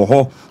family wo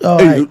ho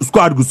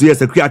squad guso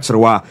yes akua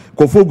cherewa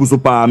kofo guso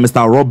pa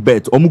Mr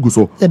Robert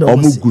omuguso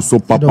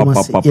papa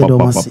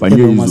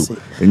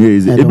enye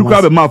easy e bi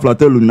kwa be ma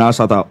flatelo na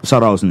shout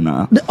out ni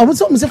na omo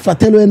se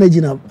flatelo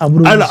energy na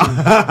abro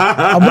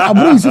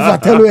is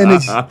flatelo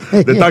energy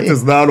the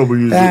tactics na lo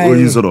o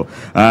use no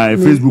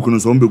Facebook no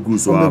so mbe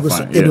guso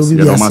afa yes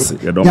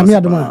yami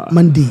adoma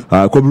Monday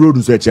Kobe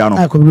Road so echi ano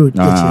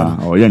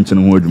o ye nche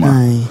no ho adwuma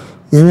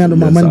yami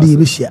adoma Monday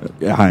be shia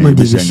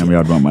Monday yami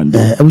adoma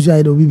Monday abuja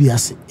edo bibi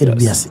ase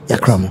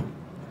yakramo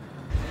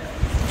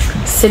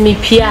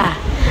semipia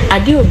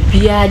ade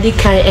obia de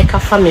kan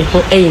ekafa me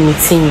ho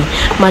eyimtini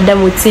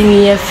madam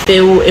otini ye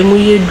feo emu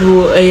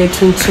yeduo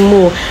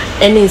tuntumo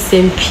ene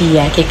sempi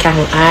akeka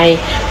ho ai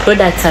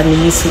product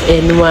am use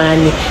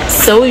anyone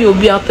so you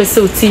be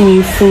opese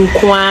otini fun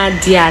kwa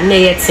dia na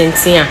ye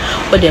tenten a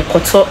o de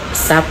koto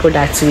sa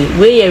product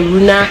we ye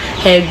runa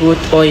hair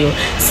growth oil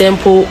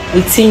simple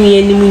otini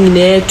enimu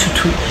nyina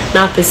tutu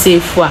na pese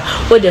fu a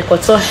o de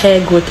koto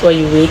hair growth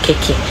oil we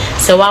keke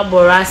so wa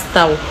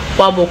borasta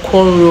wabo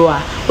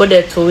konroa o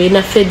de to we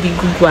na fe bi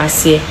gugu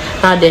ase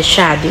na de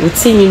shade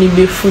otini ni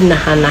befu na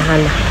hana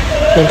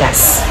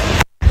medas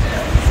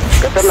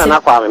na na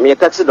kwa me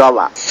taxi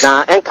driver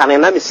na enkane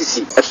na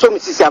misisi eso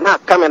misisi na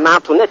kame na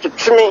to na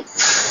twetweme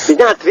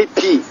binya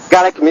 3p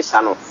garlic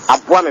misa no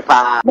aboa me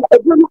pa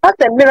edunu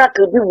asa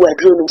miracle bi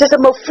wadro just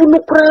mafunu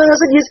kra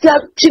se di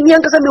sia twimi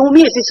anka se me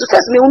humi esi so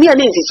se me humi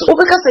ani esi so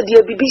obeka se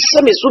di bibi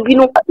hye me so bi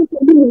no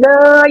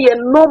na ye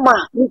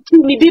normal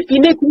mi bi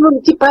ne ti no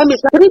ti pa me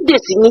sa 3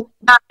 days ni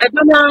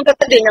edunu anka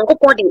se de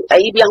nyankopon di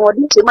ayi bi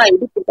ahodi se ma yi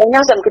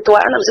nya sam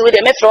ketwa anam se we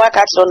de me fro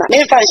aka so na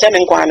me fa nhye me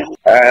nkwa me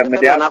me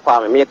de na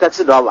kwa me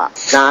taxi driver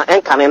na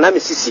enkane na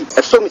misisi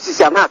eso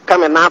misisi na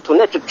kame na to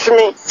na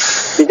twetweme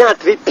binya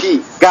 3p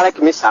garlic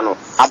misa no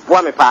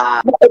aboa me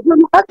pa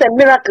edunu asa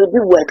miracle bi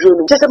wadro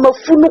no just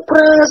mafunu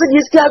kra se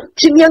di sia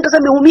twimi anka se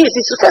me humi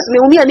esi so se me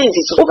humi ani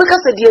esi so obeka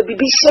se di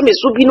bibi hye me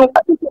so bi no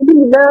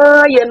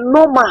na ye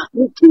normal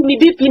mi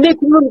bi ne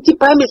ti no ti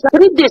pa me sa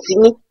 3 days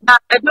ni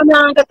edunu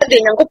anka se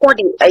de nyankopon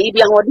di ayi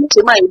bi ahodi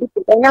se ma yi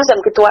nya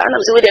sam ketwa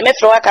anam se we de me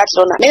fro aka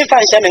so na me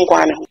fa nhye me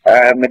nkwa me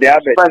me de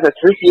abe pa 3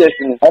 years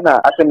ni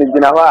na asa me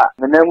gina ho a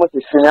me na mo se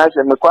shinya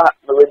se me kwa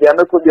me de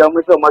me ko bi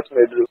amu so much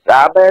me dru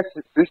abe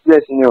 6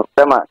 years ni o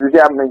sama bi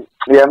am me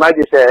ma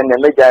je se ne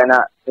me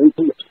jaina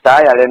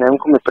ya le nem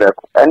kumi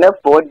preko ene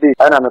 4 days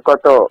ana me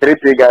koto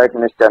 3 garlic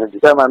mixture ni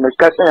sama me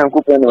kase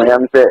yankupo ni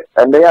yam se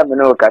ende ya me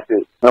no kase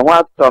me ho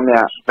atomi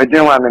a me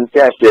din wa me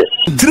ntiase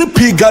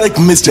 3p garlic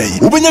mixture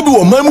ubenya bi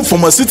wo mamu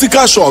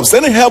pharmaceutical shops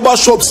and herbal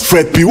shops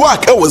Fred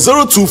Piwak e wo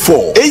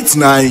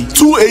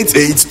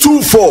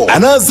 02489288824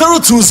 and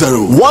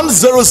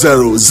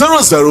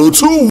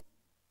 020100002.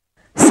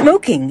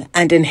 Smoking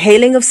and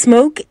inhaling of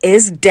smoke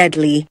is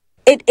deadly.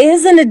 It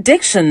is an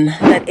addiction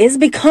that is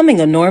becoming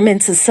a norm in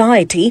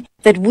society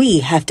that we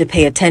have to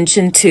pay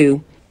attention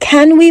to.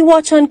 Can we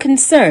watch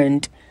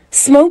unconcerned?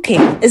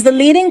 Smoking is the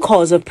leading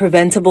cause of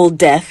preventable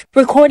death,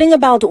 recording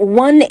about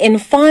 1 in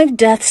 5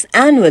 deaths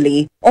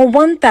annually, or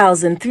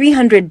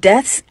 1,300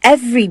 deaths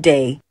every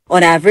day.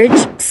 On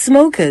average,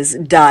 smokers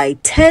die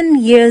 10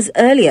 years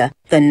earlier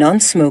than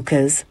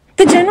non-smokers.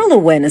 The general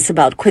awareness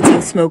about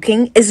quitting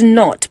smoking is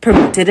not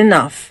promoted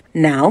enough.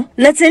 Now,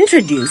 let's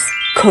introduce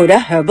Koda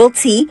Herbal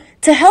Tea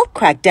to help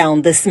crack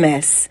down this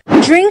mess.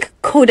 Drink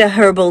Koda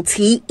Herbal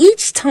Tea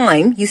each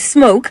time you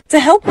smoke to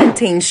help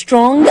maintain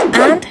strong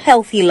and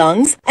healthy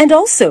lungs and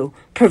also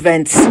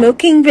prevent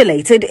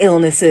smoking-related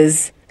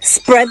illnesses.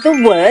 Spread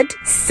the word,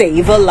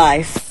 save a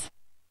life.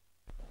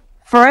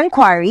 For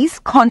inquiries,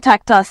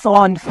 contact us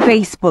on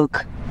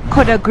Facebook,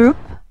 Koda Group,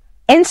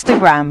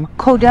 Instagram,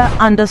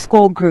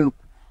 Koda_Group,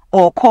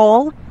 or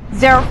call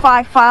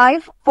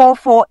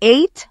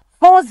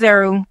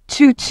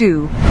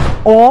 055-448-4022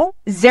 or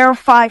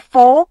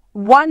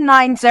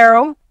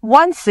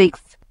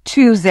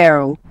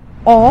 054-190-1620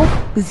 or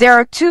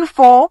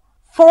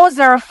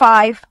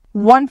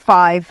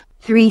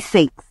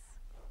 024-405-1536.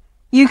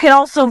 You can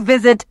also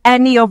visit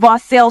any of our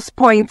sales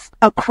points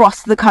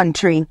across the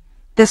country.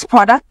 This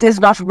product is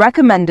not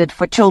recommended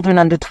for children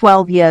under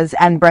 12 years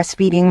and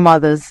breastfeeding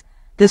mothers.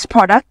 This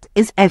product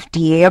is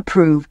FDA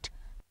approved.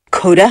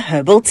 Koda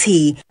Herbal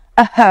Tea,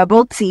 a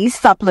herbal tea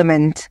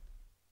supplement.